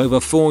I have over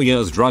 4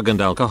 years drug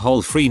and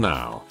alcohol free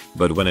now.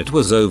 But when it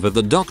was over,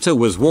 the doctor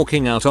was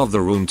walking out of the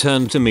room,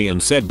 turned to me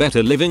and said,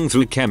 "Better living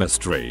through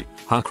chemistry.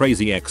 Her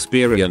crazy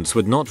experience,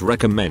 would not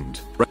recommend."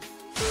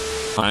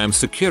 I am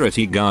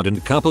security guard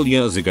and couple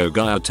years ago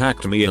guy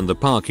attacked me in the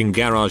parking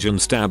garage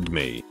and stabbed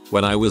me.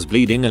 When I was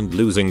bleeding and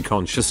losing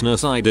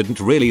consciousness I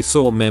didn't really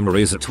saw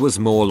memories, it was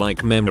more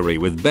like memory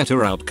with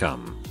better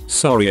outcome.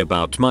 Sorry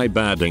about my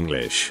bad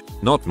English,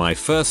 not my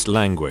first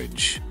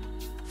language.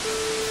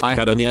 I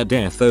had a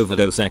near-death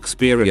overdose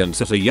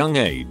experience at a young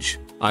age.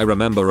 I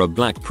remember a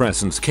black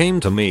presence came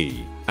to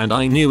me, and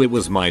I knew it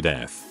was my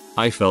death.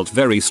 I felt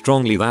very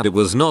strongly that it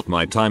was not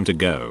my time to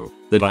go,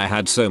 that I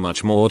had so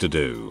much more to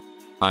do.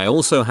 I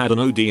also had an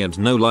OD and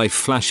no life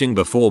flashing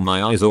before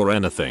my eyes or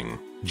anything.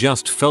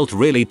 Just felt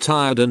really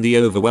tired and the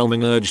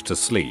overwhelming urge to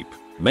sleep.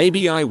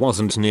 Maybe I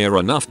wasn't near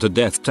enough to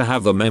death to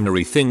have the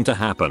memory thing to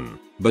happen,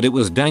 but it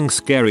was dang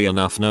scary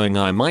enough knowing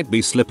I might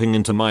be slipping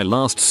into my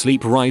last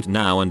sleep right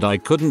now and I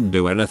couldn't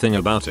do anything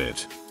about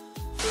it.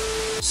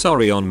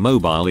 Sorry on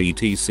mobile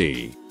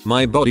etc.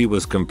 My body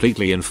was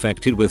completely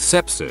infected with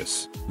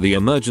sepsis. The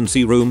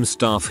emergency room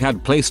staff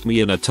had placed me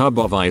in a tub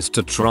of ice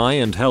to try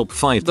and help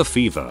fight the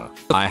fever.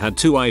 I had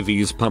 2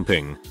 IVs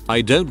pumping.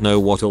 I don't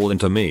know what all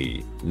into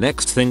me.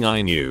 Next thing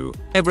I knew,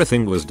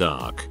 everything was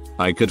dark.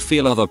 I could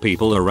feel other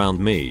people around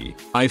me.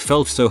 I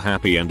felt so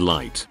happy and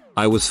light.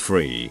 I was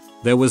free.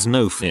 There was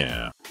no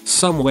fear.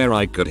 Somewhere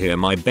I could hear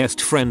my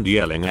best friend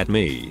yelling at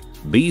me,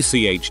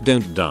 "BCH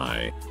don't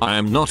die. I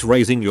am not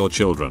raising your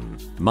children."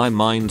 My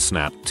mind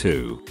snapped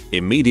too.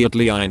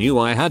 Immediately I knew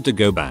I had to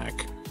go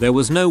back. There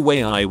was no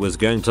way I was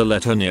going to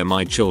let her near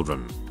my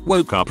children.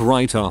 Woke up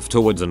right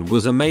afterwards and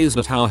was amazed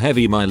at how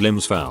heavy my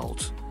limbs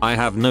felt. I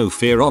have no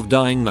fear of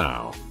dying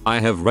now. I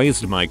have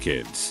raised my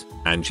kids,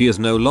 and she is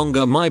no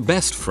longer my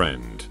best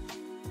friend.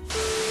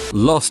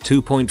 Lost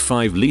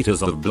 2.5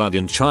 liters of blood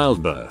in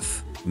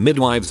childbirth.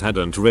 Midwives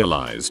hadn't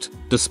realized,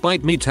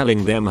 despite me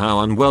telling them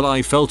how unwell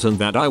I felt and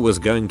that I was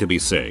going to be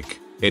sick.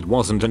 It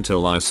wasn't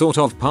until I sort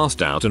of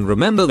passed out and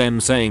remember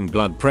them saying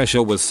blood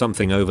pressure was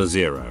something over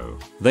 0.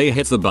 They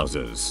hit the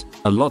buzzers.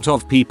 A lot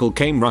of people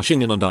came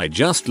rushing in and I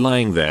just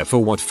lying there for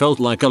what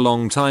felt like a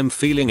long time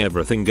feeling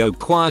everything go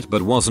quiet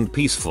but wasn't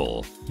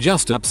peaceful.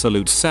 Just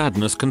absolute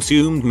sadness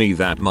consumed me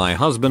that my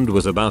husband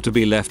was about to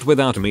be left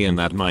without me and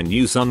that my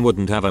new son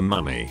wouldn't have a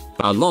mummy.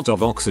 A lot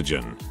of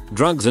oxygen,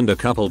 drugs and a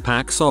couple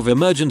packs of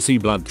emergency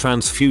blood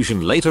transfusion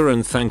later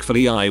and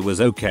thankfully I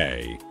was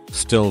okay.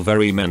 Still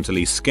very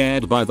mentally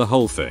scared by the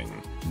whole thing.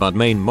 But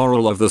main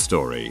moral of the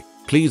story,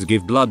 please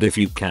give blood if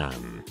you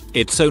can.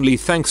 It's only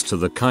thanks to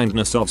the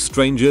kindness of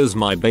strangers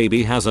my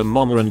baby has a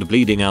mama and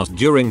bleeding out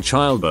during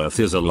childbirth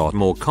is a lot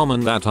more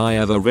common than I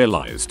ever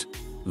realized.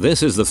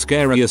 This is the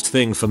scariest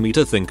thing for me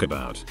to think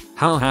about.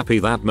 How happy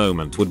that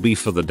moment would be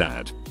for the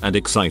dad, and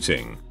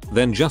exciting.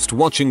 Then just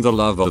watching the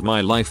love of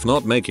my life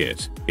not make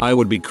it. I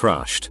would be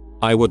crushed.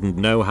 I wouldn't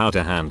know how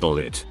to handle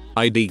it.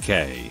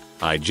 IDK.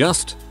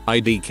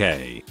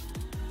 IDK.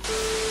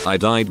 I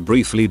died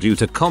briefly due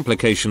to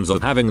complications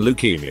of having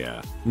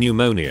leukemia,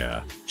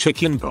 pneumonia,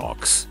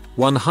 chickenpox,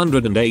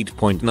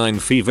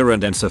 108.9 fever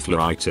and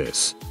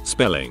encephalitis,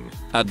 spelling,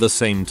 at the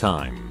same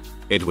time.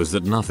 It was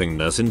that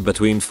nothingness in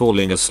between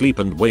falling asleep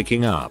and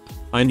waking up.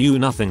 I knew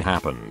nothing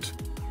happened.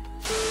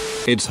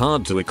 It's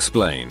hard to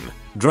explain.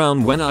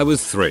 Drowned when I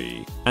was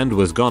 3 and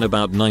was gone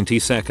about 90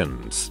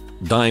 seconds.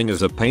 Dying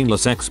is a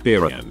painless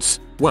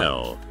experience.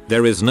 Well,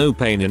 there is no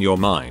pain in your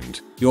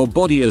mind. Your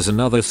body is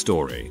another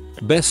story.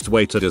 Best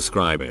way to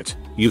describe it.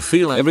 You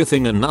feel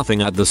everything and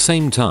nothing at the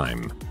same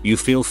time. You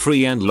feel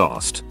free and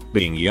lost.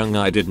 Being young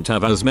I didn't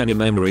have as many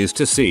memories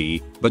to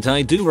see, but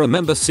I do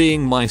remember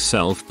seeing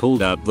myself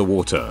pulled out the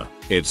water.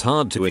 It's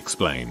hard to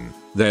explain.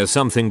 There's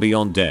something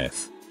beyond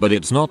death, but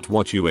it's not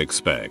what you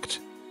expect.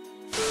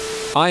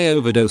 I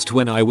overdosed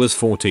when I was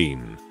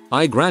 14.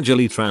 I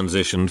gradually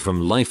transitioned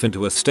from life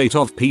into a state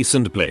of peace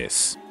and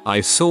bliss.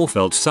 I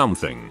felt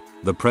something.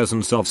 The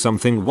presence of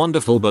something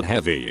wonderful but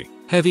heavy.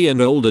 Heavy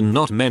and old and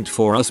not meant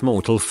for us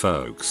mortal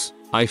folks.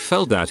 I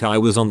felt that I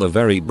was on the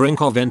very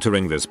brink of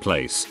entering this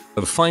place,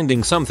 of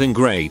finding something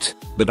great,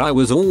 but I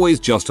was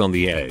always just on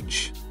the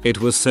edge. It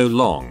was so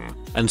long,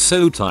 and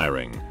so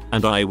tiring,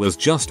 and I was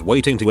just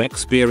waiting to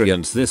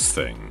experience this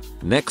thing.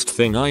 Next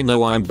thing I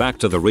know I'm back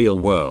to the real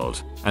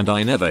world, and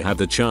I never had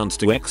the chance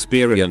to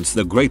experience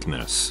the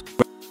greatness.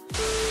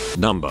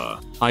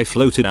 I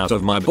floated out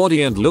of my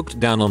body and looked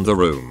down on the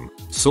room,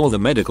 saw the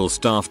medical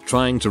staff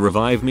trying to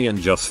revive me and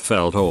just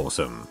felt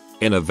awesome.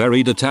 In a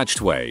very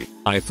detached way,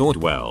 I thought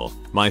well,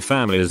 my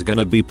family is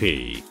gonna be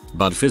pee.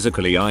 But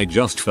physically I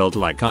just felt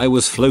like I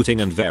was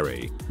floating and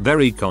very,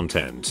 very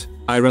content.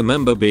 I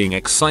remember being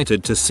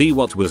excited to see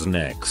what was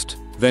next.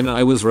 Then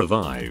I was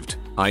revived.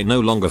 I no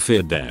longer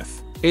feared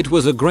death. It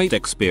was a great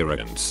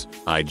experience.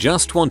 I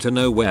just want to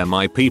know where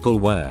my people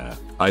were.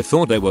 I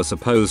thought they were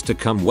supposed to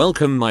come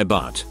welcome my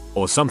butt,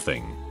 or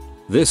something.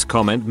 This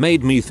comment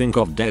made me think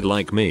of dead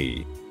like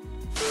me.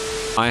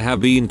 I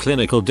have been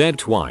clinical dead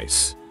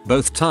twice.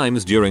 Both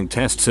times during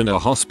tests in a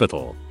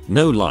hospital.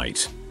 No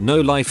light, no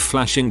life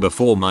flashing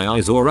before my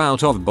eyes or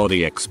out of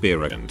body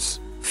experience.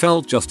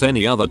 Felt just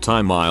any other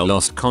time I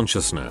lost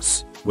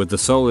consciousness, with the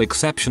sole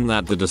exception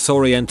that the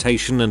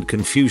disorientation and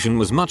confusion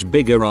was much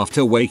bigger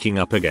after waking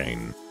up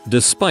again.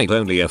 Despite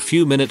only a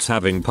few minutes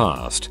having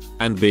passed,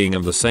 and being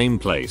in the same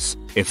place,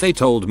 if they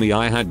told me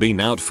I had been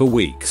out for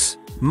weeks,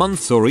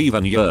 months or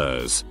even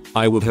years,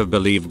 I would have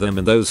believed them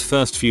in those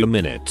first few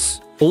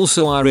minutes.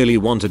 Also I really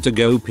wanted to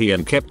go pee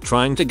and kept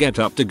trying to get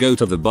up to go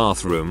to the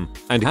bathroom,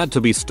 and had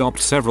to be stopped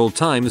several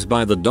times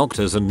by the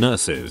doctors and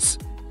nurses.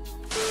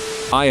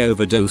 I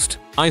overdosed,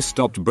 I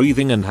stopped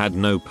breathing and had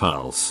no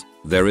pulse.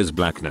 There is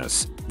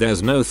blackness,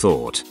 there's no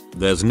thought,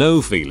 there's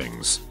no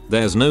feelings,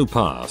 there's no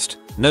past,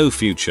 No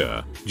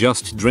future,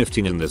 just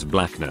drifting in this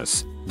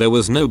blackness. There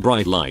was no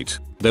bright light.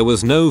 There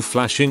was no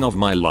flashing of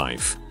my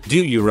life.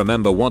 Do you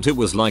remember what it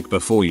was like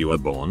before you were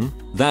born?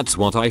 That's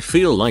what I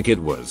feel like it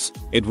was.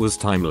 It was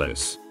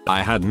timeless.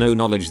 I had no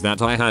knowledge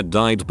that I had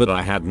died, but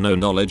I had no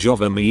knowledge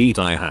of a me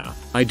I have.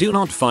 I do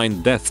not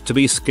find death to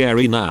be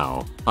scary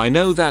now. I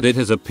know that it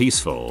is a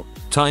peaceful,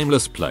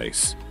 timeless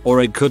place.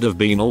 Or it could have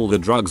been all the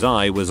drugs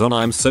I was on.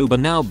 I'm sober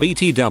now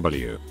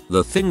BTW.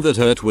 The thing that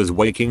hurt was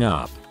waking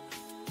up.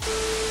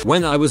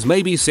 When I was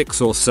maybe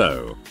 6 or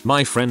so,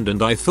 my friend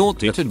and I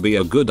thought it'd be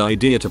a good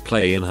idea to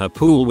play in her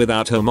pool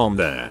without her mom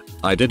there.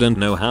 I didn't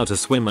know how to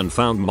swim and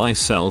found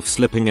myself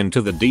slipping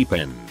into the deep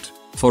end.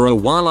 For a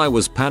while I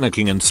was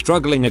panicking and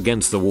struggling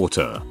against the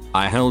water.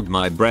 I held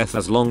my breath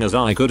as long as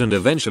I could and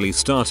eventually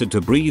started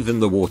to breathe in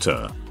the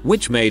water,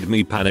 which made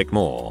me panic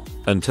more,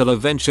 until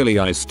eventually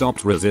I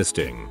stopped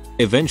resisting.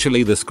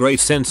 Eventually this great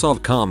sense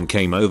of calm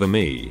came over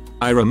me.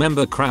 I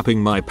remember crapping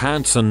my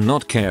pants and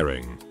not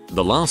caring.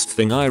 The last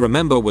thing I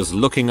remember was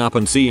looking up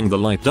and seeing the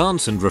light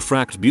dance and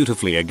refract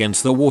beautifully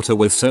against the water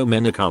with so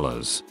many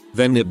colors.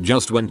 Then it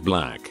just went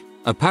black.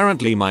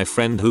 Apparently my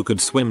friend who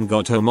could swim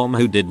got her mom,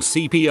 who did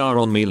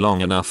CPR on me long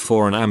enough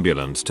for an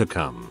ambulance to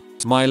come.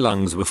 My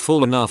lungs were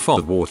full enough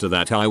of water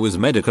that I was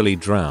medically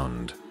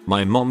drowned.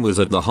 My mom was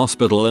at the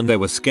hospital and they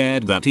were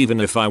scared that even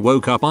if I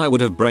woke up I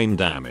would have brain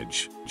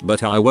damage.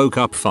 But I woke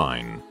up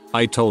fine.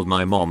 I told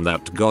my mom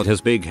that God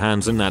has big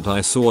hands and that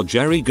I saw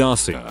Jerry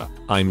Garcia.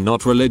 I'm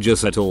not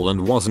religious at all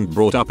and wasn't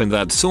brought up in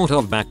that sort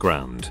of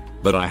background,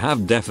 but I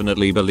have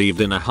definitely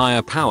believed in a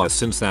higher power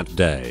since that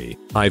day.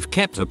 I've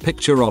kept a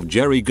picture of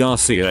Jerry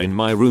Garcia in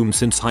my room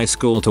since high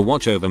school to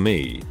watch over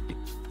me.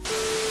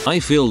 I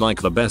feel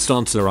like the best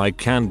answer I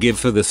can give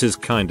for this is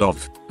kind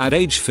of, at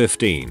age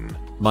 15.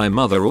 My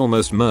mother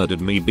almost murdered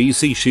me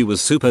BC. She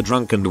was super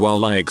drunk and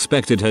while I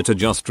expected her to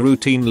just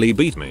routinely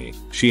beat me,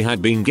 she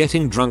had been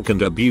getting drunk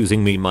and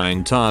abusing me my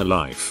entire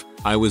life.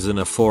 I was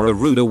in for a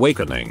rude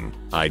awakening.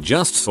 I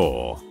just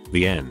saw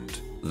the end.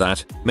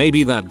 That,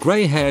 maybe that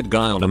grey-haired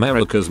guy on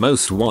America's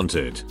Most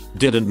Wanted,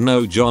 didn't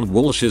know John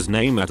Walsh's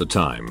name at the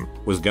time,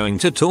 was going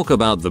to talk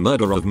about the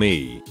murder of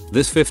me,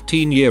 this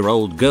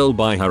 15-year-old girl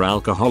by her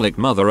alcoholic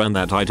mother, and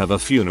that I'd have a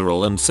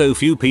funeral and so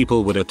few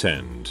people would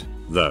attend.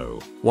 Though,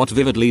 what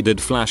vividly did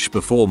flash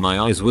before my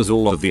eyes was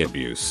all of the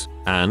abuse,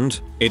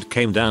 and it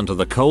came down to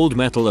the cold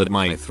metal at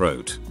my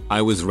throat.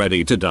 I was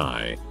ready to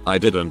die. I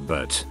didn't,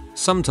 but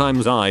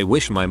sometimes I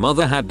wish my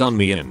mother had done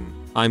me in.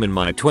 I'm in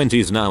my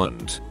 20s now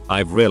and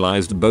I've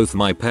realized both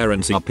my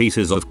parents are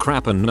pieces of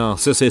crap and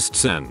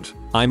narcissists, and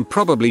I'm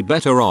probably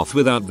better off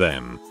without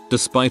them,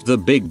 despite the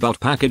big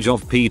butt package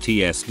of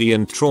PTSD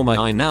and trauma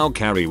I now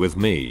carry with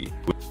me.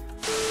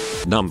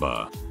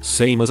 Number.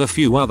 Same as a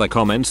few other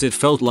comments, it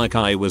felt like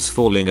I was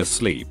falling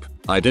asleep.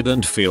 I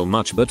didn't feel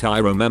much, but I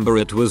remember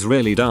it was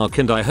really dark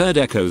and I heard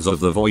echoes of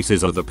the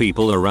voices of the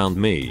people around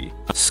me.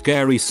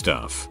 Scary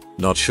stuff.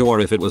 Not sure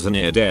if it was a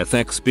near-death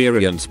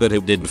experience, but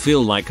it did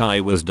feel like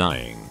I was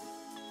dying.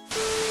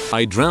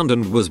 I drowned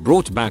and was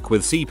brought back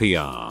with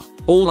CPR.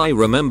 All I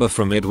remember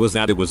from it was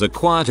that it was a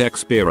quiet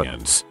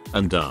experience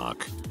and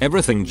dark.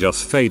 Everything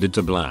just faded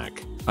to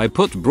black. I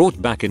put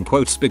brought back in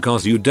quotes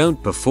because you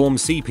don't perform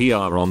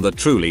CPR on the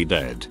truly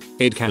dead.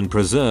 It can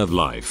preserve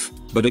life,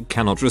 but it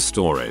cannot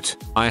restore it.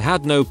 I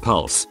had no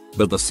pulse,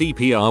 but the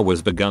CPR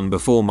was begun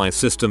before my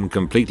system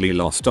completely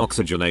lost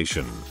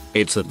oxygenation.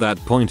 It's at that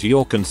point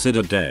you're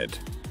considered dead.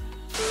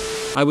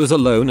 I was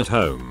alone at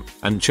home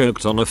and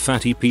choked on a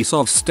fatty piece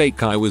of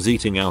steak I was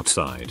eating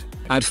outside.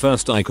 At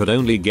first I could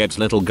only get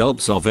little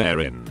gulps of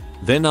air in.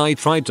 Then I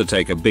tried to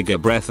take a bigger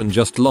breath and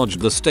just lodged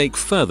the steak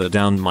further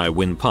down my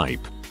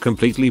windpipe,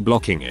 completely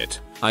blocking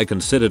it. I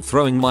considered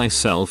throwing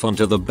myself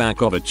onto the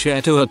back of a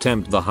chair to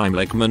attempt the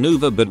Heimlich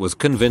maneuver, but was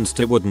convinced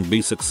it wouldn't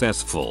be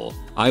successful.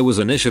 I was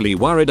initially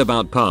worried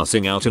about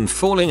passing out and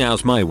falling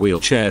out my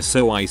wheelchair,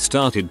 so I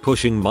started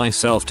pushing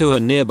myself to a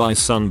nearby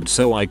sunbed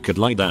so I could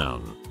lie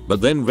down. But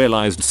then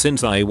realized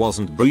since I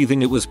wasn't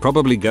breathing it was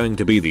probably going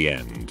to be the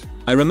end.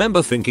 I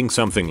remember thinking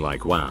something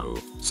like, wow,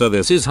 so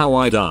this is how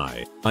I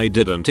die. I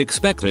didn't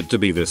expect it to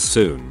be this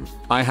soon.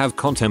 I have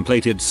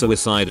contemplated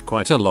suicide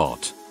quite a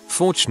lot.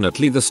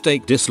 Fortunately the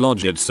steak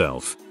dislodged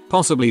itself,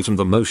 possibly from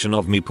the motion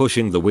of me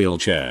pushing the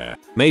wheelchair,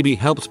 maybe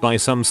helped by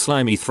some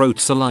slimy throat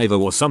saliva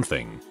or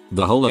something.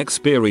 The whole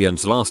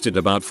experience lasted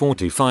about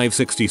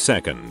 45-60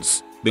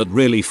 seconds, but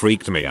really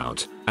freaked me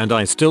out, and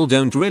I still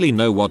don't really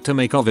know what to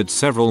make of it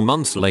several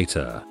months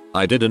later.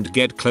 I didn't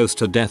get close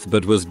to death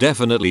but was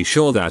definitely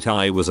sure that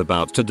I was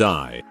about to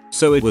die,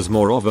 so it was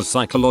more of a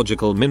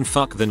psychological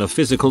mindfuck than a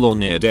physical or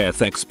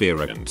near-death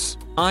experience.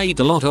 I eat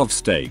a lot of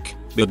steak,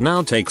 but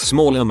now take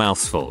smaller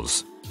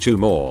mouthfuls, chew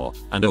more,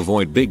 and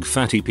avoid big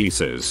fatty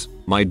pieces.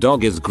 My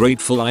dog is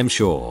grateful, I'm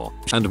sure,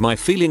 and my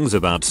feelings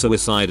about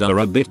suicide are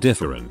a bit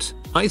different.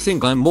 I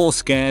think I'm more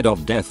scared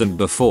of death than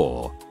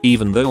before,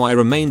 even though I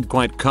remained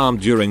quite calm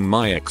during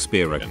my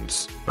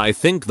experience. I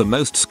think the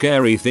most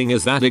scary thing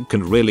is that it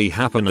can really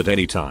happen at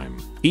any time,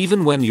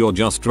 even when you're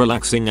just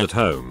relaxing at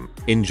home,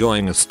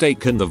 enjoying a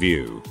steak and the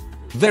view.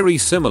 Very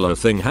similar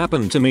thing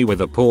happened to me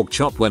with a pork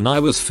chop when I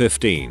was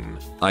 15.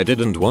 I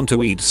didn't want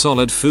to eat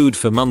solid food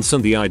for months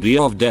and the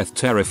idea of death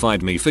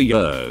terrified me for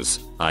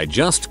years. I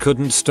just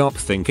couldn't stop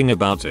thinking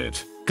about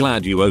it.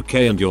 Glad you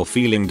okay and you're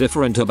feeling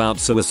different about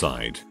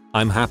suicide.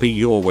 I'm happy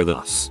you're with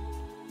us.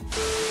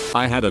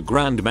 I had a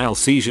grand mal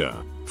seizure.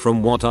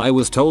 From what I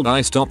was told,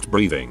 I stopped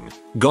breathing.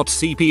 Got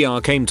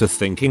CPR, came to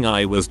thinking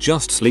I was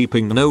just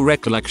sleeping, no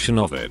recollection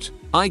of it.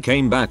 I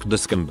came back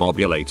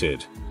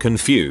discombobulated,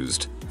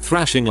 confused,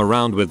 thrashing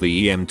around with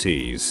the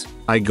EMTs.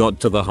 I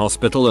got to the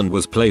hospital and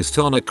was placed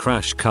on a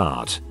crash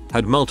cart.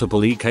 Had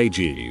multiple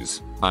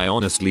EKGs. I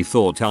honestly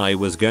thought I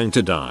was going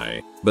to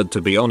die, but to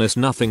be honest,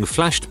 nothing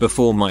flashed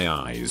before my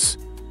eyes.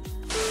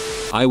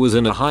 I was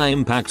in a high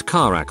impact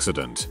car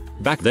accident.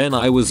 Back then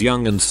I was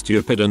young and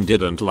stupid and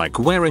didn't like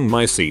wearing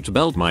my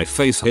seatbelt. My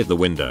face hit the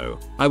window.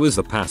 I was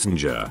the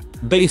passenger.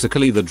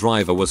 Basically the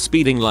driver was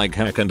speeding like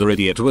heck and the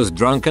idiot was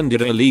drunk and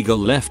did an illegal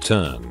left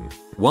turn.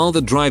 While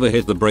the driver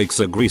hit the brakes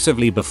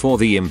aggressively before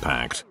the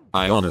impact,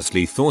 I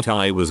honestly thought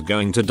I was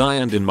going to die,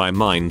 and in my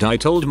mind I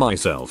told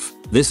myself,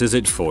 this is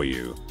it for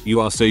you. You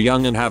are so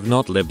young and have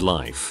not lived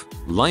life.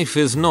 Life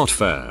is not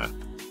fair.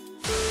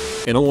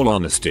 In all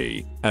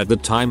honesty, at the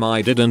time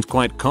I didn't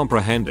quite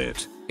comprehend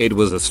it. It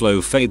was a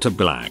slow fade to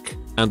black,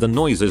 and the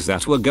noises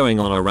that were going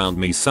on around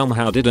me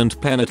somehow didn't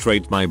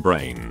penetrate my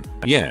brain.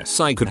 Yes,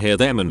 I could hear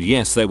them and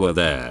yes, they were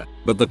there,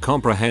 but the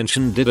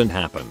comprehension didn't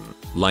happen.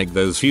 Like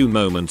those few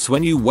moments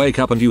when you wake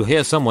up and you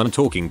hear someone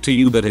talking to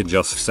you but it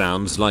just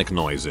sounds like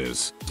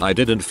noises. I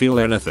didn't feel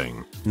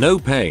anything. No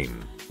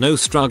pain, no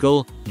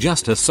struggle,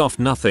 just a soft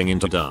nothing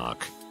into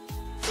dark.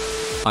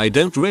 I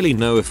don't really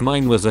know if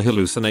mine was a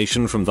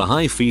hallucination from the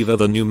high fever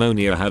the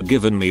pneumonia had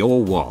given me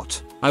or what.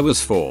 I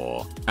was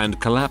 4 and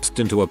collapsed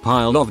into a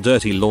pile of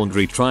dirty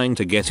laundry trying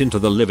to get into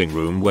the living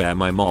room where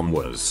my mom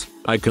was.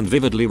 I can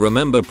vividly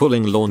remember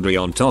pulling laundry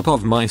on top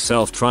of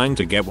myself trying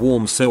to get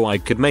warm so I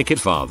could make it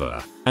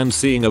farther, and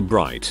seeing a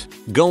bright,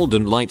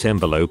 golden light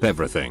envelope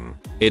everything.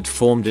 It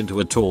formed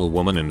into a tall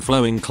woman in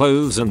flowing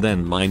clothes, and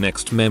then my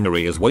next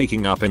memory is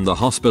waking up in the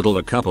hospital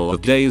a couple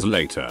of days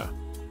later.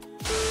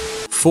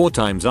 4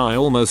 times I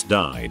almost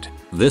died.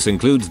 This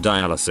includes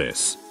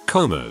dialysis,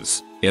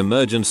 comas,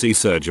 emergency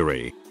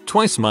surgery.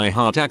 Twice my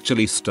heart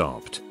actually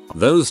stopped.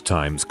 Those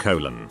times :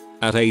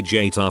 at age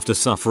 8 after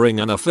suffering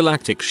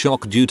anaphylactic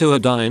shock due to a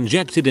dye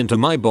injected into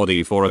my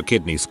body for a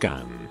kidney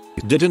scan.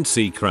 Didn't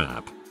see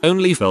crap,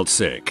 only felt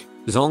sick.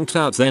 Zonked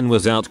out, then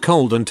was out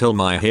cold until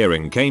my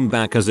hearing came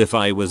back as if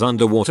I was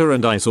underwater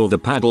and I saw the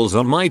paddles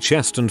on my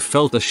chest and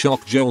felt the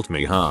shock jolt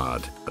me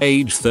hard.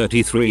 Age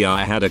 33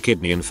 I had a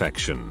kidney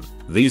infection.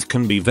 These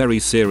can be very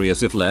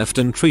serious if left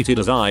untreated,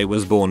 as I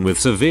was born with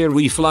severe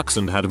reflux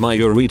and had my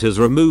ureters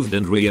removed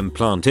and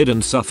reimplanted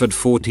and suffered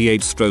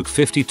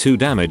 48/52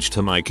 damage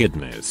to my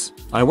kidneys.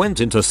 I went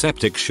into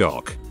septic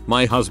shock.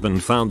 My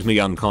husband found me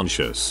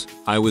unconscious.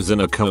 I was in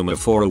a coma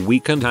for a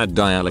week and had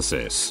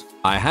dialysis.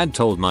 I had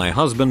told my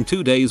husband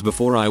 2 days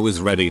before I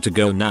was ready to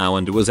go now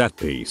and was at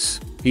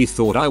peace. He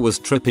thought I was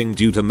tripping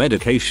due to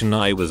medication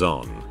I was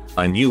on.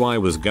 I knew I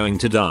was going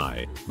to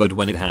die, but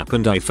when it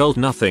happened I felt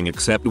nothing,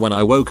 except when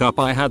I woke up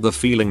I had the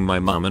feeling my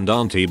mum and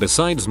auntie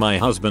besides my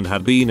husband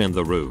had been in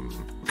the room.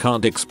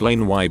 Can't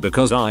explain why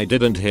because I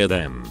didn't hear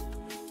them.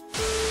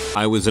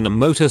 I was in a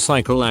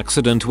motorcycle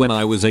accident when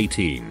I was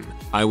 18.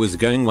 I was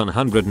going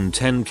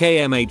 110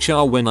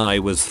 km/h when I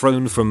was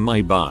thrown from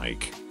my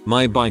bike.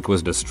 My bike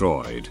was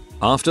destroyed.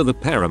 After the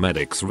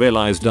paramedics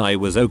realized I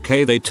was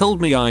okay, they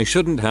told me I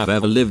shouldn't have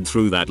ever lived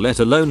through that, let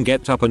alone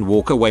get up and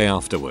walk away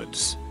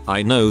afterwards.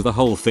 I know the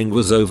whole thing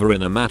was over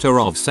in a matter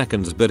of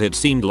seconds, but it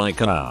seemed like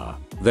an hour.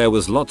 There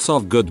was lots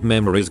of good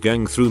memories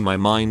going through my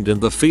mind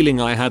and the feeling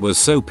I had was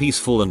so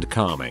peaceful and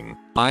calming.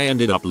 I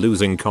ended up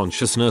losing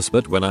consciousness,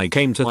 but when I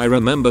came to, I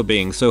remember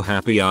being so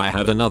happy I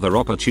had another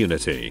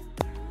opportunity.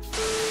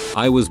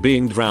 I was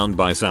being drowned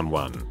by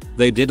someone.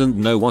 They didn't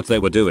know what they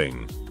were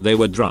doing. They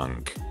were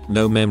drunk.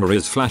 No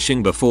memories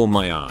flashing before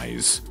my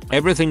eyes.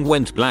 Everything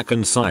went black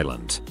and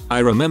silent. I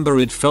remember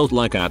it felt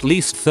like at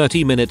least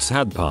 30 minutes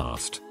had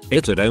passed.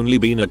 It had only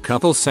been a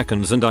couple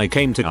seconds and I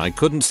came to, I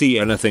couldn't see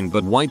anything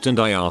but white, and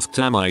I asked,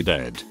 am I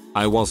dead?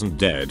 I wasn't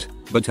dead,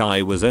 but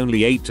I was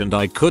only 8 and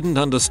I couldn't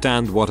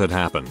understand what had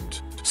happened.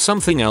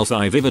 Something else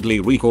I vividly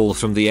recall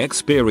from the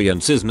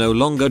experience is no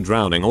longer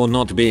drowning or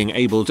not being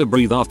able to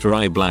breathe after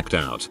I blacked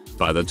out.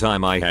 By the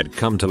time I had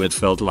come to, it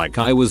felt like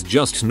I was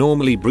just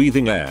normally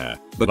breathing air,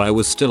 but I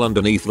was still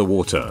underneath the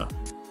water.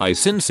 I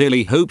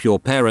sincerely hope your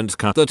parents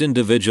cut that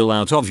individual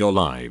out of your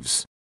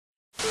lives.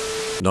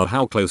 Not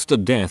how close to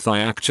death I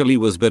actually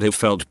was, but it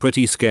felt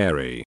pretty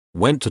scary.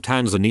 Went to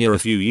Tanzania a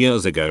few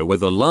years ago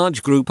with a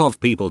large group of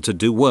people to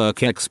do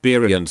work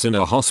experience in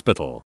a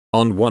hospital.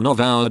 On one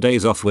of our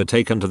days off, we're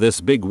taken to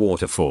this big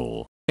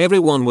waterfall.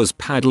 Everyone was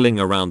paddling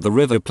around the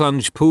river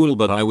plunge pool,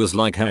 but I was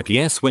like, heck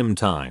yes, swim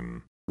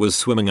time. Was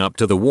swimming up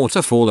to the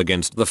waterfall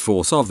against the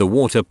force of the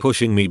water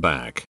pushing me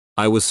back.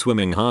 I was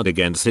swimming hard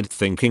against it,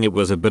 thinking it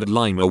was a bit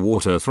like a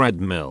water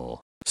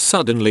treadmill.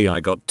 Suddenly I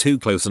got too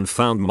close and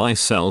found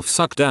myself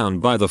sucked down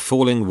by the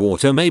falling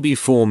water maybe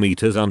 4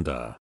 meters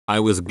under. I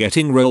was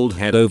getting rolled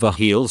head over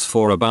heels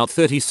for about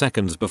 30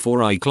 seconds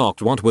before I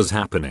clocked what was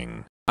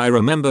happening. I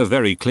remember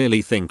very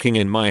clearly thinking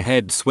in my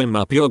head, swim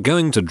up, you're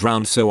going to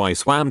drown, so I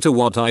swam to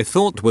what I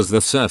thought was the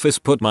surface,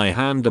 put my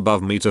hand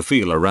above me to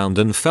feel around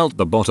and felt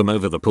the bottom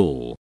over the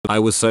pool. I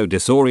was so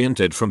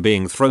disoriented from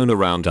being thrown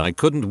around I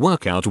couldn't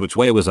work out which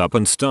way was up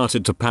and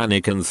started to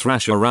panic and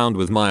thrash around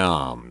with my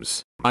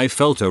arms. I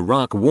felt a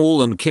rock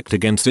wall and kicked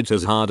against it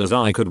as hard as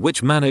I could,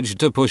 which managed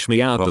to push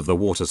me out of the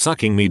water,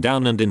 sucking me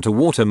down and into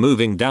water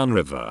moving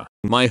downriver.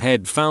 My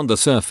head found the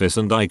surface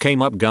and I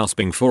came up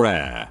gasping for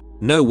air.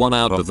 No one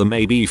out of the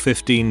maybe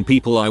 15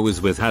 people I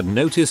was with had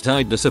noticed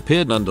I'd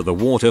disappeared under the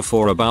water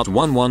for about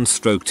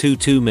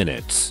 1-2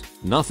 minutes.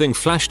 Nothing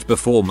flashed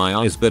before my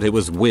eyes, but it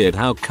was weird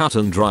how cut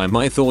and dry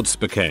my thoughts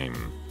became.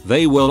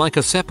 They were like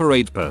a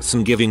separate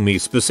person giving me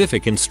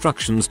specific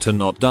instructions to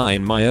not die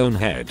in my own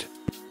head.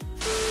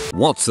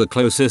 What's the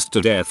closest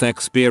to death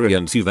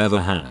experience you've ever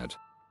had?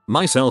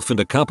 Myself and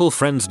a couple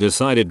friends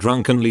decided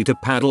drunkenly to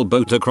paddle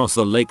boat across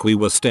the lake we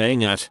were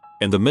staying at,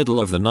 in the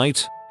middle of the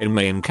night, in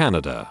Maine,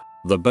 Canada.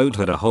 The boat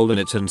had a hole in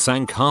it and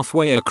sank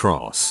halfway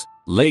across.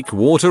 Lake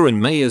water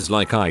in May is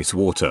like ice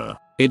water.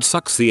 It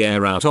sucks the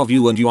air out of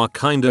you and you are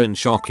kinda in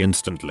shock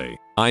instantly.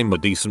 I'm a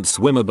decent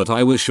swimmer, but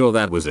I was sure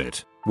that was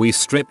it. We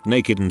stripped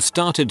naked and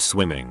started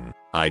swimming.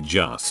 I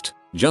just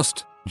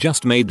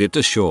made it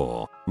to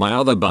shore. My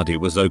other buddy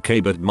was okay,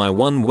 but my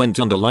one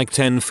went under like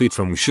 10 feet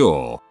from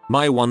shore.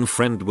 My one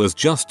friend was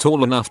just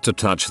tall enough to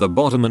touch the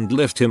bottom and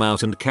lift him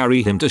out and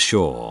carry him to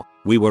shore.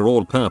 We were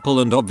all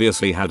purple and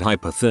obviously had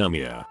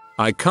hypothermia.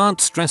 I can't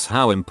stress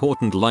how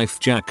important life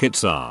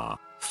jackets are.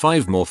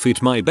 5 more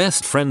feet my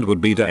best friend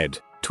would be dead.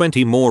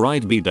 20 more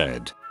I'd be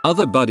dead.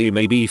 Other buddy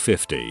maybe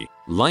 50.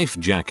 Life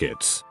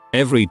jackets.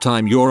 Every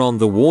time you're on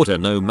the water,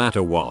 no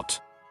matter what.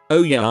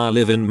 Oh yeah, I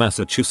live in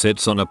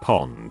Massachusetts on a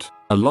pond.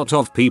 A lot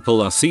of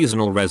people are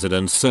seasonal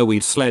residents, so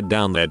we'd sled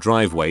down their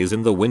driveways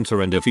in the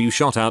winter, and if you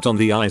shot out on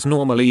the ice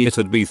normally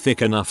it'd be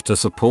thick enough to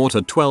support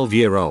a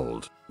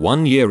 12-year-old.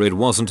 One year it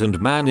wasn't, and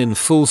man, in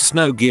full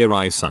snow gear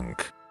I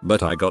sunk.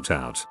 But I got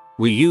out.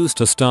 We used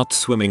to start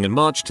swimming in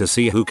March to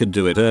see who could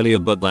do it earlier,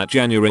 but that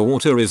January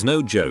water is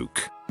no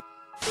joke.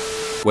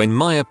 When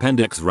my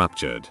appendix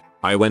ruptured,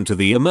 I went to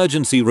the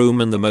emergency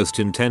room in the most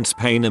intense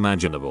pain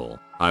imaginable.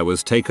 I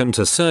was taken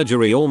to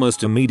surgery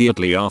almost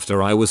immediately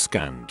after I was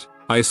scanned.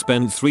 I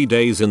spent 3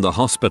 days in the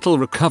hospital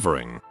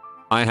recovering.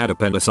 I had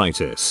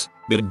appendicitis,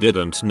 but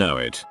didn't know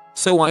it.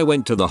 So I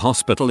went to the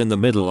hospital in the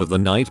middle of the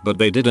night, but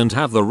they didn't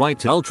have the right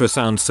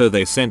ultrasound, so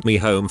they sent me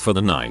home for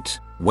the night.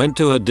 Went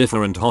to a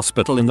different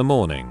hospital in the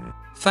morning.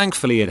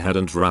 Thankfully it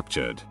hadn't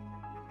ruptured.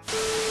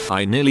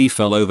 I nearly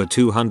fell over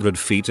 200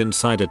 feet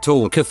inside a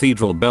tall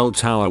cathedral bell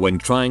tower when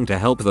trying to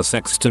help the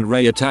sexton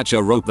reattach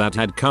a rope that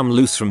had come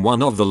loose from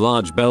one of the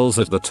large bells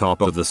at the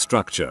top of the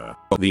structure.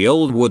 The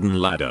old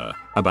wooden ladder,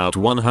 about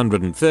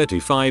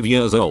 135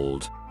 years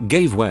old,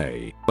 gave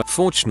way.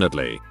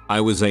 Fortunately, I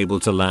was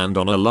able to land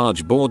on a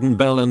large Borden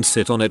bell and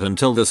sit on it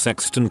until the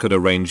sexton could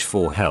arrange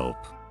for help.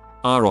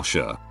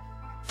 Arosha.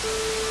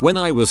 When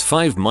I was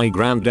 5, my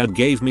granddad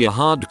gave me a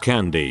hard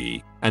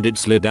candy, and it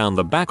slid down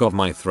the back of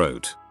my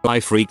throat. I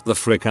freaked the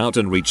frick out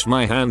and reached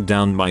my hand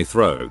down my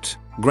throat,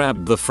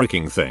 grabbed the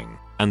fricking thing,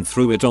 and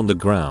threw it on the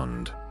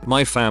ground.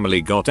 My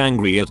family got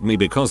angry at me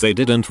because they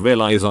didn't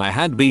realize I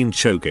had been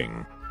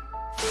choking.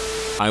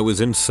 I was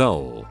in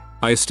Seoul.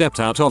 I stepped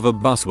out of a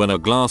bus when a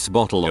glass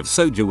bottle of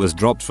soju was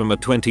dropped from a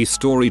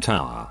 20-story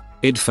tower.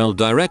 It fell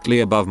directly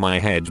above my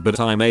head, but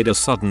I made a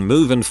sudden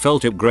move and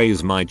felt it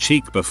graze my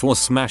cheek before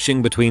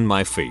smashing between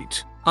my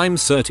feet. I'm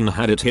certain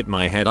had it hit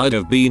my head I'd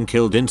have been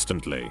killed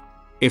instantly.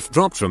 If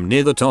dropped from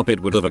near the top it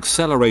would have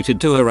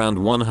accelerated to around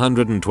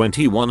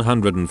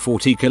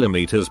 120-140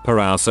 kilometers per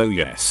hour, so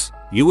yes,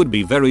 you would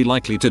be very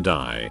likely to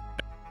die.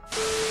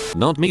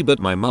 Not me, but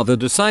my mother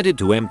decided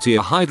to empty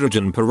a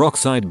hydrogen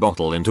peroxide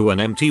bottle into an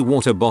empty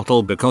water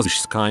bottle because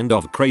she's kind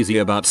of crazy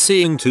about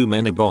seeing too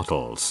many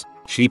bottles.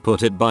 She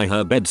put it by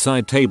her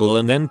bedside table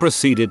and then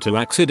proceeded to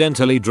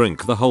accidentally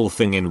drink the whole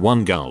thing in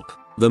one gulp.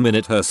 The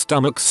minute her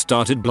stomach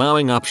started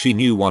blowing up, she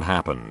knew what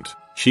happened.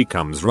 She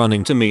comes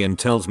running to me and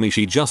tells me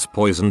she just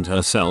poisoned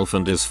herself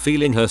and is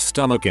feeling her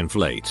stomach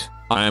inflate.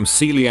 I am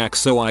celiac,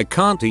 so I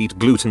can't eat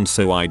gluten,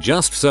 so I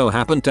just so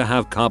happen to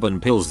have carbon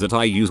pills that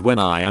I use when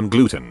I am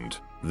glutened.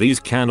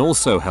 These can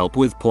also help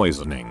with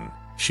poisoning.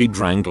 She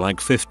drank like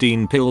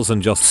 15 pills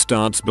and just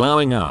starts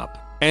blowing up.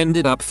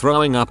 Ended up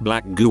throwing up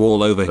black goo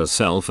all over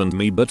herself and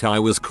me, but I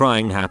was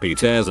crying happy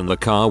tears in the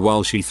car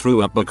while she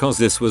threw up because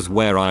this was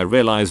where I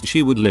realized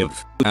she would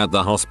live. At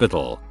the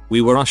hospital,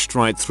 we were rushed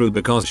right through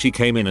because she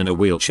came in a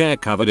wheelchair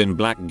covered in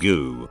black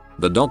goo.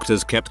 The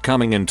doctors kept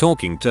coming and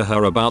talking to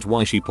her about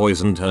why she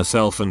poisoned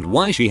herself and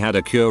why she had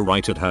a cure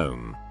right at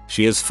home.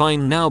 She is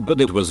fine now,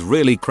 but it was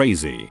really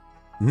crazy.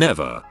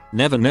 Never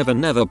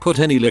put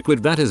any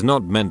liquid that is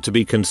not meant to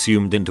be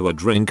consumed into a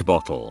drink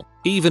bottle,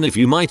 even if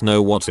you might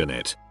know what's in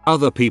it.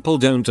 Other people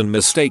don't, and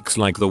mistakes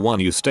like the one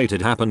you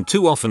stated happen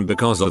too often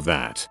because of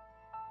that.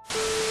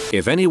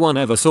 If anyone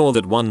ever saw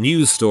that one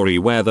news story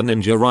where the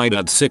ninja ride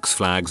at Six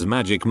Flags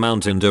Magic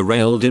Mountain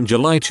derailed in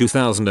July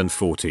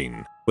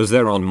 2014, was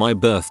there on my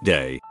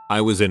birthday.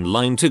 I was in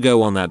line to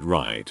go on that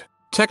ride.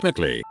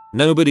 Technically,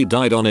 nobody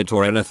died on it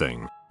or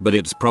anything, but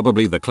it's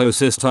probably the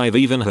closest I've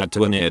even had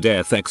to a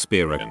near-death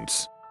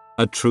experience.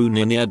 A true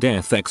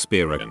near-death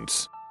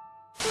experience.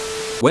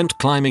 Went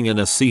climbing in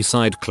a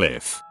seaside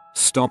cliff.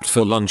 Stopped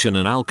for lunch in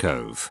an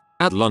alcove.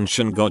 At lunch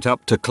and got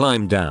up to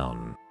climb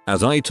down.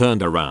 As I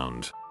turned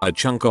around, a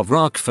chunk of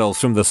rock fell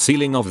from the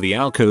ceiling of the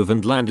alcove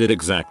and landed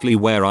exactly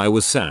where I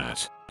was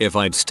sat. If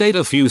I'd stayed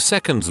a few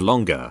seconds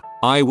longer,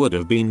 I would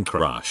have been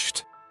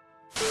crushed.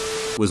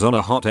 Was on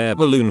a hot air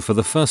balloon for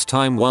the first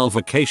time while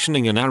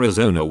vacationing in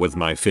Arizona with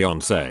my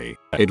fiance.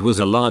 It was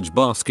a large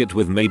basket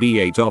with maybe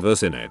 8 of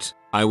us in it.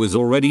 I was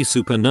already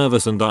super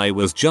nervous and I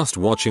was just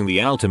watching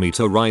the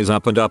altimeter rise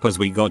up and up as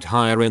we got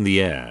higher in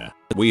the air.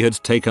 We had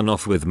taken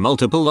off with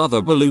multiple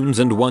other balloons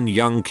and one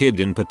young kid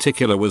in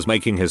particular was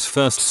making his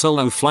first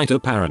solo flight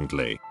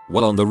apparently.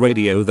 Well, on the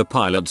radio the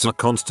pilots are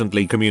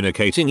constantly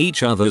communicating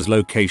each other's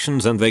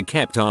locations and they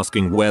kept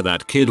asking where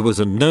that kid was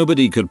and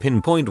nobody could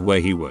pinpoint where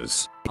he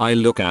was. I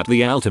look at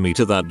the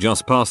altimeter that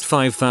just passed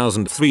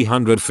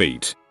 5,300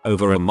 feet,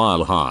 over a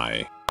mile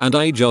high, and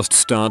I just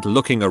start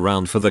looking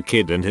around for the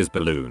kid and his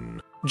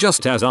balloon.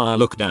 Just as I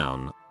look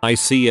down, I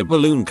see a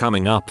balloon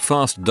coming up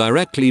fast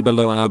directly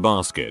below our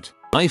basket.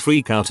 I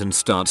freak out and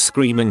start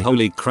screaming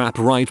holy crap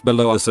right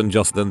below us, and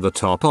just then the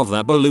top of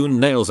that balloon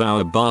nails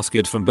our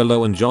basket from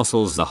below and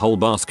jostles the whole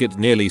basket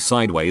nearly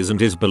sideways and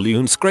his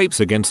balloon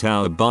scrapes against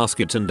our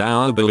basket and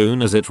our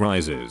balloon as it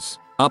rises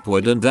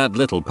upward, and that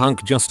little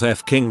punk just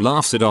f-king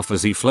laughs it off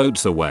as he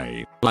floats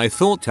away. I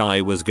thought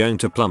I was going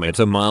to plummet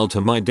a mile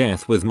to my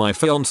death with my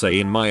fiance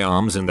in my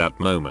arms in that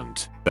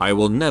moment. I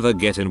will never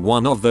get in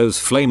one of those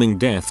flaming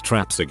death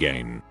traps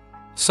again.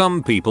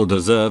 Some people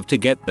deserve to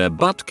get their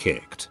butt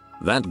kicked.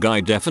 That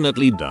guy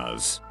definitely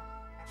does.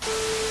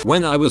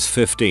 When I was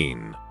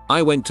 15,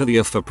 I went to the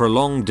ER for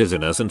prolonged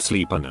dizziness and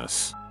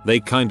sleepiness. They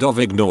kind of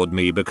ignored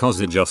me because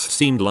it just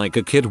seemed like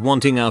a kid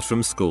wanting out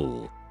from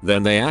school.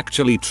 Then they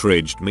actually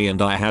triaged me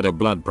and I had a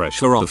blood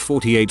pressure of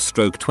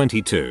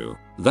 48/22.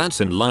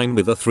 That's in line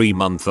with a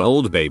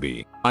 3-month-old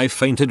baby. I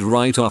fainted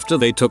right after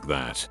they took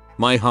that.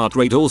 My heart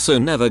rate also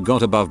never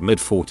got above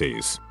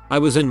mid-40s. I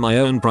was in my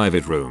own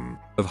private room,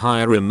 of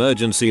higher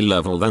emergency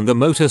level than the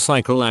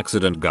motorcycle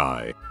accident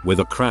guy, with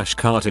a crash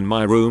cart in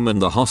my room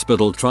and the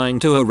hospital trying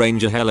to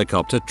arrange a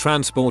helicopter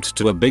transport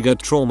to a bigger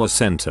trauma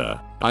center.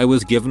 I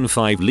was given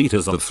 5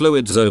 liters of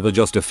fluids over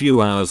just a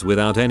few hours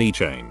without any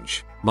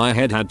change. My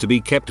head had to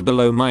be kept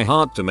below my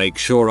heart to make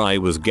sure I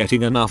was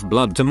getting enough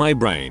blood to my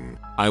brain.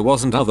 I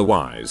wasn't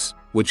otherwise,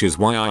 which is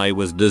why I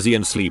was dizzy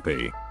and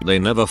sleepy. They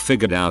never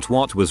figured out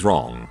what was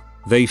wrong.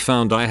 They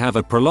found I have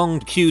a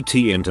prolonged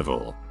QT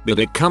interval, but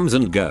it comes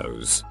and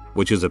goes,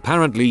 which is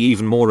apparently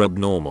even more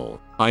abnormal.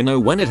 I know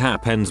when it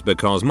happens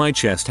because my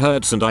chest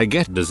hurts and I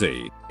get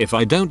dizzy. If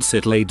I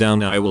don't lay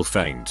down I will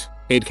faint.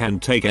 It can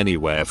take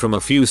anywhere from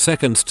a few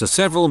seconds to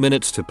several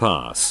minutes to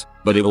pass,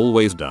 but it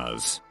always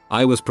does.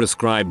 I was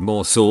prescribed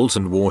more salt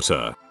and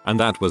water, and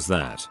that was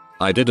that.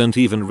 I didn't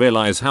even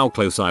realize how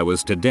close I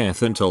was to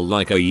death until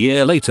like a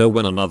year later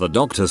when another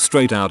doctor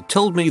straight out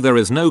told me there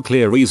is no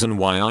clear reason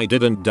why I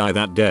didn't die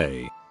that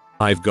day.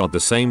 I've got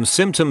the same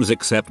symptoms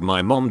except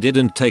my mom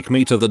didn't take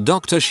me to the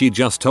doctor, she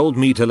just told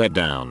me to let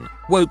down.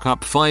 Woke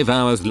up 5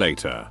 hours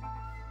later.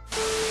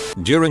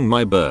 During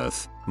my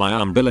birth, my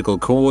umbilical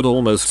cord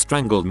almost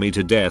strangled me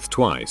to death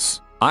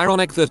twice.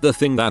 Ironic that the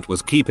thing that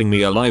was keeping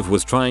me alive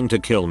was trying to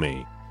kill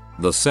me.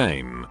 The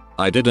same.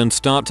 I didn't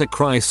start to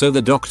cry so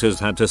the doctors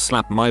had to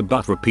slap my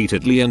butt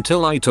repeatedly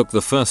until I took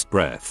the first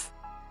breath.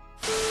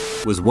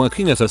 Was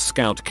working at a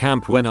scout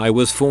camp when I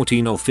was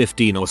 14 or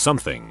 15 or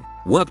something.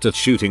 Worked at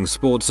shooting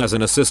sports as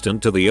an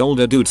assistant to the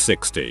older dude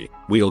 60.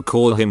 We'll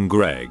call him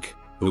Greg,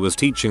 who was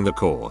teaching the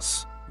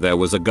course. There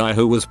was a guy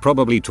who was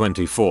probably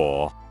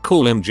 24,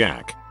 call him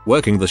Jack,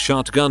 working the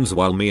shotguns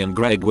while me and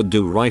Greg would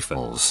do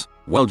rifles.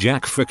 Well,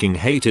 Jack freaking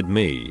hated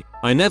me.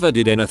 I never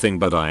did anything,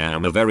 but I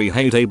am a very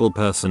hateable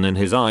person in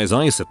his eyes,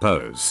 I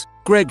suppose.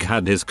 Greg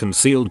had his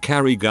concealed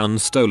carry gun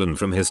stolen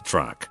from his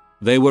truck.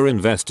 They were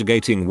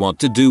investigating what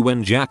to do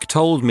when Jack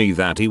told me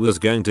that he was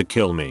going to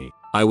kill me.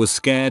 I was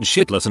scared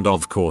shitless and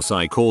of course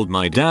I called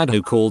my dad,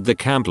 who called the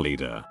camp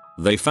leader.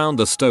 They found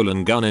the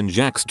stolen gun in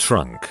Jack's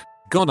trunk.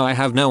 God, I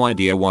have no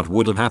idea what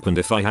would have happened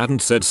if I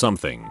hadn't said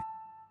something.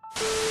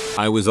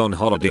 I was on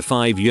holiday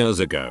 5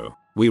 years ago.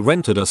 We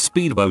rented a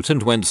speedboat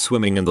and went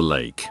swimming in the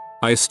lake.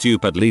 I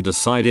stupidly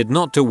decided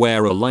not to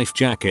wear a life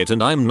jacket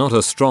and I'm not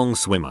a strong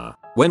swimmer.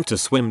 Went to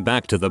swim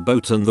back to the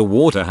boat and the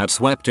water had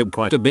swept it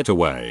quite a bit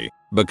away.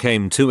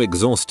 Became too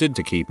exhausted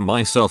to keep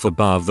myself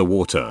above the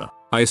water.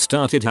 I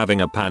started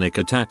having a panic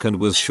attack and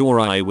was sure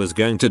I was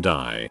going to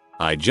die.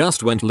 I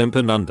just went limp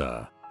and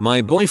under.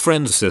 My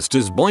boyfriend's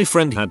sister's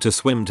boyfriend had to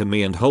swim to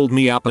me and hold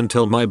me up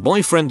until my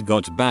boyfriend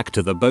got back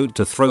to the boat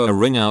to throw a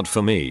ring out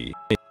for me.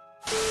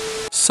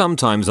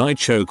 Sometimes I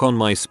choke on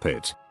my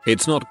spit.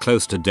 It's not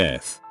close to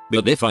death,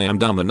 but if I am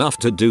dumb enough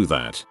to do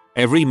that,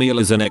 Every meal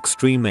is an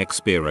extreme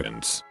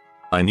experience.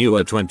 I knew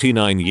a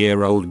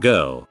 29-year-old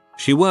girl.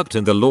 She worked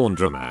in the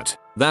laundromat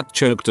that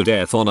choked to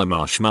death on a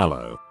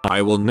marshmallow.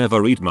 I will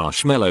never eat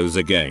marshmallows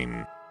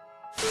again.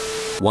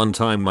 One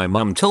time my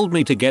mum told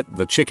me to get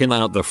the chicken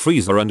out the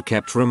freezer and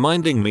kept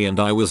reminding me, and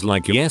I was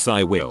like, yes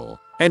I will.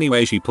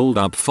 Anyway, she pulled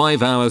up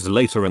 5 hours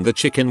later and the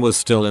chicken was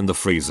still in the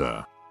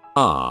freezer.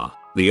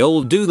 The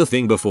old do the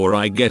thing before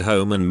I get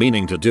home and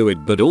meaning to do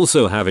it, but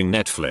also having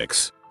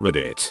Netflix,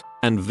 Reddit,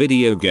 and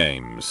video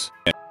games.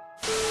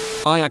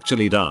 I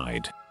actually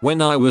died.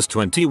 When I was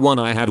 21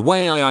 I had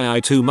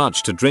way too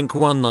much to drink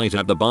one night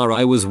at the bar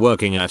I was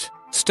working at.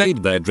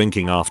 Stayed there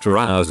drinking after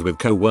hours with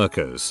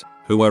co-workers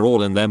who were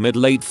all in their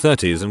mid-late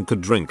 30s and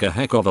could drink a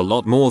heck of a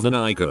lot more than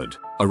I could.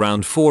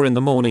 Around 4 in the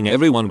morning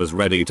everyone was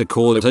ready to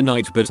call it a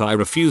night, but I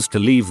refused to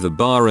leave the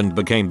bar and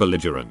became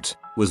belligerent.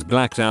 Was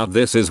blacked out,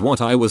 this is what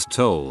I was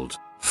told.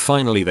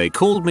 Finally they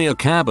called me a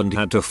cab and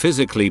had to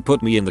physically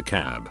put me in the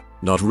cab.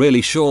 Not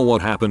really sure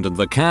what happened in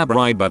the cab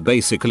ride, but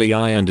basically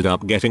I ended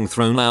up getting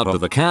thrown out of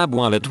the cab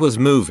while it was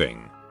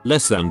moving.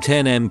 Less than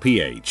 10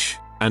 mph.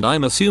 And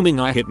I'm assuming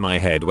I hit my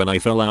head when I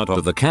fell out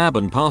of the cab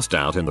and passed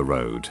out in the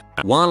road.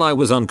 While I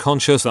was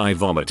unconscious I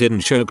vomited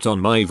and choked on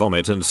my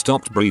vomit and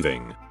stopped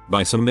breathing.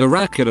 By some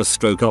miraculous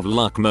stroke of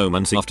luck,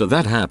 moments after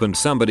that happened,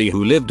 somebody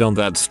who lived on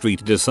that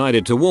street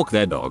decided to walk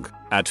their dog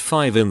at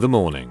 5 in the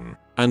morning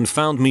and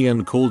found me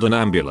and called an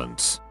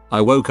ambulance.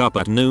 I woke up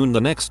at noon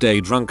the next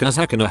day drunk as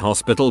heck in a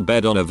hospital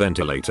bed on a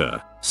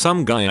ventilator.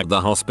 Some guy at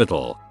the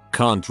hospital,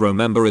 can't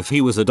remember if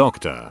he was a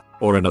doctor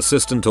or an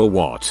assistant or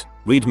what,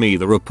 read me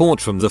the report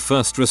from the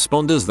first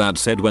responders that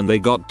said when they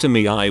got to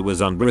me I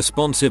was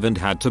unresponsive and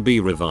had to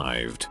be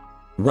revived.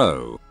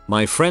 Whoa,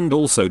 my friend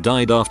also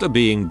died after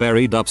being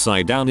buried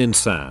upside down in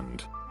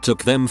sand.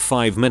 Took them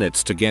 5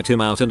 minutes to get him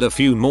out and a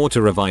few more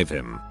to revive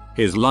him.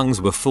 His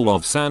lungs were full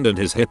of sand and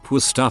his hip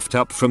was stuffed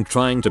up from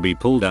trying to be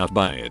pulled out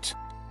by it.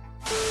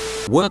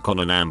 Work on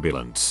an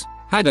ambulance.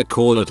 Had a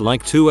call at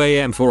like 2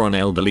 AM for an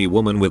elderly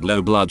woman with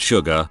low blood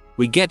sugar.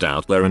 We get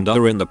out there and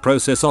are in the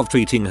process of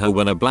treating her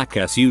when a black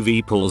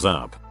SUV pulls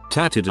up.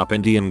 Tatted up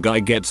Indian guy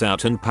gets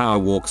out and power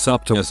walks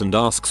up to us and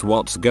asks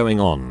what's going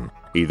on.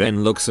 He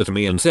then looks at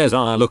me and says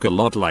I look a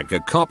lot like a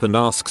cop and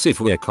asks if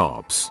we're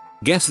cops.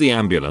 Guess the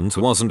ambulance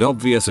wasn't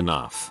obvious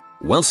enough.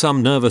 Well,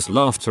 some nervous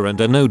laughter and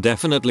a no,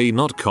 definitely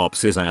not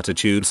cops. His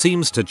attitude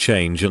seems to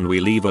change and we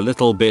leave a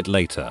little bit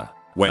later.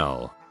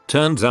 Well,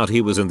 turns out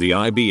he was in the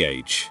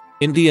IBH,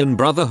 Indian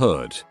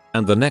Brotherhood,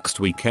 and the next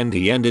weekend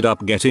he ended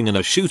up getting in a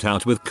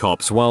shootout with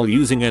cops while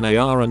using an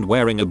AR and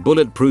wearing a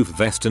bulletproof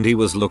vest, and he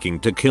was looking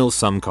to kill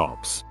some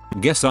cops.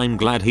 Guess I'm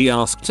glad he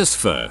asked us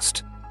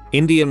first.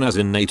 Indian as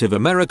in Native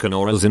American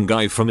or as in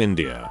guy from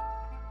India.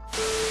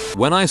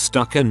 When I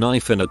stuck a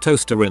knife in a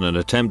toaster in an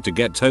attempt to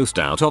get toast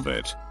out of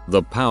it,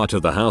 the power to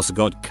the house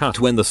got cut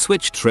when the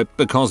switch tripped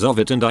because of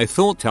it and I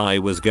thought I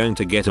was going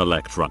to get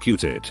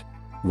electrocuted.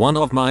 One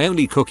of my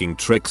only cooking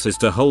tricks is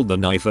to hold the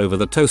knife over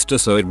the toaster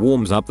so it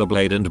warms up the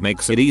blade and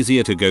makes it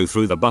easier to go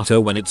through the butter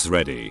when it's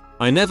ready.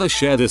 I never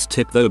share this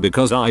tip though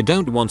because I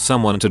don't want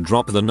someone to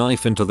drop the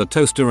knife into the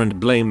toaster and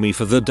blame me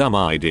for the dumb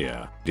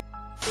idea.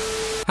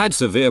 Had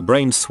severe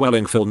brain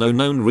swelling for no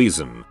known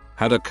reason.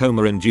 Had a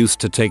coma induced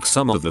to take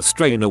some of the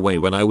strain away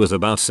when I was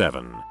about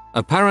 7.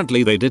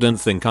 Apparently they didn't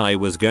think I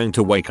was going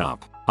to wake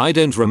up. I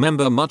don't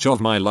remember much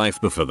of my life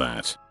before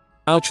that.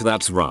 Ouch,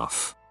 that's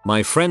rough.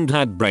 My friend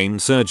had brain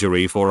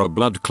surgery for a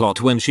blood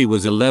clot when she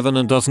was 11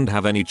 and doesn't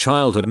have any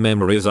childhood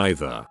memories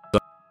either.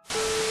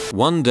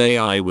 One day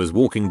I was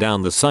walking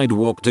down the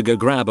sidewalk to go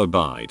grab a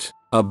bite.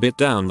 A bit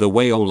down the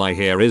way all I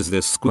hear is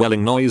this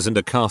squealing noise and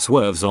a car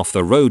swerves off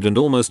the road and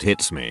almost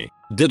hits me.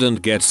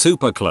 Didn't get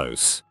super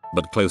close,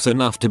 but close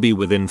enough to be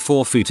within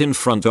 4 feet in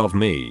front of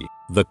me.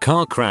 The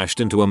car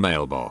crashed into a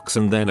mailbox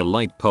and then a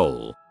light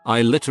pole.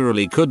 I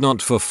literally could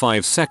not for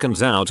 5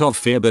 seconds out of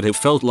fear, but it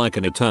felt like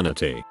an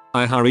eternity.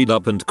 I hurried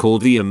up and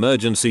called the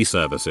emergency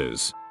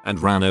services and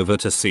ran over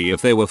to see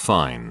if they were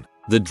fine.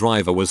 The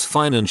driver was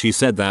fine and she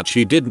said that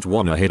she didn't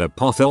want to hit a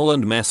pothole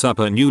and mess up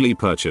her newly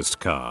purchased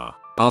car.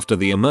 After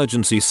the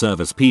emergency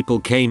service people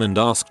came and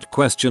asked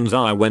questions,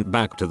 I went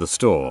back to the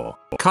store.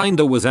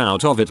 Kinda was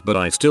out of it, but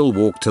I still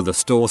walked to the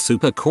store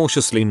super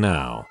cautiously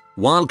now.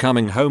 While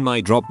coming home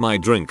I dropped my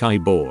drink I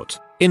bought.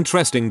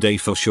 Interesting day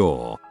for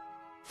sure.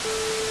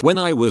 When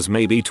I was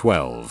maybe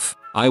 12,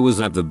 I was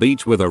at the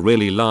beach with a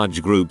really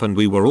large group and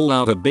we were all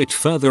out a bit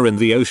further in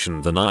the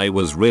ocean than I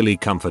was really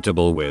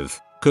comfortable with.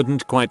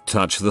 Couldn't quite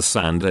touch the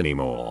sand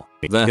anymore.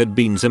 There had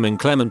been some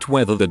inclement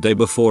weather the day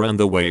before and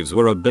the waves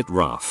were a bit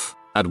rough.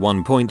 At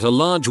one point a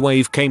large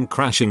wave came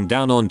crashing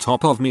down on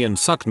top of me and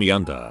sucked me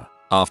under.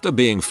 After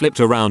being flipped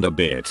around a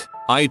bit,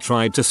 I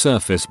tried to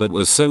surface but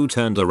was so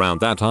turned around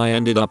that I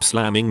ended up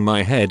slamming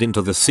my head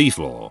into the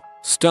seafloor.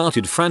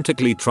 Started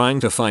frantically trying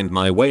to find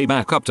my way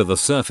back up to the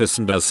surface,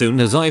 and as soon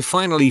as I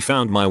finally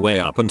found my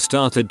way up and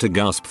started to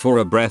gasp for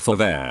a breath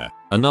of air,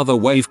 another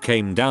wave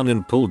came down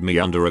and pulled me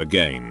under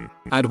again.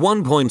 At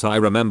one point I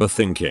remember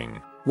thinking,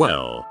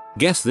 well,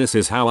 Guess this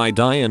is how I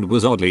die, and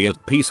was oddly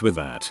at peace with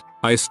that.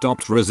 I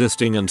stopped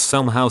resisting and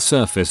somehow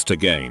surfaced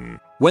again.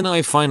 When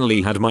I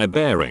finally had my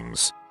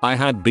bearings, I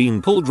had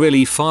been pulled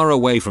really far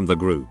away from the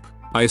group.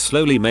 I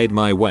slowly made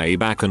my way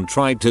back and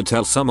tried to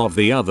tell some of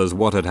the others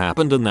what had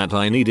happened and that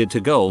I needed to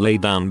go lay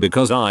down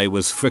because I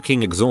was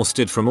freaking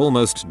exhausted from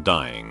almost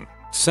dying.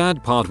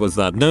 Sad part was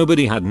that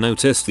nobody had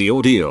noticed the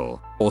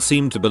ordeal or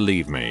seemed to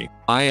believe me.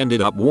 I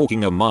ended up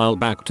walking a mile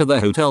back to the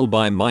hotel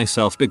by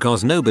myself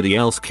because nobody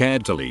else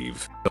cared to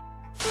leave.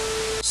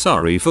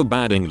 Sorry for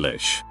bad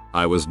English.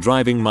 I was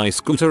driving my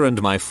scooter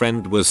and my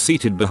friend was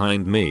seated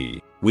behind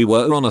me. We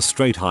were on a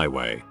straight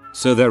highway,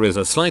 so there is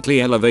a slightly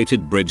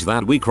elevated bridge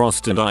that we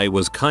crossed and I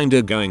was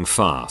kinda going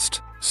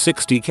fast,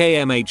 60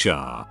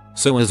 km/h.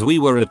 So as we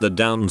were at the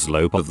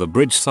downslope of the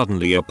bridge,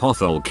 suddenly a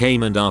pothole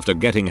came, and after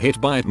getting hit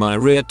by it my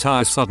rear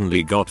tire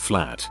suddenly got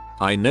flat.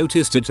 I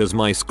noticed it as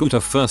my scooter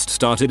first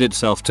started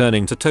itself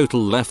turning to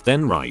total left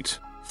then right.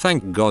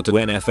 Thank God to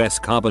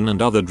NFS Carbon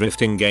and other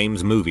drifting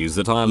games movies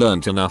that I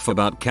learnt enough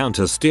about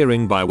counter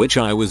steering by which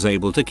I was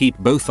able to keep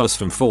both us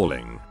from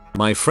falling.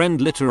 My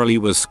friend literally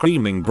was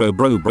screaming bro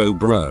bro bro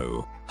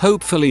bro.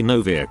 Hopefully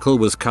no vehicle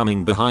was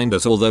coming behind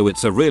us, although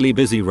it's a really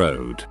busy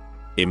road.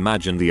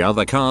 Imagine the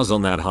other cars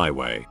on that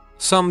highway.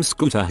 Some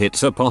scooter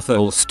hits a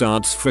pothole,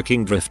 starts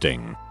freaking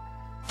drifting.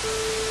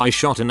 I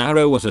shot an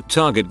arrow at a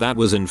target that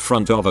was in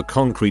front of a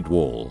concrete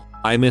wall.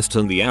 I missed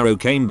and the arrow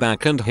came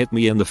back and hit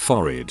me in the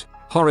forehead,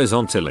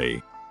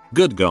 horizontally.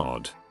 Good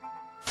God.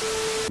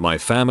 My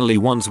family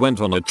once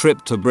went on a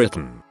trip to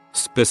Britain,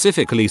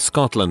 specifically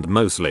Scotland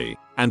mostly,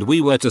 and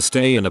we were to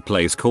stay in a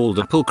place called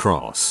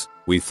Applecross.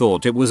 We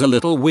thought it was a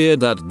little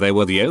weird that they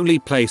were the only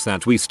place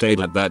that we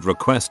stayed at that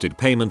requested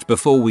payment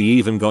before we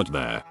even got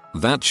there.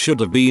 That should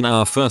have been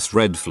our first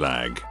red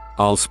flag.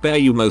 I'll spare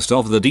you most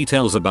of the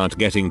details about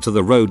getting to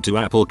the road to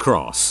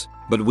Applecross,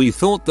 but we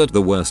thought that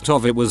the worst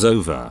of it was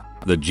over.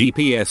 The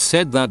GPS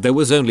said that there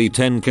was only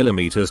 10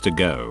 kilometers to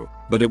go,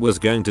 but it was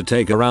going to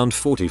take around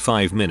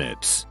 45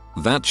 minutes.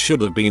 That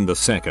should have been the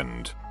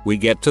second. We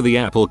get to the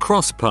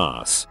Applecross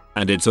Pass,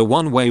 and it's a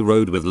one-way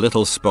road with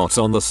little spots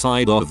on the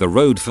side of the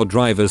road for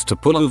drivers to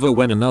pull over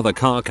when another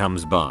car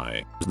comes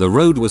by. The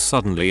road was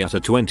suddenly at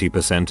a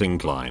 20%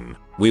 incline.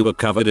 We were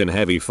covered in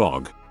heavy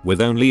fog,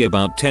 with only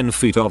about 10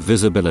 feet of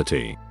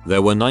visibility.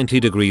 There were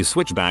 90-degree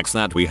switchbacks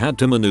that we had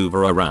to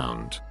maneuver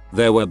around.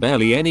 There were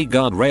barely any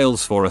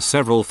guardrails for a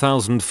several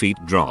thousand feet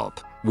drop.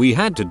 We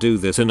had to do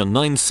this in a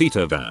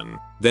 9-seater van.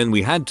 Then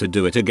we had to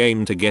do it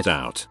again to get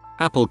out.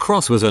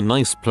 Applecross was a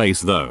nice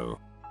place though.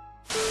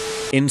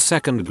 In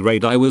 2nd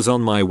grade I was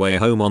on my way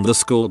home on the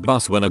school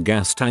bus when a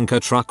gas tanker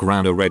truck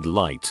ran a red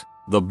light.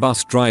 The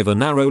bus driver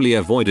narrowly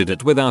avoided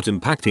it without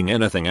impacting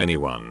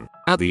anyone.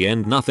 At the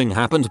end nothing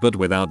happened, but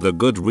without the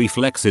good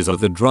reflexes of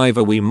the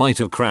driver we might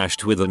have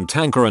crashed with an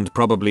tanker and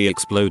probably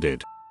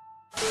exploded.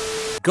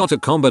 Got a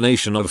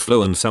combination of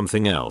flu and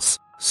something else.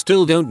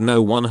 Still don't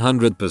know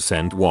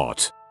 100%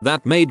 what.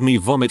 That made me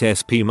vomit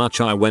SP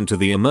much. I went to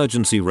the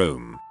emergency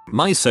room.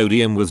 My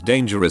sodium was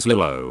dangerously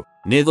low,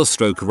 near the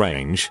stroke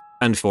range,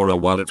 and for a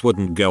while it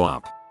wouldn't go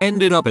up.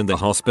 Ended up in the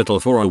hospital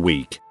for a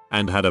week,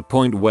 and had a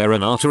point where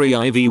an artery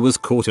IV was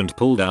caught and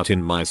pulled out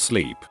in my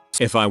sleep.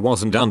 If I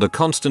wasn't under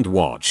constant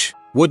watch,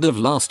 would have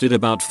lasted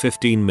about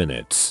 15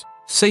 minutes.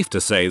 Safe to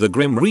say the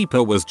Grim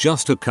Reaper was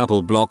just a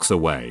couple blocks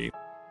away.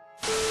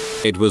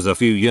 It was a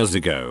few years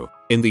ago,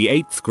 in the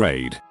 8th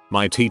grade.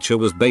 My teacher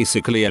was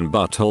basically in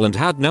butthole and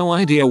had no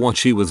idea what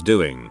she was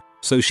doing,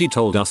 so she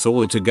told us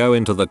all to go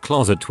into the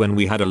closet when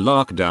we had a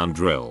lockdown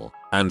drill.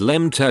 And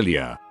lem tell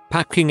ya,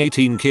 packing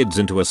 18 kids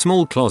into a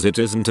small closet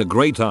isn't a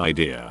great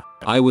idea.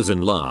 I was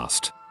in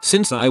last,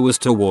 since I was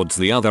towards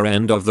the other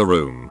end of the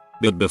room,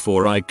 but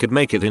before I could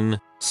make it in,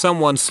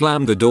 someone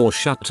slammed the door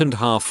shut and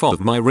half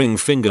of my ring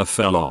finger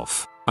fell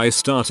off. I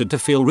started to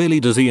feel really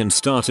dizzy and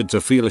started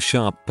to feel a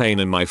sharp pain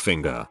in my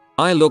finger.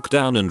 I looked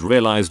down and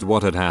realized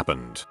what had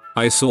happened.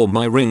 I saw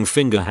my ring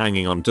finger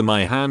hanging onto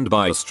my hand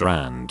by a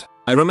strand.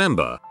 I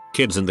remember,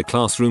 kids in the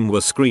classroom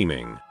were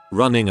screaming,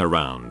 running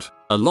around.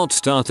 A lot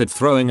started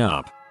throwing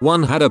up.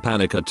 One had a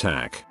panic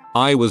attack.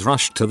 I was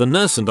rushed to the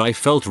nurse and I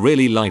felt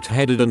really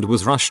lightheaded and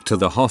was rushed to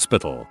the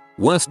hospital.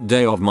 Worst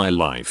day of my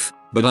life,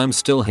 but I'm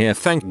still here,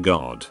 thank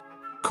God.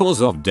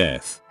 Cause of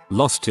death: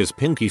 lost his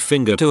pinky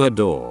finger to a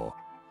door.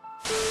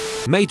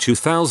 May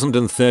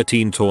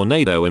 2013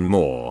 tornado and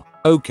more.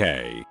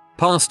 Okay.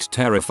 Passed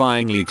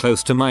terrifyingly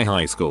close to my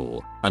high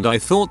school, and I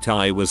thought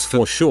I was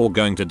for sure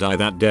going to die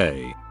that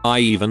day. I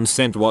even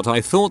sent what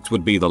I thought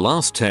would be the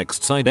last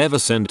texts I'd ever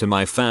send to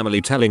my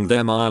family telling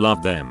them I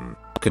loved them.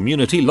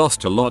 Community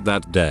lost a lot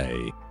that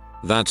day.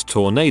 That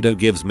tornado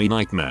gives me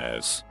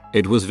nightmares.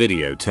 It was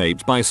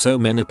videotaped by so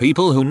many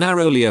people who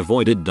narrowly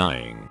avoided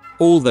dying.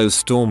 All those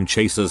storm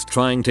chasers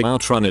trying to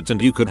outrun it, and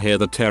you could hear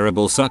the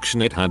terrible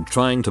suction it had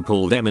trying to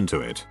pull them into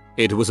it.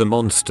 It was a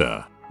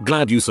monster.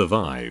 Glad you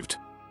survived.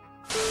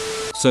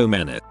 So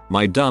many.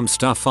 My dumb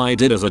stuff I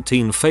did as a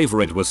teen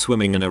favorite was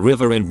swimming in a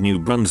river in New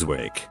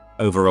Brunswick,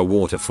 over a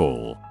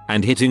waterfall,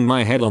 and hitting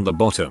my head on the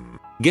bottom,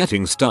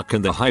 getting stuck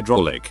in the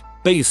hydraulic,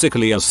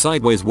 Basically a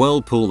sideways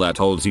whirlpool that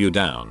holds you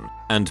down,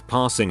 and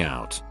passing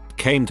out.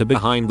 Came to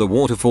behind the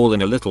waterfall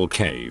in a little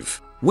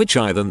cave, which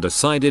I then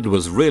decided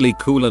was really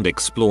cool and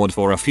explored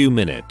for a few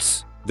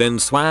minutes. Then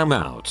swam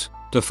out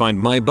to find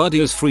my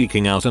buddies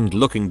freaking out and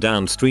looking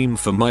downstream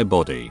for my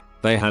body.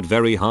 They had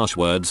very harsh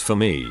words for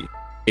me.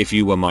 If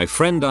you were my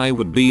friend I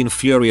would be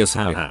furious,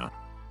 haha.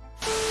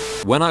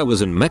 When I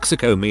was in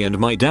Mexico, me and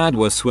my dad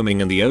were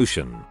swimming in the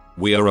ocean.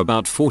 We are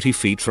about 40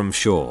 feet from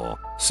shore.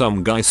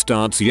 Some guy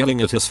starts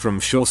yelling at us from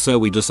shore, so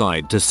we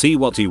decide to see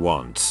what he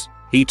wants.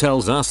 He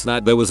tells us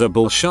that there was a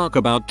bull shark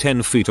about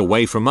 10 feet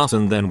away from us,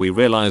 and then we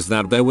realize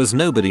that there was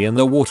nobody in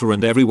the water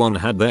and everyone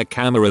had their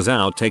cameras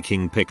out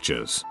taking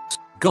pictures.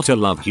 Gotta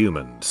love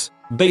humans.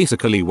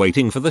 Basically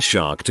waiting for the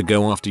shark to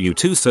go after you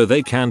too so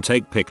they can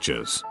take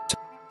pictures.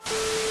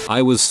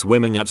 I was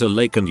swimming at a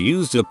lake and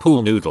used a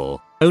pool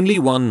noodle, only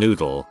one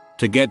noodle,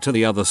 to get to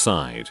the other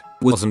side.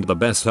 Wasn't the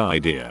best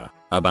idea.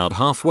 About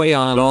halfway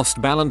I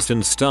lost balance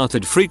and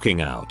started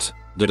freaking out.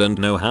 Didn't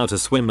know how to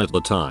swim at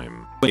the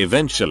time.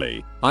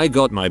 Eventually, I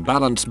got my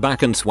balance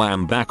back and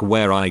swam back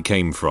where I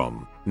came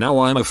from. Now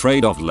I'm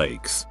afraid of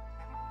lakes.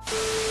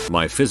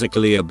 My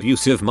physically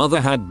abusive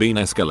mother had been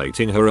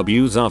escalating her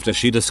abuse after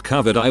she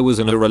discovered I was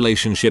in a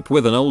relationship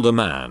with an older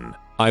man.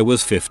 I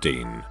was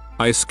 15.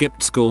 I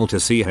skipped school to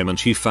see him and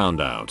she found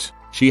out.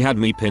 She had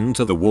me pinned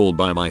to the wall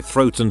by my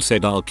throat and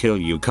said, "I'll kill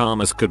you," calm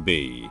as could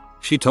be.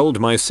 She told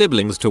my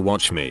siblings to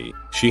watch me.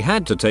 She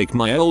had to take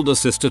my older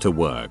sister to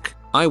work.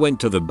 I went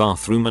to the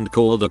bathroom and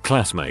called a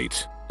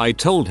classmate. I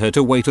told her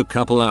to wait a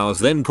couple hours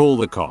then call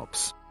the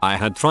cops. I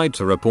had tried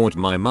to report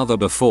my mother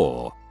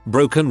before.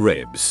 Broken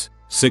ribs,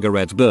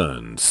 cigarette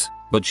burns,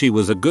 but she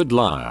was a good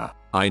liar.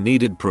 I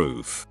needed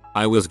proof.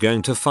 I was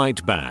going to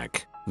fight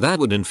back. That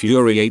would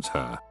infuriate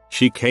her.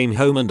 She came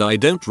home and I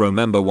don't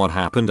remember what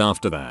happened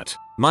after that.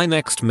 My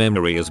next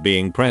memory is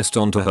being pressed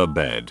onto her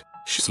bed.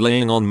 She's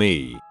laying on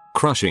me,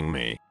 crushing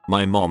me.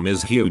 My mom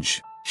is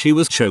huge. She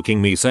was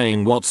choking me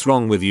saying, "What's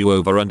wrong with you?"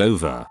 over and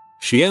over.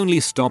 She only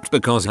stopped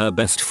because her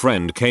best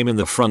friend came in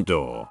the front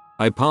door.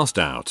 I passed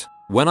out.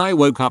 When I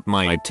woke up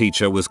my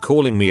teacher was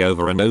calling me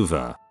over and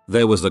over.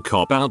 There was a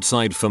cop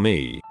outside for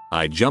me.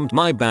 I jumped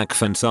my back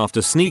fence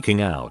after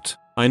sneaking out.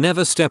 I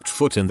never stepped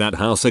foot in that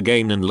house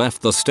again and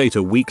left the state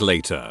a week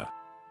later.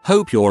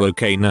 Hope you're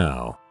okay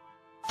now.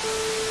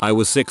 I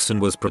was 6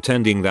 and was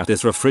pretending that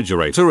this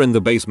refrigerator in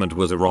the basement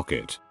was a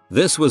rocket.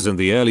 This was in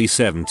the early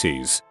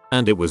 70s,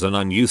 and it was an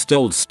unused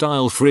old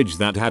style fridge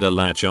that had a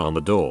latch on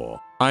the door.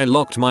 I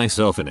locked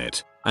myself in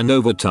it, and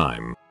over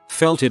time,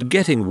 felt it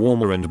getting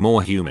warmer and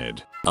more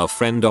humid. A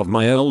friend of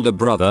my older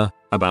brother,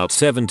 about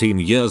 17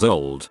 years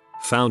old,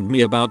 found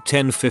me about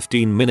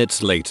 10-15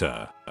 minutes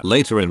later.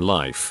 Later in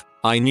life,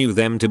 I knew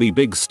them to be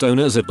big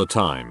stoners at the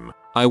time.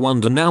 I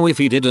wonder now if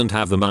he didn't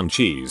have the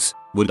munchies,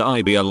 would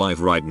I be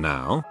alive right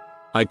now?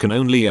 I can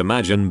only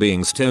imagine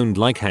being stoned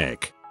like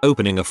heck,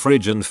 opening a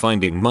fridge and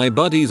finding my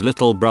buddy's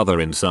little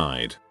brother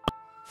inside.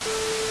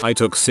 I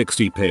took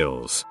 60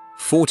 pills,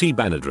 40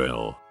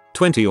 Benadryl,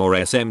 20 or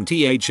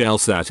SMTH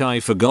else that I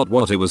forgot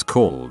what it was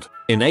called,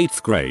 in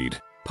 8th grade,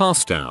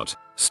 passed out,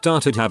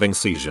 started having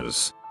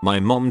seizures. My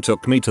mom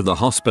took me to the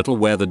hospital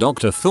where the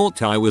doctor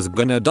thought I was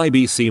gonna die.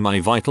 BC my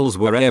vitals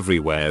were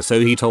everywhere, so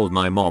he told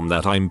my mom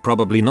that I'm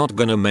probably not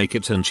gonna make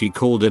it and she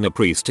called in a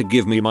priest to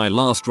give me my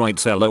last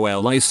rites.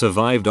 LOL, I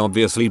survived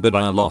obviously, but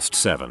I lost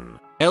 7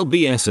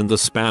 lbs in the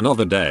span of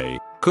a day,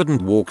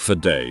 couldn't walk for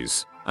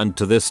days, and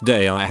to this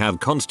day I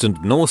have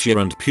constant nausea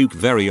and puke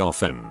very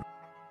often.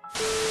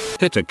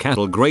 Hit a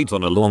cattle grate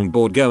on a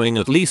longboard going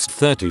at least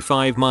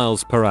 35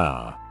 miles per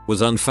hour.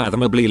 Was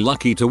unfathomably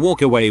lucky to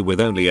walk away with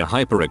only a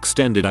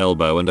hyperextended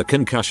elbow and a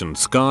concussion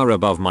scar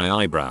above my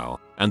eyebrow,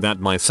 and that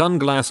my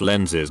sunglass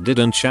lenses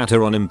didn't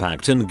shatter on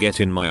impact and get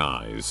in my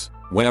eyes.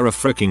 Wear a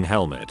freaking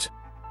helmet.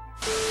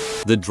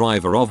 The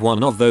driver of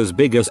one of those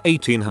biggest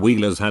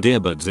 18-wheelers had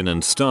earbuds in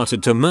and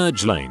started to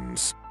merge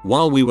lanes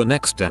while we were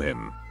next to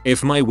him.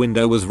 If my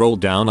window was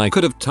rolled down I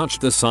could have touched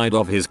the side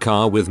of his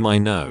car with my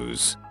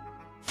nose.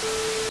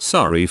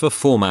 Sorry for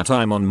format,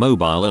 I'm on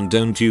mobile and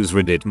don't use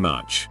Reddit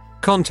much.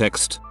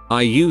 Context: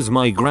 I use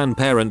my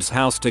grandparents'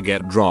 house to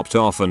get dropped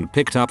off and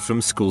picked up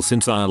from school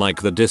since I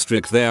like the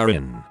district they're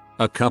in.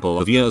 A couple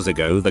of years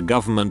ago the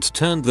government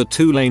turned the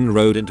 2-lane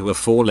road into a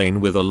 4-lane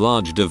with a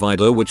large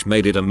divider which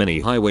made it a mini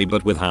highway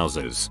but with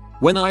houses.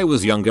 When I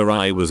was younger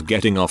I was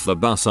getting off the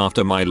bus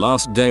after my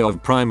last day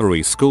of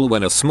primary school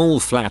when a small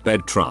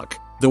flatbed truck,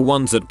 the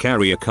ones that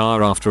carry a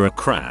car after a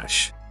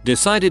crash,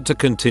 decided to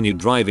continue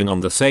driving on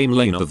the same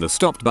lane of the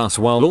stopped bus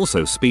while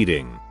also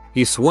speeding.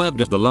 He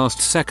swerved at the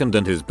last second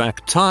and his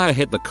back tire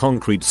hit the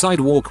concrete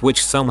sidewalk,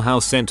 which somehow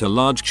sent a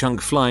large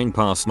chunk flying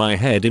past my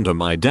head into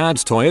my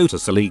dad's Toyota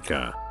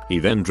Celica. He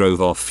then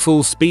drove off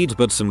full speed,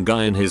 but some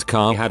guy in his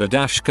car had a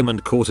dashcam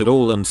and caught it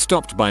all and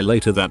stopped by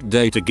later that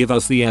day to give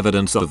us the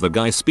evidence of the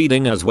guy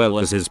speeding as well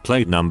as his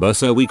plate number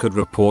so we could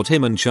report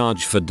him and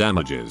charge for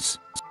damages.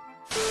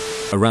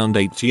 Around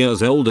 8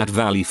 years old at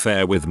Valley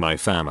Fair with my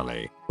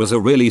family, was a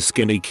really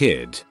skinny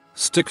kid,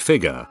 stick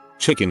figure,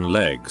 chicken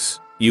legs,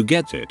 you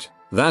get it.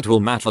 That will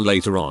matter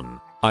later on.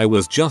 I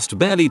was just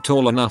barely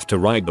tall enough to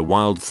ride the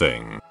Wild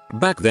Thing.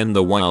 Back then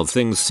the Wild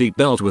Thing's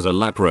seatbelt was a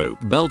lap rope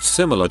belt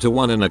similar to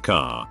one in a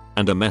car,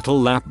 and a metal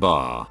lap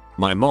bar.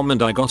 My mom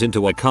and I got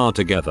into a car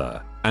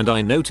together, and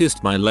I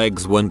noticed my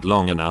legs weren't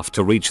long enough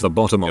to reach the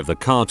bottom of the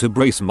car to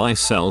brace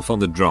myself on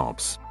the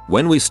drops.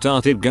 When we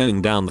started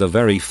going down the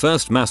very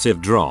first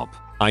massive drop,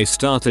 I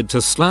started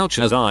to slouch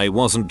as I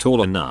wasn't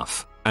tall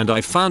enough. And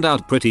I found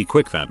out pretty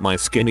quick that my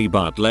skinny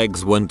butt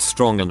legs weren't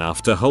strong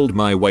enough to hold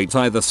my weight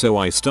either, so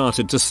I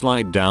started to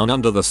slide down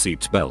under the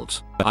seat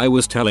belt. I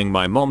was telling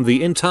my mom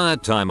the entire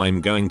time,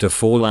 I'm going to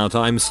fall out,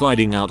 I'm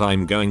sliding out,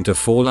 I'm going to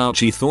fall out.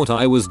 She thought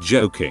I was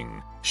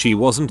joking. She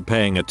wasn't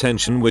paying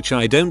attention, which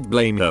I don't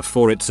blame her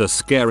for, it's a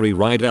scary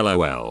ride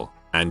lol.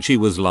 And she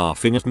was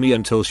laughing at me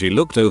until she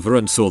looked over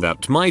and saw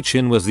that my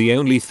chin was the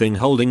only thing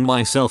holding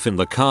myself in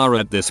the car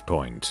at this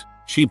point.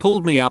 She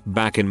pulled me up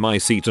back in my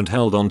seat and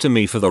held on to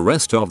me for the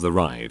rest of the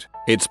ride.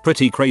 It's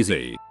pretty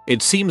crazy.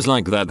 It seems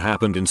like that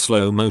happened in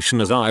slow motion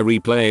as I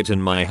replay it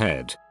in my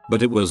head,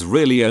 but it was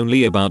really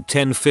only about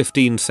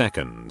 10-15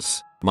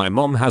 seconds. My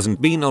mom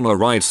hasn't been on a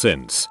ride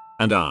since,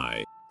 and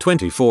I,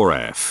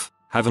 24F,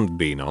 haven't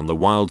been on the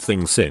Wild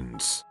Thing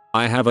since.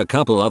 I have a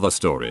couple other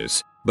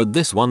stories, but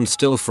this one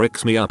still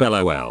freaks me up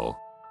lol.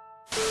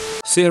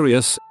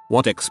 Serious,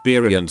 what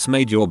experience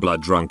made your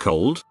blood run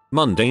cold?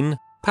 Mundane?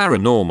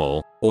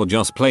 Paranormal, or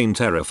just plain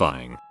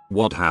terrifying?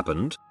 What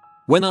happened?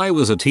 When I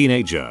was a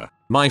teenager,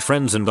 my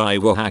friends and I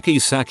were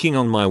hacky-sacking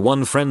on my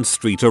one friend's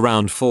street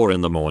around 4 in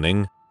the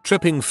morning,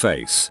 tripping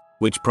face,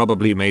 which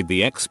probably made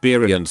the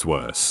experience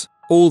worse.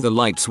 All the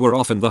lights were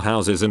off in the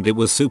houses and it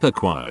was super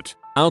quiet.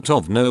 Out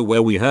of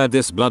nowhere we heard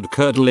this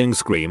blood-curdling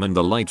scream and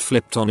the light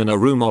flipped on in a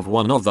room of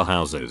one of the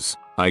houses.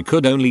 I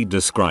could only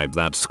describe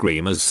that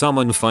scream as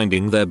someone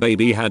finding their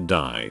baby had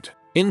died.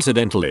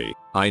 Incidentally,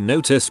 I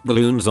noticed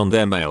balloons on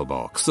their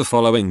mailbox the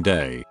following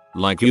day,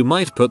 like you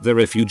might put there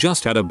if you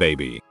just had a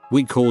baby.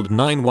 We called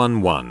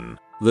 911.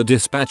 The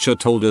dispatcher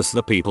told us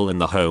the people in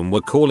the home were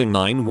calling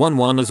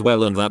 911 as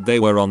well and that they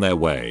were on their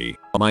way.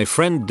 My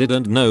friend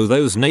didn't know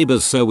those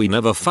neighbors, so we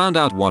never found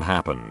out what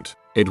happened.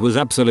 It was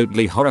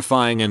absolutely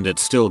horrifying and it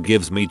still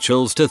gives me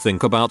chills to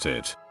think about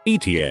it.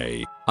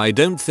 ETA, I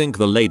don't think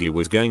the lady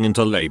was going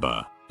into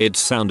labor. It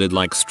sounded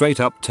like straight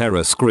up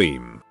terror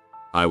scream.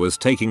 I was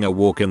taking a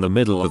walk in the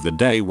middle of the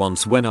day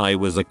once when I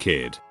was a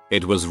kid.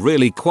 It was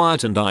really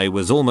quiet and I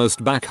was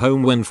almost back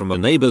home when from a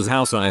neighbor's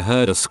house I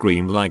heard a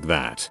scream like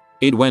that.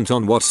 It went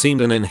on what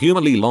seemed an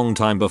inhumanly long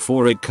time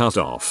before it cut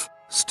off,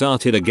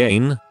 started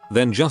again,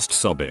 then just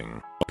sobbing.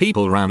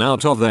 People ran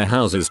out of their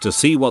houses to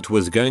see what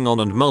was going on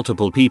and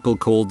multiple people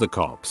called the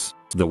cops.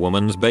 The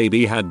woman's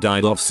baby had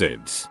died of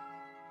SIDS.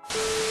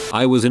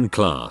 I was in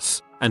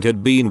class and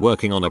had been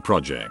working on a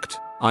project.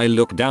 I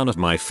looked down at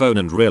my phone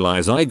and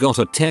realized I got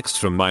a text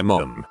from my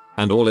mom,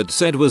 and all it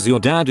said was, "Your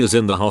dad is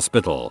in the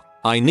hospital.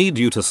 I need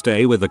you to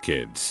stay with the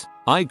kids."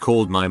 I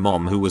called my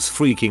mom, who was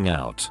freaking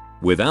out.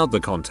 Without the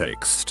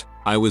context,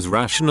 I was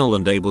rational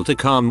and able to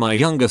calm my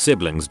younger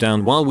siblings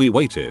down while we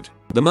waited.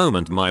 The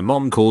moment my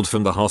mom called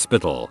from the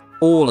hospital,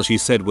 all she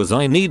said was,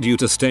 "I need you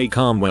to stay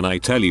calm when I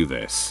tell you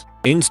this."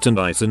 Instant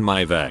ice in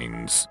my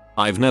veins.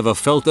 I've never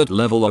felt that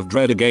level of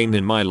dread again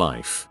in my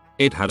life.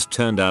 It had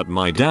turned out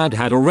my dad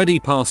had already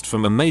passed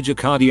from a major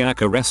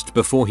cardiac arrest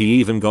before he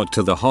even got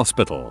to the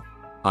hospital.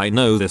 I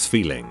know this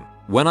feeling.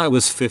 When I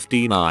was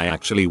 15 I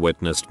actually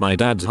witnessed my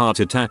dad's heart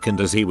attack, and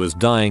as he was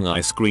dying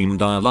I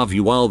screamed "I love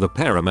you" while the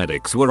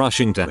paramedics were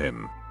rushing to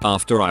him.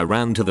 After I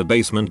ran to the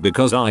basement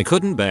because I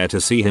couldn't bear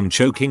to see him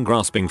choking,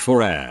 grasping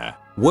for air.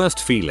 Worst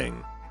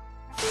feeling.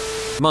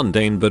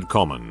 Mundane but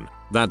common.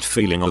 That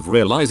feeling of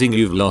realizing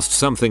you've lost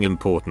something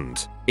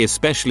important,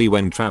 especially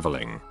when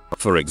traveling.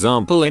 For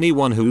example,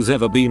 anyone who's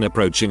ever been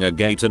approaching a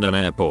gate in an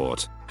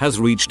airport, has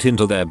reached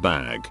into their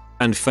bag,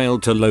 and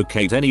failed to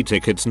locate any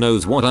tickets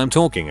knows what I'm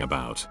talking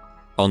about.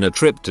 On a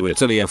trip to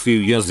Italy a few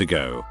years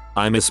ago,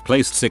 I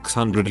misplaced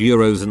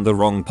 €600 in the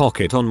wrong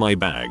pocket on my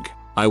bag.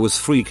 I was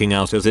freaking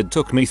out as it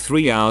took me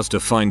 3 hours to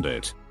find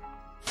it.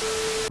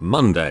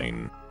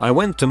 Mundane. I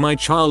went to my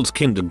child's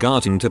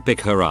kindergarten to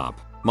pick her up.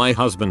 My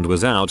husband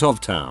was out of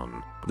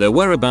town. There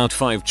were about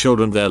 5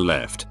 children there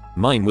left.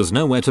 Mine was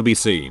nowhere to be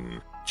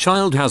seen.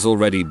 Child has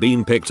already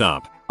been picked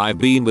up. I've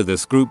been with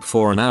this group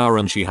for an hour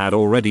and she had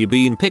already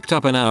been picked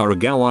up an hour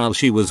ago while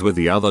she was with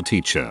the other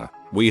teacher.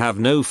 We have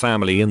no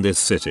family in this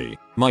city.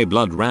 My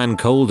blood ran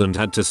cold and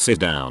had to sit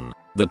down.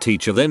 The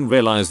teacher then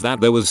realized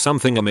that there was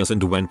something amiss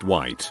and went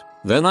white.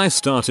 Then I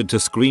started to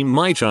scream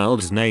my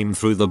child's name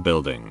through the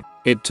building.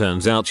 It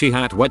turns out she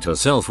had wet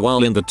herself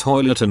while in the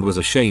toilet and was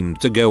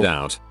ashamed to go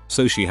out,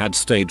 so she had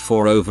stayed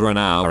for over an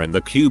hour in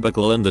the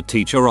cubicle, and the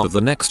teacher of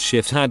the next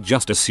shift had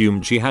just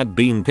assumed she had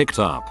been picked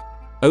up.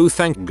 Oh,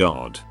 thank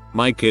God.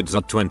 My kids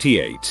are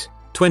 28,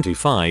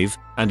 25,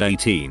 and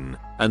 18,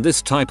 and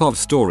this type of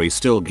story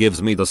still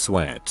gives me the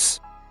sweats.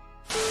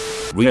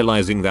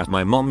 Realizing that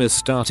my mom is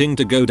starting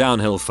to go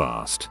downhill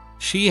fast.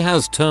 She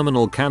has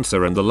terminal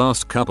cancer and the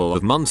last couple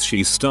of months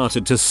she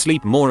started to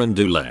sleep more and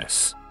do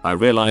less. I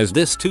realized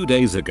this 2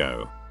 days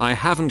ago. I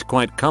haven't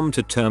quite come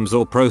to terms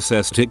or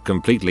processed it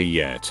completely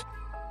yet.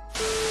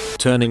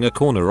 Turning a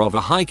corner of a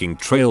hiking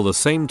trail the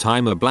same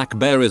time a black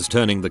bear is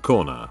turning the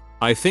corner.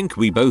 I think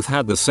we both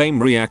had the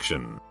same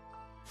reaction.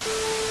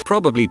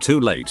 Probably too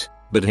late,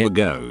 but here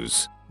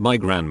goes. My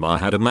grandma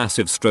had a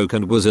massive stroke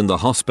and was in the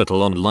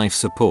hospital on life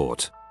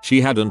support.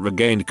 She hadn't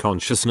regained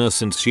consciousness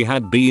since she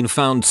had been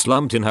found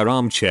slumped in her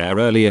armchair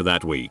earlier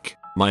that week.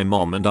 My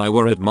mom and I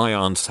were at my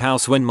aunt's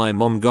house when my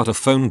mom got a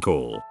phone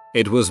call.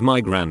 It was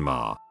my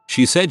grandma.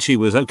 She said she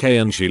was okay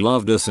and she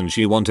loved us and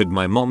she wanted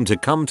my mom to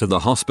come to the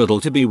hospital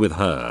to be with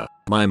her.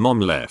 My mom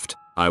left.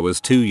 I was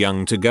too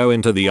young to go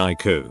into the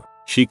ICU.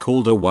 She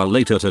called a while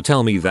later to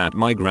tell me that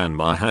my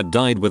grandma had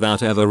died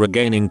without ever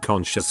regaining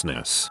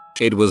consciousness.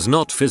 It was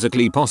not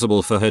physically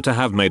possible for her to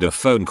have made a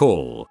phone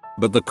call,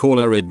 but the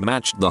caller had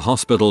matched the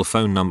hospital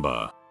phone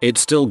number. It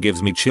still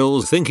gives me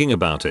chills thinking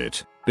about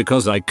it,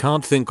 because I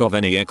can't think of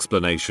any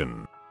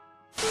explanation.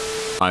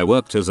 I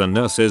worked as a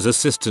nurse's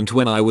assistant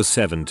when I was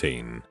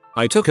 17.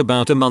 I took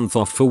about a month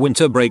off for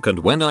winter break and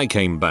when I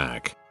came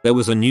back, there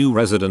was a new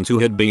resident who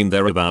had been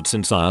there about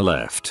since I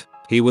left.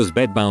 He was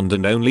bedbound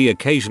and only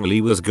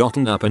occasionally was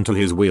gotten up into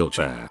his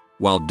wheelchair.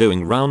 While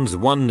doing rounds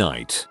one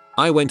night,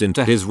 I went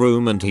into his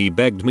room and he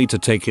begged me to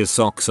take his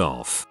socks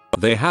off.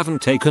 They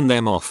haven't taken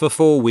them off for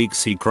 4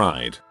 weeks, he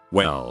cried.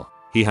 Well,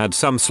 he had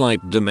some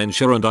slight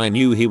dementia and I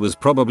knew he was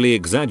probably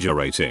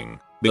exaggerating.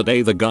 But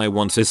the guy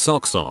wants his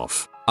socks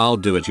off. I'll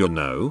do it, you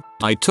know.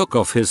 I took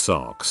off his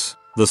socks.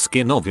 The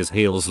skin of his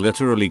heels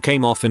literally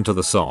came off into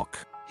the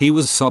sock. He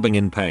was sobbing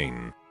in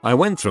pain. I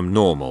went from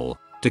normal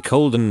to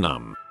cold and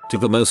numb to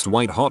the most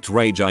white hot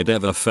rage I'd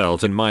ever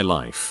felt in my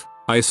life.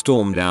 I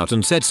stormed out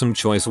and said some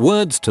choice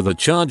words to the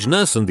charge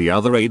nurse and the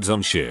other aides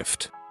on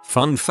shift.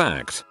 Fun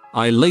fact,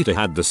 I later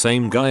had the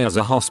same guy as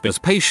a hospice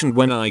patient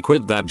when I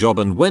quit that job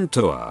and went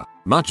to a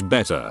much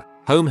better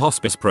home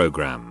hospice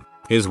program.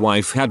 His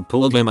wife had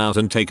pulled him out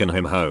and taken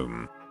him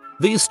home.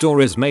 These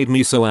stories made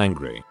me so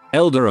angry.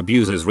 Elder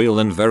abuse is real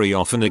and very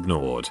often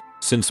ignored,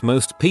 since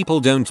most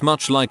people don't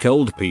much like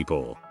old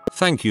people.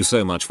 Thank you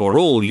so much for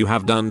all you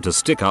have done to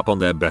stick up on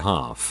their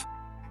behalf.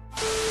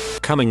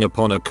 Coming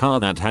upon a car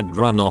that had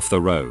run off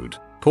the road.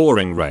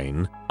 Pouring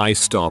rain, I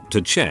stopped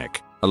to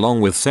check,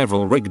 along with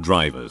several rig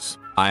drivers.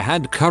 I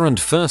had current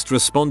first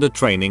responder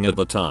training at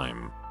the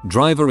time.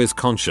 Driver is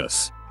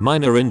conscious,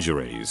 minor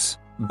injuries.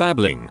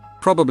 Babbling,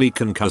 probably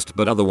concussed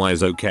but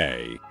otherwise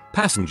okay.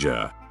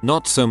 Passenger,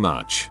 not so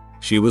much.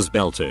 She was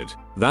belted.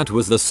 That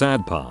was the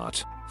sad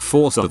part.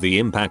 Force of the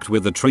impact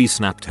with the tree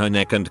snapped her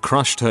neck and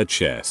crushed her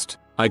chest.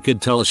 I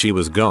could tell she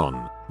was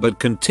gone, but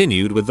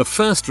continued with the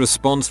first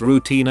response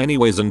routine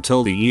anyways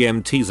until the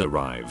EMTs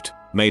arrived.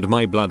 Made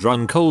my blood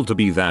run cold to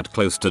be that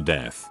close to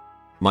death.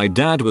 My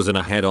dad was in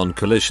a head-on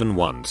collision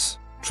once.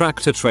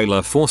 Tractor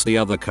trailer forced the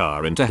other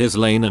car into his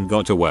lane and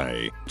got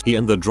away. He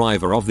and the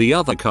driver of the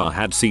other car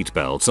had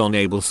seatbelts on,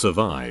 able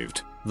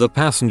survived. The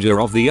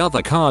passenger of the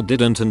other car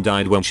didn't and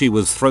died when she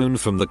was thrown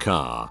from the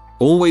car.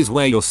 Always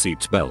wear your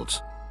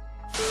seatbelt.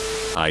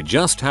 I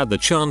just had the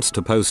chance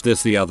to post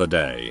this the other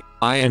day.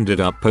 I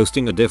ended up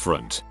posting a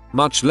different,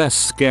 much less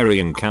scary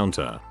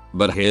encounter.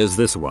 But here's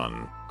this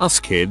one. Us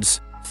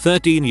kids,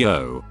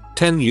 13-yo,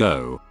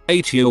 10-yo,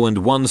 8-yo and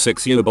 1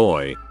 6-yo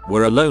boy,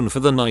 were alone for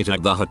the night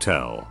at the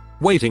hotel,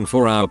 waiting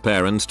for our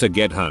parents to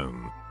get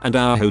home. And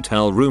our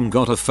hotel room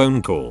got a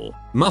phone call.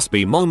 Must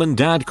be mom and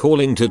dad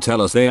calling to tell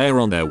us they are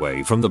on their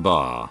way from the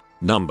bar.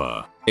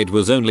 Number. It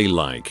was only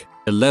like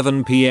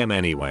 11 PM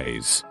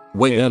anyways.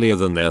 Way earlier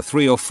than their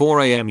 3 or 4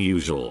 AM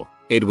usual.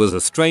 It was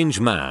a strange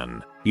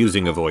man,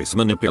 using a voice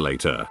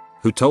manipulator,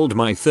 who told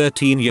my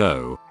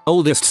 13-yo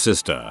oldest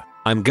sister,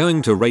 "I'm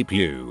going to rape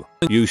you.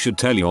 You should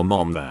tell your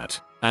mom that."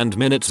 And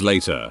minutes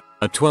later,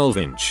 a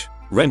 12-inch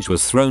wrench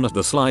was thrown at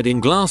the sliding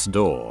glass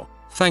door.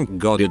 Thank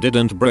God it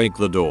didn't break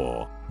the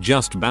door,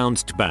 just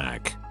bounced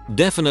back.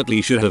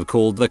 Definitely should have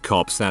called the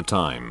cops that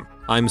time.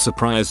 I'm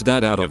surprised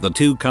that out of the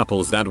 2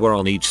 couples that were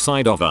on each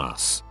side of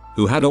us,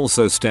 who had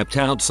also stepped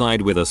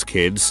outside with us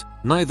kids,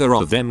 neither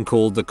of them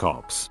called the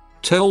cops.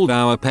 Told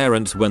our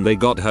parents when they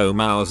got home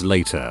hours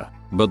later,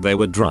 but they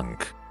were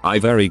drunk. I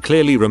very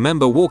clearly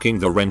remember walking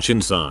the wrench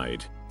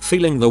inside,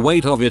 feeling the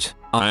weight of it,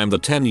 I am the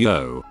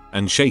 10-yo,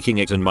 and shaking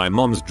it and my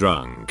mom's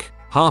drunk,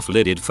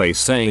 half-lidded face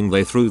saying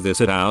they threw this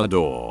at our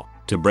door,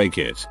 to break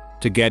it,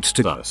 to get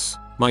to us.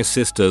 My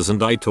sisters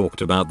and I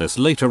talked about this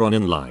later on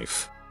in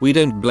life. We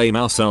don't blame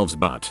ourselves,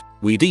 but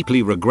we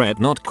deeply regret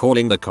not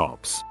calling the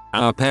cops.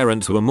 Our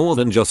parents were more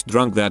than just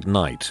drunk that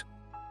night.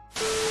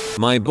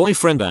 My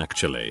boyfriend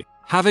actually,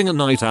 having a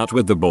night out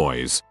with the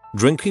boys,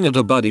 drinking at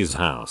a buddy's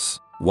house.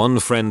 One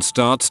friend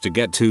starts to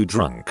get too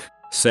drunk,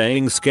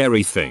 saying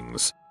scary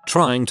things,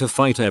 trying to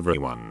fight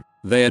everyone.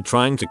 They are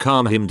trying to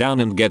calm him down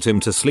and get him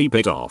to sleep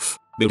it off,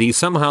 but he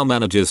somehow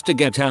manages to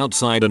get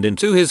outside and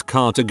into his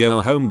car to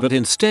go home, but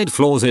instead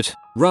floors it,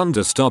 runs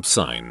a stop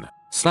sign,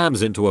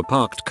 slams into a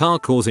parked car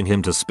causing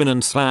him to spin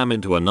and slam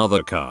into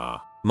another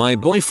car. My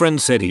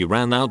boyfriend said he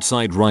ran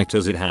outside right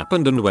as it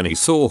happened, and when he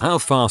saw how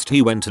fast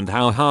he went and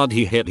how hard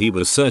he hit, he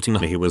was certain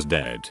he was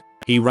dead.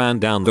 He ran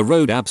down the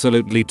road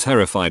absolutely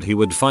terrified he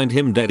would find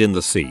him dead in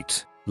the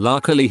seat.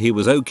 Luckily he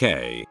was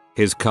okay.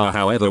 His car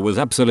however was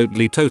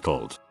absolutely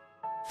totaled.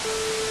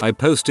 I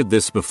posted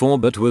this before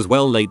but was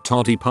well late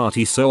toddy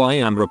party, so I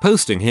am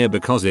reposting here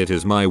because it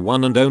is my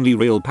one and only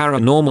real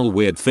paranormal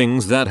weird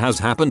things that has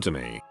happened to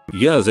me.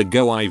 Years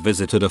ago I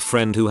visited a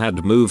friend who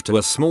had moved to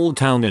a small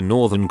town in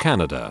northern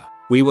Canada.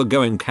 We were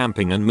going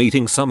camping and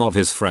meeting some of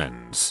his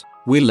friends.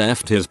 We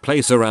left his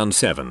place around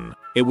 7.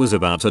 It was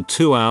about a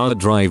 2-hour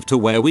drive to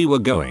where we were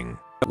going.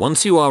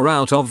 Once you are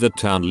out of the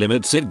town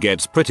limits it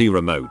gets pretty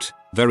remote.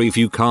 Very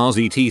few cars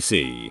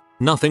etc.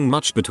 Nothing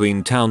much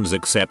between towns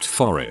except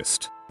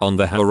forest. On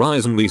the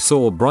horizon we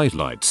saw bright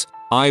lights.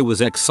 I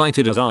was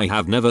excited as I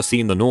have never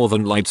seen the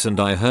northern lights and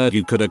I heard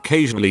you could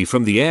occasionally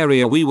from the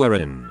area we were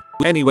in.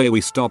 Anyway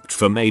we stopped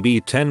for maybe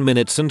 10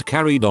 minutes and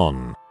carried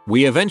on.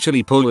 We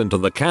eventually pulled into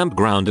the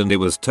campground and it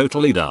was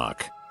totally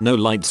dark. No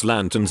lights,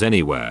 lanterns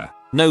anywhere.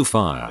 No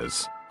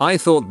fires. I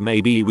thought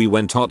maybe we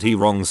went totally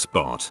wrong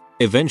spot.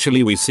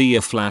 Eventually we see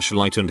a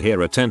flashlight and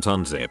hear a tent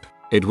unzip.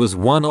 It was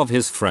one of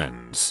his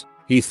friends.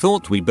 He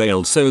thought we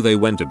bailed so they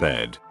went to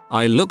bed.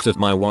 I looked at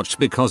my watch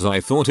because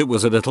I thought it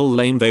was a little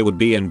lame they would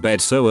be in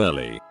bed so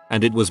early,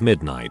 and it was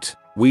midnight.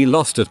 We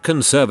lost it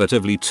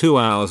conservatively 2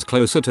 hours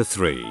closer to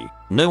 3.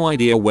 No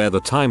idea where the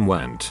time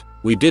went.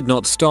 We did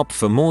not stop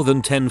for more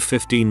than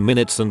 10-15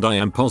 minutes and I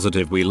am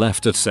positive we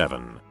left at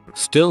 7.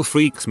 Still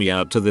freaks me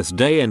out to this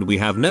day and we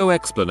have no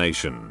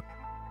explanation.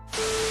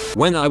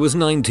 When I was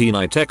 19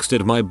 I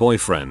texted my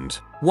boyfriend,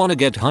 "Wanna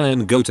get high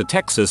and go to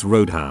Texas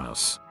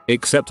Roadhouse?"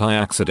 Except I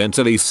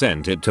accidentally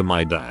sent it to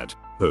my dad,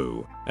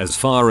 who, as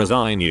far as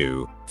I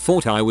knew,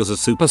 thought I was a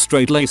super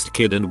straight-laced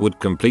kid and would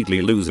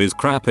completely lose his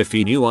crap if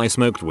he knew I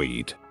smoked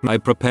weed. I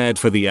prepared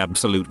for the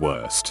absolute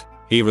worst.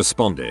 He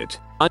responded,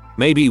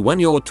 "Maybe when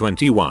you're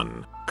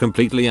 21.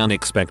 Completely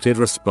unexpected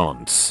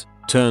response.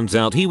 Turns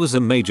out he was a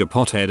major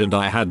pothead and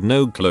I had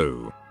no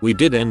clue. We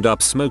did end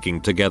up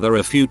smoking together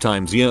a few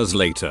times years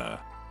later.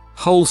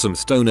 Wholesome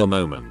stoner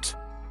moment.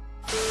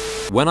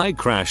 When I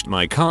crashed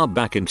my car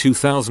back in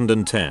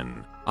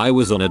 2010, I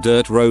was on a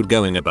dirt road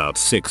going about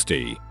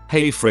 60.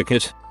 Hey frick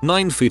it,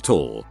 9 feet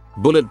tall,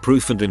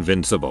 bulletproof and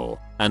invincible,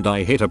 and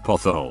I hit a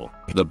pothole.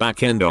 The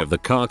back end of the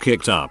car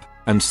kicked up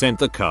and sent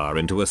the car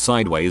into a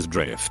sideways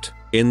drift.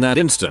 In that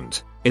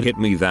instant, it hit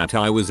me that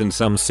I was in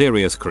some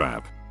serious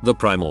crap. The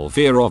primal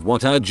fear of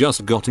what I'd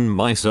just gotten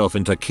myself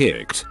into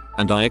kicked,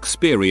 and I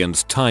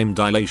experienced time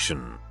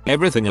dilation.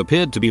 Everything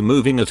appeared to be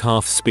moving at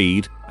half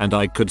speed, and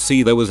I could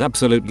see there was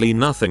absolutely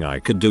nothing I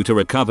could do to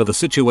recover the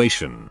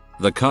situation.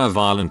 The car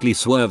violently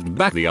swerved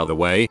back the other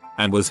way,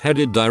 and was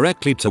headed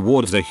directly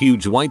towards a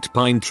huge white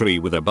pine tree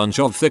with a bunch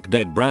of thick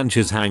dead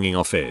branches hanging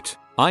off it.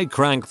 I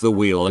cranked the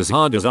wheel as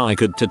hard as I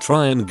could to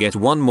try and get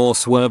one more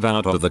swerve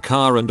out of the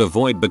car and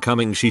avoid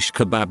becoming shish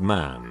kebab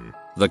man.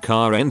 The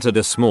car entered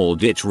a small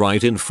ditch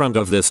right in front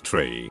of this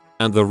tree,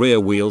 and the rear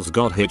wheels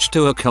got hitched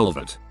to a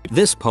culvert.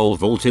 This pole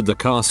vaulted the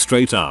car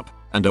straight up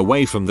and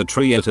away from the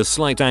tree at a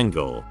slight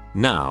angle.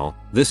 Now,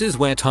 this is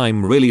where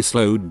time really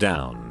slowed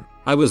down.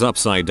 I was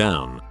upside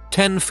down,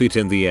 10 feet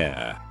in the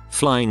air,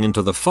 flying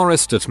into the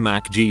forest at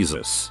Mach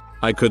Jesus.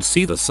 I could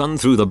see the sun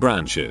through the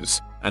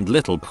branches and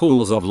little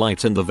pools of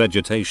light in the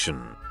vegetation.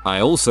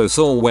 I also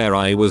saw where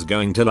I was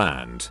going to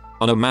land,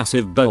 on a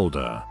massive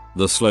boulder.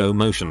 The slow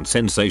motion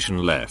sensation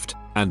left,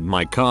 and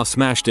my car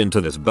smashed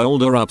into this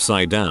boulder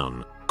upside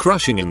down,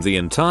 crushing in the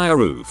entire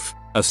roof.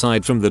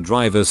 Aside from the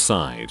driver's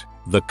side,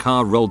 the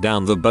car rolled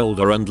down the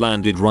boulder and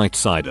landed right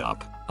side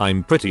up.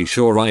 I'm pretty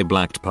sure I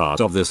blacked part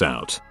of this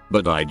out,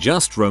 but I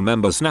just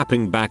remember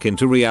snapping back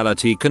into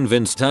reality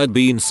convinced I'd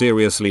been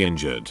seriously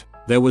injured.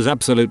 There was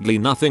absolutely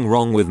nothing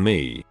wrong with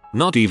me,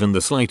 not even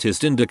the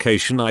slightest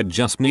indication I'd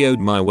just neoed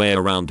my way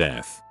around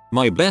death.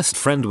 My best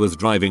friend was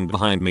driving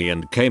behind me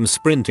and came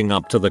sprinting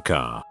up to the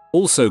car,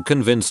 also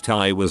convinced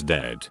I was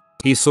dead.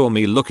 He saw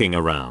me looking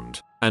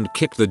around and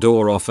kicked the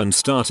door off and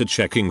started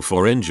checking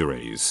for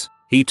injuries.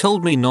 He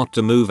told me not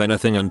to move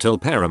anything until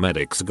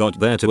paramedics got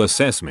there to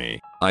assess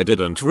me. I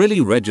didn't really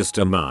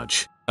register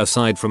much,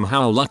 aside from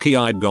how lucky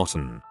I'd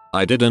gotten.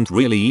 I didn't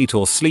really eat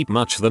or sleep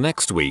much the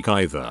next week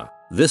either.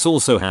 This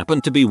also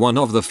happened to be one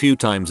of the few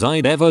times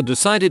I'd ever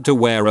decided to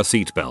wear a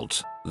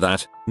seatbelt.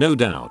 That, no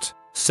doubt,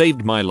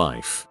 saved my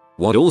life.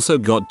 What also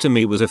got to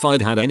me was if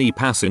I'd had any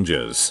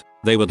passengers,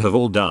 they would have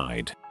all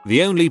died.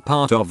 The only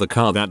part of the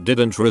car that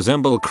didn't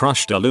resemble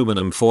crushed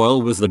aluminum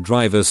foil was the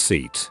driver's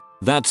seat.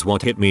 That's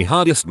what hit me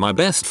hardest. My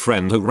best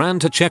friend who ran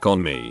to check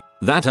on me,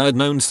 that I'd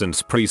known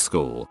since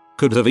preschool,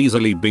 could have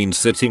easily been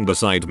sitting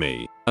beside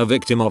me, a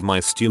victim of my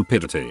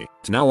stupidity.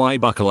 Now I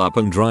buckle up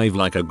and drive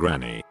like a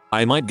granny.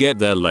 I might get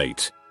there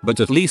late,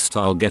 but at least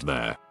I'll get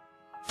there.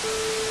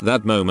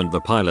 That moment the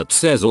pilot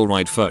says,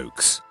 "Alright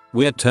folks,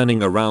 we're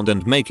turning around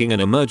and making an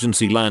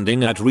emergency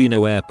landing at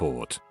Reno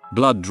Airport.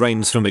 Blood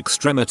drains from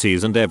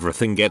extremities and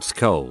everything gets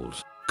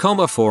cold.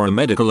 For a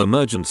medical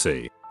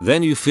emergency."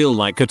 Then you feel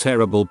like a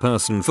terrible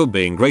person for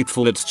being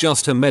grateful it's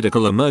just a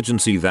medical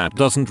emergency that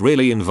doesn't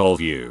really involve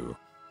you.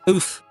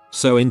 Oof,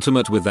 so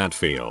intimate with that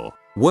feel.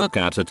 Work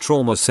at a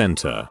trauma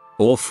center.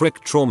 Or frick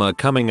trauma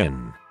coming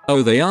in.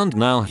 Oh, they aren't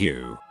now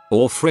Hugh.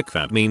 Or frick,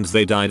 that means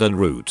they died en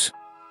route.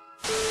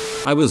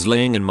 I was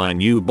laying in my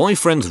new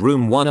boyfriend's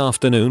room one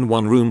afternoon,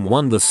 one room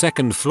on the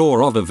second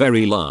floor of a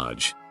very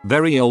large,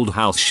 very old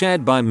house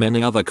shared by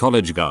many other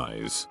college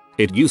guys.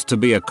 It used to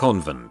be a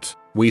convent.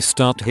 We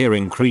start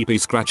hearing creepy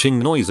scratching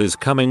noises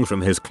coming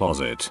from his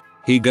closet.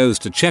 He goes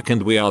to check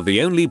and we are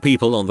the only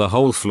people on the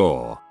whole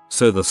floor,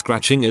 so the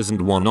scratching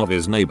isn't one of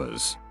his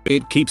neighbors.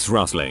 It keeps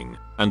rustling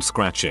and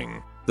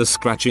scratching. The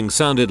scratching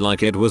sounded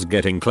like it was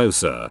getting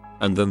closer,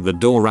 and then the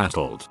door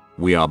rattled.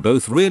 We are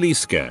both really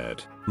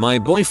scared. My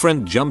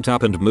boyfriend jumped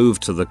up and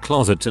moved to the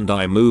closet and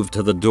I moved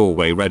to the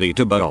doorway ready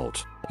to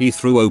bolt. He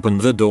threw open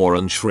the door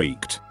and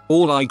shrieked.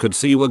 All I could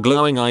see were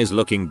glowing eyes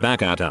looking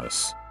back at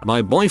us.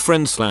 My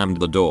boyfriend slammed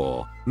the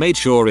door, made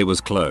sure it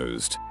was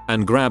closed,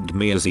 and grabbed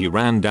me as he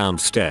ran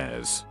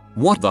downstairs.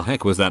 What the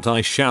heck was that? I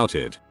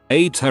shouted.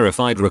 A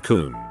terrified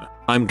raccoon.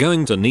 I'm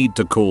going to need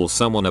to call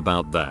someone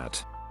about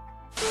that.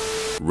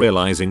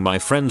 Realizing my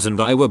friends and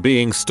I were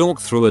being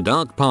stalked through a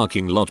dark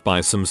parking lot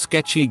by some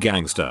sketchy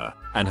gangster,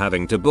 and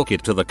having to book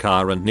it to the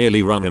car and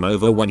nearly run him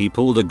over when he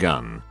pulled a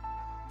gun.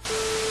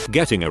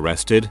 Getting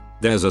arrested,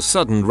 there's a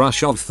sudden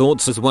rush of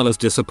thoughts as well as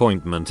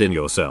disappointment in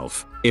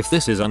yourself. If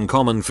this is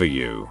uncommon for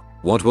you,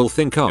 what will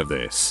think of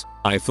this?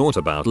 I thought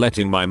about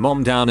letting my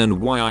mom down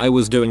and why I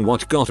was doing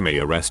what got me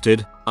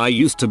arrested. I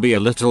used to be a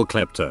little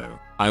klepto.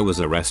 I was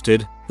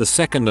arrested, the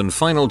second and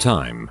final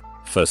time,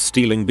 for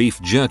stealing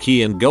beef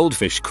jerky and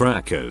goldfish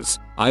crackers.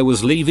 I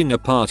was leaving a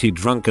party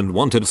drunk and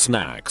wanted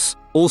snacks.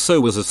 Also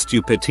was a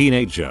stupid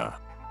teenager.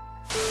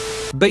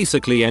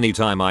 Basically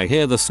anytime I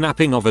hear the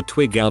snapping of a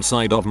twig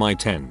outside of my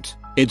tent,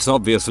 it's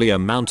obviously a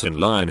mountain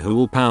lion who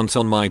will pounce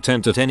on my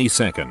tent at any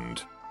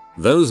second.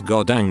 Those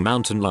goddamn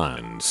mountain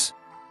lions.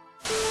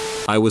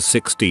 I was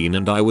 16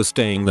 and I was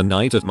staying the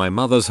night at my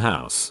mother's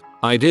house.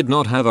 I did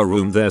not have a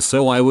room there,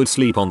 so I would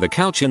sleep on the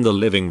couch in the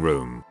living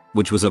room,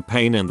 which was a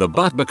pain in the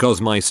butt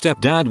because my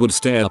stepdad would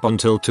stay up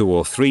until 2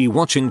 or 3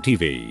 watching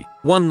TV.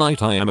 One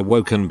night I am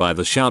awoken by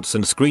the shouts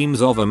and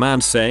screams of a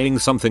man saying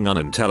something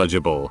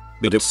unintelligible,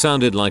 but it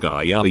sounded like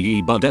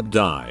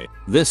die.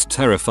 This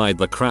terrified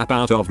the crap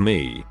out of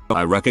me.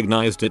 I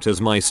recognized it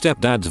as my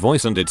stepdad's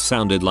voice and it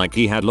sounded like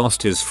he had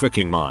lost his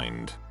freaking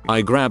mind.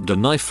 I grabbed a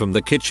knife from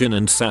the kitchen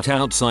and sat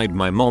outside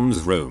my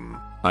mom's room.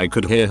 I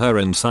could hear her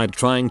inside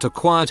trying to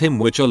quiet him,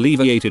 which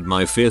alleviated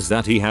my fears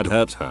that he had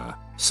hurt her.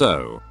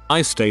 So,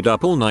 I stayed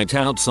up all night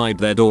outside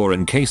their door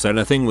in case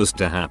anything was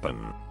to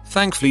happen.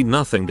 Thankfully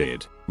nothing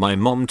did. My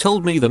mom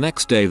told me the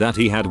next day that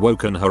he had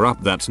woken her up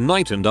that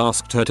night and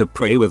asked her to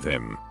pray with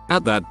him.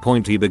 At that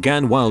point he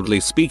began wildly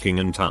speaking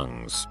in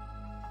tongues.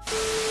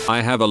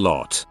 I have a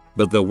lot,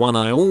 but the one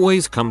I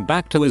always come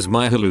back to is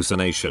my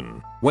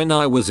hallucination. When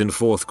I was in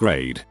 4th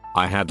grade,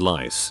 I had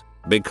lice.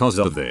 Because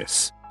of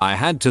this, I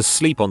had to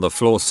sleep on the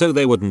floor so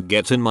they wouldn't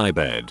get in my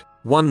bed.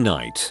 One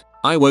night,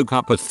 I woke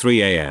up at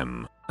 3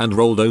 AM. and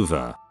rolled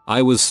over.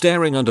 I was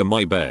staring under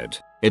my bed.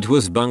 It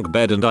was bunk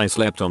bed and I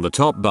slept on the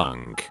top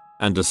bunk,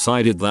 and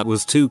decided that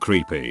was too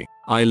creepy.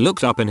 I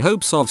looked up in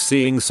hopes of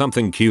seeing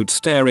something cute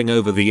staring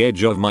over the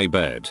edge of my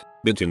bed,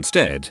 but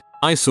instead,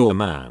 I saw a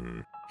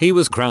man. He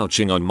was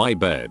crouching on my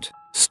bed,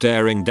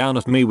 staring down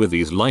at me with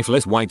these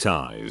lifeless white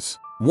eyes.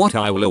 What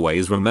I will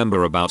always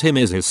remember about him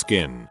is his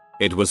skin.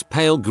 It was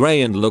pale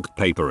grey and looked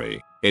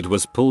papery. It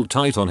was pulled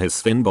tight on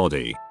his thin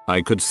body.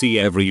 I could see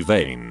every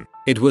vein.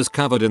 It was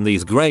covered in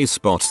these grey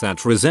spots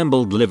that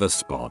resembled liver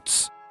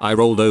spots. I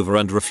rolled over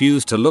and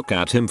refused to look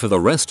at him for the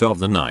rest of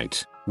the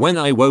night. When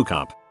I woke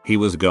up, he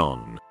was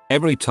gone.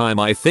 Every time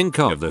I think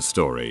of the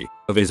story,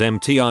 of his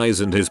empty eyes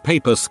and his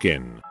paper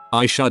skin,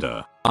 I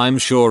shudder. I'm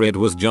sure it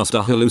was just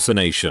a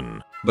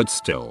hallucination, but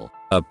still,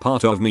 a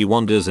part of me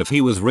wonders if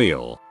he was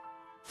real.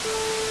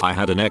 I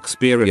had an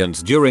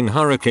experience during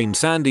Hurricane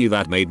Sandy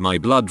that made my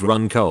blood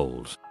run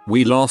cold.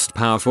 We lost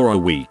power for a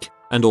week,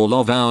 and all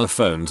of our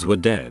phones were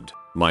dead.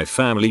 My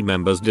family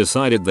members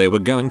decided they were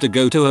going to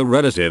go to a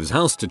relative's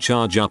house to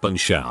charge up and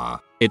shower,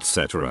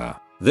 etc.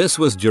 This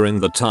was during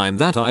the time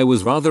that I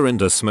was rather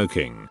into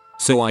smoking,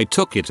 so I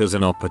took it as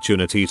an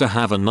opportunity to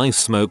have a nice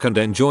smoke and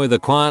enjoy the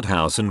quiet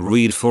house and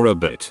read for a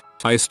bit.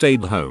 I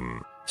stayed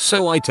home,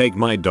 so I take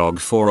my dog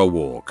for a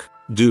walk,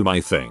 do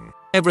my thing.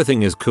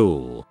 Everything is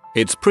cool.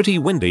 It's pretty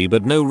windy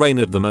but no rain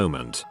at the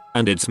moment,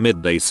 and it's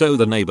midday so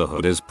the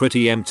neighborhood is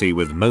pretty empty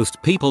with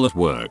most people at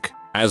work.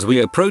 As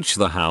we approach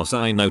the house,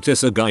 I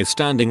notice a guy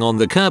standing on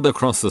the curb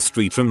across the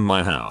street from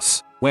my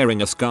house,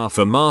 wearing a scarf,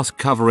 a mask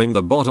covering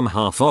the bottom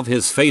half of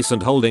his face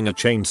and holding a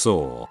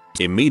chainsaw.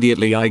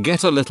 Immediately I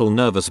get a little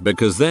nervous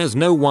because there's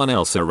no one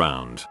else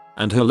around,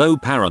 and hello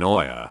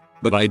paranoia,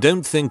 but I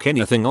don't think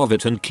anything of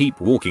it and keep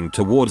walking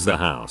towards the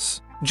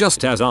house.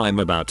 Just as I'm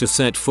about to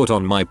set foot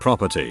on my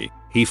property,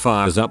 he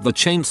fires up the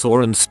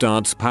chainsaw and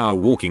starts power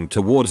walking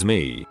towards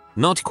me,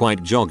 not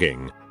quite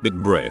jogging,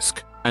 but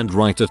brisk, and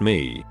right at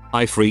me.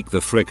 I freak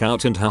the frick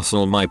out and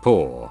hustle my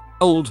poor,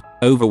 old,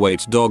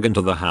 overweight dog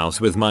into the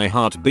house with my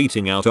heart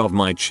beating out of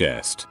my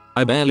chest.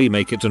 I barely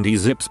make it and he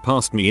zips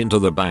past me into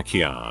the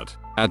backyard.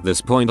 At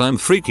this point I'm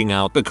freaking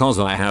out because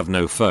I have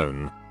no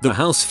phone, the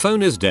house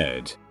phone is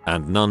dead,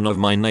 and none of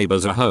my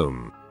neighbors are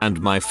home,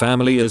 and my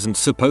family isn't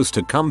supposed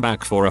to come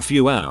back for a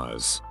few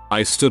hours.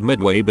 I stood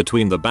midway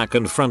between the back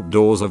and front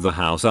doors of the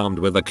house armed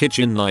with a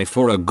kitchen knife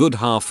for a good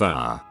half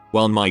hour,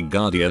 while my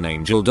guardian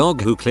angel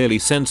dog, who clearly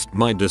sensed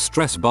my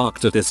distress,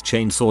 barked at this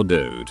chainsaw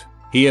dude.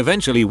 He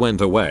eventually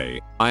went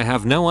away, I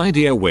have no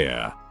idea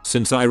where,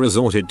 since I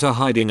resorted to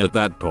hiding at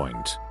that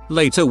point.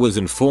 Later was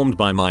informed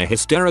by my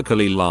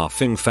hysterically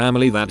laughing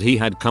family that he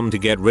had come to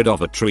get rid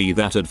of a tree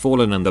that had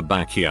fallen in the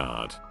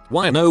backyard.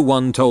 Why no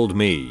one told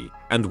me,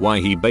 and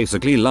why he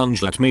basically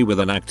lunged at me with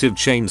an active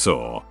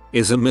chainsaw,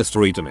 is a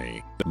mystery to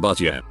me. But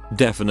yeah,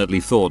 definitely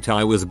thought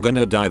I was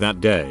gonna die that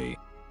day.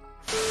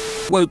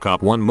 Woke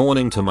up one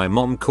morning to my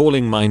mom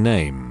calling my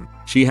name.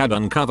 She had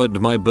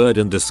uncovered my bird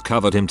and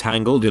discovered him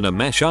tangled in a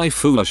mesh I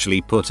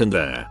foolishly put in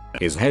there.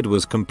 His head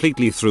was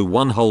completely through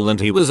one hole and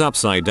he was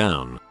upside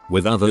down,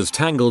 with others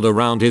tangled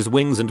around his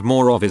wings and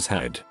more of his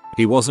head.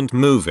 He wasn't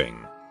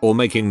moving or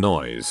making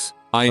noise.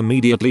 I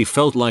immediately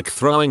felt like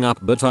throwing up,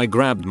 but I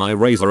grabbed my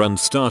razor and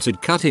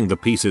started cutting the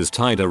pieces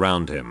tied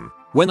around him.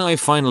 When I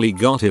finally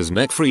got his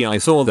neck free, I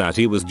saw that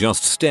he was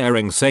just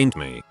staring at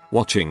me,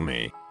 watching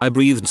me. I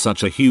breathed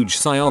such a huge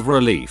sigh of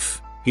relief.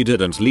 He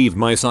didn't leave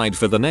my side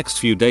for the next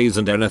few days,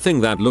 and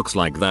anything that looks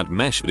like that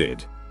mesh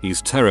did,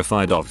 he's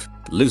terrified of.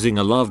 Losing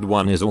a loved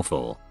one is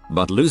awful,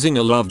 but losing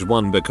a loved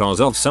one because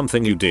of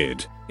something you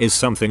did is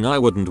something I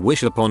wouldn't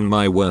wish upon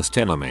my worst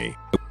enemy.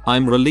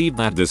 I'm relieved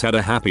that this had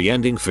a happy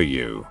ending for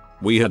you.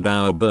 We had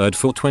our bird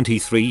for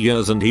 23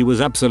 years and he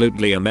was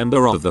absolutely a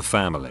member of the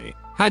family.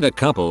 Had a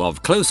couple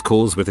of close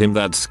calls with him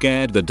that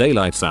scared the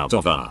daylights out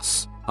of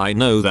us. I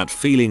know that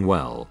feeling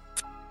well.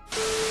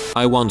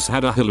 I once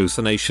had a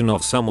hallucination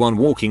of someone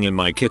walking in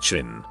my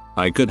kitchen.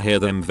 I could hear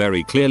them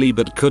very clearly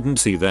but couldn't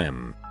see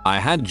them. I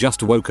had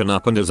just woken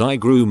up, and as I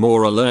grew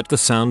more alert the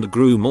sound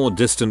grew more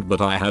distant, but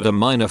I had a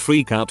minor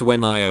freak out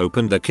when I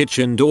opened the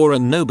kitchen door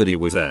and nobody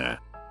was there.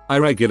 I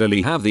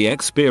regularly have the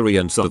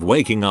experience of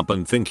waking up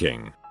and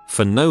thinking,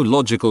 for no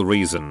logical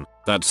reason,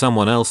 that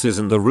someone else is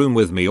in the room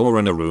with me or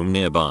in a room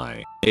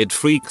nearby. It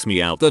freaks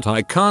me out that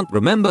I can't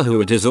remember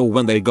who it is or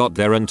when they got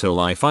there until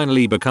I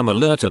finally become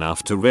alert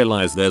enough to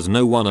realize there's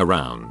no one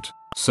around.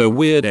 So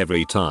weird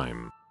every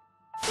time.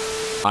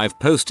 I've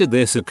posted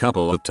this a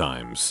couple of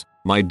times.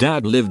 My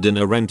dad lived in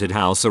a rented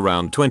house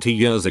around 20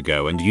 years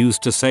ago and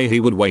used to say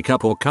he would wake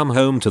up or come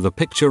home to the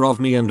picture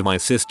of me and my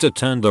sister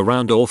turned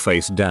around or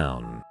face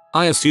down.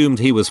 I assumed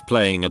he was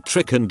playing a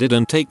trick and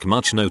didn't take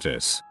much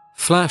notice.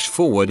 Flash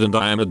forward and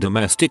I am a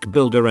domestic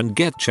builder and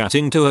get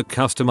chatting to a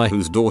customer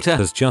whose daughter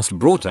has just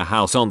bought a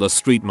house on the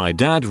street my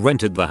dad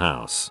rented the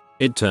house.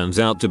 It turns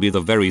out to be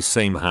the very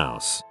same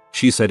house.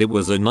 She said it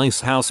was a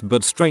nice house,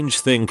 but strange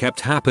thing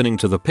kept happening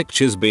to the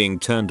pictures being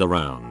turned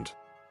around.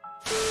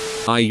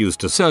 I used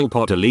to sell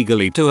pot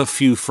illegally to a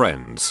few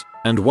friends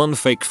and one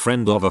fake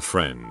friend of a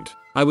friend.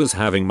 I was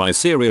having my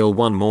cereal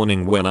one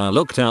morning when I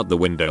looked out the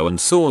window and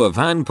saw a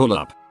van pull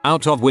up,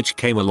 out of which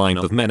came a line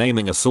of men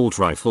aiming assault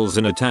rifles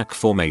in attack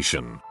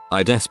formation.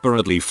 I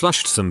desperately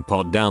flushed some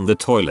pot down the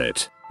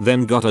toilet,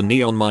 then got a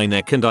knee on my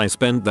neck, and I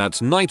spent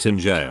that night in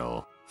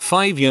jail.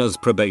 5 years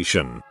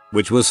probation,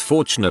 which was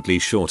fortunately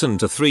shortened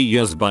to 3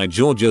 years by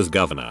Georgia's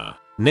governor,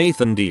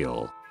 Nathan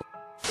Deal.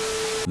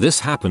 This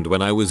happened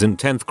when I was in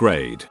 10th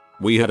grade.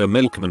 We had a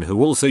milkman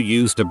who also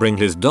used to bring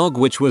his dog,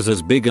 which was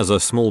as big as a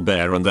small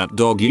bear, and that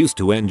dog used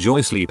to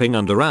enjoy sleeping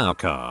under our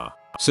car.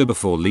 So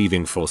before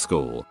leaving for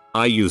school,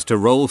 I used to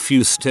roll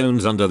few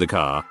stones under the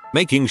car,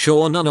 making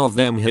sure none of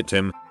them hit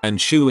him,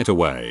 and shoo it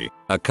away.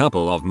 A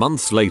couple of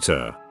months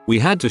later, we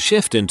had to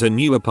shift into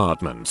new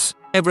apartments.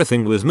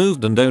 Everything was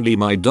moved and only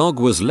my dog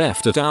was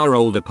left at our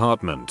old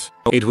apartment.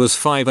 It was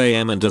 5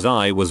 AM and as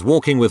I was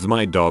walking with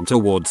my dog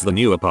towards the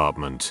new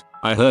apartment,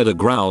 I heard a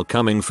growl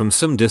coming from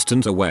some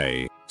distance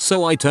away.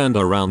 So I turned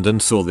around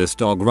and saw this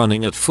dog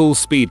running at full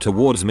speed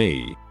towards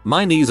me.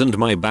 My knees and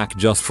my back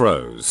just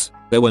froze.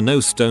 There were no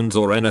stones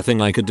or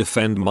anything I could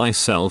defend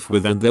myself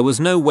with, and there was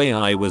no way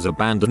I was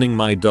abandoning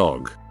my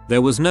dog.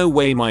 There was no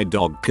way my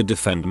dog could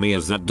defend me,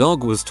 as that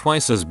dog was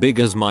twice as big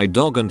as my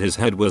dog and his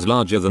head was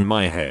larger than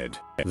my head.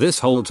 This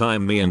whole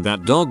time me and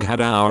that dog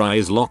had our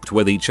eyes locked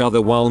with each other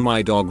while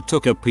my dog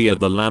took a pee at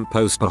the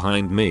lamppost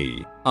behind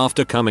me.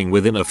 After coming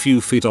within a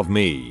few feet of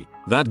me,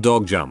 that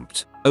dog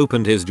jumped,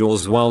 opened his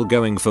jaws while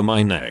going for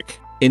my neck.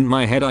 In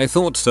my head I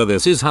thought, so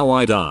this is how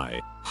I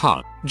die.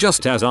 Huh.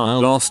 Just as I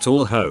lost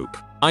all hope,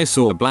 I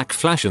saw a black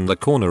flash in the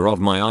corner of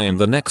my eye, and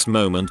the next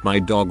moment my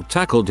dog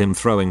tackled him,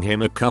 throwing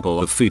him a couple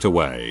of feet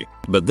away.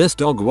 But this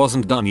dog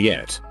wasn't done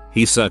yet.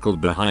 He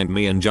circled behind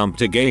me and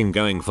jumped again,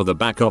 going for the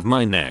back of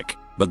my neck.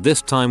 But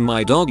this time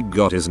my dog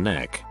got his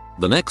neck.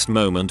 The next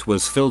moment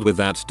was filled with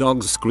that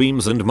dog's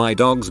screams and my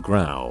dog's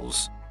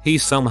growls. He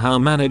somehow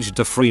managed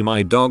to free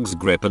my dog's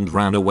grip and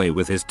ran away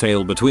with his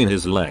tail between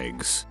his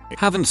legs.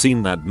 Haven't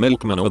seen that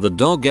milkman or the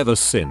dog ever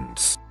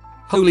since.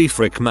 Holy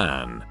frick,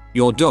 man.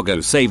 Your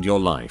doggo saved your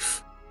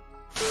life.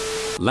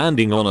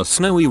 Landing on a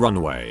snowy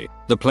runway,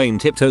 the plane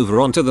tipped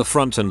over onto the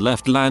front and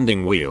left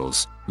landing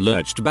wheels,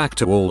 lurched back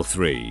to all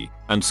three,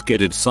 and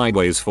skidded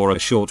sideways for a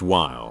short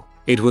while.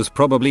 It was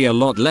probably a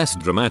lot less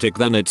dramatic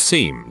than it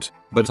seemed,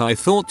 but I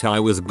thought I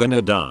was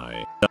gonna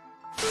die.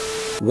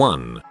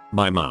 1.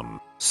 My mum,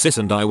 sis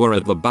and I were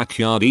at the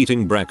backyard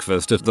eating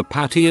breakfast at the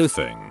patio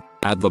thing.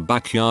 At the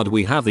backyard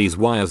we have these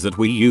wires that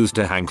we use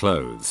to hang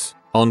clothes.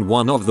 On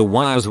one of the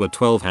wires were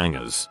 12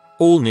 hangers,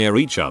 all near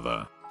each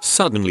other.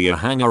 Suddenly a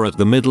hanger at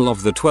the middle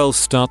of the 12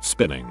 starts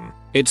spinning.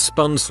 It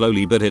spun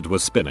slowly but it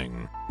was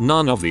spinning.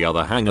 None of the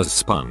other hangers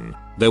spun.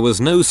 There was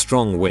no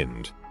strong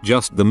wind,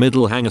 just the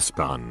middle hanger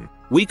spun.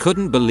 We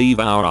couldn't believe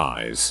our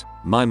eyes.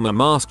 My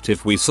mum asked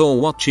if we saw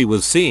what she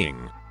was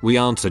seeing. We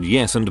answered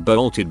yes and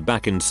bolted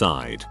back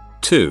inside.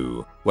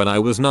 2. When I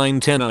was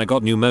 9-10 I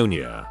got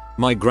pneumonia.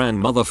 My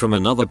grandmother from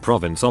another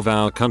province of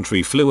our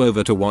country flew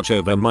over to watch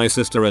over my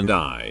sister and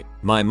I.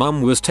 My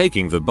mum was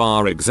taking the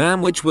bar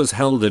exam which was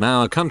held in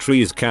our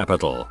country's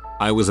capital.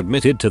 I was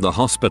admitted to the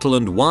hospital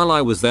and while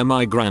I was there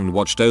my gran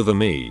watched over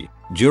me.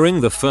 During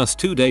the first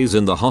 2 days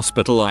in the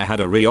hospital I had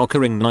a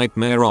reoccurring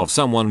nightmare of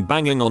someone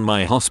banging on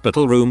my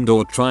hospital room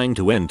door trying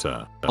to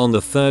enter. On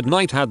the third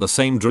night had the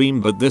same dream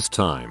but this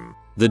time,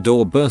 the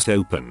door burst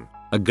open.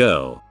 A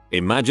girl,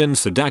 imagine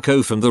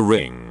Sadako from The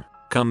Ring,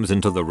 comes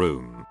into the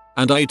room.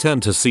 And I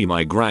turned to see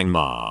my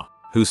grandma,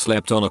 who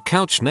slept on a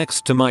couch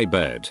next to my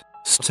bed,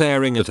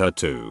 staring at her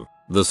too.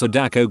 The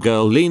Sadako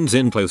girl leans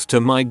in close to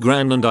my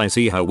gran and I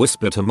see her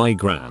whisper to my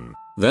gran.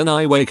 Then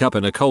I wake up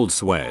in a cold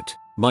sweat.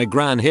 My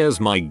gran hears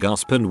my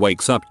gasp and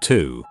wakes up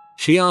too.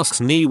 She asks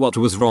me what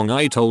was wrong.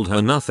 I told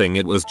her nothing,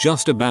 it was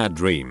just a bad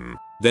dream.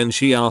 Then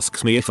she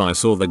asks me if I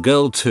saw the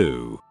girl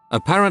too.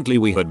 Apparently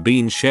we had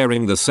been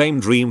sharing the same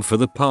dream for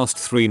the past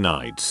 3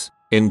 nights.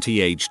 In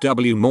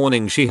THW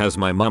morning she has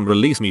my mum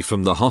release me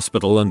from the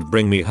hospital and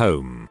bring me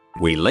home.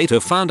 We later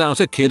found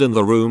out a kid in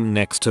the room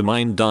next to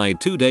mine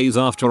died 2 days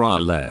after I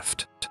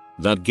left.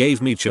 That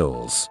gave me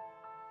chills.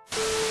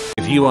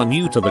 If you are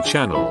new to the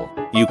channel,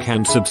 you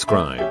can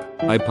subscribe.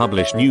 I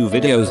publish new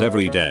videos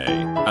every day.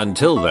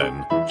 Until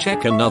then,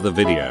 check another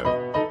video.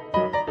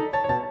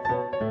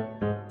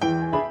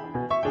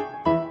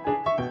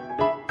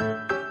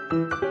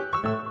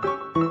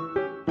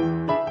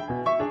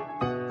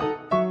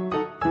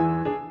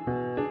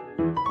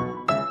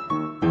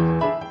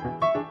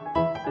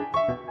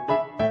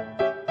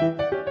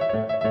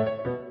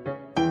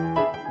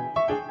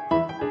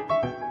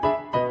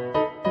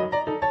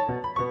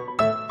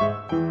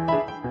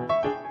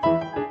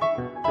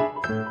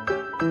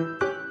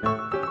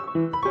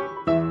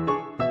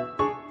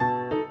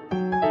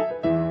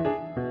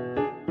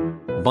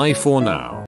 Bye for now.